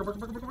 burger, burger,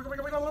 burger, burger, burger, burger,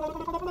 burger.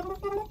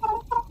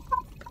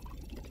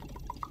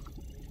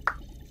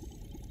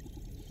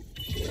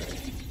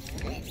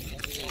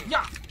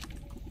 Yeah.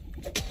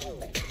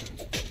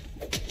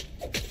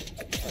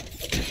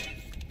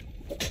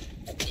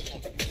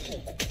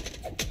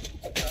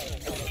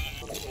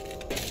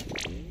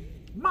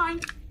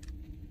 Mine.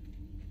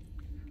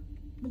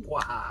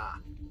 Wow.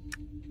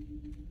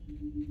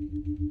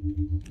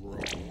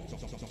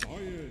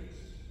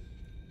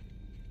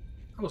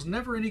 I was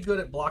never any good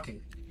at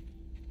blocking.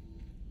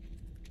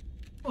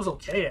 I was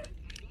okay at it,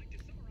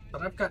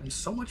 but I've gotten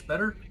so much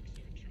better.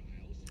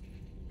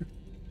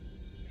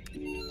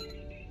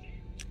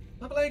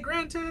 Level A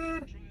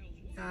granted.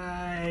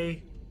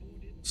 Yay.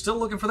 Still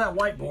looking for that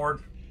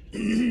whiteboard.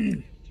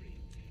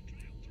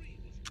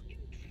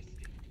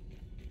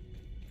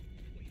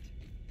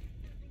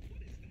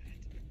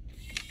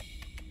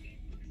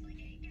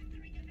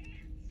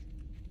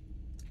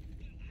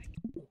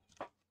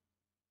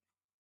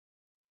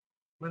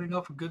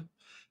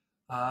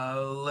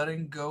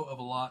 Letting go of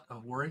a lot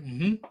of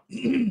worry.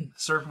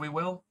 Served me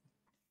well.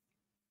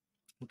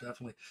 Well,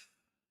 definitely.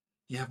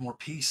 You have more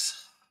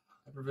peace.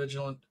 Ever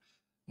vigilant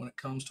when it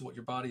comes to what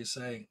your body is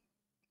saying.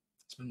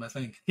 It's been my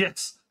thing.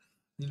 Yes,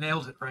 you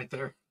nailed it right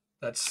there.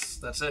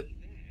 That's it.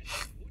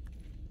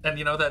 And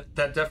you know that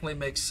definitely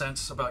makes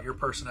sense about your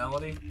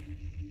personality.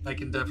 I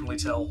can definitely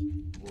tell.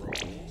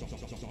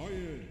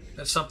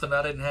 That's something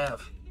I didn't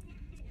have,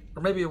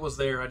 or maybe it was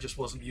there. I just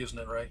wasn't using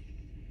it right.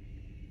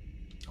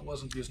 I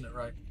wasn't using it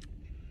right.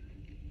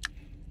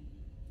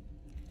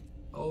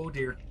 Oh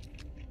dear.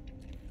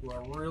 Do I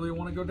really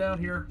want to go down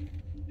here?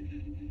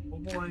 Oh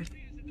boy.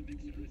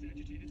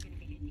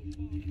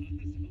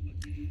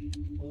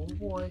 Oh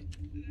boy.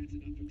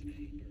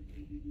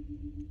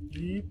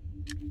 Yeep.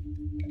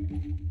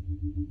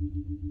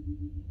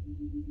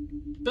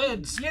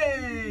 Beds,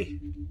 yay!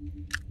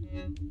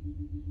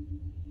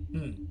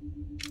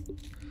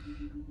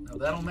 Now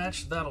that'll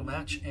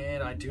match,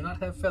 and I do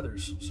not have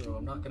feathers, so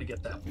I'm not going to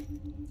get that one.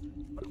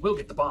 But I will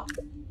get the bomb.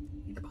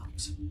 Need the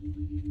bombs.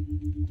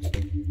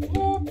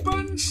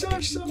 Open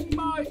sesame!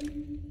 I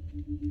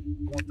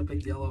want the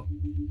big yellow.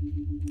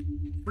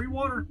 Free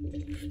water.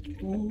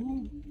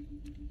 Ooh.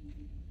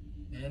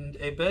 And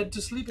a bed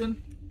to sleep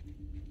in.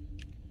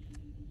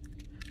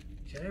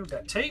 Okay, we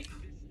got tape.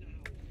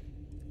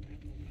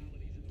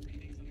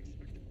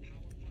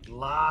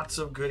 Lots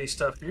of goody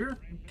stuff here.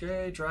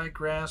 Okay, dry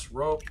grass,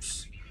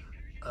 ropes,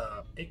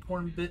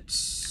 acorn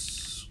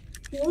bits.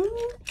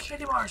 Ooh,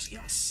 candy bars,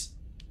 yes.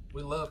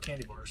 We love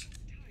candy bars.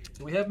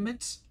 Do we have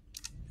mints?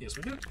 Yes,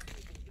 we do.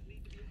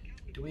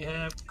 Do we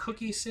have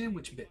cookie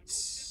sandwich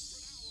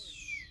bits?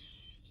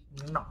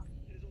 No.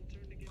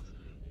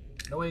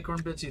 No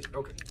acorn bits either.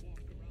 Okay.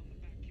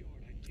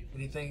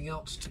 Anything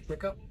else to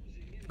pick up?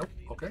 Nope.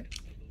 Okay.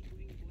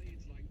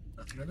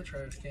 Nothing in the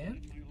trash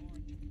can.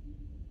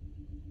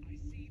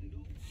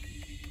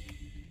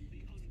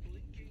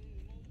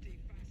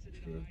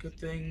 Good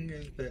thing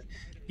is that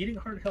eating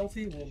heart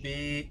healthy will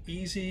be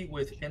easy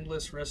with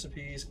endless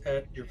recipes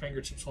at your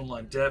fingertips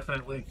online.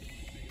 Definitely.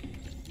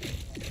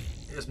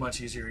 It is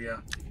much easier,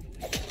 yeah.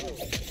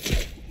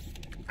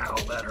 Ow,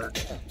 that hurt.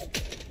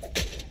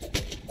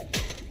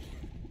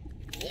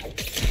 Okay.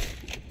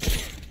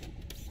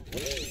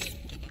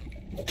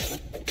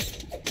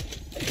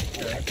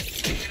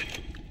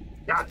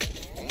 Got it.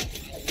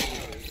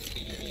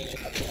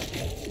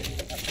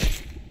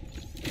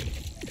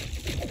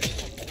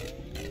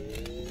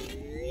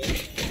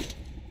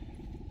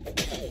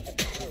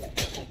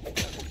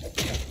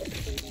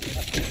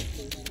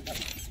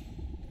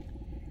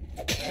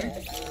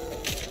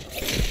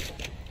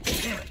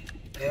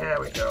 There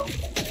we go.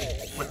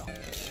 With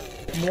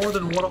more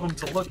than one of them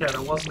to look at, I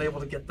wasn't able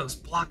to get those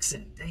blocks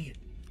in. Dang it.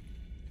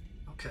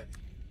 Okay.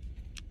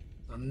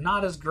 So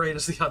not as great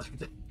as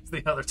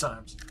the other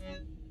times.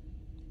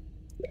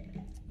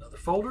 Another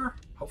folder.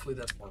 Hopefully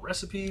that's more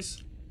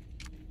recipes.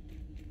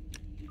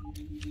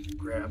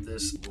 Grab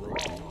this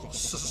raw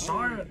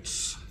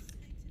science.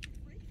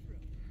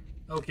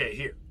 Okay,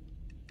 here.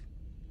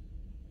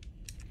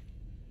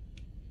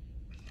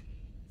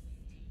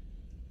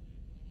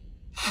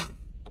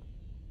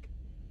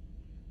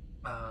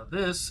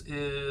 This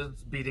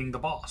is beating the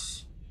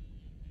boss.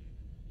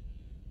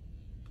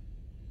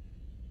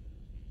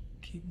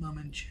 Keep him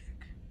in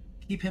check.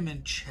 Keep him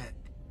in check.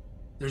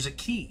 There's a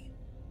key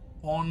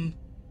on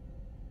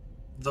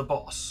the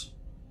boss.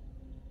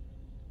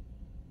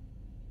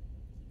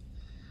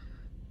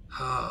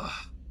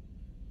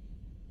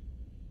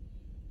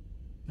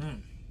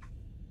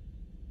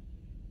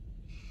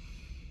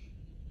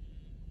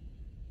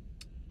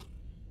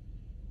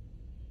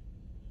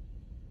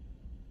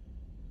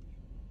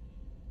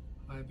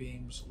 High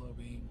beam, slow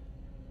beam.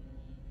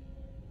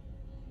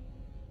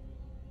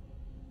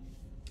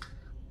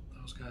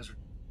 Those guys are...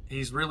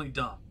 He's really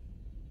dumb.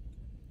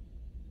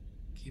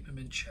 Keep him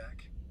in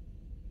check.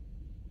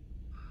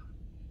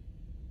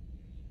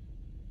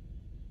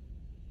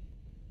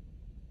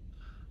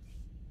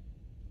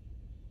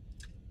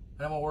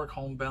 Animal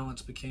work-home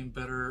balance became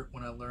better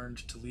when I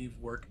learned to leave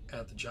work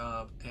at the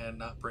job and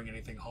not bring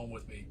anything home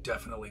with me.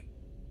 Definitely.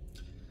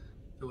 If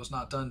it was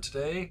not done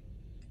today,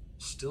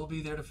 still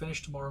be there to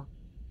finish tomorrow.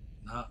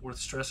 Not worth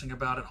stressing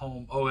about at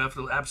home. Oh,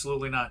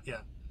 absolutely not.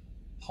 Yeah.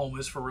 Home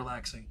is for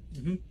relaxing.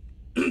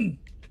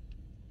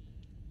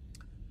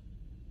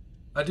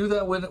 I do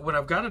that when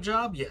I've got a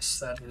job. Yes,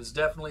 that is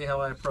definitely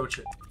how I approach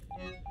it.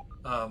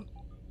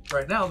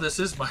 Right now, this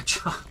is my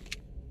job.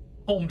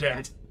 Home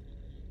dad.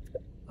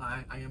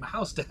 I am a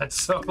house dad,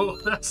 so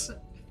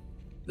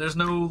there's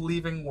no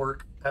leaving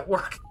work at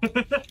work.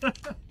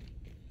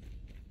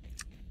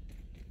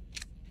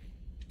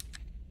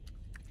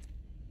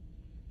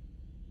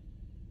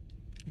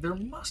 There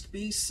must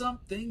be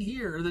something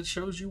here that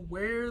shows you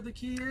where the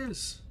key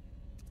is.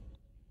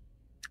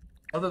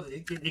 Other than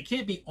it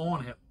can't be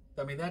on him.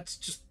 I mean, that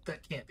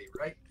can't be,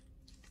 right?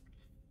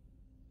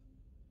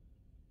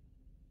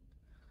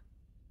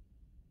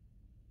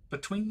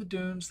 Between the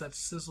dunes that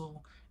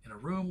sizzle in a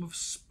room of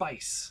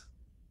spice.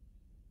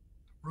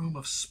 Room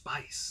of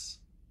spice.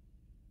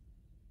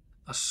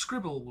 A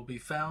scribble will be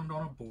found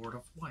on a board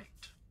of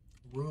white.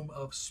 Room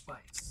of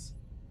spice.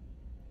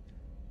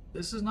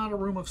 This is not a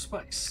room of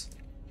spice.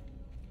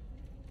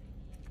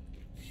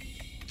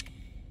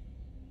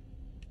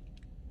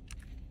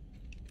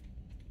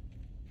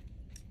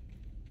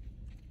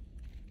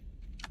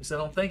 At least I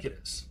don't think it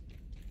is.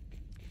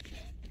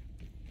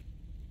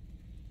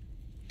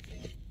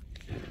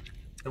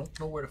 Don't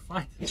know where to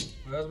find it.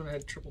 My husband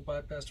had triple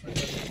bypass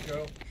 25 years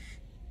ago.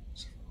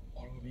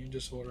 Autoimmune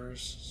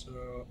disorders.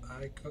 So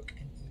I cook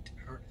and eat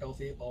heart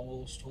healthy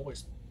almost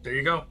always. There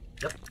you go.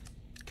 Yep.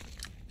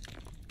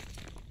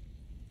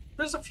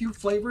 There's a few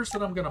flavors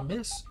that I'm gonna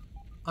miss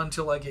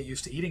until I get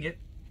used to eating it.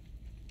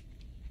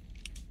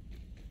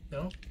 You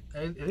know,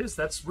 and it is.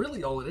 That's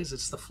really all it is.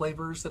 It's the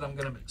flavors that I'm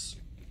gonna miss,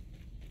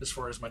 as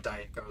far as my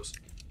diet goes.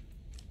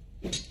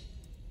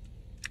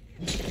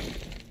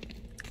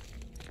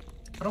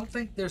 I don't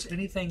think there's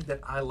anything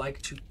that I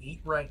like to eat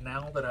right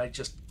now that I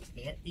just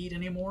can't eat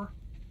anymore.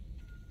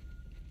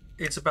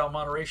 It's about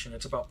moderation.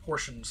 It's about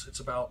portions. It's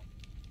about,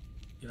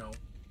 you know,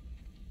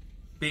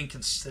 being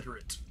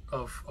considerate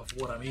of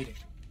what I'm eating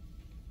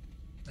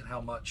and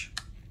how much.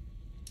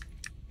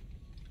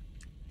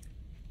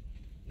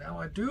 Now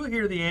I do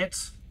hear the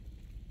ants.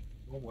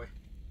 Oh boy.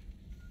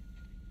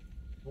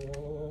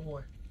 Oh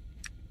boy.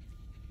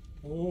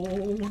 Oh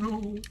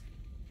no.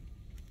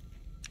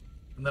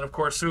 And then of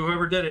course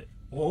whoever did it.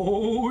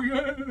 Oh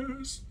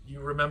yes. You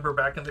remember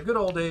back in the good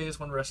old days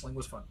when wrestling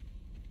was fun.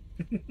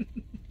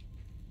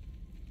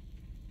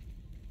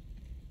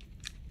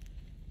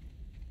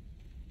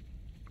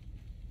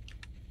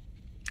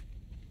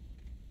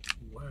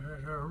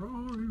 Where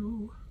are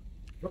you?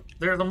 Oh,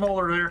 there's a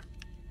molar there.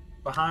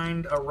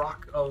 Behind a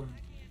rock of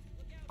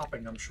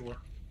popping, I'm sure.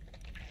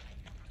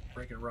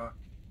 Breaking rock.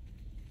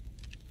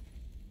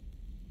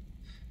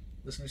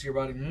 Listening to your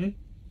body.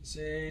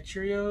 Say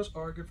Cheerios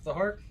are good for the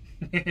heart.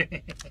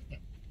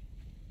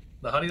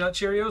 The Honey Nut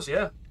Cheerios,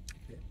 yeah.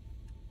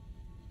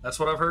 That's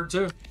what I've heard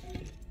too.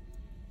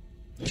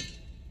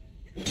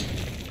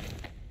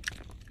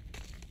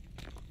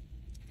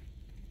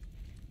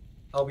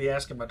 I'll be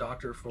asking my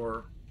doctor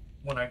for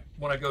when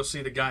I go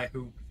see the guy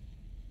who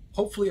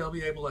hopefully I'll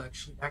be able to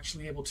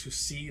actually able to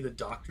see the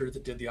doctor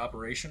that did the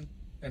operation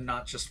and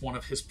not just one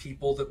of his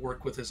people that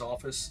work with his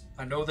office.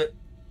 I know that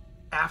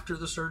after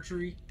the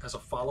surgery, as a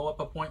follow-up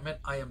appointment,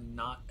 I am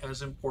not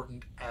as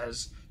important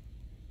as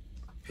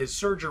his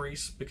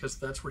surgeries because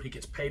that's where he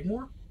gets paid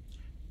more.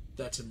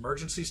 That's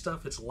emergency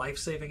stuff. It's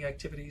life-saving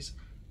activities.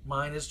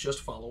 Mine is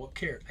just follow-up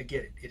care. I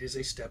get it. It is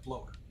a step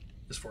lower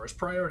as far as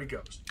priority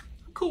goes.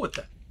 I'm cool with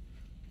that.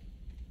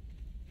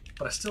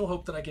 But I still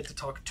hope that I get to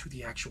talk to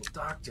the actual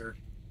doctor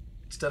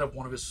instead of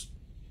one of his,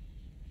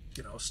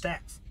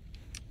 staff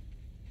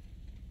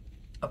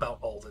about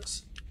all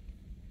this.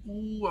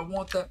 Ooh, I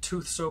want that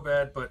tooth so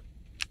bad, but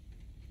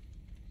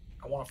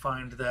I want to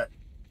find that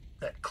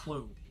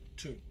clue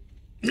too.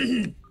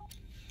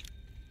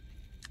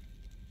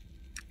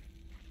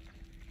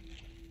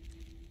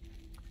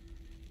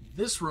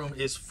 This room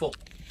is full.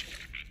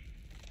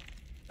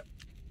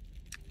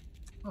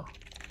 Oh.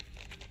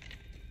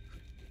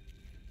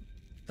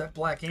 That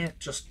black ant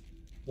just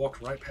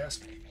walked right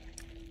past me.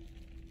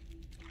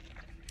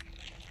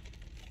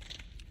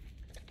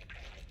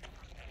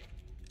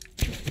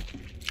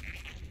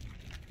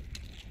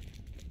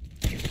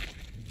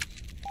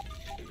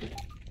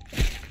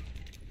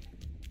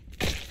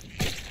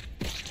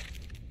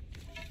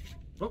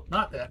 Oh,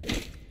 not that.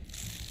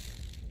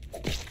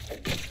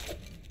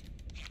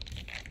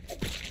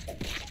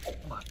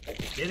 Come on.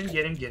 Get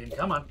him.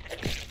 Come on.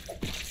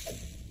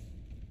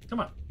 Come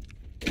on.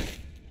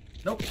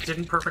 Nope,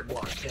 didn't perfect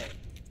block. Dang.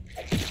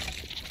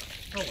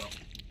 Oh well.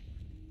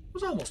 It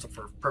was almost a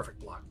perfect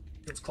block.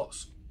 It's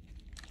close.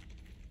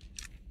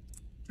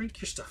 Drink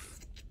your stuff.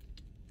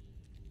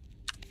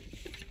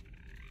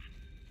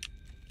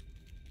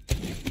 There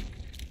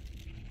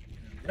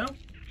we go.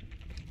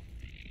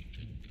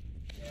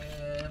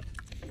 And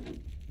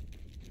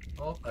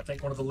oh, I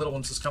think one of the little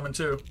ones is coming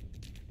too.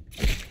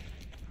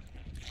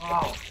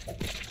 Oh,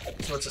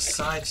 so it's a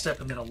sidestep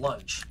and then a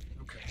lunge.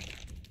 Okay.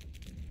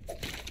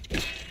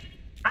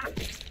 Ah,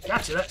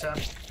 gotcha that time.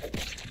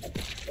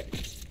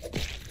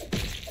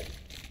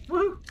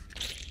 Woohoo!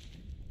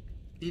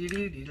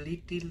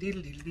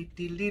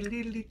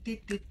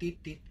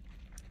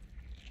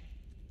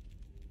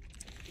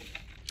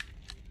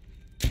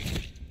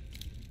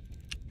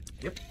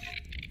 Yep.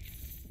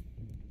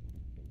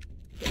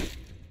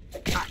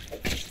 Ah.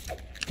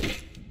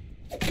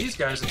 These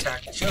guys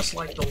attack just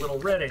like the little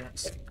red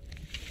ants.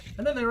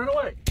 And then they run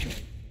away.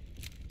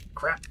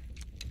 Crap.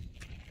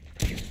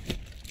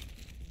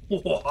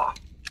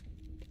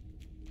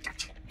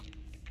 Gotcha.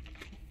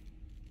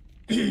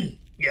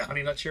 Yeah,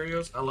 Honey Nut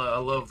Cheerios. I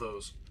love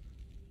those.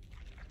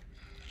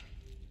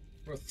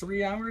 For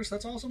 3 hours?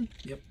 That's awesome.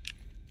 Yep.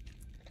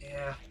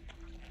 Yeah.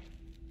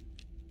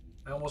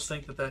 I almost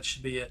think that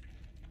should be it.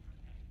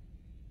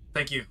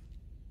 Thank you.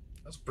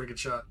 That's a pretty good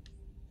shot.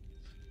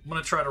 I'm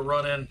going to try to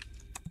run in.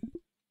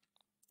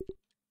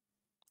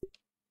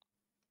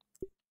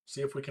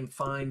 See if we can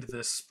find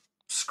this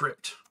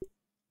script.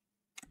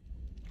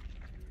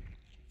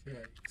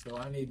 Okay, so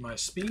I need my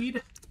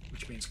speed,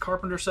 which means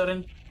carpenter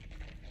setting.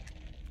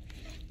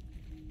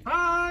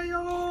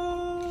 Ayo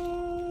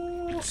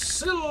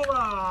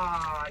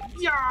Silva!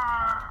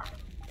 Yeah!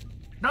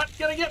 Not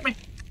gonna get me!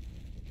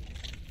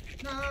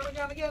 Never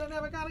gonna get it,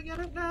 never gonna get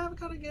it, never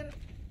gonna get it.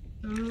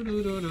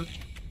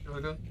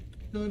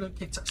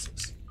 Can't touch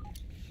this.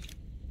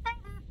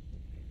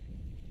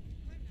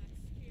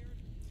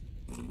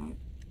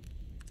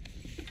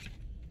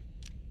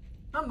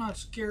 I'm not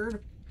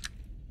scared.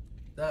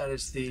 That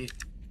is the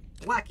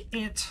black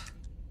ant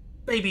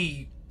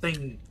Baby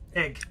thing,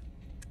 egg.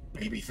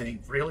 Baby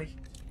thing, really?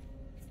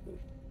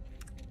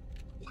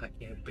 Black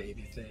ant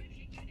baby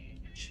thing.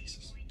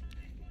 Jesus.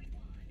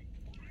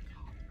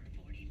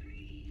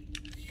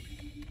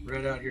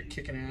 Red out here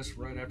kicking ass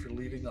right after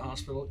leaving the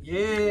hospital.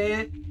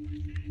 Yeah!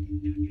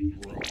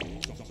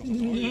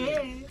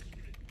 Yeah!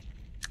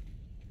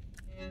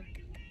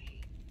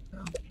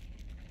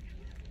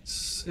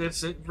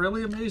 It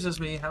really amazes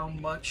me how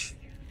much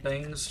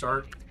things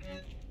start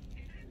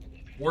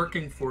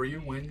working for you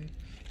when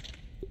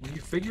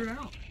you figure it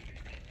out.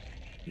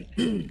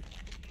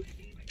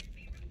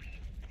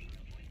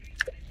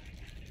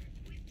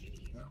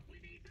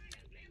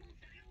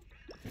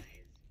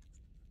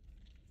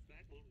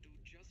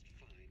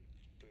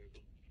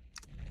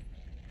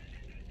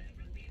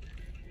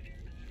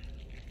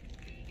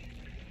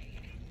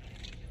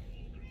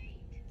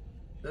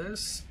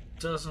 This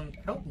doesn't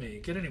help me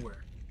get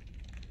anywhere.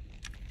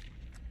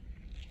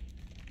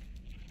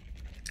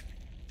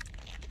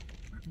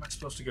 Where am I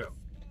supposed to go?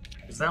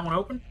 Is that one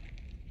open?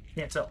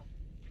 Can't tell.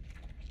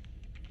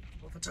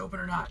 Well, if it's open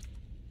or not.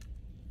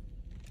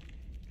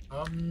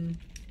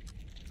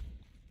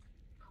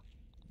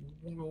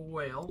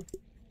 Well,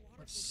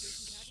 let's...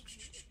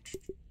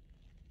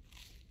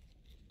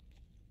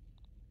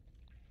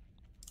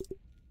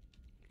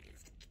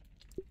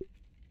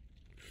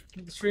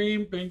 The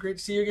stream, been great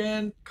to see you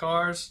again.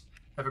 Cars,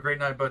 have a great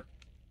night, bud.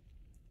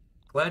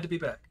 Glad to be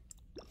back.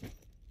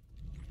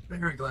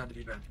 Very glad to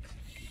be back.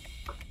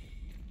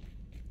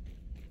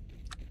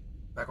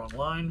 Back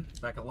online,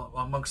 back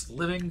amongst the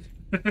living.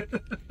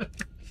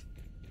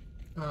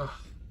 Oh.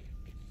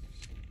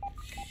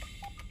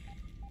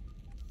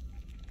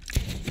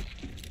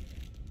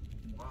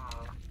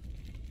 Wow.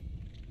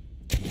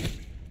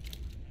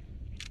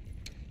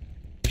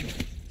 Yeah,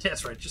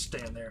 that's right, just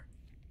stand there.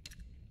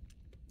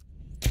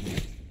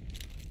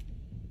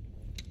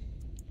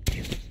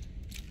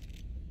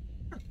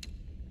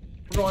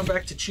 We're going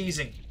back to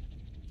cheesing.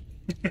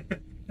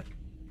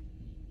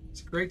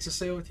 It's great to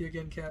sail with you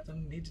again,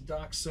 Captain. Need to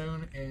dock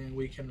soon, and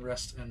we can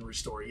rest and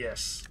restore.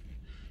 Yes.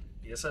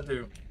 Yes, I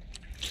do.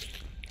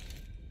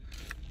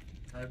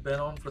 I've been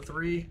on for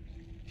 3.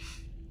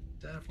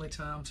 Definitely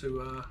time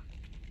to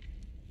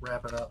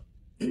wrap it up.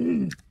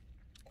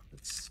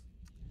 Let's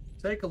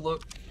take a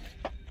look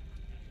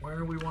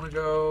where we want to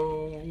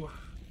go.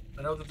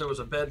 I know that there was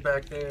a bed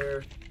back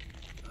there.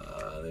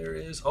 There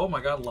is. Oh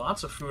my god,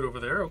 lots of food over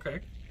there.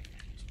 Okay.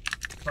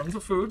 Tons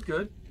of food.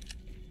 Good.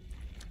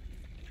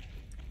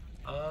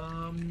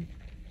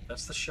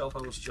 That's the shelf I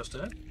was just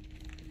at.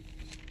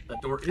 That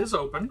door is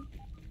open.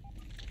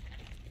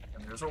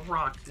 And there's a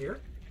rock here.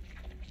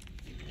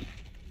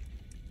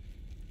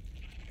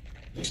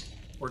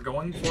 We're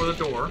going for the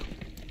door.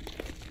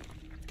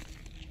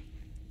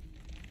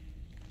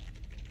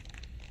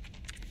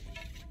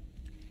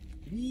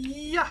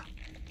 Yeah!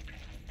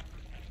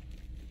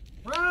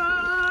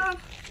 Run!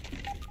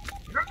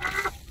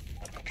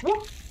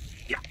 Woo!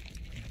 Yeah!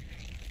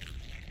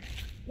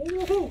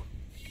 Woohoo!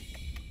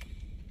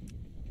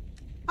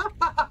 Ha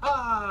ha ha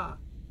ha!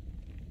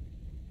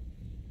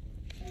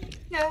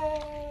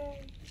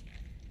 Yay!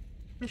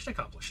 Mission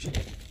accomplished.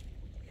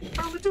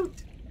 Found the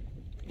dude.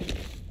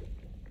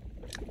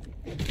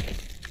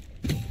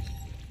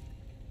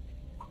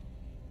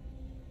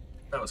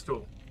 That was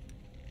cool.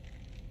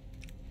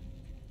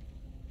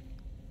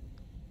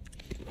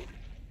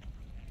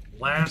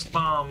 Last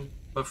bomb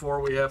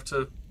before we have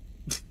to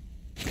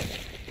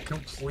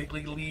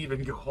completely leave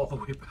and go all the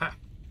way back.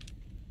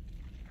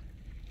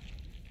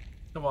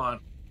 Come on.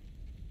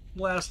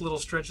 Last little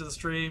stretch of the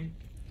stream.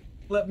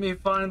 Let me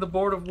find the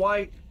board of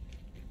white.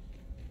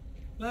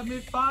 Let me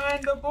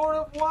find the board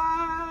of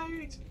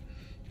white.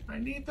 I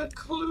need the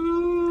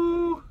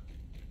clue.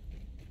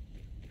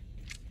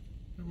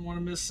 I don't want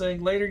to miss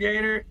saying later,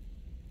 Gator.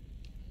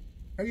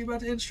 Are you about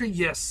to end stream?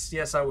 Yes,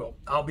 yes, I will.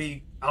 I'll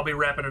be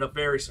wrapping it up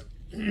very soon.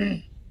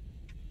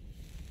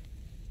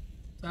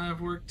 I've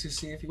worked to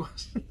see if he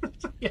was.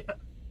 Yeah.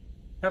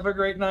 Have a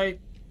great night.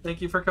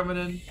 Thank you for coming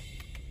in.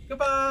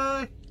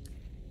 Goodbye.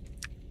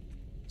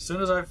 As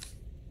soon as I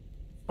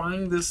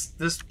find this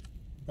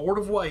board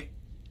of white,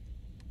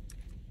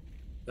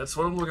 that's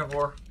what I'm looking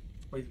for.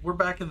 Wait, we're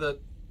back in the...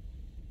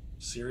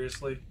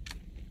 Seriously?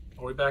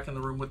 Are we back in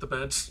the room with the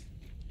beds?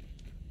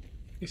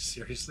 Are you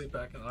seriously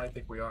back in... I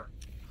think we are.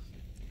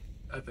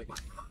 I think we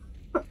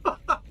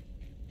are.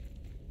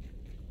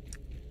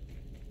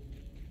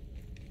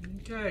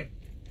 Okay.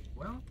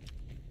 Well.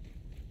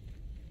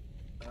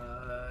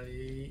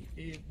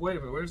 Wait a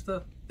minute. Where's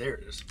the... There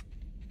it is.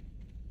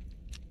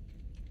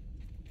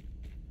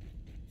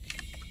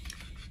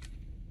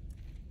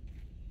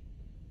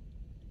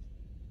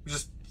 We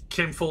just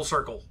came full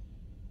circle.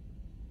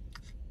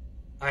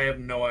 I have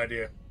no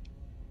idea.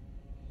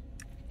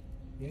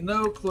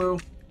 No clue.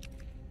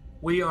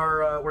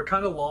 We're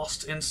kind of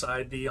lost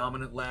inside the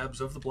ominous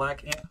labs of the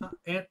Black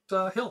Ant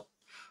Hill.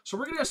 So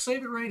we're gonna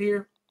save it right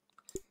here.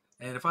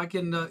 And if I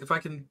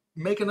can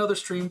make another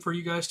stream for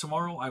you guys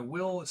tomorrow, I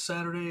will. It's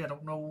Saturday. I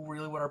don't know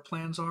really what our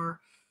plans are.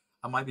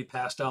 I might be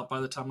passed out by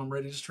the time I'm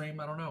ready to stream.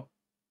 I don't know.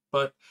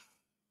 But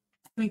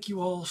thank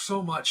you all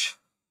so much.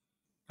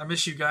 I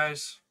miss you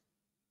guys.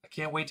 I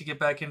can't wait to get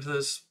back into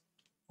this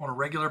on a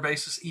regular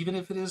basis, even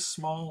if it is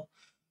small.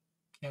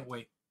 Can't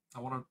wait.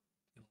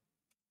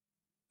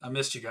 I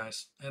missed you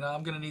guys, and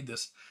I'm gonna need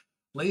this.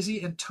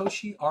 Lazy and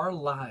Toshi are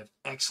live.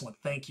 Excellent.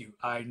 Thank you.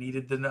 I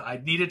needed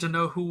to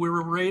know who we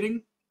were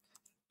rating.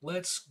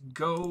 Let's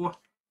go.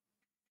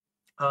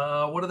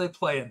 What are they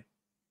playing?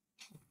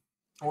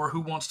 Or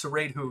who wants to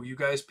raid who? You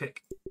guys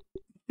pick.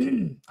 I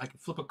can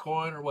flip a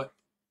coin or what?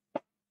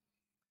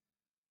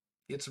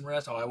 Get some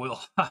rest. Oh, I will.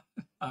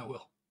 I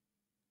will.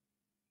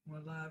 We're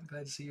live.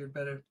 Glad to see you're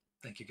better.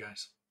 Thank you,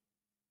 guys.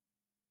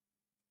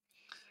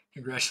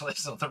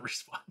 Congratulations on the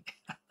respawn.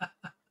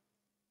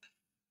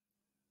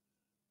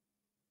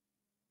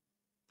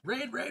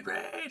 Raid.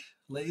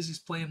 Lazy's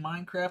playing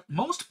Minecraft.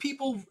 Most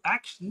people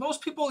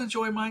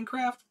enjoy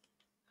Minecraft.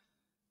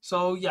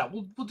 So yeah,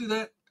 we'll do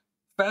that.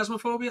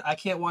 Phasmophobia. I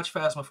can't watch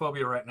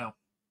Phasmophobia right now.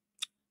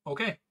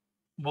 Okay.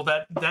 Well,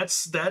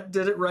 that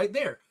did it right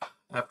there.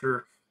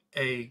 After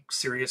a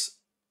serious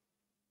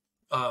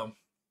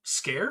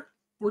scare,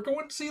 we're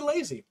going to see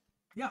Lazy.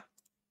 Yeah.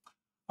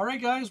 All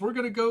right, guys, we're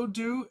gonna go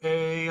do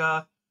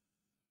a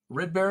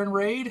RedBare'N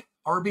raid,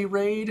 RB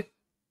raid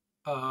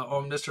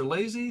on Mr.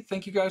 Lazy.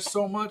 Thank you guys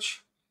so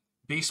much.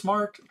 Be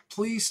smart.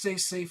 Please stay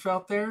safe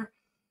out there,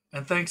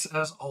 and thanks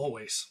as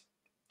always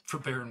for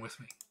bearing with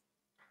me.